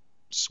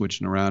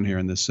 switching around here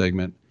in this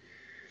segment,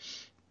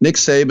 Nick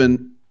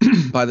Saban,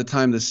 by the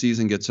time the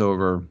season gets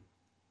over,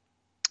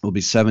 will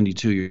be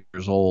 72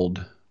 years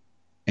old,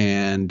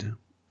 and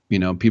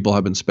people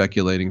have been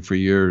speculating for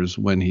years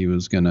when he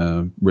was going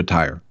to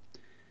retire.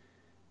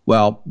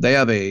 Well, they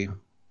have a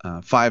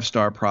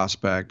 5-star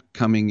prospect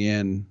coming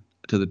in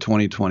to the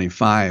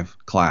 2025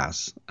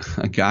 class,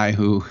 a guy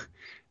who,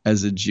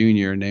 as a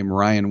junior named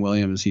Ryan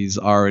Williams, he's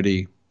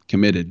already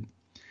committed.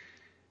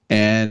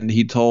 And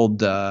he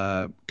told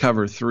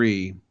Cover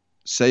 3,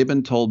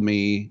 Saban told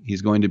me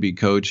he's going to be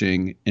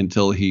coaching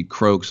until he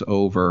croaks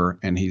over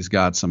and he's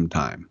got some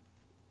time.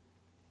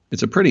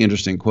 It's a pretty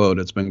interesting quote.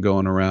 It's been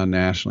going around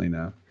nationally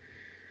now.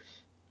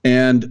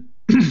 And,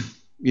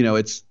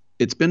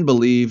 it's been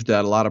believed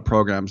that a lot of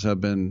programs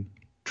have been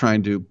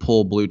trying to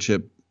pull blue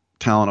chip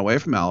talent away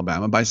from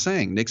Alabama by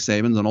saying Nick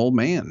Saban's an old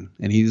man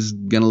and he's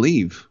going to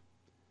leave.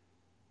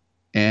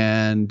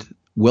 And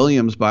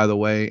Williams, by the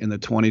way, in the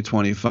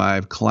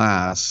 2025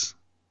 class,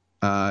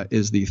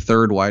 is the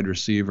third wide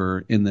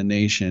receiver in the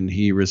nation.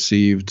 He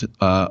received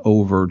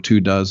over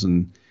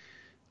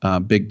 24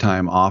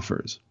 big-time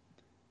offers.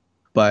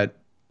 But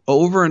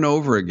over and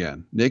over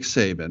again, Nick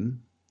Saban,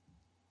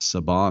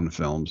 Saban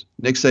Films,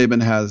 Nick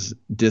Saban has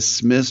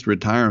dismissed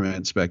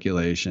retirement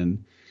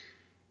speculation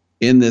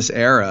in this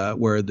era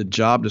where the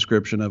job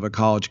description of a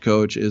college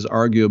coach is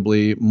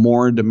arguably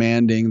more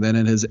demanding than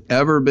it has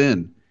ever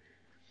been.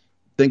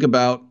 Think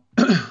about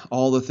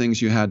all the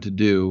things you had to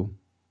do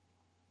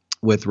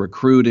with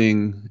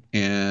recruiting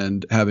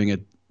and having a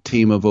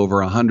team of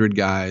over 100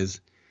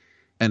 guys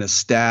and a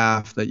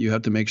staff that you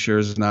have to make sure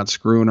is not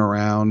screwing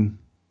around.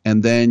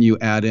 And then you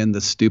add in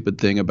the stupid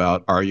thing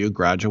about, are you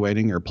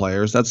graduating your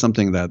players? That's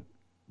something that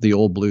the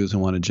old Blues who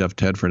wanted Jeff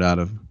Tedford out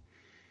of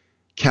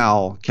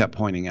Cal kept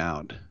pointing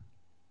out.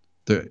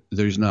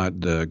 There's not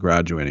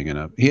graduating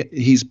enough.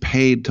 He's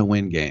paid to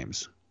win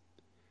games.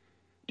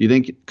 Do you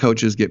think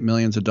coaches get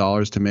millions of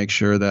dollars to make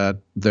sure that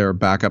their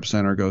backup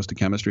center goes to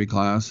chemistry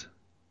class?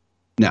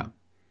 No.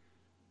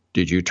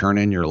 Did you turn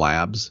in your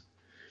labs?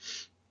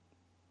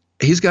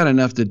 He's got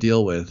enough to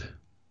deal with.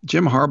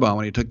 Jim Harbaugh,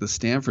 when he took the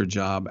Stanford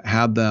job,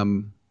 had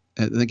them,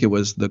 I think it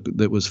was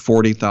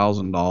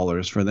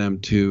 $40,000 for them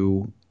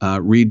to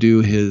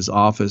redo his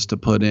office to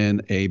put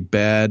in a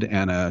bed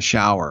and a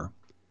shower,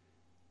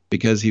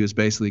 because he was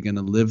basically going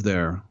to live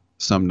there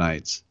some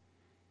nights.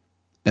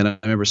 And I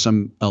remember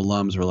some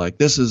alums were like,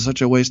 this is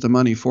such a waste of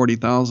money,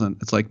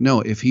 $40,000. It's like,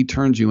 no, if he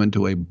turns you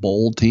into a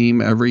bowl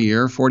team every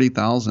year,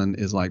 $40,000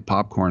 is like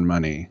popcorn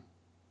money.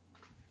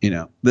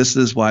 This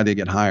is why they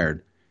get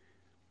hired.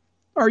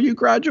 Are you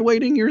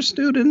graduating your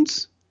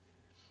students?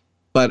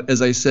 But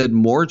as I said,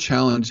 more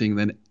challenging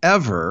than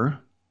ever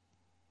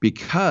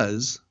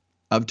because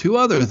of two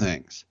other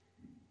things.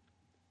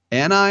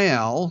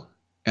 NIL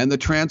and the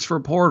transfer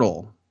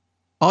portal.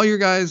 All your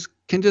guys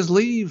can just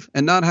leave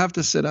and not have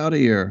to sit out a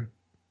year.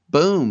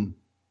 Boom.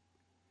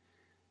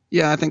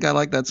 Yeah, I think I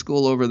like that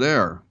school over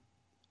there.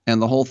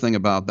 And the whole thing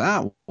about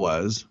that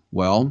was,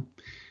 well,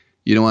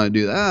 you don't want to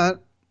do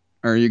that,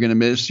 or you're going to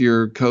miss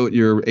your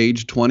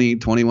age 20,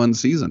 21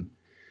 season.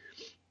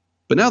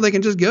 But now they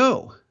can just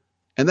go.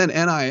 And then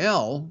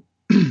NIL,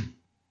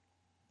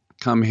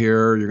 come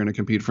here, you're going to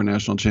compete for a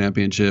national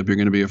championship, you're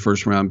going to be a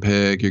first-round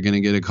pick, you're going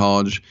to get a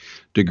college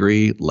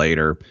degree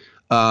later.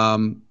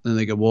 And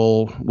they go,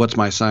 well, what's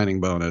my signing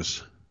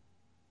bonus?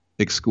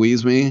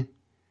 Squeeze me?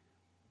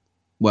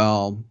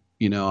 Well,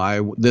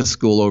 this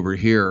school over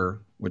here,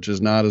 which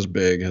is not as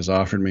big, has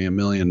offered me $1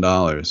 million.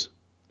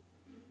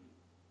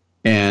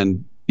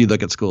 And you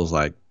look at schools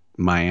like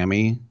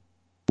Miami,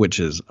 which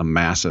is a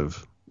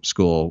massive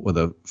school with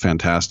a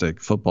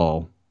fantastic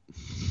football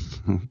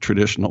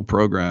traditional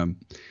program.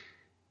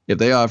 If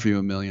they offer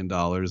you $1 million,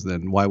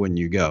 then why wouldn't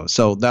you go?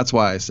 So that's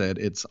why I said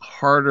it's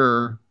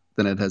harder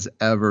than it has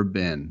ever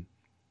been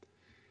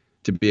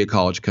to be a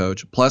college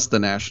coach, plus the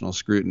national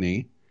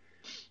scrutiny.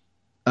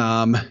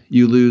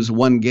 You lose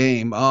one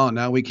game. Oh,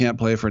 now we can't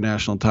play for a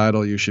national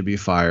title. You should be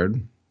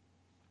fired.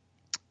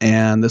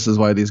 And this is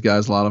why these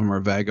guys, a lot of them are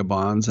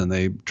vagabonds, and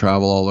they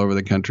travel all over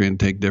the country and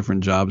take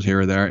different jobs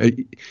here or there.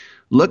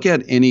 Look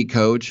at any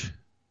coach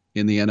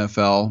in the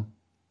NFL,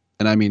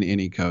 and I mean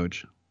any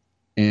coach,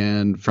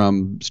 and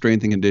from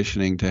strength and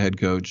conditioning to head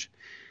coach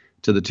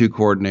to the two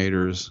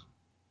coordinators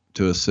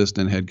to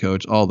assistant head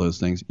coach, all those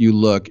things. You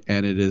look,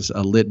 and it is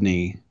a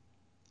litany.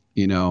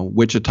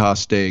 Wichita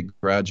State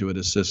graduate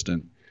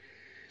assistant,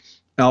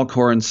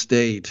 Alcorn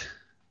State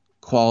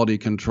quality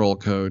control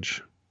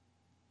coach,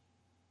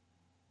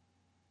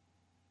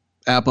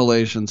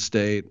 Appalachian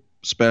State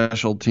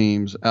special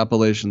teams,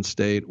 Appalachian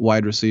State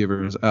wide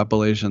receivers,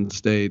 Appalachian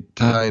State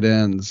tight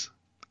ends,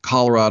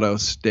 Colorado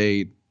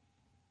State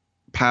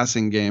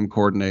passing game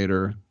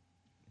coordinator,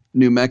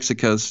 New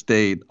Mexico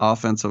State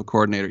offensive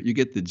coordinator. You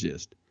get the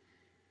gist.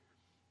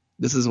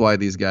 This is why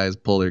these guys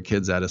pull their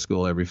kids out of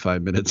school every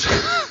 5 minutes.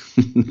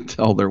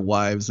 Tell their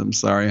wives, I'm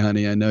sorry,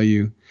 honey, I know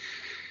you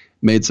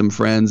made some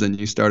friends and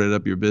you started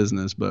up your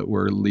business, but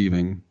we're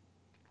leaving.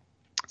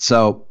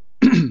 So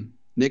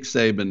Nick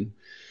Saban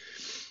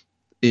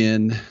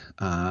in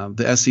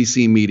the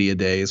SEC Media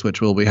Days,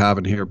 which we'll be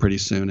having here pretty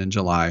soon in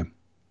July.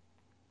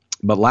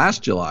 But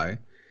last July,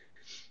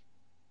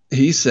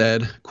 he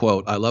said,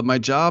 quote, "I love my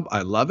job.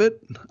 I love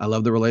it. I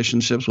love the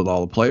relationships with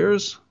all the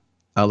players.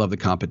 I love the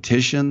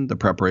competition, the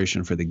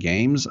preparation for the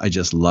games. I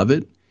just love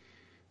it.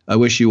 I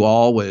wish you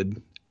all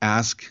would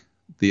ask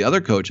the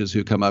other coaches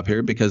who come up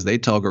here, because they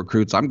tell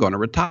recruits I'm going to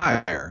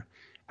retire.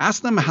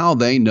 Ask them how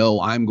they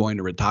know I'm going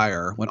to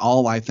retire when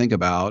all I think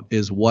about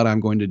is what I'm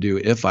going to do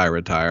if I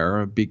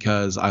retire,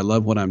 because I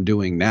love what I'm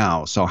doing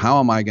now. So how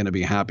am I going to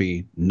be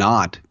happy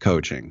not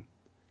coaching?"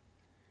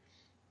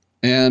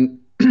 And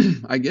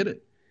I get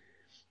it.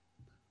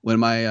 When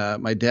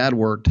my dad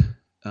worked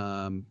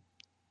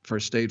for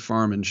State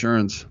Farm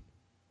Insurance,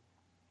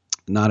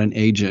 not an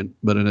agent,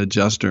 but an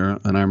adjuster.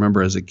 And I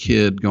remember as a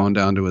kid going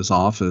down to his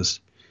office,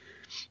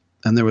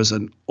 and there was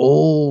an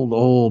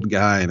old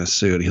guy in a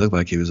suit. He looked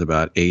like he was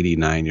about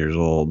 89 years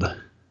old.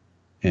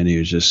 And he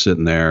was just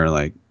sitting there,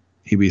 like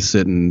he'd be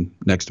sitting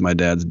next to my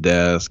dad's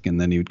desk, and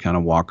then he would kind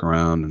of walk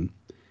around,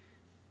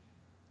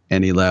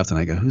 and he left. And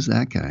I go, "Who's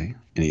that guy?"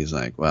 And he's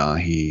like, "Well,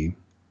 he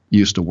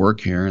used to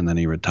work here, and then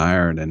he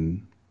retired,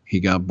 and he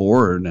got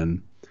bored.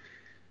 And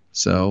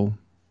so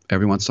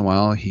every once in a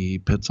while he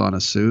puts on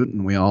a suit,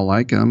 and we all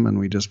like him, and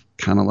we just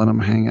kind of let him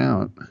hang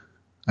out."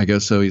 I go,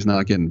 "So he's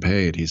not getting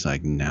paid?" He's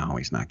like, "No,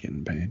 he's not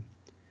getting paid."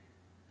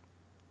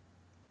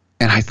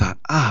 And I thought,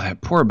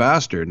 that poor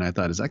bastard. And I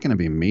thought, is that going to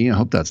be me? I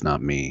hope that's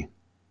not me.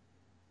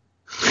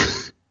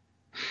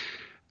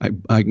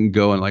 I can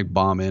go and like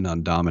bomb in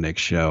on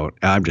Dominic's show.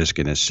 "I'm just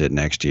going to sit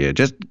next to you.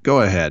 Just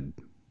go ahead.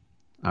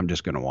 I'm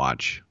just going to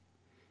watch."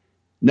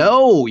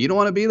 No, you don't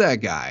want to be that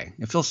guy.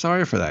 I feel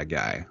sorry for that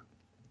guy.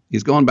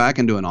 He's going back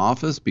into an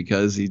office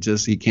because he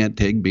can't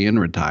take being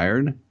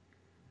retired.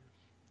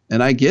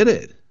 And I get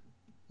it.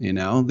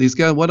 These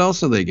guys, what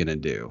else are they going to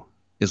do?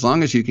 As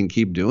long as you can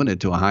keep doing it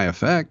to a high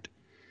effect.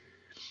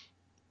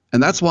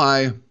 And that's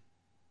why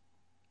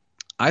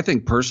I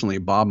think personally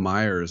Bob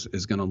Myers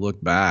is going to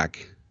look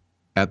back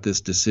at this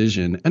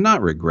decision and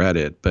not regret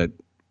it. But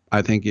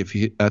I think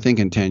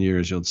in 10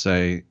 years he'd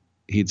say,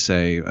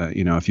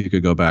 if you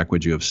could go back,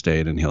 would you have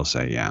stayed? And he'll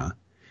say, yeah.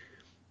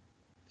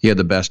 He had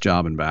the best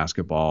job in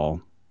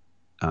basketball.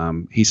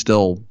 His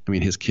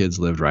kids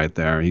lived right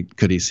there.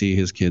 Could he see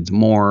his kids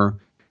more?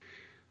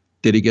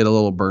 Did he get a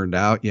little burned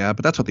out? Yeah,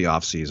 but that's what the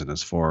off season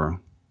is for.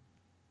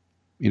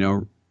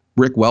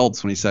 Rick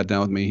Welts, when he sat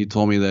down with me, he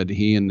told me that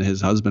he and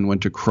his husband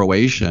went to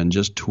Croatia and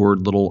just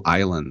toured little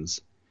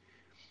islands.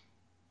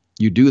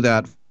 You do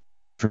that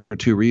for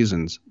two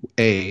reasons.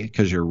 A,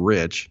 because you're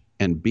rich,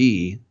 and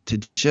B, to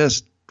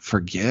just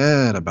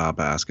forget about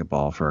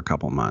basketball for a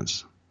couple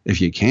months, if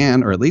you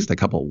can, or at least a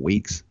couple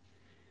weeks.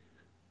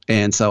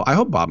 And so I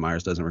hope Bob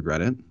Myers doesn't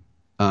regret it.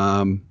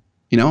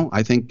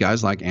 I think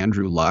guys like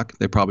Andrew Luck,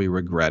 they probably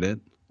regret it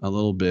a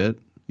little bit.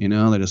 They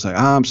just say,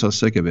 I'm so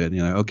sick of it.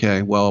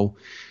 Okay, well,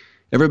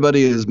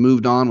 everybody has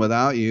moved on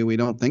without you. We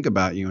don't think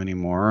about you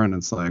anymore. And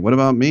it's like, what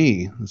about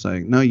me? It's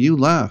like, no, you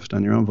left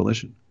on your own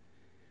volition.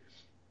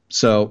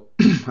 So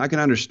I can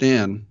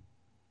understand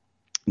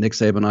Nick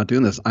Saban not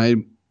doing this.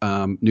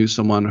 knew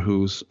someone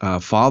whose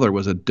father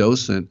was a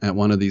docent at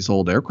one of these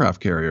old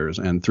aircraft carriers,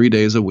 and 3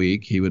 days a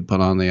week he would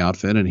put on the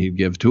outfit and he'd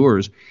give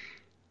tours.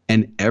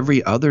 And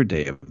every other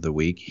day of the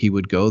week, he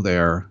would go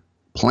there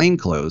plain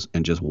clothes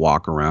and just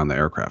walk around the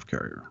aircraft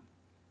carrier.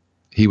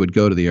 He would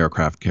go to the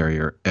aircraft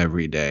carrier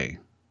every day,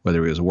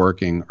 whether he was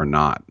working or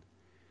not.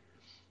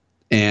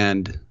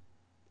 And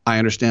I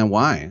understand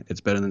why.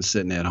 It's better than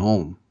sitting at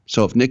home.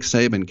 So if Nick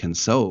Saban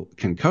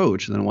can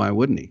coach, then why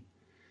wouldn't he?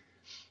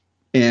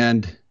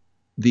 And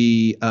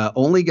the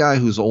only guy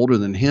who's older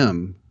than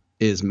him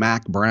is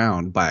Mac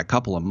Brown by a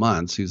couple of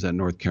months, who's at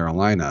North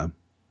Carolina.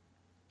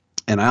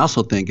 And I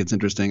also think it's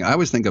interesting. I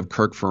always think of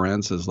Kirk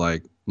Ferentz as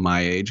like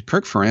my age.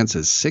 Kirk Ferentz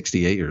is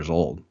 68 years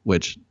old,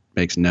 which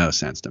makes no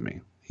sense to me.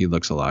 He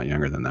looks a lot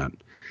younger than that.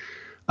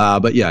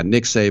 But yeah,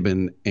 Nick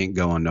Saban ain't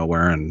going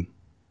nowhere. And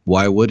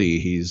why would he?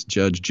 He's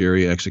judge,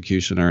 jury,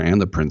 executioner,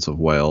 and the Prince of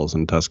Wales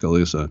in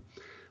Tuscaloosa.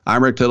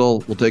 I'm Rick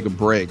Tittle. We'll take a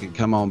break and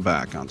come on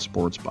back on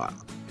Sports Byline.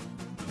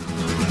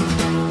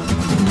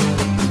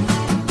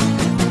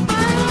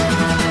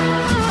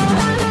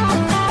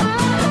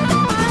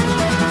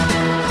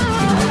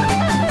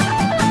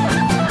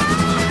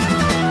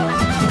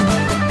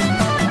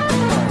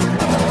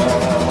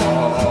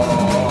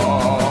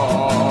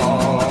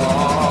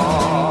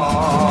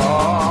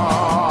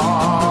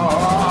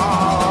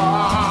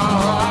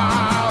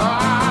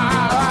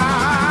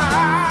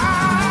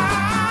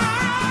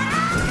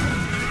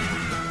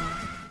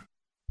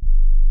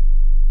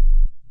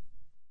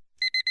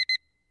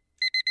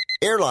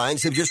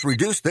 Airlines have just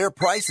reduced their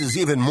prices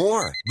even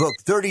more. Book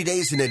 30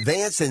 days in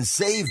advance and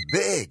save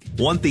big.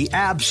 Want the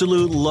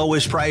absolute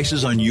lowest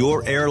prices on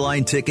your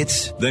airline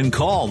tickets? Then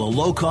call the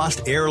Low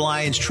Cost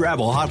Airlines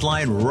Travel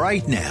Hotline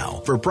right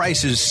now for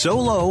prices so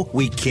low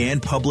we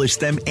can't publish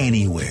them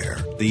anywhere.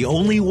 The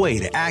only way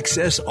to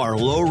access our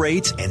low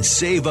rates and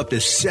save up to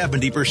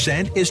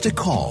 70% is to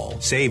call.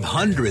 Save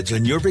hundreds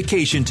on your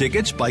vacation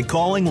tickets by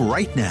calling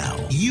right now.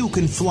 You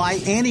can fly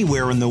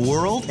anywhere in the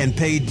world and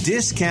pay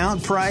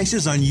discount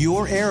prices on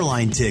your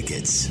airline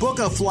tickets. Book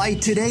a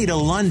flight today to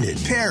London,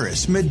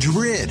 Paris,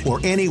 Madrid, or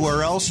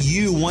anywhere else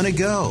you want to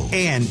go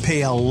and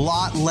pay a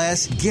lot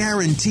less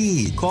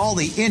guaranteed. Call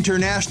the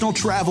International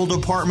Travel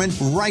Department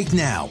right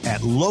now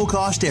at Low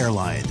Cost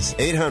Airlines.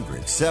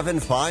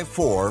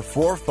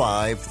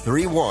 800-754-4531.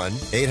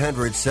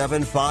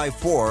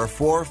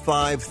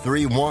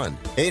 800-754-4531.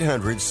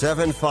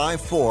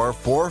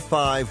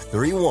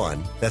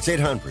 800-754-4531. That's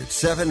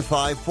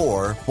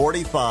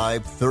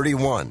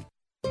 800-754-4531.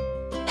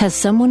 Has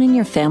someone in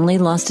your family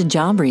lost a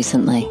job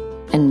recently,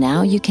 and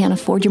now you can't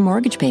afford your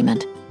mortgage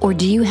payment? Or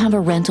do you have a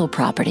rental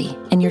property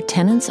and your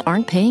tenants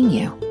aren't paying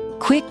you?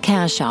 Quick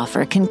Cash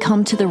Offer can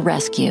come to the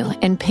rescue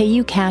and pay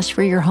you cash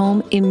for your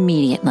home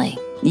immediately.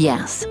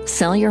 Yes,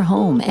 sell your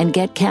home and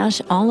get cash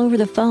all over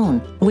the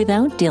phone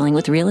without dealing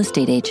with real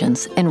estate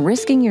agents and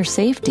risking your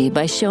safety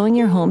by showing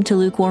your home to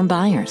lukewarm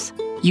buyers.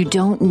 You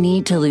don't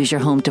need to lose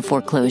your home to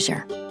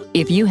foreclosure.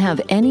 If you have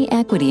any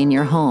equity in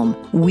your home,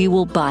 we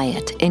will buy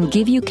it and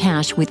give you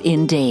cash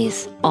within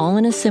days, all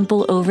in a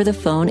simple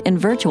over-the-phone and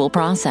virtual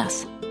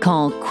process.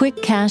 Call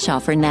Quick Cash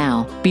Offer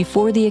now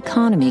before the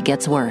economy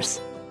gets worse.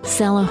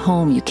 Sell a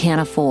home you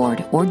can't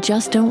afford or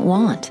just don't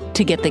want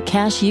to get the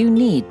cash you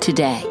need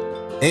today.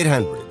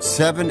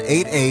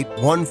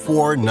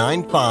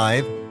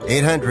 800-788-1495.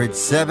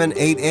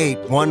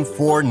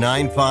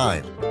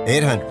 800-788-1495.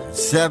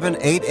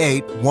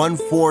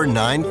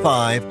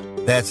 800-788-1495.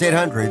 That's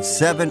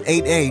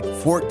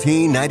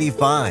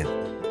 800-788-1495.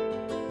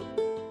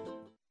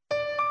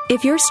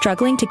 If you're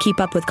struggling to keep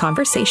up with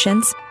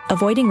conversations,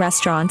 avoiding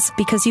restaurants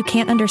because you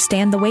can't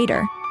understand the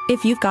waiter,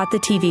 if you've got the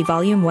TV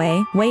volume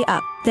way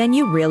up, then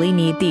you really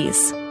need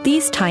these.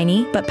 These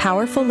tiny but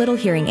powerful little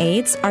hearing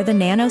aids are the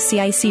Nano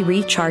CIC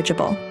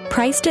Rechargeable,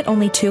 priced at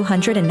only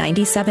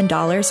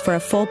 $297 for a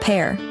full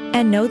pair.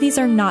 And no, these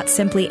are not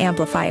simply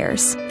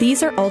amplifiers.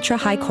 These are ultra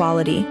high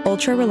quality,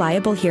 ultra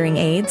reliable hearing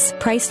aids,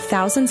 priced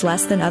thousands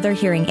less than other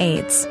hearing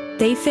aids.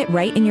 They fit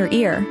right in your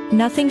ear.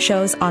 Nothing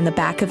shows on the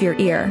back of your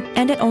ear.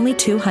 And at only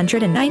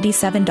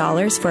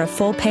 $297 for a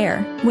full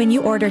pair. When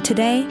you order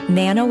today,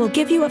 Nano will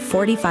give you a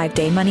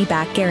 45-day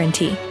money-back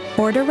guarantee.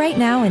 Order right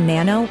now and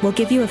Nano will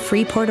give you a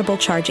free portable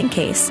charging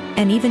case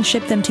and even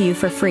ship them to you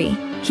for free.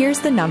 Here's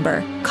the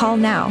number. Call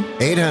now.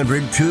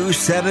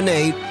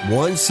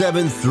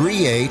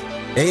 800-278-1738.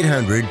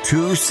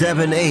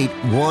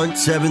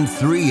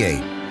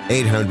 800-278-1738.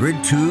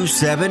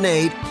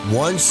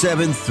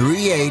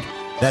 800-278-1738.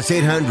 That's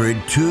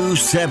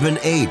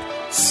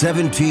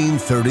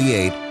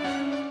 800-278-1738.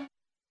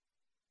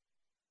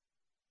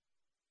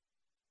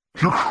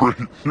 You're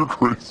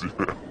crazy,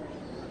 man.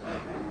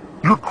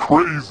 You're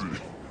crazy.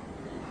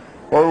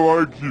 I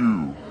like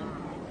you.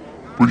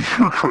 But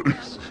you're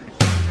crazy.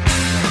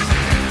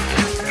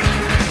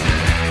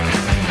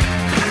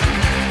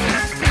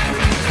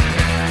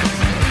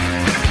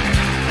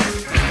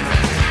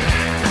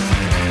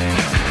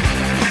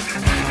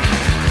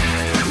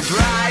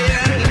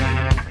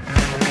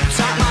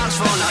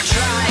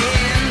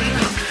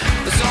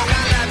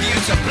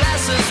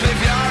 Bless us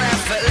with your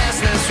effortless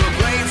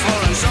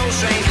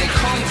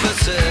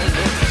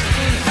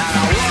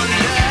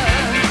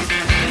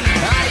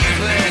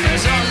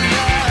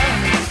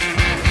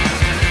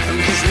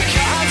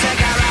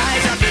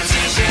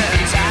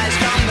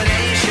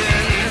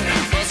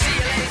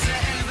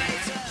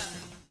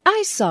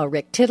I saw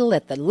Rick Tittle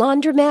at the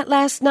laundromat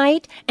last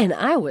night, and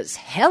I was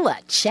hella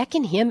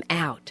checking him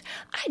out.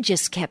 I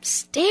just kept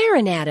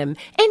staring at him,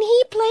 and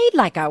he played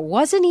like I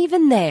wasn't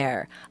even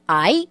there.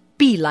 I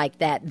be like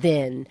that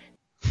then.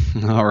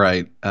 All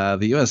right.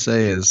 The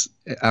USA is,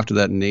 after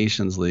that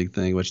Nations League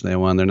thing, which they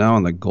won, they're now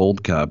in the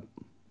Gold Cup.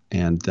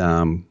 And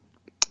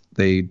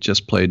they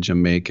just played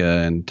Jamaica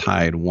and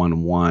tied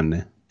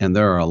 1-1. And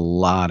there are a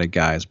lot of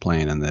guys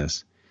playing in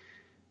this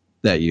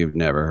that you've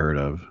never heard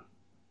of,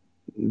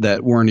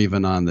 that weren't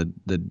even on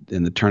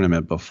in the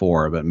tournament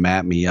before. But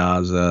Matt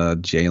Miazza,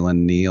 Jalen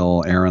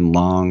Neal, Aaron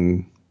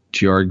Long,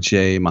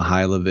 Georgij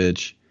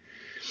Mihailovic,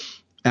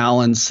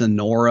 Alan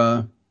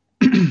Sonora.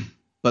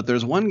 But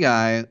there's one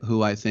guy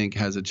who I think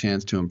has a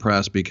chance to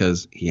impress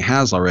because he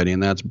has already,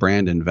 and that's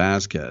Brandon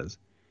Vasquez.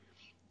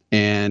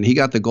 And he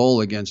got the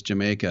goal against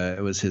Jamaica.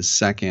 It was his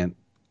second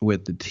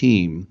with the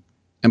team.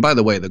 And by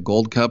the way, the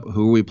Gold Cup,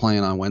 who are we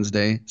playing on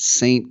Wednesday?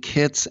 St.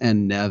 Kitts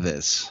and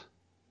Nevis.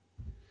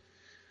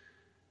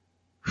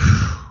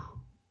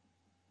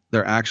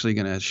 They're actually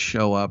going to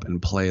show up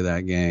and play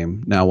that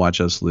game. Now watch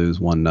us lose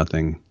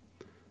 1-0,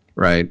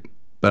 right?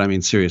 But I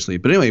mean, seriously.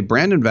 But anyway,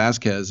 Brandon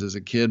Vasquez is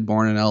a kid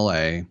born in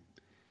L.A.,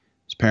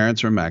 his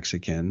parents are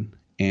Mexican,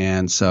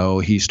 and so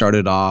he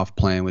started off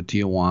playing with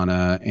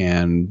Tijuana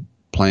and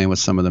playing with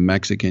some of the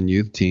Mexican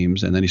youth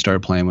teams, and then he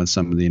started playing with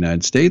some of the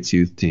United States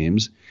youth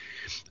teams.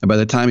 And by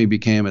the time he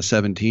became a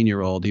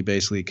 17-year-old, he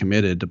basically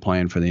committed to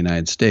playing for the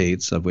United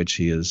States, of which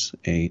he is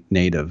a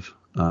native,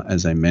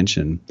 as I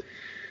mentioned.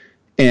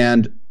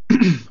 And,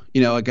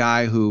 a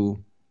guy who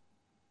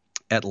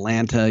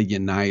Atlanta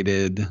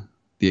United,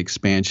 the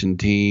expansion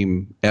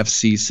team,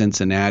 FC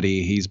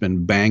Cincinnati, he's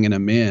been banging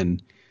them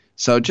in.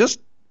 So just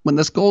when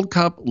this Gold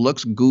Cup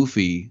looks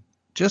goofy,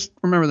 just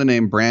remember the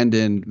name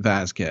Brandon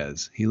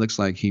Vasquez. He looks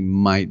like he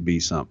might be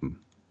something.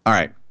 All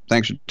right.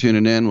 Thanks for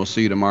tuning in. We'll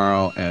see you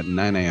tomorrow at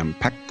 9 a.m.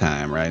 pack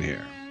time right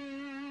here.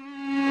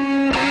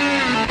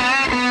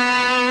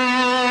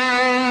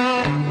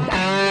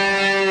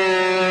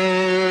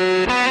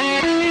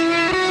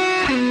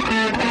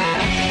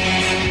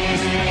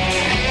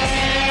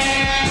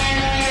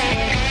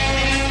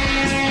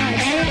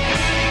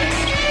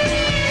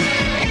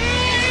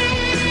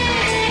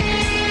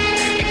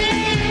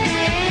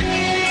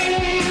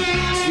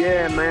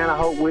 Man, I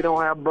hope we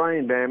don't have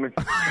brain damage.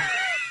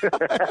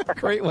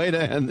 Great way to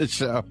end the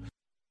show.